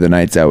 few of the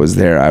nights I was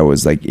there, I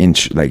was like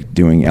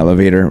doing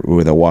elevator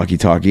with a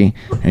walkie-talkie,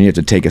 and you have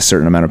to take a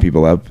certain amount of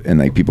people up, and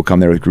like people come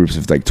there with groups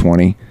of like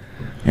 20.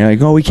 And you're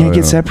like, oh, we can't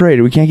get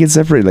separated. We can't get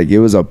separated. Like, it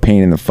was a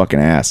pain in the fucking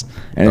ass.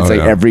 And it's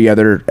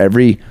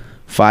every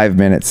 5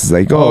 minutes. It's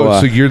like,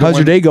 so you're how's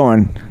your day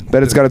going?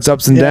 Bet it's got its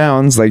ups and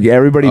downs. Like,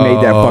 everybody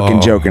made that fucking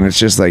joke, and it's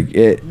just like,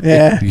 you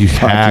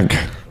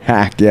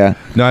hack, yeah.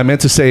 No, I meant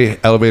to say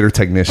elevator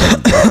technician,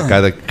 the guy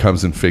that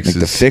comes and fixes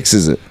like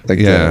fixes it. Like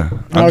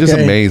I'm just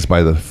amazed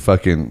by the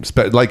fucking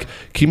like.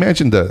 Can you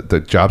imagine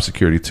the job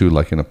security too?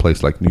 Like in a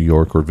place like New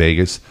York or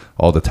Vegas,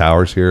 all the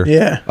towers here.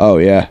 Yeah. Oh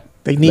yeah.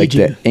 They need like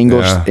you.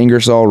 The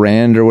Ingersoll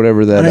Rand or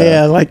whatever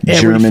that like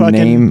German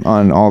name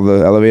on all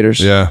the elevators.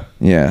 Yeah.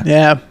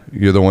 Yeah.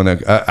 You're the one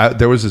that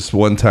there was this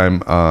one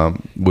time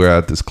we were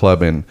at this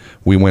club and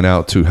we went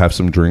out to have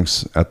some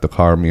drinks at the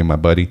car, me and my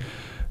buddy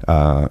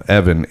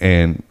Evan,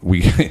 and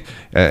we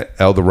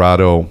El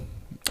Dorado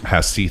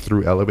has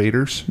see-through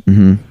elevators.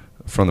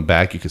 From the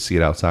back, you could see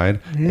it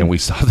outside, and we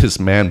saw this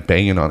man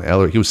banging on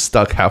elevator. He was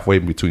stuck halfway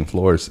between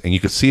floors, and you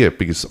could see it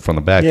because from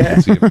the back you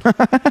could see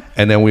it.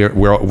 And then we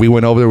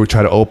went over there. We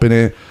tried to open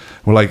it.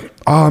 We're like,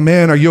 "Oh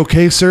man, are you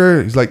okay,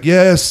 sir?" He's like,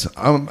 "Yes,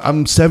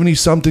 I'm 70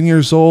 something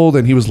years old."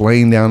 And he was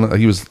laying down.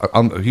 He was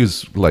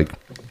like,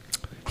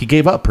 he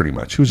gave up pretty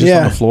much. He was just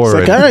on the floor.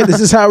 It's like, all right, this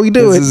is how we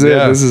do it.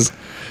 This is.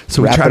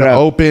 So we try to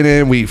open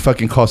it. We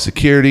fucking call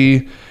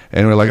security.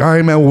 And we're like, all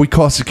right, man, well, we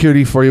call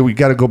security for you. We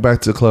got to go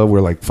back to the club.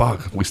 We're like,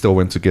 fuck. We still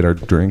went to get our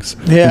drinks.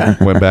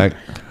 Yeah. Went back.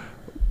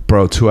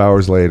 Bro, 2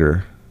 hours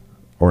later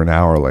or an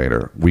hour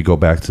later, we go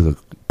back to the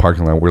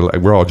parking lot.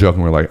 We're all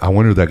joking. We're like, I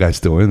wonder if that guy's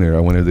still in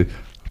there.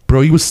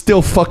 Bro, he was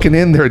still fucking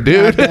in there,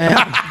 dude.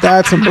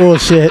 That's some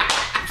bullshit.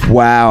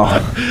 Wow.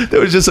 There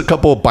was just a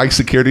couple of bike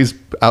securities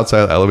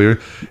outside the elevator.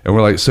 And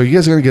we're like, so you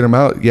guys are going to get him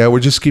out? Yeah, we're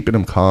just keeping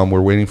him calm.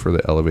 We're waiting for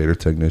the elevator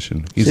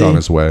technician. He's on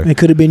his way. It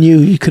could have been you.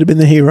 You could have been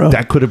the hero.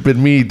 That could have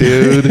been me,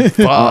 dude.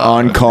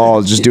 On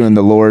call, just doing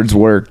the Lord's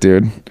work,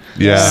 dude.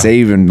 Yeah.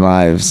 Saving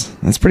lives.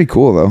 That's pretty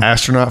cool, though.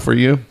 Astronaut for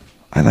you?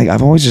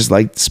 I've always just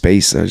liked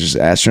space.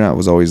 Astronaut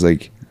was always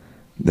like,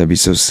 that'd be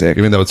so sick.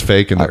 Even though it's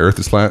fake and the Earth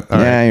is flat? All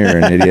right. You're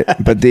an idiot.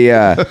 But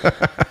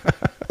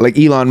like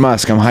Elon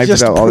Musk, I'm hyped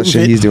about all the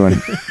shit he's doing.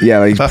 Yeah,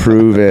 like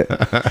prove it.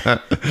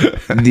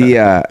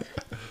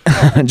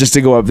 Just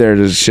to go up there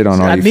to shit on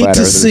all you flat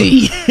earthers.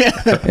 see.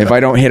 If I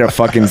don't hit a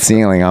fucking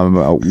ceiling, I'm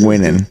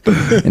winning.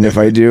 And if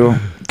I do,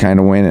 kind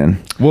of winning.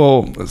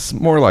 Well, it's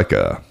more like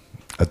a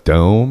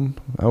dome.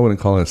 I wouldn't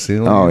call it a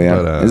ceiling. Oh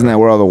yeah, but, isn't that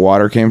where all the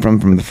water came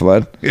from the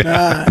flood?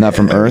 Yeah. Not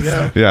from Earth.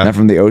 Yeah. Not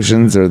from the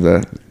oceans or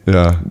the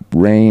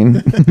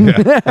rain.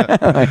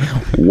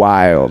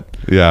 Wild.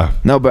 Yeah.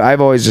 No, but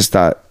I've always just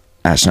thought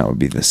astronaut would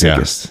be the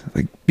sickest.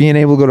 Like being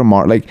able to go to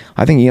Mars. Like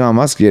I think Elon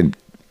Musk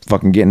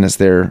fucking getting us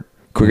there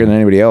quicker than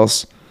anybody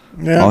else.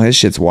 Yeah. All his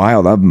shit's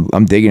wild.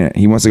 I'm digging it.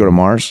 He wants to go to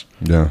Mars.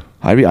 Yeah.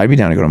 I'd be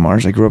down to go to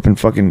Mars. I grew up in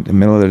fucking the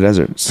middle of the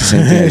desert. It's the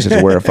same thing. I just have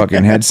to wear a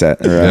fucking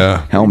headset or a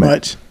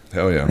helmet.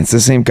 Hell yeah. It's the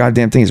same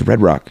goddamn thing as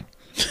Red Rock.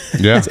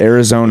 Yeah. It's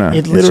Arizona.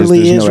 It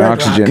literally there's is no Red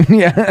oxygen.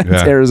 Rock.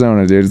 It's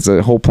Arizona, dude. It's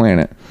a whole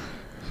planet.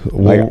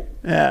 Well,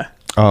 yeah.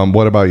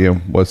 What about you?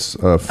 What's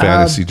a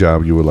fantasy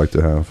job you would like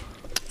to have?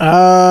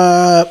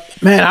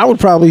 Man, I would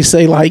probably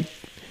say like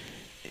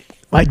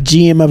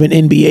GM of an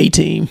NBA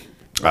team.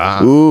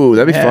 Ooh,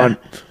 that'd be fun.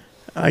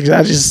 Like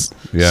I just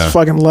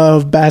fucking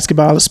love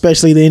basketball,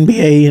 especially the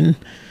NBA. And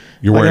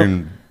you're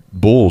wearing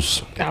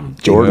Bulls. I'm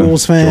a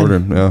Bulls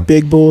fan.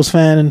 Big Bulls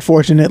fan,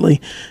 unfortunately.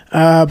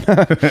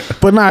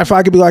 But no, if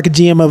I could be like a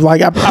GM of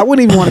like, I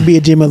wouldn't even want to be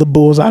a GM of the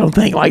Bulls. I don't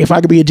think. Like if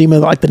I could be a GM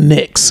of like the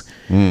Knicks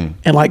and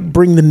like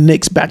bring the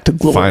Knicks back to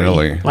glory.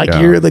 Finally, like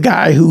you're the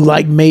guy who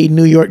like made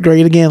New York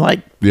great again.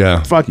 Like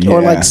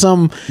or like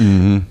some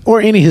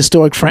or any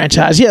historic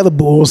franchise. Yeah, the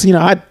Bulls. You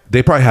know,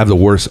 they probably have the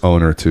worst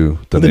owner too.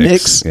 The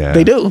Knicks. Yeah,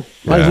 they do.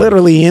 Like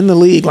literally in the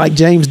league. Like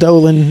James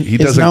Dolan. He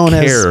doesn't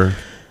care.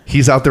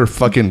 He's out there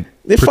fucking.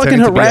 They're fucking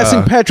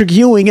harassing Patrick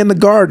Ewing in the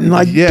Garden.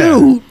 Like,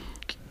 dude,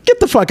 get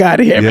the fuck out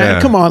of here, Yeah.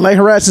 man. Come on, like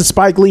harassing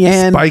Spike Lee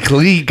and Spike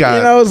Lee got.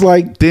 You know, it's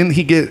like, didn't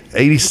he get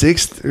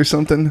 86th or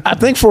something? I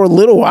think for a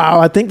little while,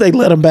 I think they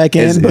let him back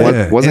in.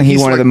 But Wasn't he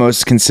one of the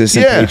most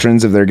consistent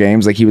patrons of their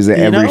games? Like he was at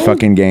every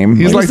fucking game.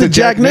 He's like the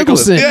Jack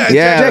Nicholson.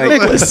 Jack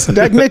Nicklaus.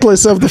 Jack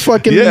Nicklaus of the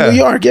fucking New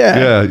York.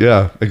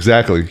 Yeah,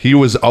 exactly. He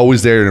was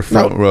always there in the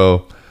front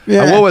row.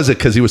 Yeah. What was it?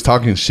 Because he was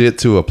talking shit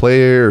to a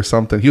player or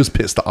something. He was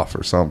pissed off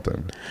or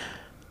something.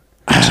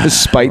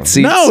 Just spite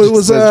seats. No, it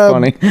was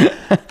funny.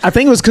 I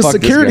think it was because Fuck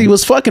this security guy.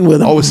 was fucking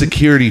with him. Oh,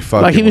 security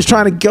fucking. Like he was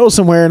trying to go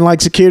somewhere, and like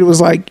security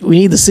was like, "We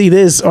need to see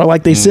this," or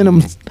like they sent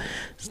him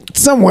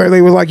somewhere.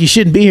 They were like, "You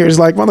shouldn't be here." It's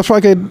like,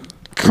 motherfucker,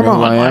 come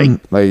Remember on, who I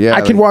am? Like, yeah,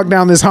 I can like- walk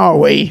down this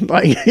hallway,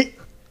 like.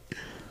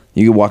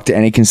 You can walk to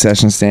any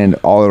concession stand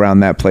all around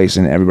that place,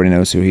 and everybody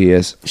knows who he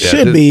is.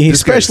 Should be,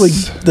 especially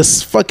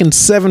this fucking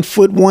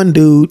 7'1"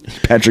 dude,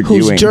 Patrick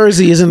whose Ewing.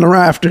 jersey is in the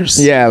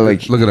rafters. Yeah,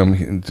 like look at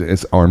him,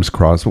 his arms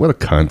crossed. What a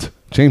cunt,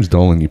 James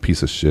Dolan, you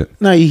piece of shit.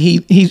 No,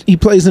 he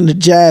plays in the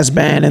jazz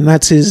band, and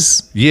that's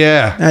his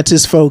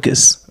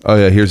focus. Oh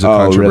yeah, here's a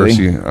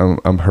controversy. really?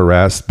 I'm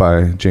harassed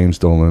by James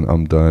Dolan.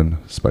 I'm done.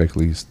 Spike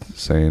Lee's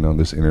saying on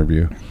this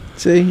interview.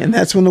 See, and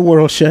that's when the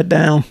world shut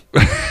down.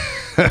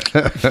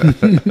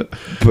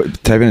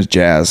 Type in his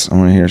jazz. I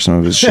want to hear some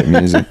of his shit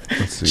music.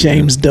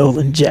 James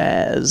Dolan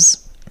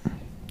jazz.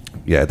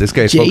 Yeah, this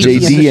guy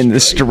JD and the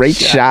straight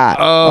shot.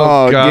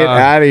 Oh, God. Get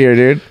out of here,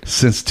 dude.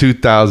 Since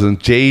 2000,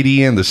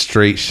 JD and the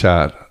straight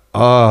shot.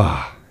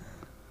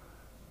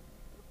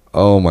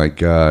 Oh my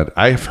God.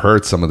 I've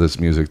heard some of this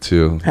music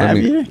too. Have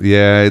you?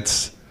 Yeah,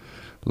 it's.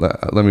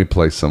 Let me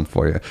play some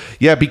for you.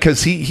 Yeah,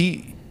 because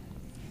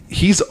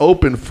he's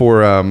open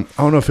for. I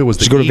don't know if it was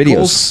the Just go to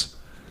Eagles. videos.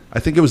 I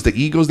think it was the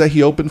Eagles that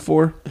he opened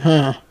for.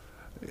 Huh.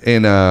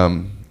 And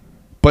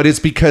but it's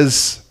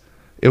because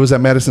it was at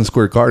Madison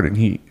Square Garden.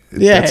 He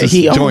owns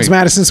joint.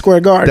 Madison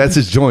Square Garden. That's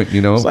his joint, you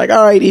know. It's like,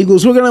 all right,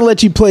 Eagles, we're gonna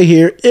let you play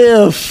here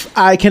if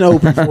I can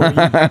open for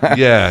you.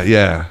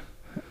 Yeah.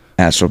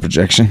 Astral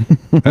projection.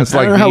 That's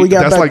like I don't know how we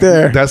got that's back like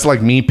there. that's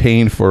like me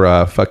paying for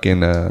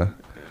fucking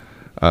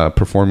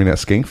performing at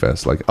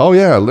Skankfest. Like, oh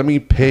yeah, let me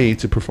pay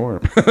to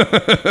perform.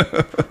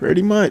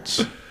 Pretty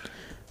much.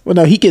 Well,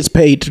 no, he gets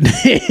paid.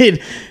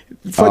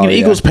 Fucking yeah.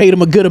 Eagles paid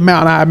him a good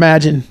amount, I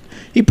imagine.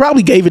 He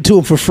probably gave it to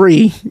him for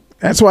free.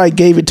 That's why he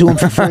gave it to him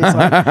for free. It's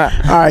like,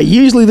 all right,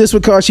 usually this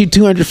would cost you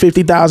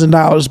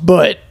 $250,000,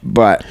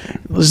 but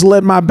let's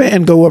let my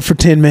band go up for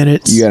 10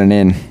 minutes. You got an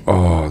in.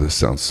 Oh, this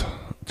sounds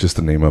just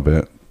the name of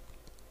it.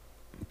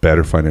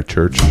 Better find a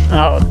church.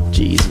 Oh,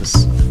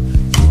 Jesus.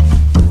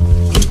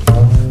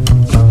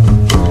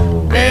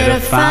 Better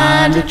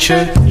find a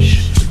church.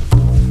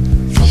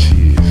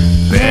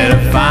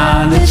 Better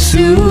find it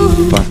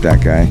soon. Fuck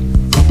that guy.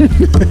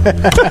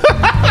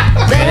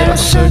 Better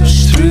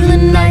search through the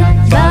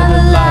night by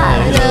the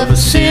light of a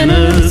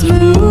sinner's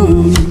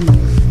moon.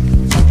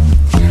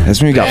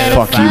 That's when you got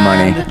fuck you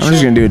money. I'm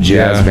just gonna do a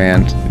jazz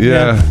band.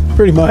 Yeah.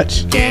 Pretty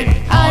much.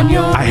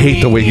 I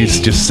hate the way he's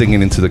just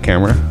singing into the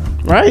camera.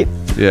 Right?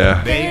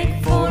 Yeah.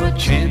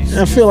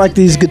 I feel like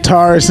these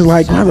guitarists are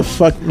like, why the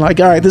fuck? Like,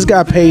 all right, this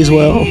guy pays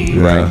well.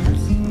 Right.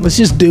 Let's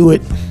just do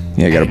it.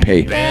 Yeah, I gotta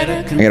pay.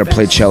 I gotta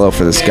play cello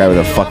for this guy with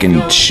a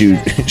fucking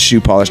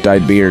shoe polish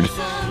dyed beard.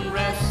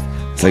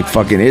 It's like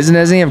fucking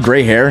doesn't he have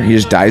gray hair? He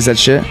just dyes that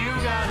shit.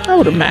 I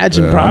would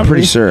imagine, probably. I'm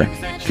pretty sure.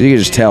 'Cause you can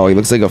just tell he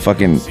looks like a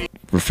fucking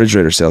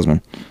refrigerator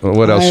salesman. Well,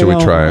 what else should we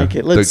don't try? like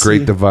it. The Let's Great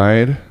see.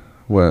 Divide.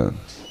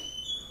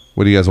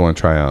 What do you guys want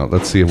to try out?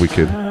 Let's see if we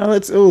could.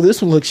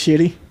 This one looks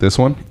shitty. This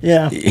one?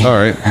 Yeah. All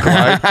right.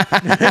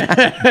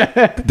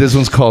 Glide. This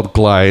one's called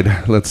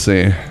Glide. Let's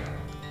see.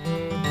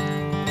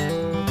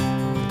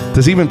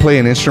 Does he even play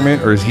an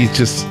instrument, or is he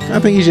just I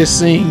think he just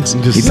sings. He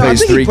No, I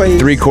plays think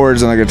three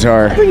chords on the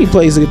guitar. I think he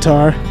plays the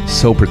guitar.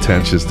 so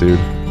pretentious, dude?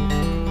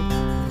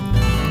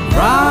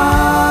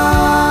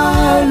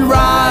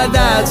 Ride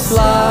that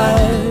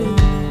slide.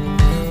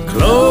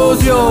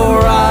 Close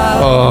your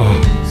eyes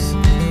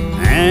Oh,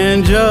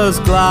 and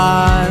just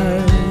glide.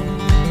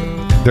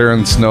 they're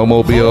in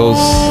snowmobiles.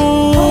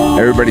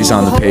 Everybody's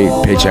on the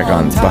paycheck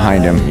on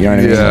behind him. You know what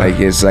I mean? Yeah. Like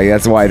it's like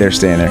that's why they're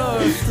staying there.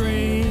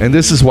 And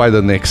this is why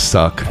the Knicks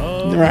suck.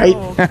 Right?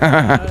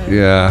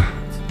 Yeah.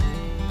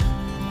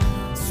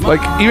 Like,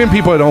 even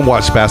people that don't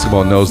watch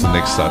basketball knows the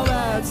Knicks suck.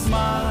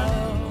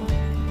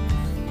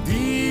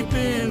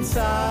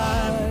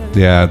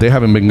 Yeah, they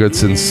haven't been good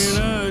since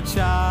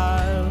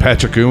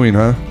Patrick Ewing,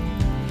 huh?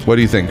 What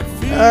do you think?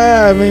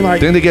 I mean, like,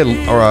 Didn't they get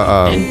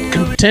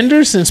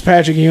contenders since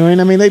Patrick Ewing.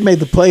 I mean, they've made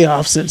the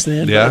playoffs since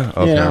then. Yeah?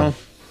 but, you know,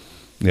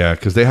 Yeah,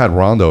 because they had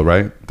Rondo,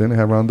 right? Didn't they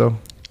have Rondo?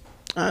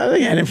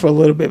 they had him for a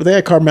little bit, but they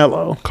had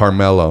Carmelo.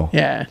 Carmelo.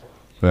 Yeah.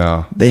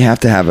 Yeah. They have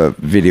to have a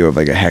video of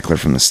like a heckler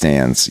from the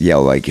stands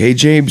yell like, "Hey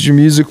James, your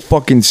music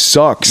fucking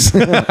sucks."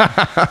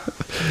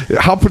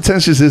 How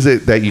pretentious is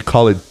it that you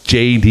call it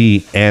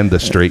JD and the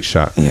straight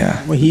shot?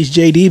 Yeah. Well, he's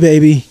JD,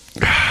 baby.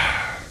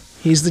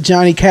 He's the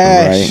Johnny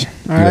Cash.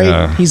 Right. All right.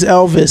 Yeah. He's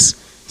Elvis.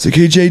 It's like,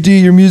 hey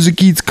JD, your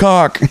music eats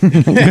cock.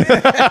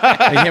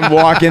 Like him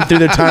walking through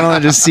the tunnel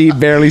and just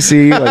barely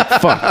see. Like,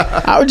 fuck.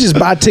 I would just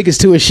buy tickets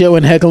to a show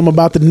and heckle him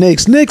about the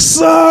Knicks. Knicks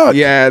suck.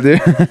 Yeah,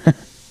 dude.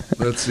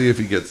 Let's see if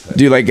he gets that.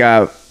 Do like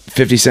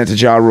 50 Cent to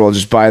Ja Rule,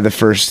 just buy the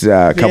first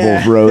couple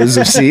of rows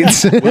of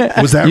seats.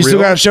 Was that You still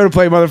real? got a show to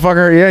play,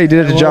 motherfucker? Yeah, he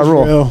did it to Ja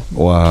Rule. Real.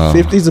 Wow.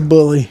 50's a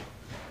bully.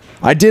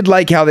 I did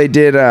like how they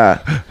did.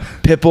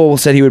 Pitbull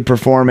said he would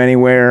perform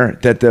anywhere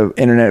that the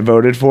internet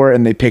voted for,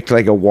 and they picked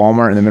like a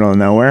Walmart in the middle of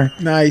nowhere.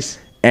 Nice.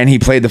 And he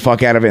played the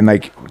fuck out of it and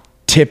like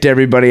tipped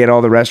everybody at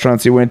all the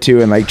restaurants he went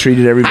to and like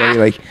treated everybody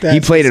like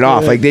he played it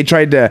off. Like the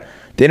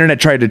internet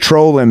tried to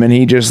troll him, and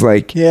he just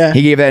like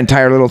he gave that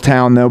entire little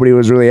town nobody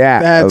was really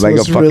at. It was like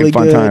a fucking really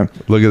fun good. time.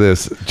 Look at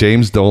this.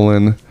 James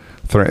Dolan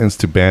threatens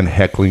to ban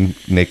heckling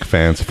Knicks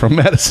fans from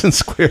Madison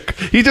Square.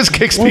 He just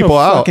kicks What people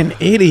a out. fucking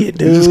idiot,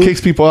 He just dude.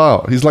 kicks people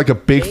out. He's like a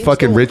big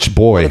fucking rich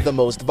boy. One of the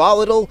most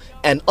volatile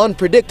and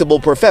unpredictable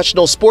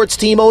professional sports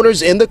team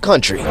owners in the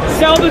country.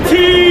 Sell the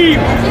team!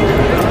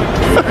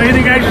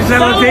 Anything I should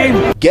sell the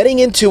team? Getting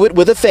into it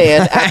with a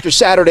fan after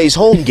Saturday's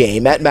home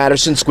game at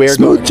Madison Square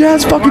Garden.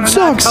 Jazz fucking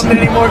sucks. Come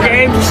to any more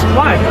games?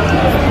 Why?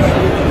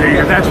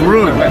 That's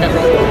rude.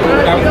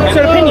 It's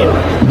an opinion.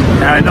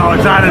 No,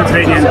 it's not an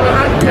opinion.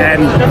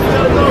 And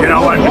you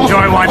know what?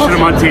 Enjoy watching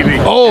them on TV.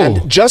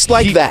 And just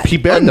like that,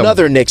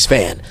 another Knicks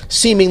fan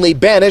seemingly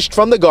banished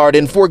from the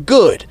Garden for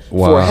good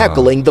for Wow.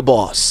 heckling the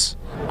boss.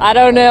 I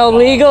don't know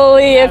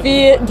legally if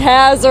he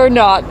has or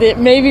not. It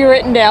may be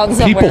written down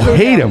somewhere. People Who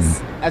hate knows?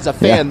 him. As a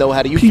fan, though,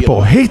 how do you People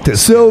feel? hate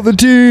this. Sell the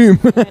team.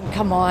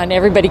 Come on,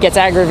 everybody gets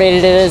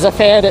aggravated as a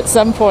fan at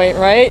some point,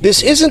 right?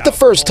 This isn't the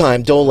first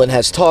time Dolan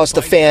has tossed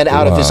a fan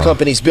out of his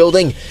company's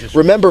building.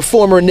 Remember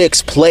former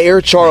Knicks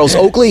player Charles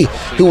Oakley,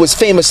 who was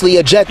famously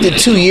ejected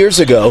 2 years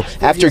ago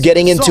after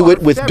getting into it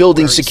with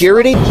building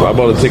security? So I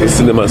bought a ticket,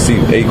 sit in my seat,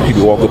 8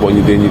 people walk up on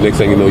you, then you next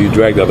thing you know, you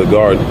dragged out the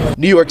guard.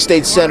 New York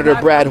State Senator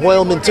Brad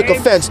Hoylman took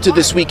offense to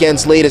this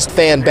weekend's latest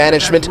fan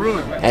banishment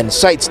and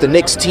cites the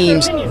Knicks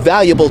team's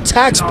valuable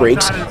tax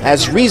breaks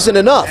as reason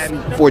enough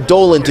for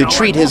Dolan to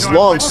treat his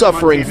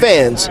long-suffering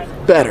fans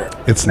better.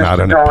 It's not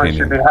an Dolan opinion.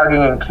 should be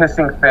hugging and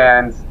kissing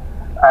fans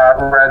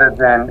rather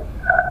than.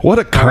 What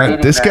a cunt.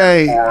 berating This them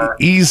guy, for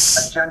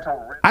he's. a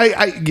gentle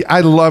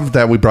I love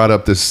that we brought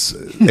up this,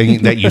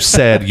 and that you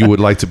said you would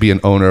like to be an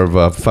owner of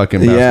a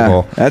fucking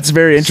basketball. Yeah, that's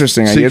very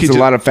interesting. So you It's could a ju-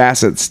 lot of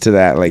facets to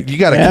that. Like You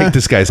got to kick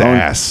this guy's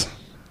ass.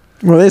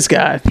 Well, this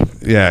guy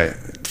Yeah.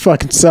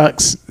 fucking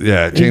sucks.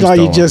 Yeah. He's James like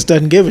he Dolan. just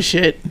doesn't give a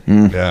shit.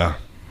 Yeah.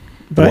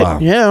 But Wow.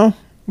 you know,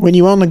 when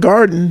you own the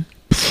Garden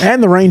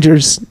and the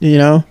Rangers, you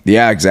know,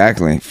 Yeah,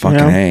 exactly. Fucking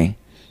Yeah. hey.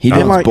 He And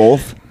did like-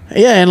 both.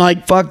 yeah, and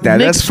like Fuck that.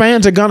 Knicks That's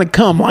fans are gonna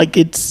come. Like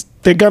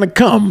they're gonna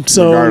come.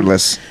 So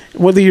regardless.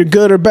 whether you're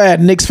good or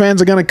bad, Knicks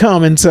fans are gonna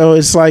come, and so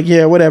it's like,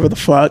 yeah, whatever the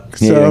fuck.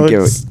 Yeah, So don't give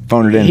it's- it.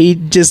 Phone it in. he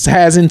just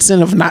has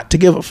incentive not to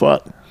give a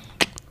fuck.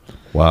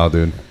 Wow,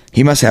 dude.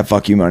 He must have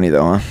fuck you money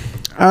though, huh?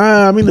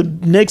 I mean, the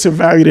Knicks are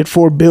valued at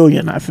 $4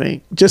 billion. I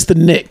think just the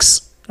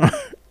Knicks.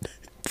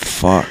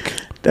 Fuck.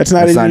 That's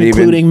not even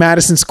including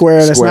Madison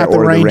Square. That's not the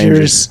or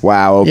Rangers.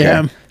 Wow. Okay.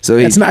 Yeah. So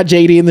That's not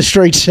JD in the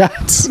straight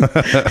shots.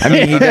 I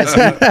mean, he does.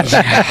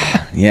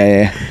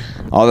 Yeah.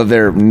 All of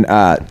their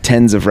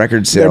tens of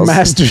record They're sales.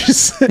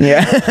 masters.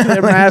 Yeah.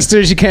 They're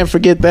masters. You can't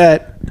forget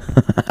that.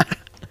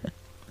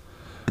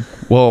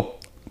 Well,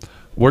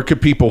 where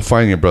could people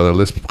find you, brother?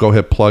 Let's go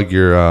ahead, plug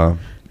your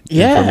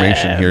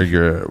information here.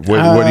 Your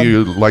what do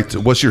you like to?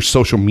 What's your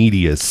social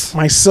medias?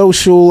 My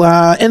social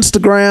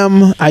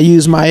Instagram. I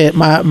use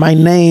my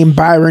name,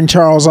 Byron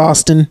Charles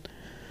Austin.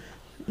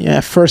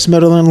 Yeah, first,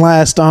 middle, and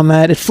last on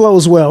that. It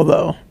flows well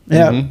though.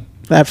 Yeah,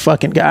 that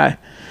fucking guy.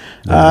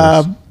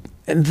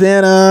 And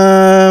then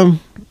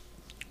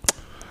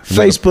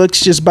Facebook's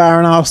just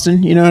Byron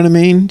Austin. You know what I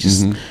mean?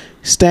 Just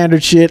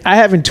standard shit. I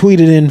haven't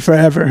tweeted in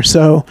forever,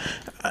 so.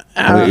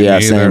 Yeah, Me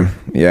either. same.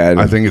 Yeah,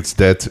 I think it's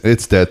dead.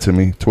 It's dead to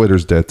me.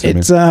 Twitter's dead to me.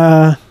 It's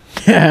yeah.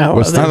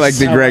 What's I like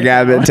the Greg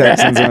Abbott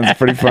Texans one's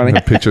pretty funny.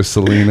 The picture of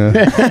Selena.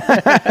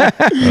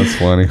 That's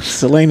funny.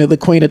 Selena, the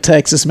Queen of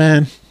Texas,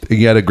 man.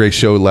 You had a great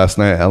show last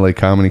night at LA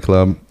Comedy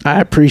Club. I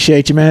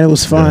appreciate you, man. It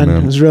was fun.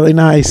 man. It was really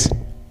nice.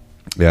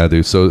 Yeah,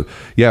 dude. So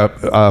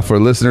yeah, for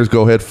listeners,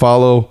 go ahead,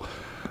 follow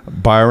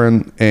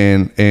Byron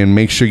and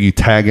make sure you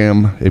tag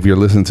him if you're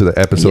listening to the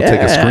episode. Take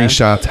a Yeah.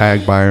 screenshot,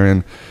 tag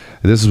Byron.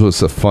 This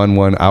was a fun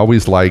one. I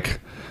always like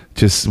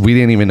we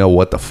didn't even know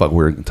what the fuck we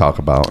were going to talk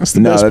about. That's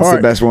the best part.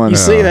 the best one. You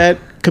see that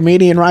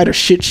comedian, writer,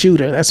 shit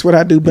shooter. That's what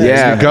I do best.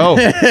 Yeah. Go.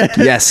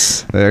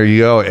 Yes. There you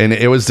go. And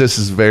it was this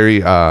is very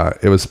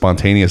it was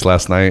spontaneous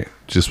last night.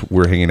 Just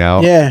we're hanging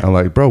out. Yeah. I'm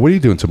like, bro, what are you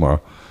doing tomorrow?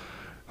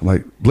 I'm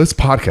like, let's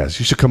podcast.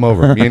 You should come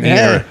over. Me and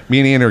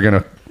Ian are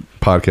gonna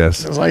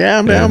podcast. I was like, yeah,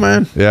 I'm down,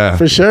 man. Yeah,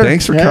 for sure.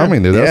 Thanks for Yeah.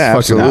 coming, dude. That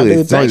was fucking. Nah,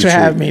 dude, thanks for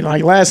having me.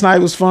 Like last night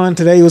was fun.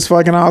 Today was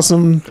fucking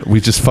awesome. We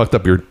just fucked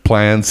up your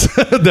plans.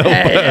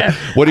 Yeah.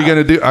 What are you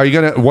gonna do? Are you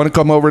gonna want to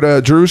come over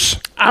to Drew's?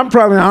 I'm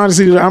probably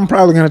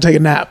gonna take a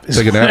nap.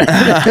 Take a nap.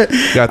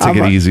 Gotta take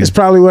it easy. It's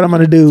probably what I'm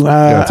gonna do.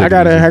 I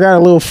got a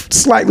little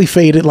slightly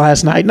faded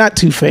last night. Not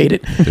too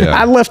faded. Yeah.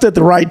 I left at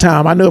the right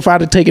time. I know if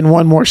I'd have taken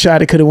one more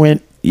shot, it could have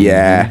went.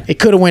 Yeah. It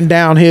could have went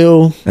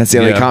downhill. That's the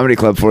only comedy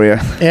club for you.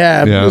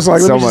 Yeah. It was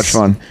like so much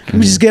fun. Let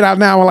me just get out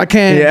now while I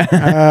can.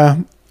 Yeah.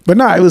 But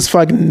no, it was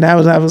fucking. That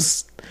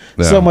was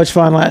Yeah. so much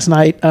fun last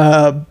night.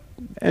 And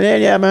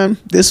then yeah, man,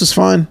 this was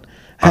fun.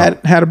 Had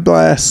a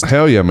blast.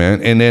 Hell yeah,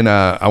 man. And then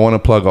I want to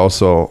plug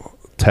also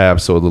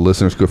Tab, so the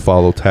listeners could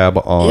follow Tab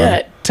on.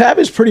 Yeah, Tab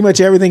is pretty much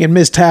everything in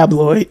Miss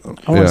Tabloid.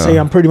 I want to say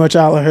I'm pretty much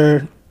all of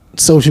her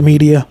social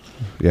media.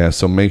 Yeah,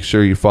 so make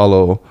sure you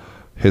follow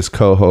his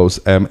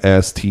co-host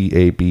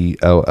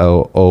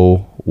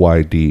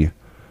MSTABLLOYD,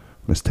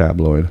 Miss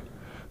Tabloid.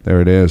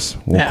 There it is.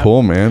 Well, Yeah.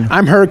 cool, man.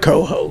 I'm her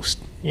co-host.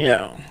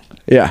 Yeah.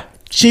 Yeah.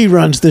 She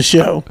runs the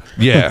show.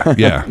 Yeah,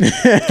 yeah.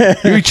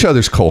 You're each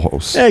other's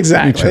co-hosts.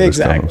 Exactly, You're each other's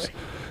exactly. co-hosts.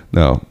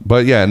 No,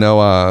 but yeah,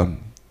 no.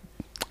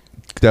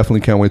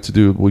 Definitely can't wait to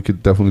do. We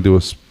could definitely do a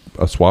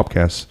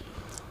swapcast.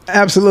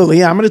 Absolutely.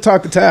 Yeah, I'm going to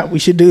talk to Tab. We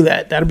should do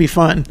that. That'd be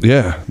fun.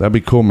 Yeah, that'd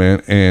be cool,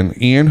 man. And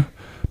Ian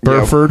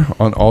Burford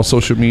on all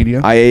social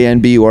media.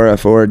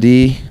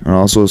 IANBURFORD on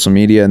all social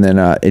media, and then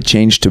it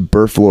changed to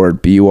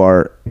Burflord,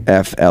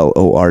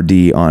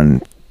 BURFLORD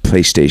on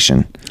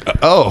PlayStation.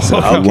 So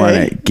if you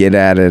want to get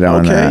at it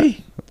on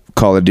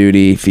Call of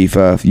Duty,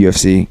 FIFA,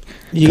 UFC.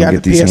 You got a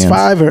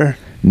PS5 or?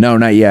 No,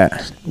 not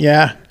yet.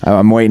 Yeah.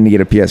 I'm waiting to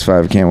get a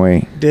PS5. Can't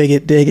wait. Dig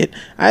it.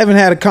 I haven't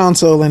had a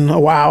console in a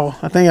while.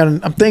 I think I'm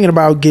thinking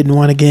about getting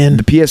one again.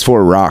 The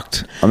PS4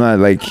 rocked. I'm not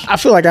like. I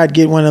feel like I'd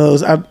get one of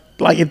those.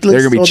 It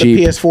They're gonna be cheap.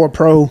 The PS4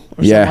 Pro or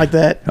something like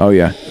that. Oh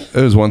yeah.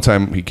 It was one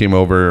time he came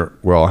over.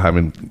 We're all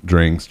having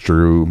drinks.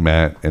 Drew,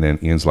 Matt, and then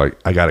Ian's like,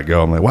 "I gotta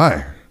go." I'm like,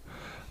 "Why?"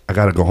 I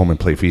gotta go home and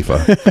play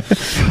FIFA.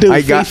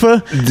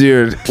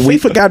 Dude,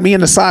 FIFA got me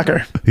into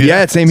soccer.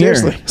 Yeah, same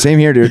Seriously. here. Same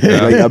here, dude.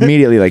 Yeah. Like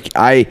immediately,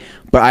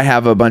 but I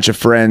have a bunch of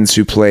friends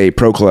who play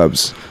pro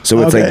clubs,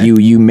 so it's like Okay.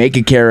 you make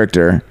a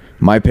character.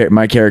 My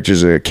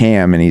character's a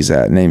Cam, and he's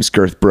name's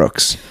Girth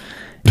Brooks.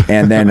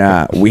 And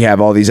then we have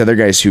all these other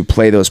guys who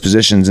play those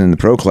positions in the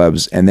pro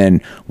clubs, and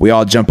then we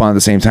all jump on at the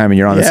same time, and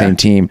you're on the Yeah. same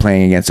team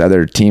playing against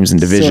other teams and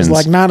So divisions. it's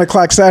like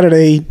 9:00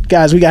 Saturday,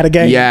 guys. We got a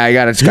game. Yeah, I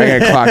gotta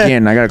clock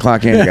in. I gotta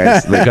clock in,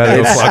 guys. Like,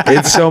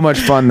 it's so much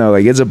fun though.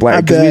 Like it's a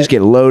blast because we just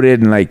get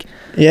loaded and like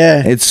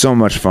Yeah. it's so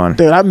much fun.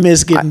 Dude, I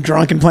miss getting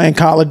drunk and playing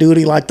Call of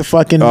Duty like the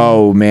fucking.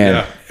 Oh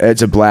man,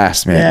 it's a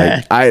blast,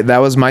 man. Like,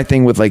 that was my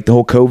thing with like the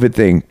whole COVID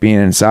thing, being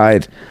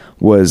inside.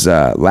 Was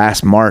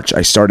last March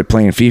I started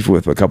playing FIFA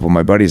with a couple of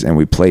my buddies, and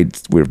we've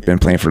been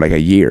playing for like a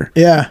year.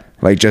 Yeah.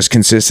 Like just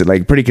consistent,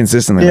 like pretty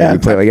consistently. Yeah. Like,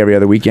 we play like every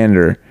other weekend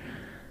or.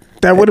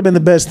 That would have been the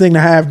best thing to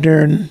have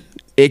during.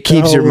 It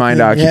keeps the your whole mind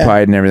thing,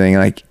 occupied and everything.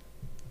 Like,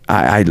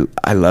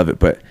 I love it,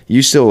 but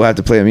you still have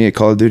to play with me at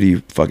Call of Duty,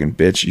 you fucking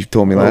bitch. You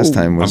told me last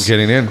time I'm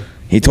getting in.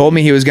 He told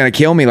me he was gonna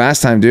kill me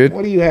last time, dude.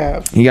 What do you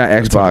have? He got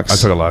Xbox. I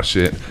took a lot of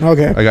shit.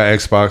 Okay. I got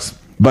Xbox.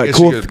 But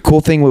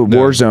cool thing with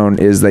Warzone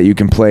is that you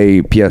can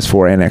play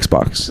PS4 and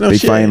Xbox. No they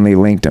shit. finally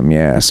linked them,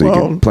 yeah. So you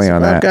Well, can play it's on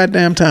about that.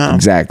 goddamn time.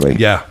 Exactly.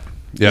 Yeah.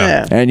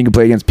 Yeah. And you can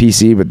play against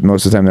PC, but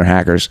most of the time they're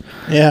hackers.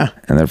 Yeah.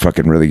 And they're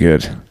fucking really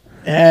good.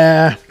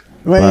 Yeah.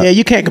 Well, But- yeah,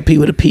 you can't compete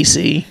with a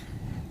PC.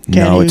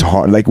 Can No, you? it's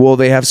hard. Like, well,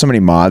 they have so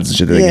many mods and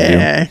shit that they can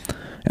Yeah. do.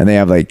 And they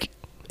have like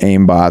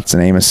aim bots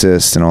and aim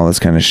assist and all this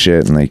kind of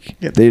shit. And like,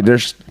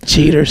 there's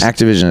cheaters.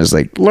 Activision is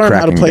like Learn how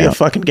to cracking play a down.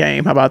 fucking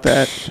game. How about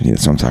that? Yeah,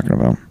 that's what I'm talking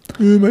about.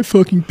 My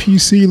fucking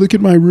PC. Look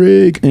at my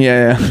rig.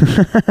 Yeah.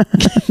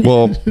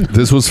 Well,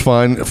 this was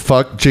fun.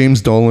 Fuck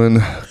James Dolan.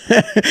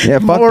 Yeah,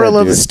 fuck Moral that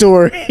of the dude.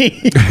 story.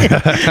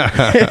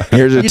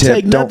 Here's a you tip.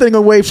 take nothing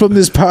away from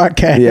this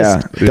podcast.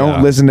 Yeah,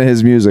 don't listen to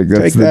his music.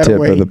 That's Take the that tip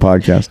away. of the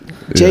podcast.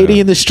 JD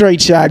and the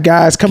Straight Shot,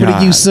 guys, coming to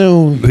you God.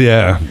 soon.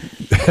 Yeah.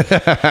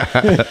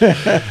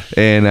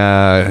 And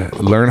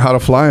learn how to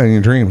fly on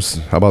your dreams.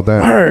 How about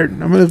that? Heard.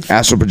 I'm gonna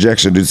Astral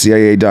projection, dude.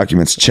 CIA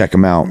documents. Check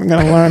them out. I'm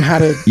gonna learn how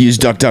to Use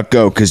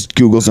DuckDuckGo because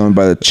Google's owned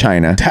by the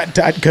China.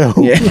 .go.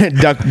 Yeah,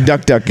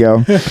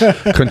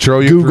 DuckDuckGo.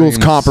 Control your Google's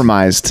dreams.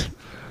 compromised.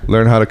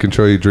 Learn how to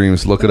control your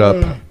dreams. Look it up.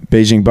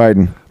 Beijing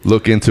Biden.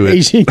 Look into it.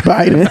 Beijing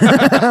Biden.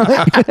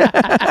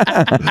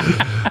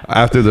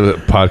 After the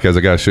podcast,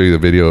 I gotta show you the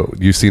video.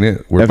 You seen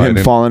it? We're Of him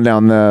Biden. falling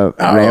down the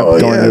ramp. Oh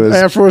Going yeah, to his,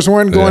 Air Force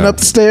One going Yeah. up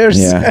the stairs.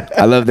 yeah,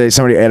 I love that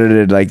somebody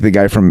edited like the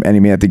guy from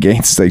Enemy at the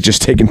Gates, like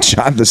just taking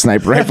shot at the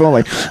sniper rifle,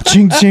 like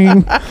ching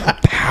ching,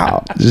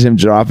 pow, just him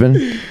dropping.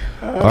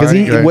 Because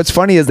Alright, guys. what's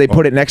funny is they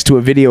put it next to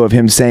a video of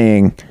him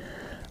saying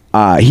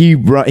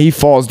he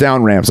falls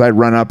down ramps. I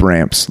run up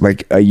ramps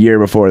like a year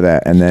before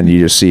that, and then you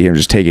just see him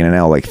just taking an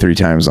L like 3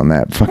 times on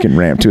that fucking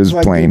ramp to his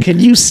Like, plane. can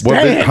you What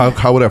stand?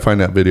 how would I find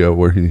that video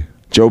where he?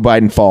 Joe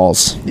Biden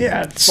falls.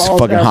 Yeah, It's a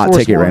fucking hot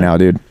ticket right now,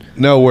 dude.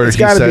 No, where It's he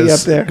gotta be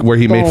says up there. where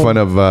he made Boom. fun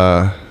of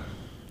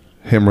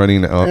Him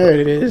running up There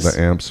it is.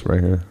 the amps right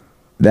here.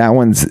 That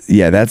one's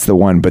that's the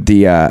one. But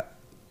the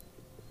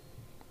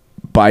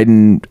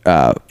Biden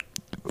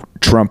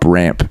Trump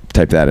ramp,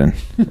 type that in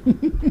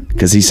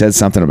because he said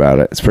something about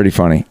it. It's pretty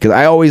funny because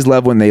I always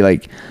love when they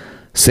like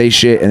say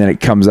shit and then it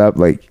comes up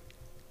like,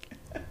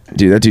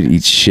 dude, that dude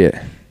eats shit.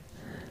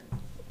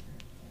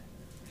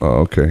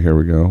 Oh, okay. Here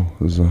we go.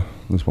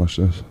 Let's watch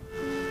this.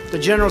 The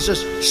general says,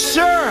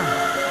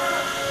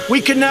 "Sir, we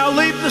can now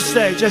leave the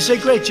stage." I say,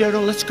 "Great,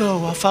 General, let's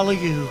go. I'll follow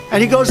you."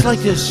 And he goes like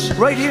this,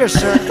 "Right here,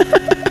 sir."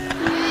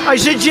 I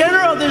said,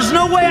 "General, there's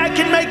no way I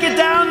can make it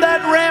down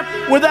that ramp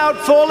without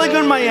falling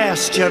on my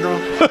ass, General."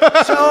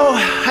 So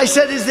I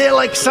said, "Is there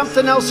like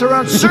something else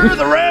around?" "Sir,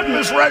 the ramp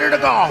is ready to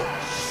go."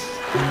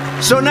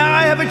 So now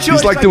I have a choice.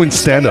 He's like doing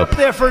stand-up. Up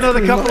there for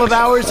another couple of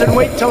hours and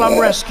wait till I'm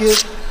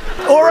rescued.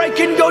 Or I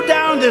can go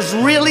down this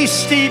really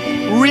steep,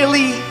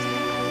 really,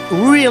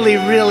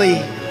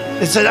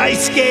 it's an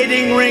ice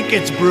skating rink.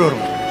 It's brutal.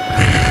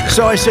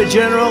 So I said,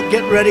 "General,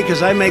 get ready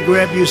because I may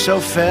grab you so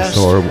fast." It's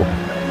horrible.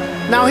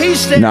 Now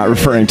he's Not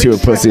referring to a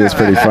pussy is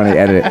pretty funny.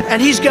 Edit it.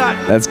 and he's got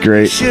That's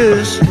great.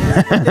 shoes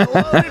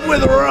loaded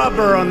with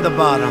rubber on the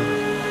bottom.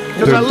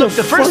 Because I looked,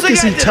 the first thing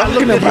I did, I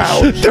looked at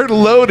his shoes. They're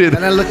loaded.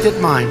 And I looked at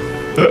mine.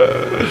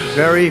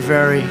 Very,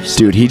 very.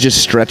 Dude, he just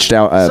stretched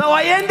out a So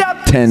I end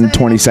up 10,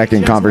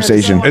 20-second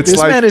conversation. It's This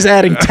like man is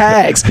adding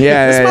tags.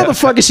 Yeah, This yeah, yeah.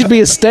 motherfucker should be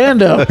a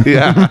stand-up.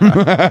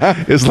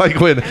 Yeah. It's like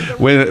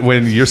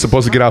when you're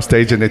supposed to get off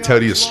stage and they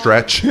tell you to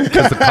stretch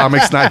because the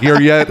comic's not here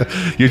yet.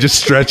 You're just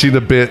stretching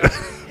a bit.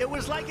 It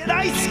was like an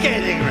ice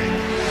skating rink.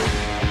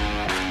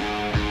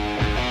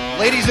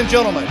 Ladies and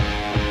gentlemen,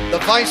 the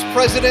Vice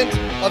President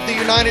of the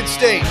United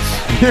States.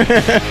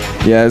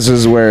 Yeah, this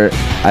is where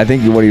I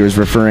think what he was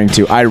referring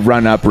to. I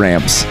run up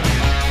ramps.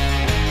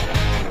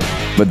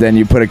 But then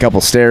you put a couple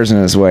stairs in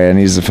his way and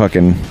he's a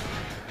fucking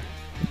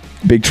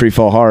big tree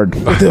fall hard.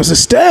 There's a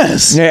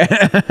stairs.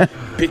 Yeah.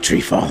 Big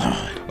tree fall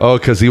hard. Oh,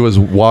 because he was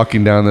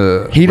walking down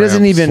the He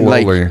doesn't ramp even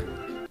slowly. like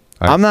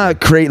I'm not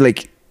great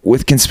like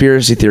with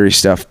conspiracy theory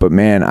stuff, but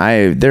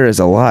man, there is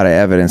a lot of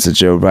evidence that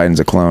Joe Biden's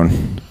a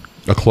clone.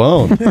 A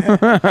clone. He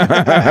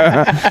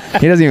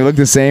doesn't even look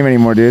the same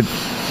anymore, dude.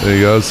 There he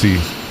goes. He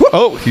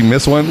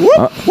missed one.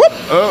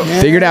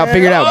 Figured out.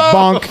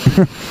 Bonk.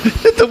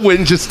 The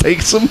wind just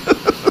takes him.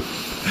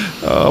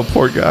 Oh,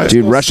 poor guy.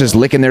 Dude, Russia's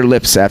licking their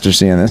lips after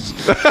seeing this.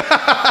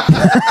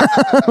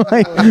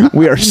 Like,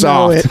 we are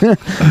soft. And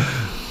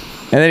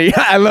then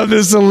I love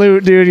this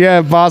salute, dude.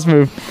 Yeah, boss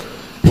move.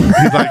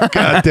 He's like,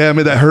 God damn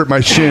it, that hurt my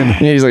shin.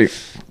 Yeah, he's like,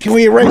 "Can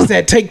we erase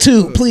that? Take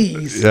two,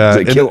 please." Yeah,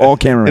 like, kill all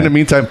cameramen. In the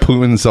meantime,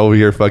 Putin's over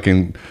here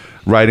fucking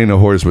riding a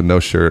horse with no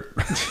shirt.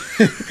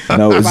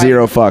 No,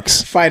 zero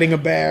fucks. Fighting a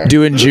bear.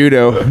 Doing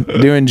judo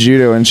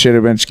and shit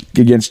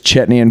against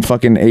Chetnian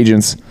fucking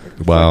agents.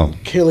 Wow.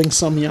 Killing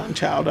some young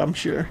child, I'm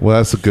sure. Well,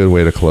 that's a good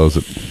way to close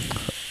it.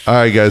 All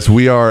right, guys,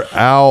 we are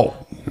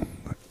out.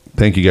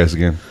 Thank you guys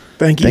again.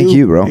 Thank you. Thank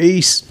you, bro.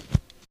 Peace.